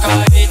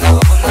kokaina,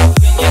 ona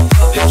płynie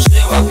tobie w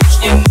żyłach. Już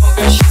nie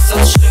mogę się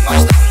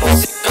zatrzymać, ta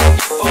muzyka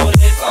mnie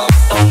porywa.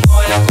 Oto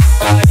moja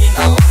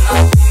kokaina, ona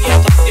płynie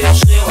tobie w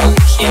żyłach.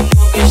 Już nie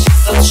mogę się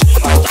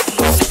zatrzymać,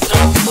 ta muzyka.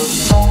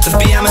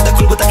 Wbijamy do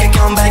klubu tak jak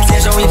comeback.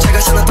 Zjeżdżą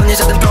niczego się na to nie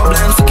żaden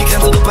problem. Suki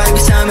kręcą dupę jakby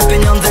chciałem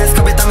pieniądze. Z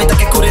kobietami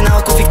takie kury na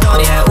oku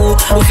Wiktorię.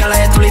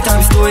 Uchylaję tuli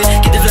tam i stój.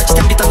 Kiedy wleci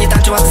ten bit, to nie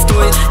tańczył, a ty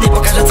stój. Nie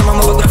pokażę co mam,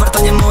 bo browar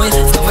to nie mój.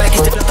 Znowu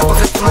jakiś typ lata po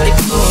chreszcie mali.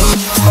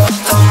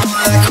 To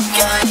moja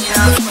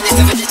kokaina, nie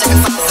chcę wiedzieć jaka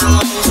faza.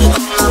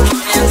 Ona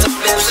płynie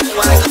sobie w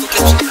żyłach. Znowu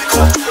kręci mnie tak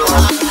zaczęła.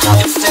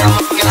 Już nie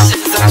mogę się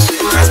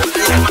zatrzymać, bo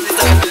nie ma nie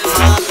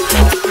zabywa.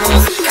 Ta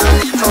muzyka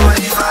mnie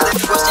porywa,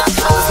 tak głośniej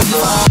nie będę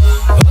zbywa.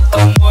 Oto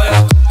moja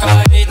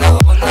kokaina,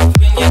 ona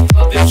płynie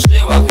tobie w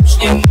żyłach. Już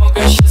nie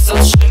mogę się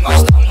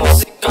zatrzymać, ta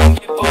muzyka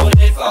mnie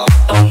porywa.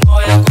 Oto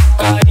moja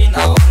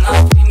kokaina,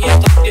 ona płynie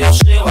tobie w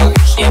żyłach.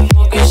 Już nie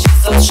mogę się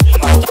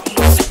zatrzymać, ta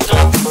muzyka.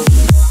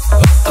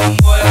 Oto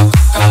moja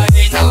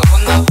kokaina,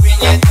 ona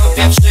płynie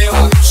tobie w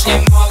żyłach. Już nie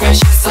mogę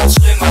się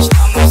zatrzymać,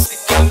 ta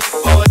muzyka mnie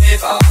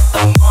porywa.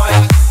 Oto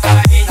moja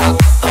kokaina,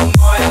 oto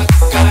moja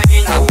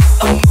kokaina,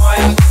 oto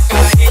moja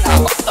kokaina,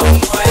 oto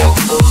moja.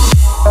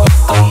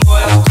 Oto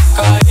moja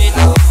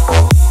kokaina.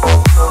 Oto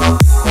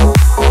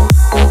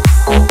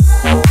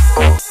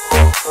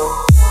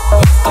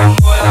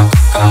moja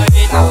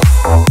kokaina.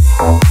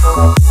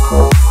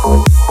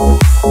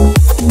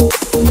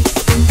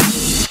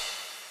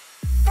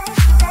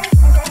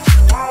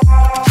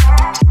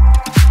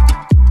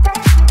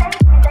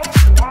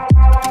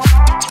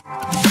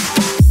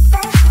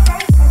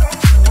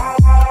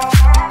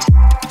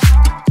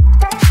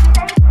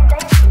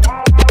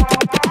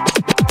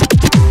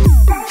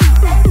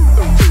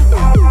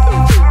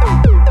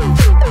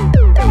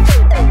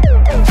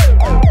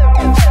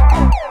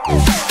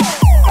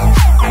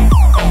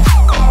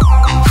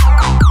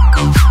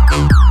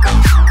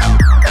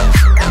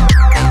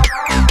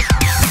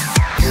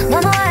 No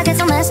more I get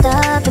so messed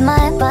up in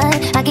my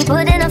butt. I keep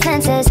putting up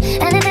fences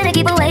and then I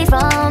keep away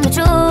from the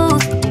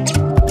truth.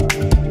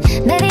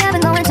 Maybe I've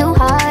been going too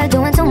hard,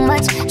 doing too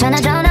much, trying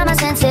to drown out my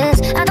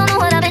senses. I don't know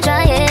what I've been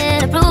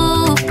trying to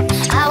prove.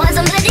 I was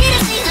somebody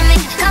to see to me,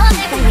 now I'm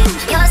with me,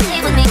 you're stay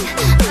with me.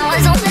 I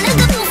was hoping this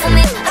could do for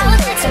me, I was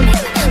meant to me.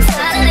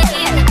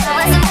 Finally, I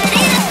was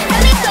somebody to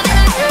have me covered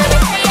up.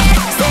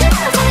 Stay up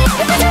for me,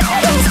 stay with me,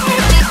 I was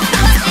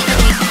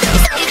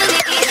stay with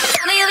me.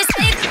 Tell me you'll be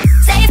safe,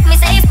 safe for me,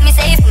 safe for me,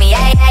 safe for me,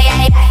 yeah, yeah, yeah,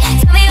 yeah.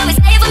 Tell me you'll be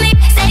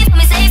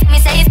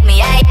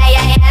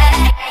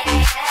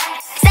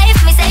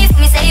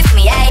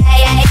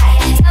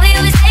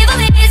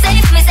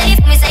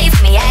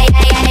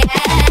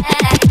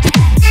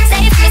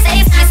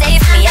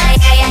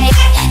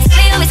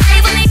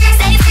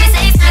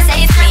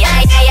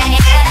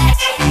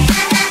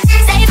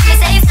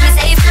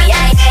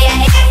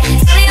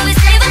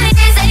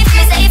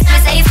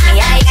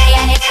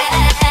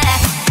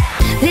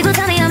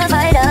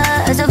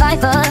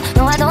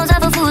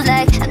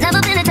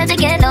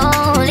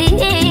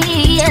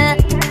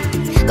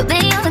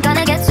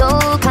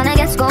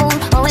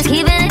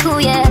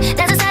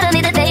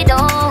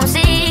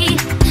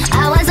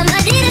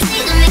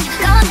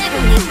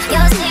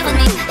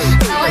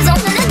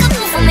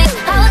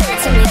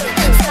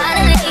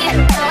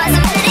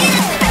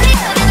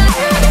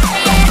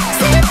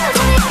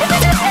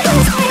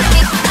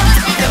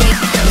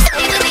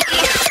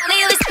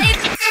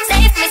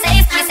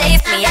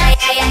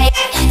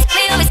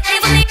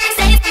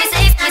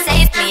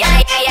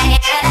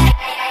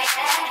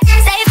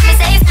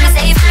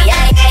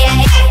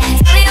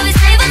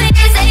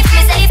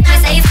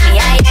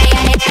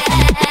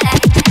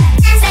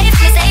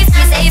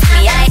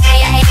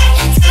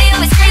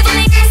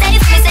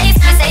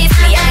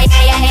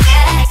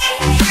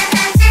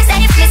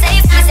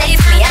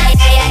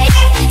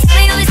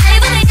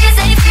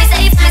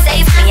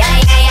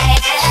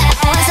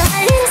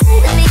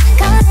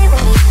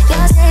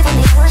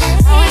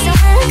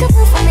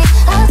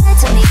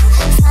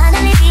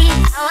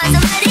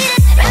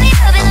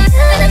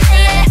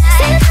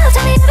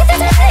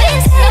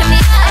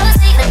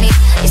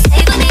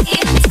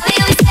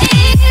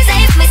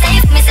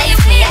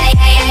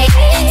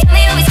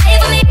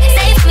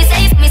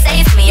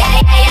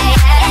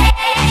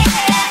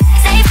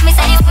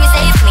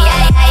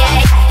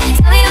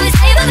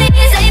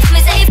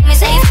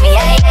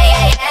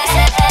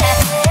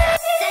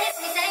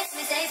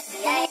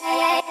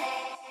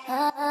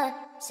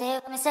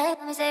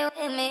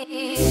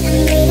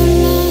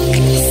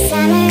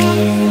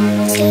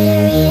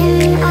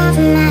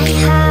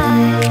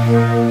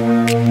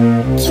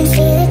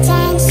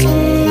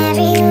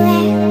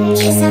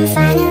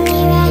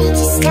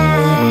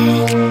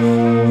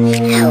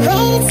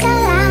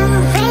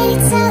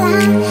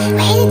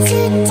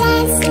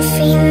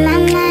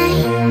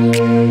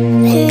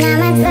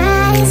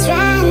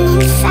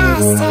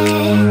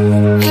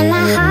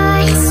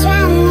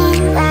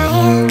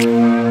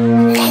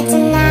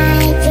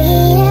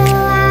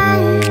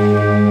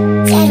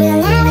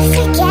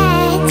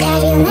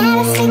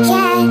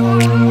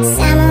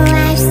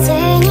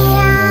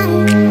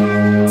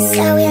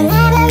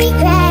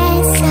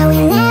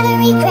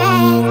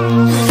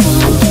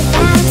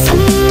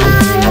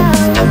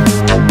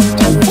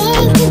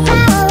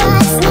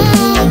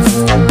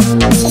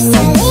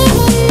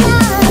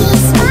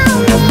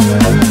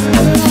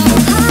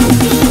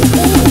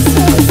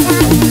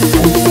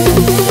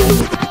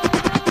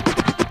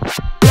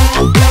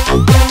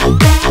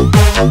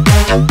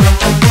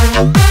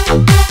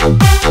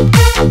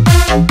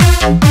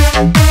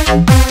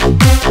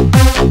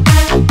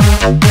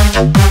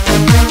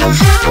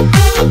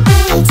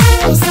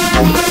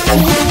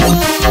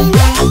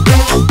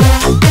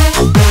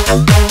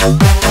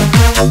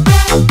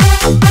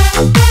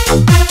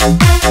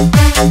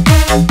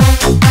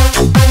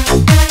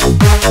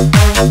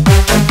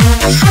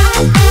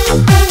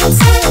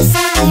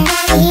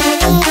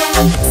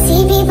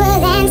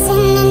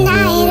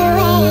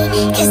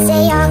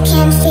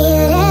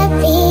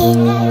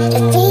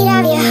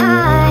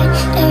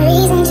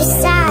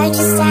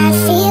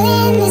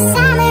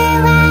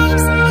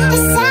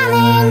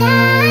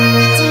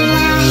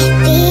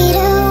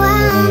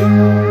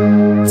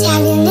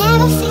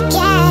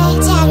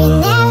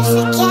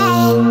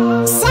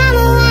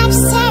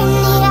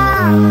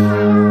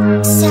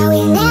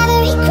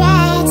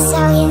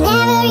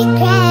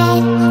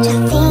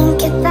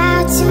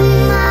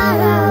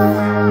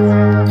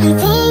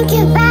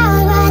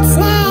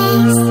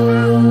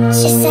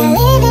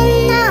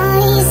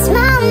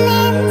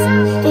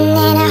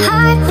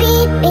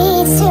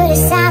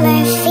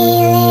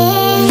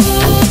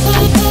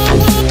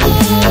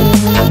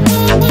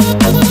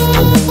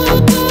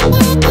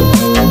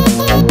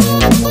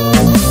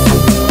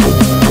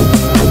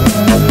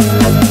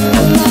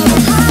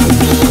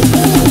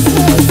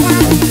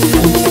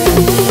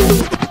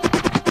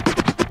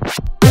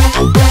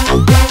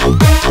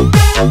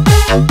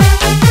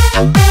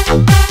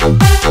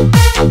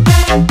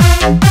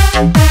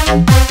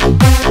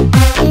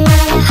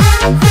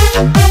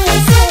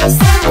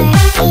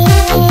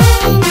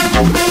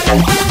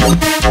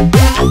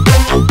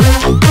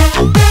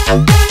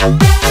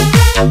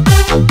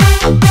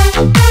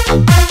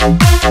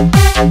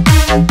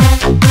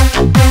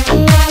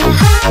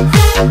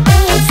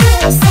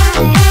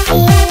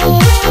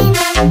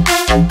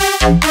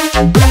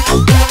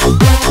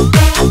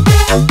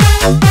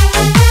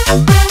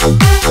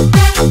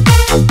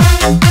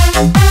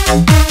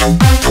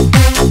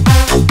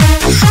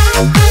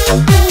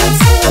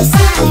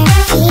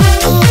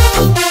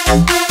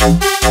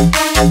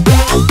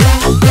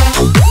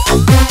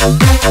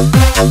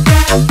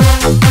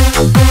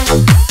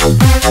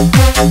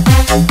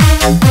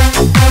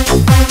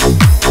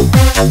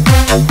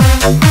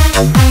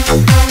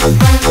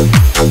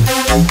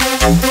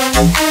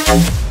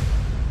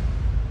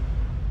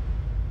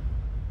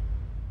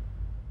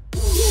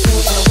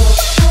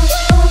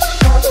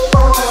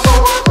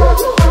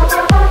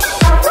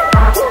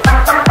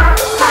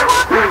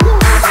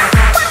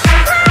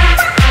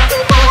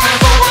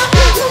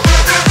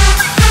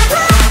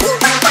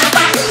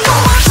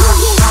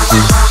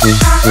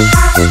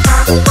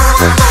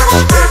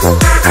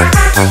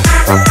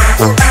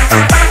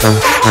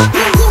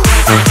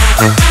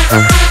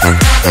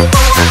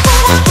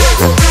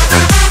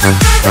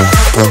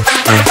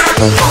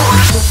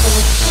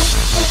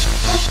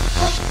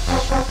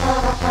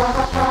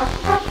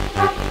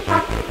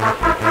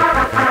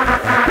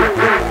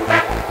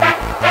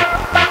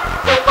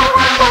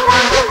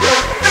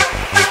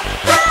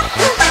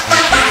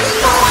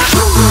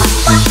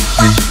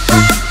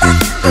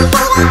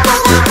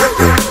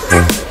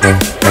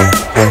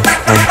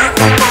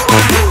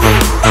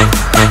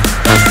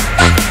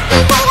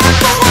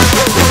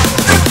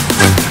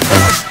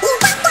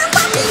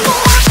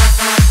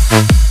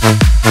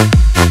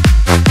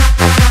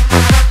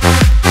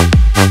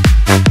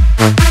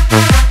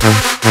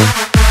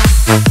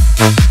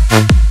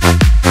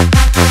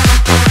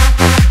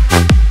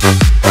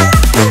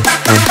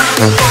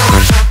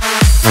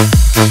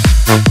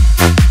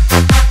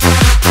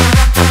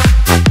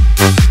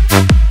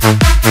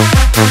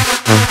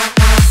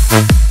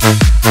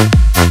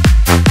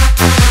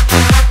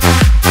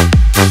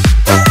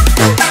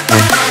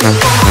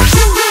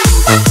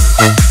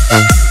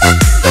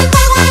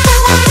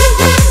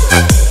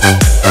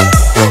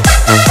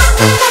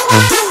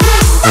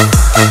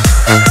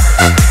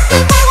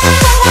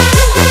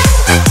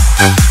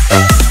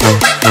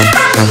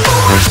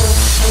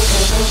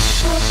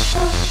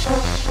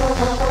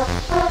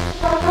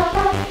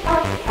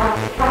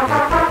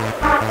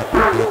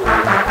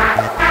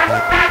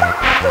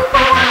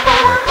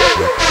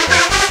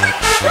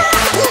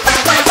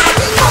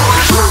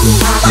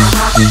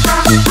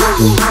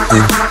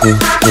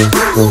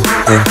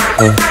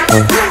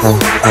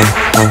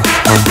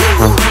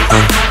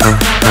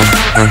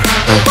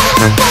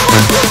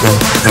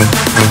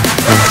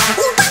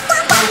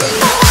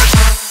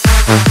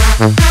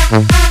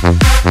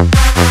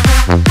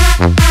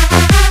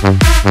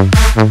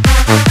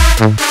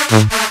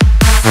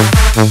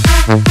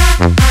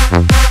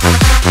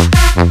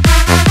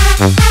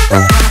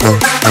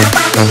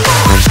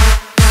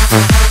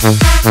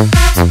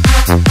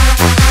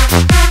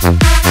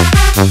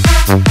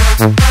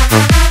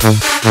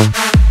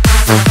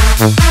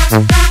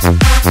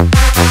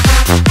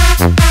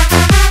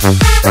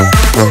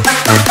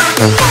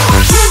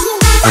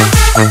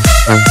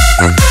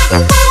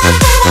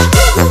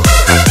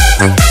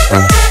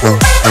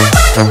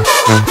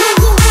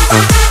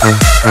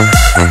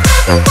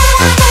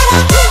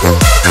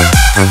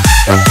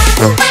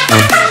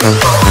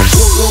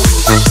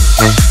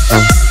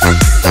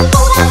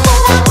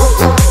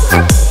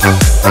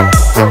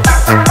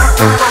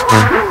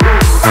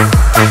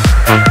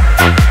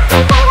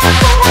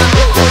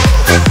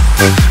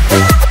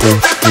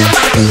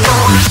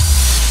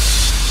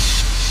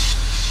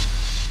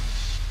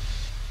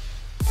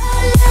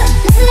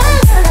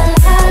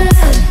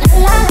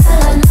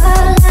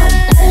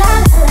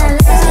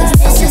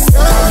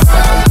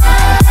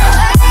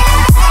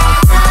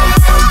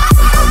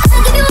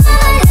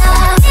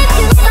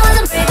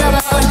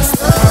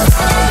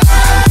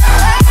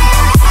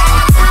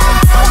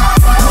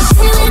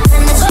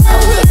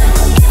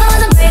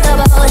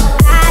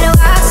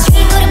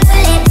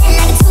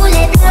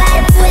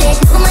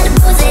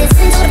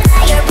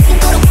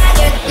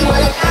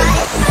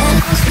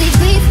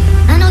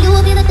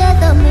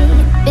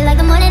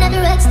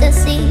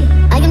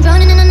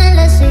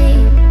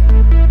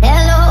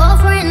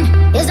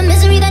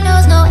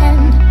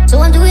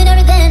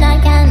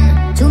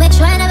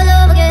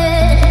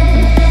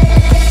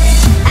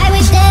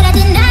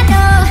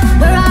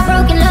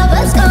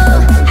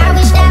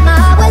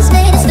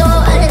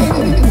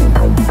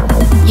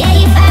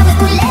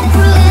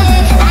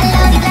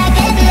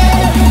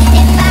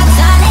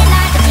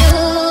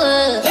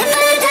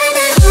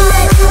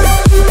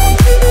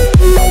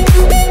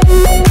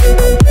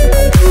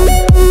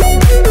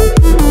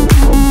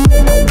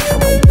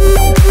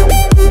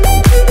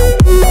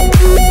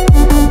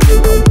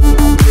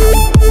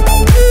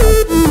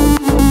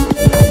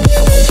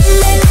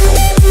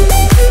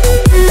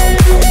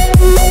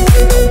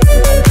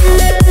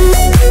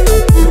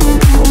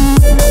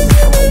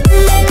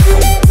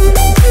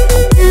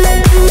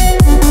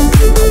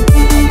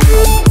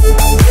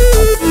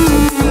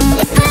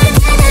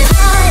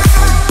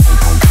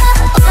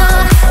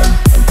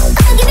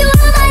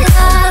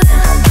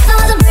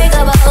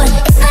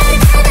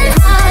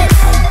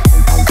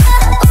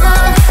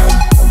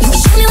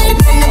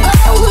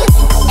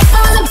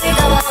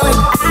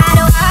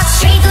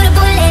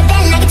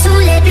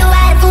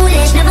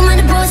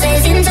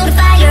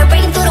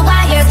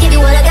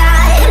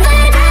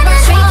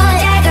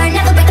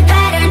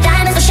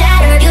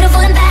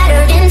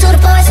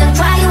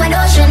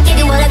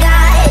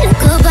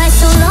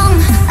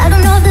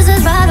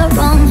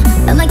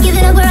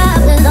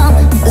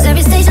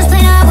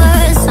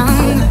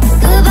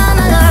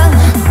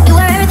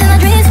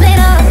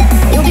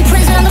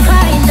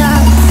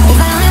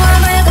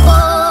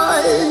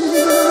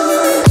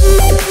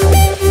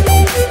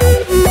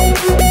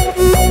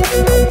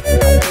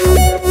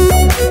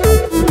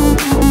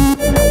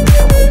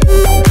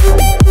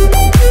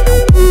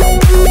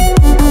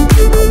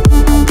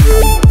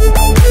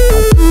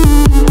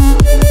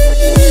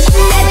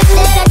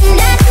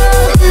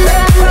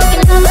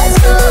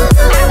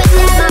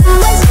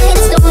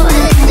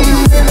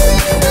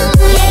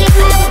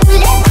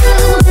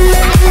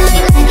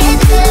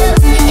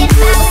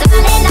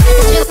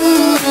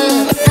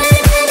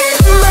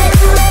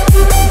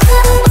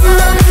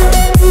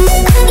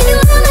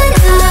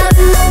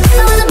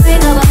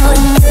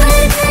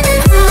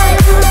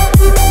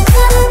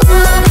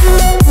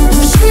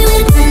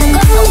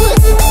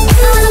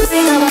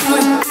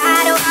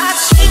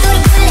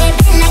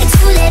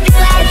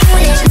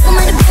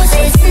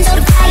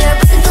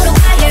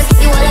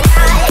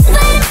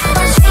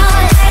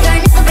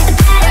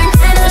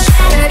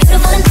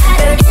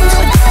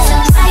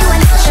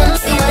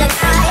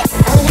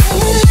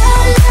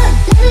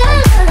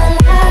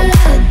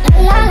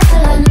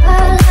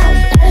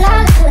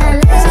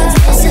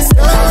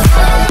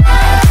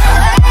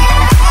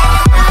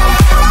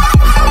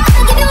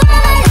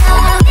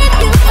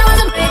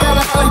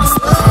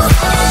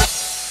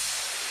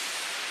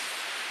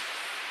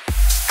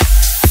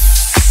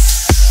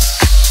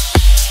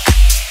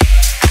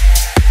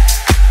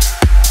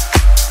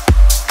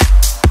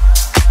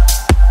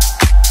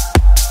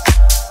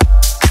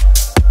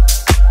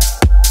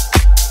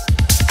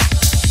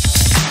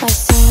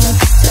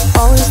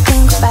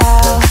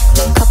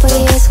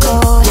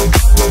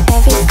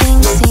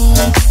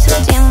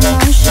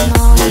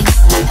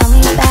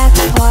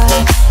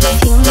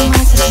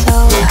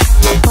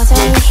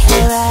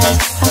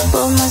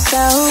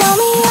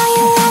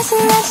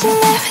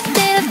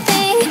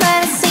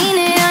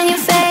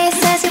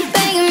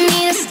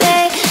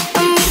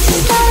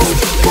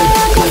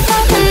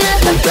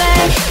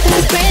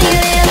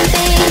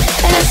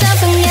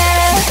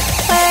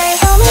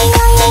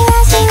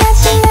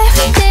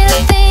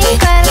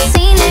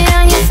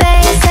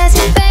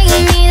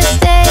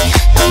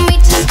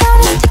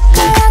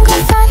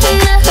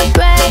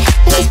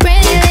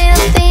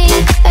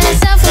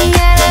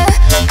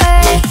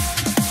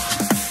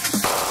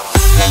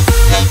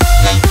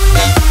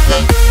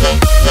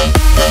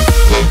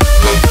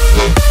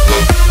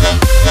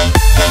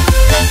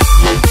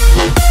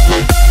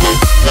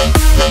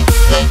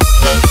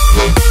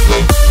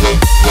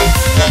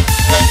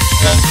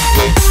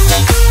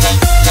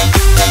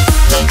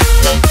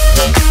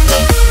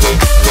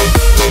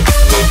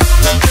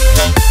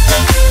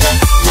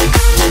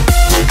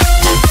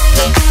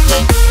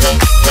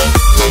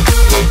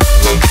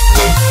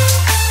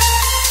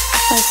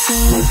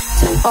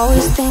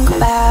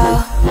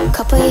about a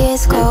couple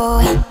years ago.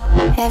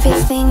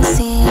 Everything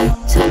seemed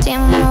so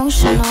damn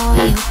emotional.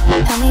 You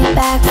held me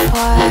back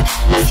for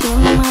a few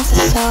months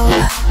or so.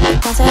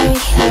 Once I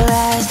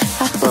realized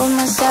I fooled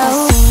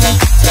myself.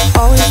 I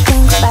always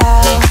think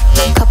about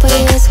a couple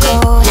years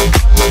ago.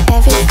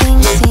 Everything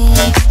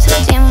seemed so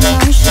damn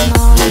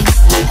emotional.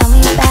 You held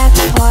me back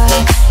for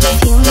a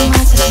few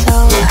months or so.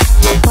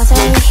 Once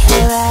I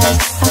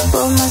realized I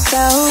fooled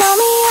myself. Tell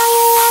me how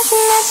you lost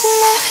and that you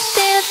never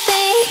did a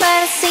thing, but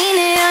I seen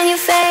it on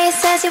your face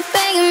as you're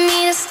begging me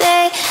to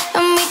stay.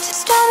 And we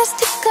just tryna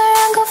stick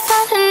around, go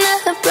find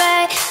another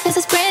break. There's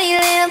this pretty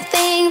little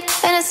thing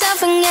and it's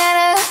something get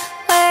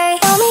away.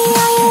 Tell me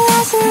how you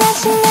lost and that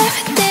you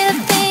never did a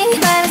thing,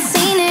 but I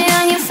seen it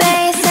on your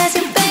face as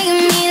you're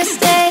begging me to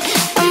stay.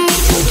 And we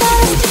just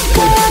tryna stick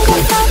around, go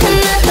find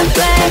another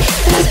break.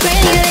 There's this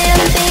pretty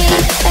little thing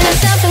and it's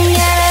something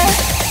get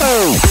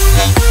away.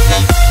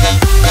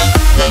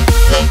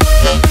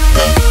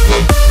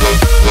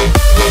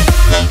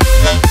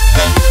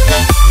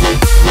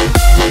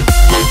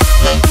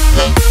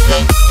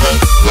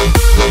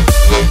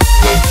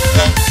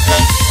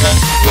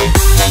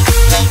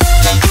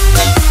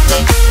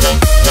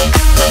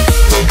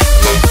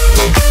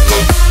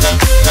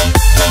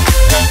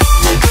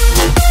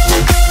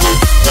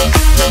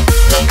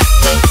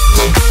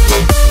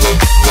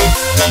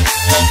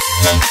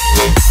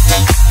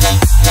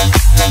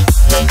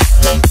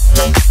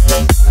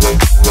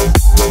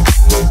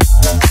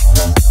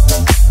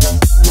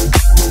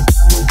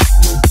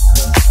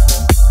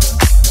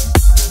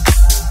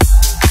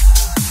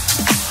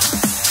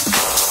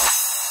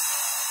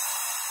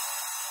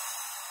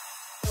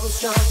 I'm so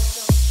strong.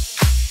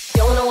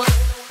 Don't know what.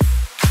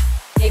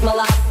 Take my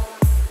life.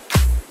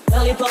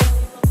 Let me go.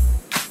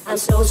 I'm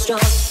so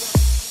strong.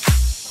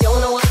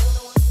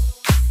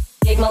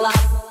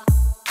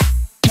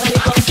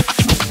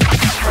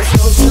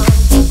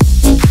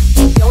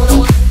 Don't know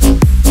what.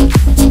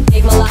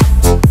 Take my life.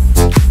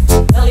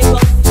 Let me go.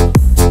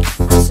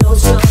 I'm so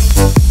strong.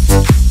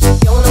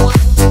 Don't know what.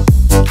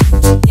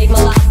 Take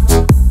my life.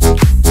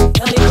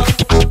 Let me go.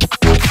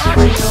 I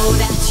know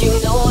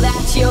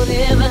that you're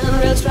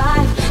living real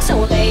strife. So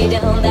lay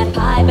down that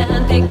pipe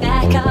and pick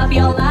back up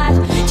your life.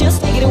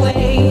 Just take it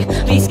away.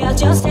 Please God,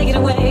 just take it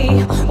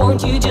away.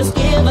 Won't you just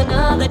give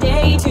another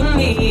day to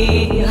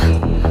me?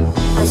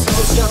 I'm so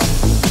strong.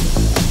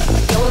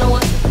 Don't know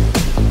what.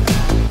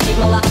 Take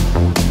my life.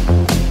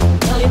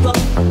 Lollipop.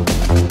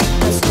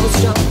 I'm so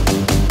strong.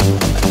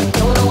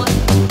 Don't know what.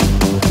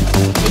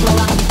 Take my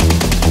life.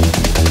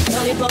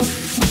 Lollipop.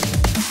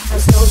 I'm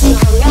so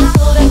strong. I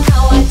know that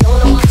now I don't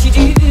know what to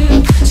do.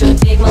 Should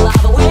take my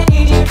life away,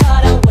 dear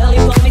God, how well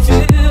you put me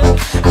through.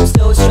 I'm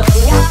so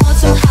strong out,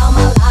 somehow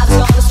my life's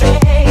gone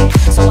astray.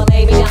 So I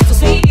lay me down to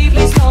sleep,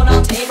 please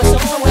don't take my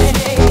soul away.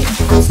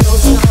 I'm so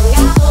strong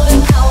out.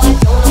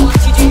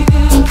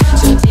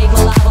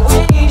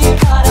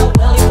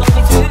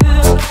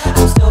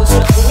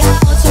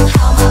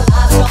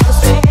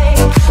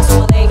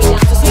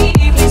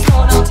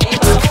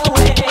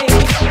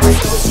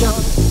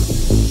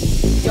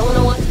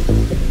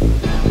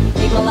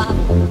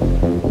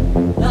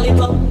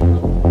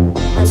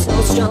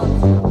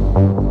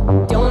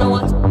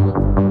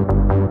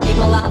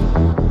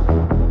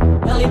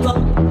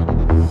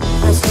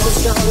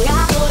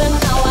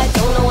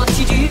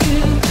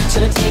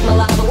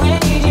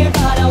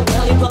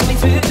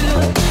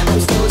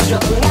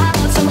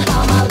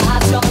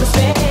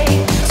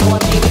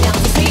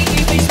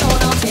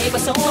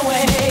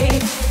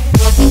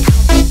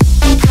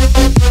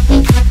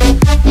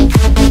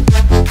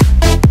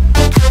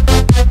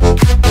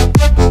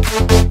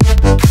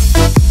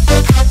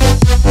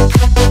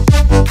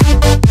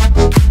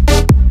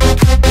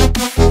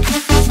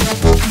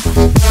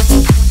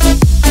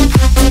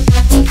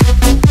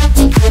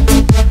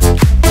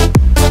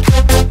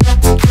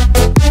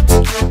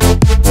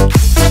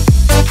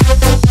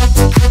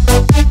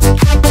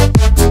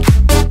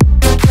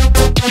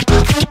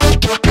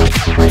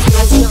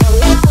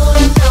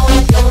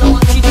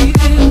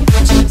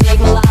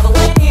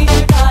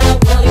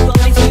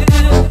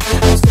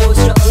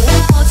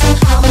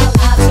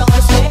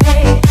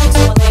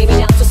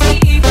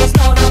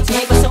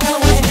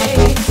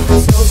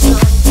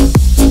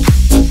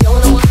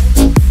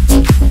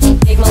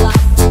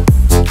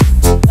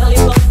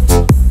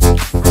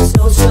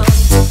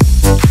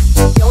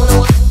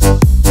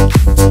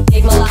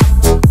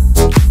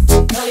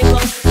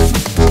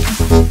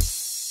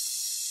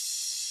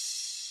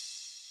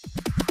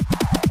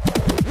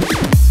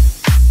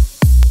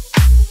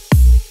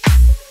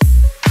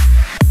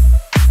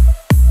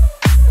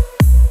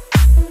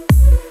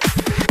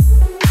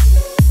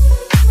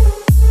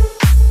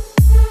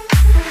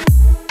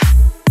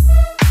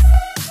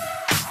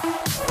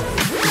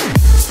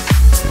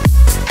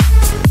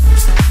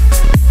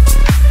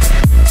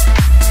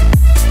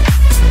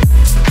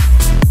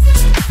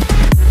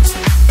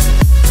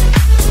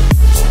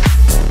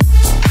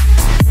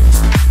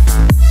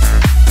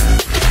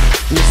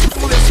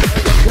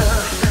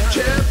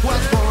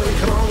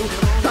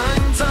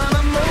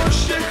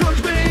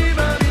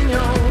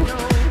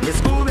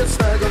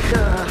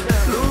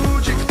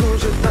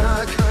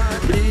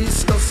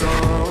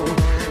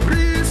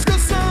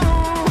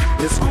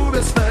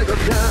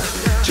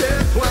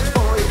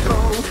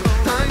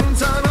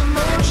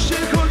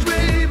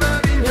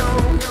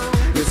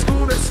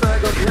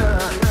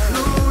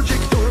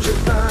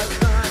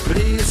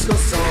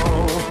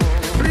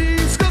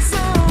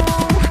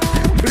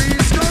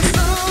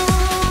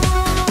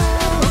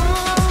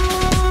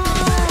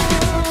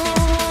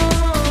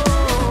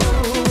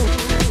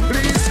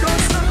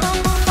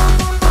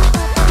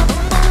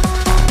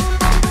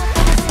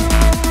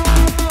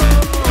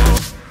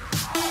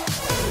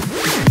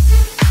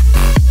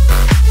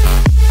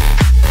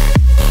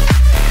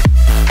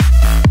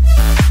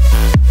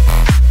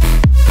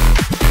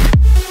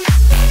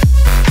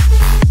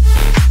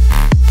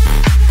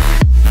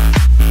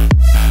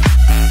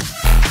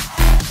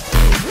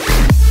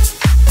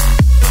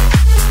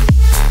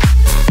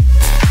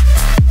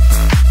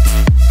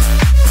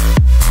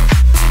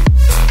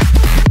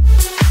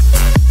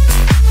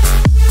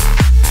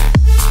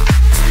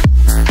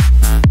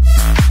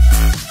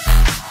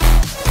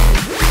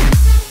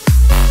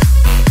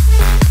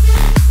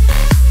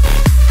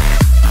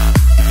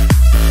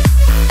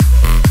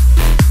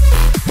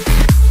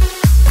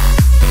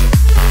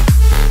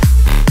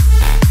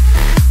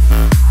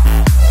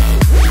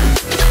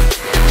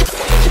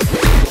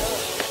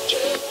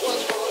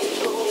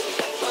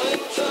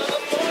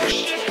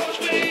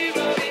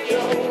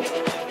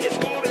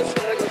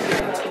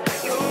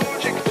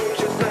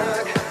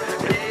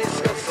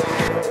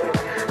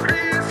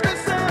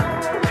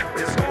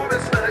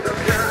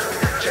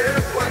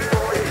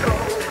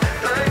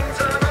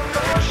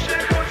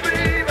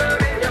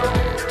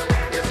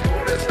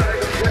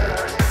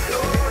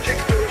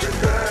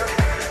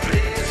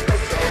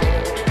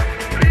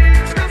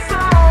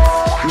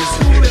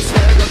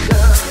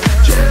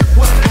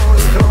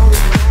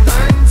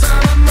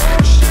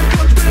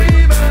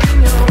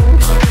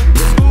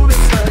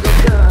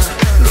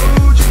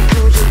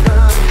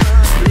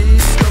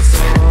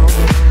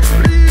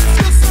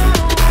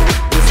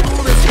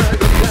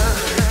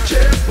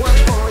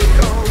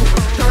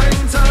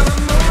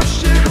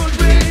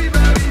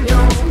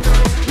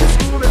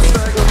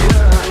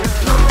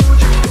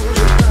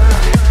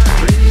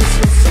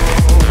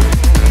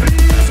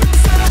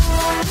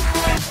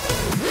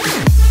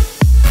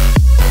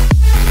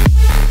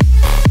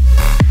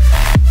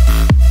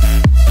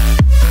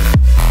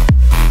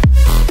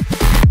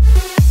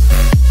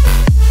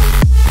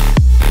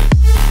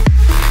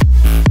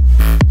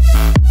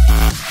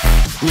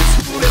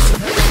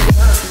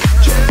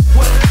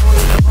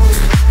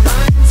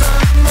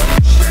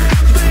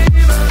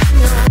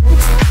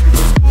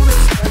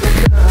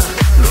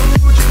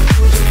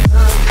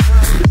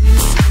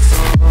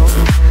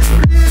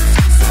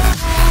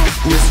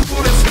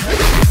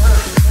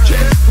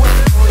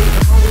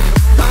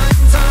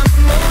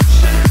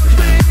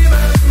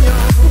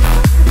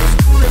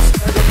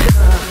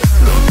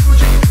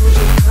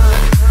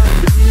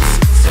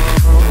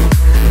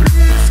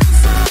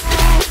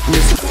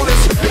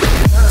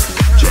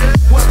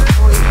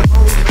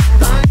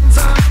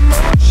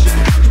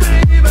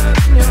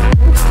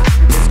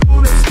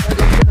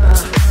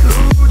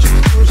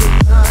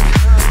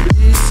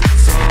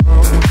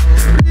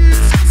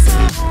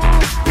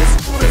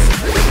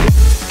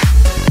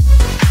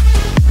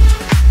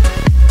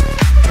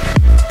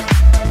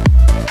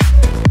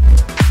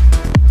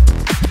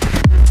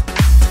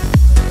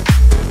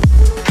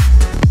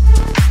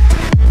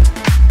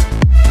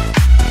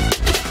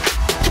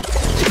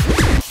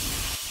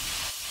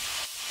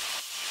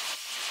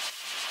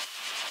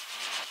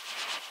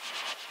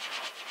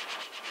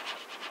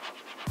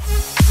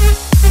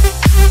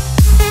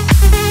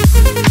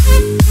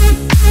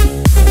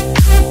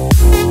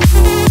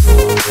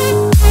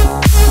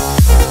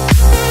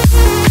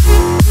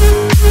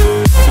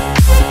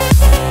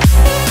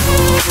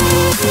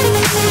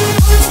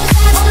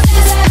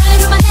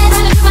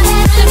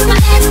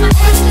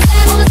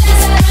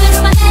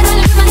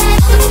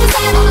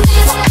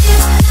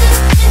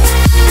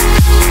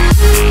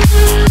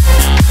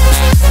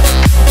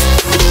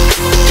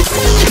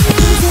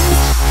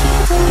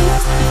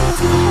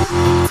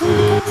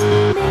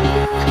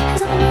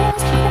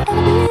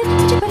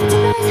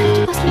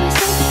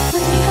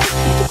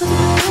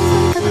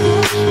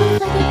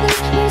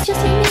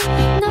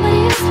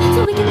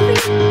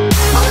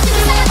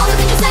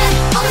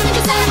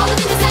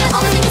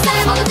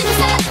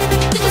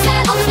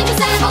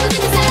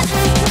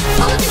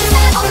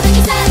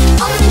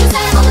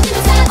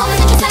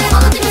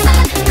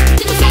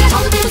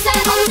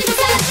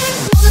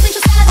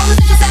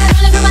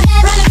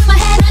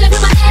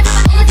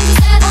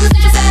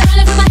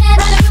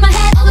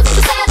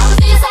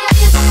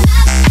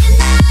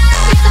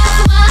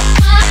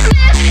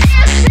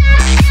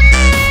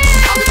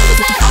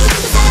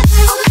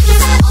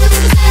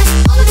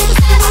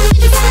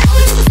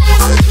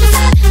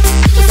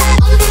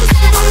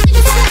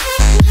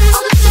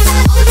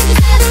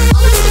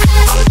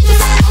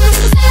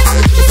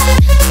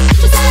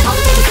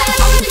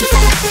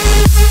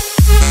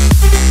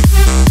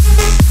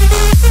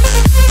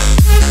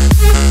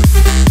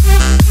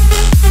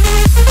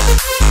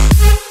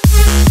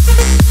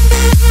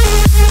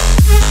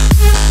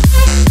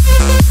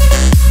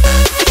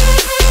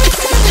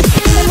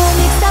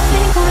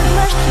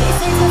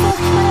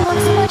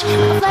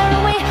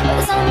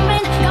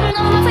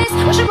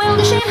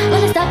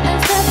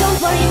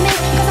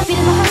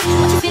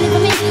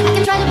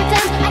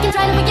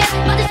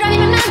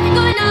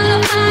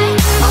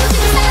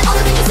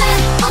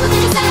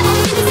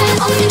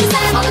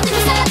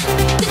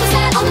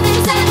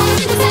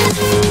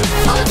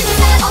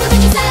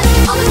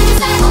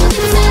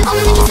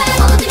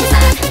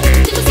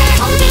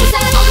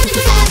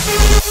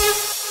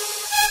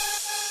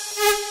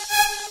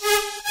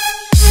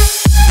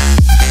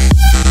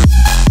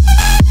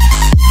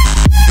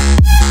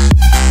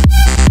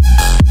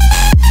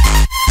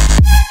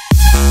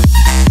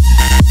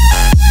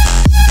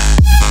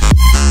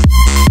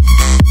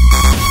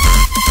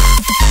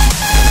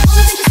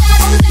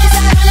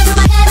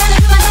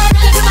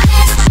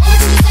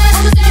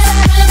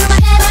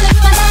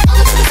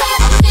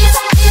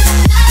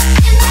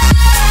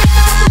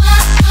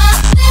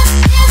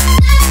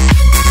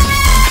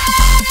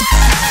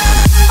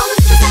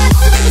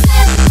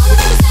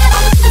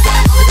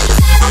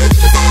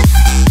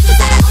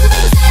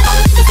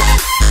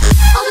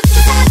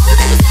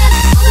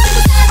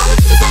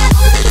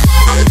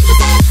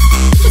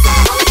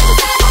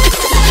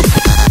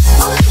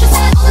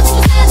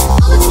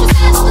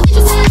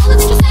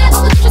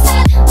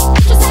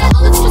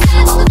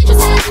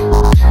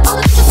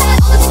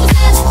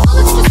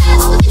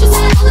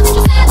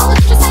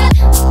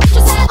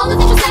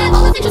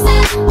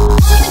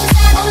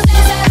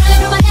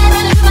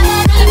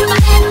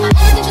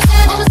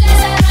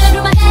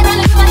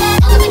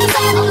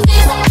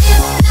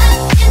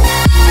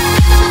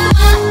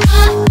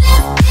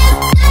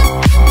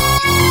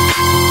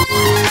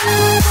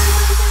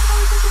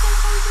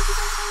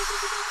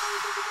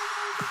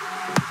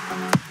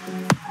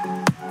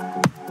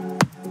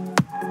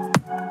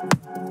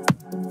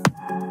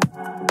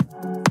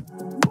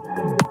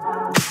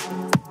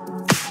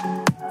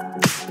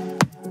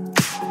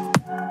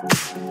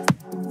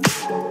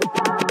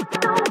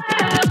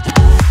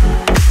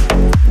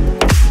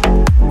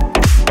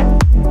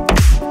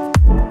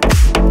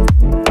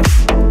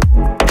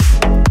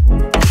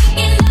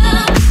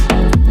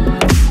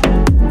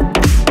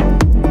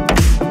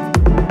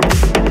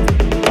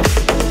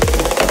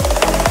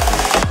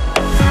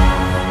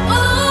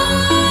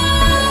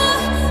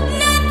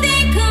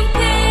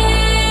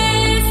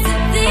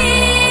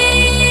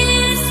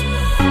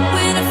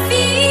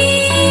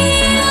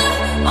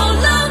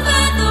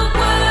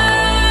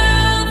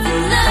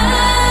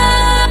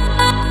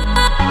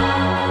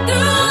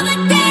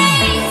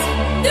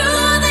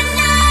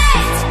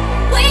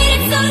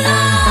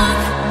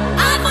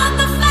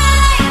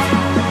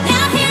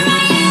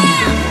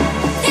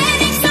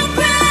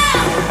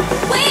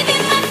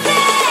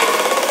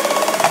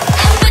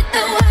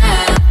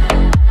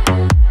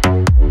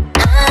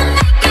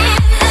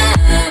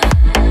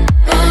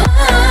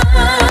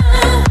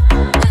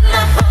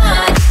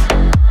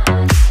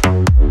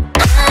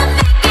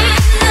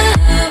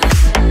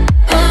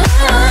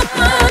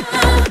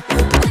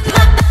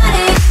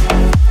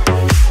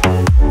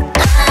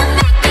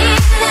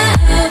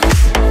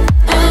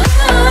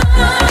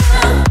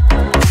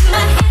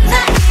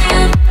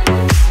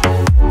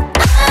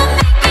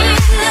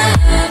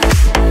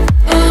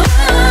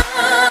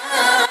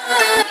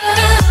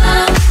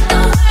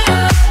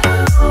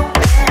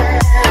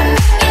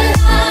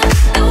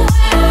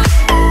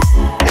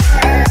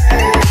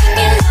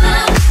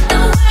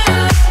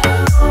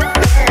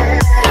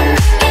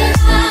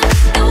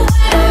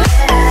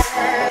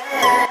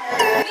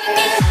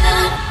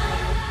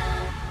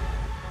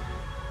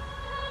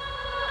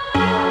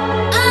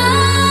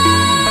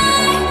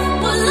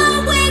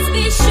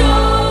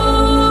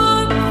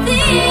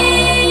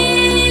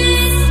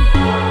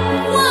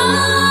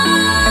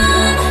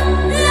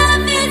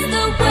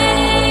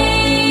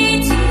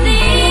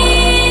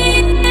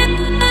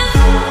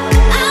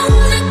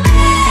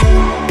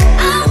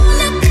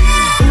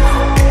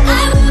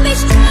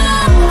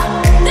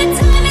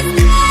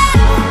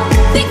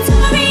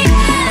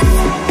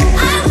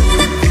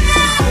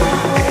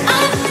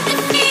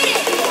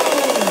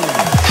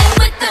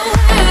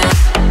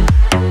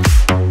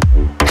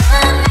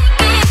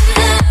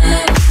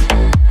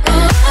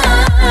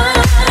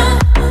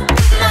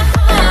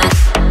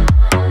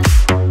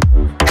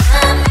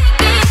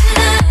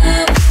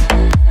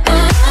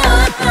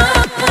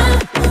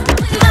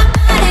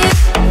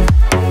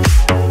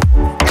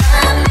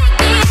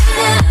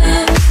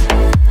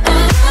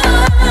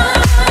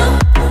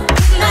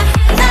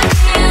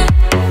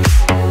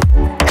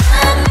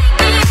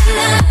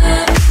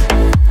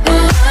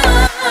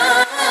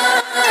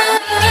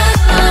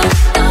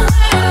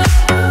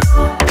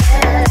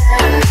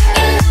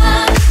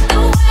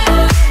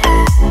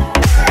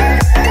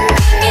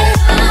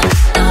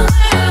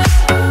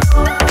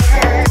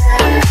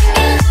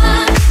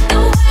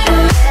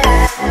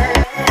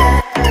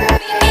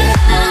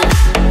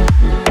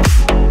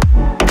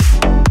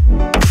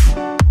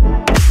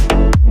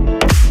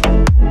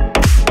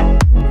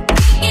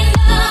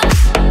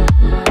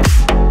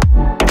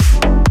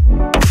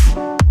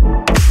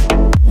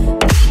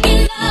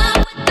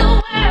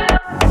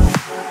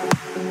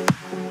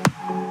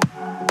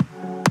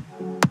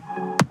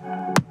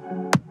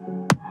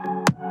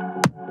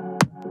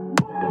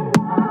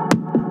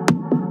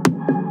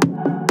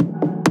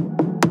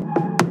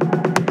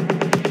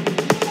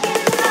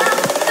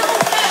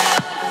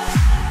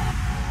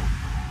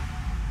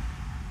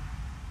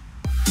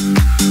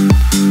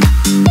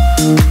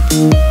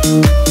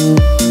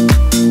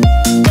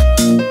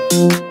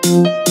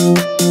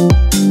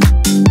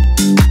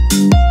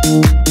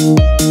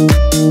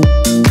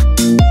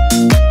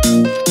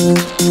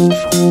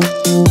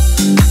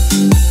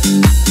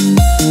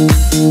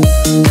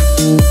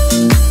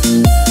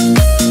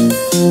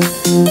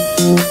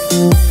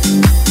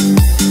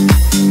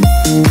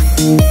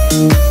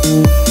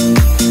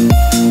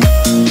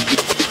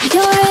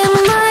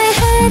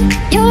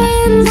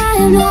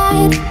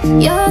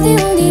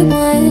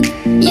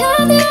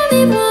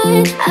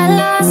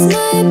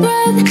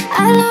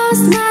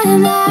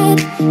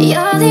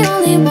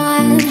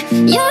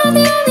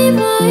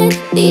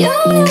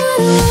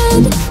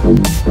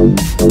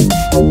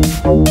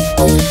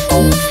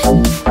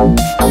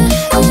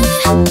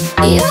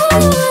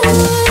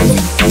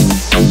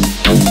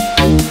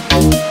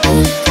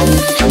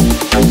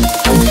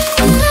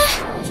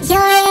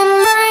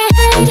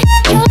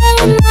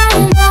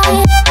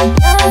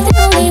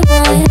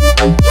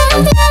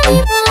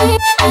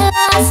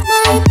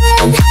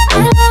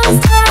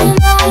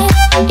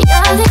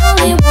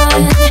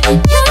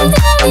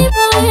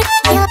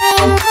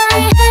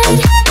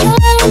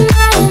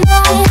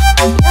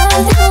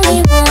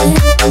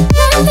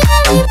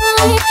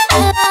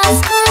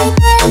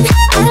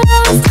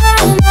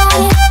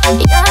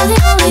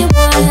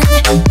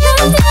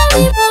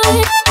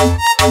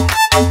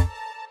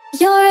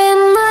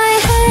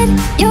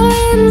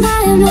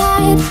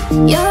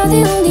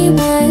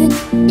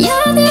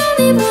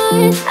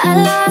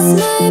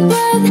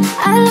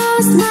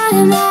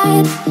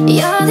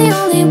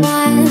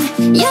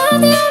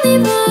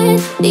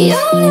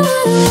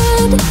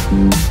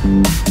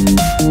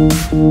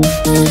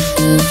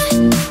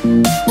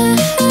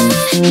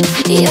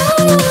 The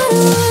only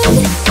one.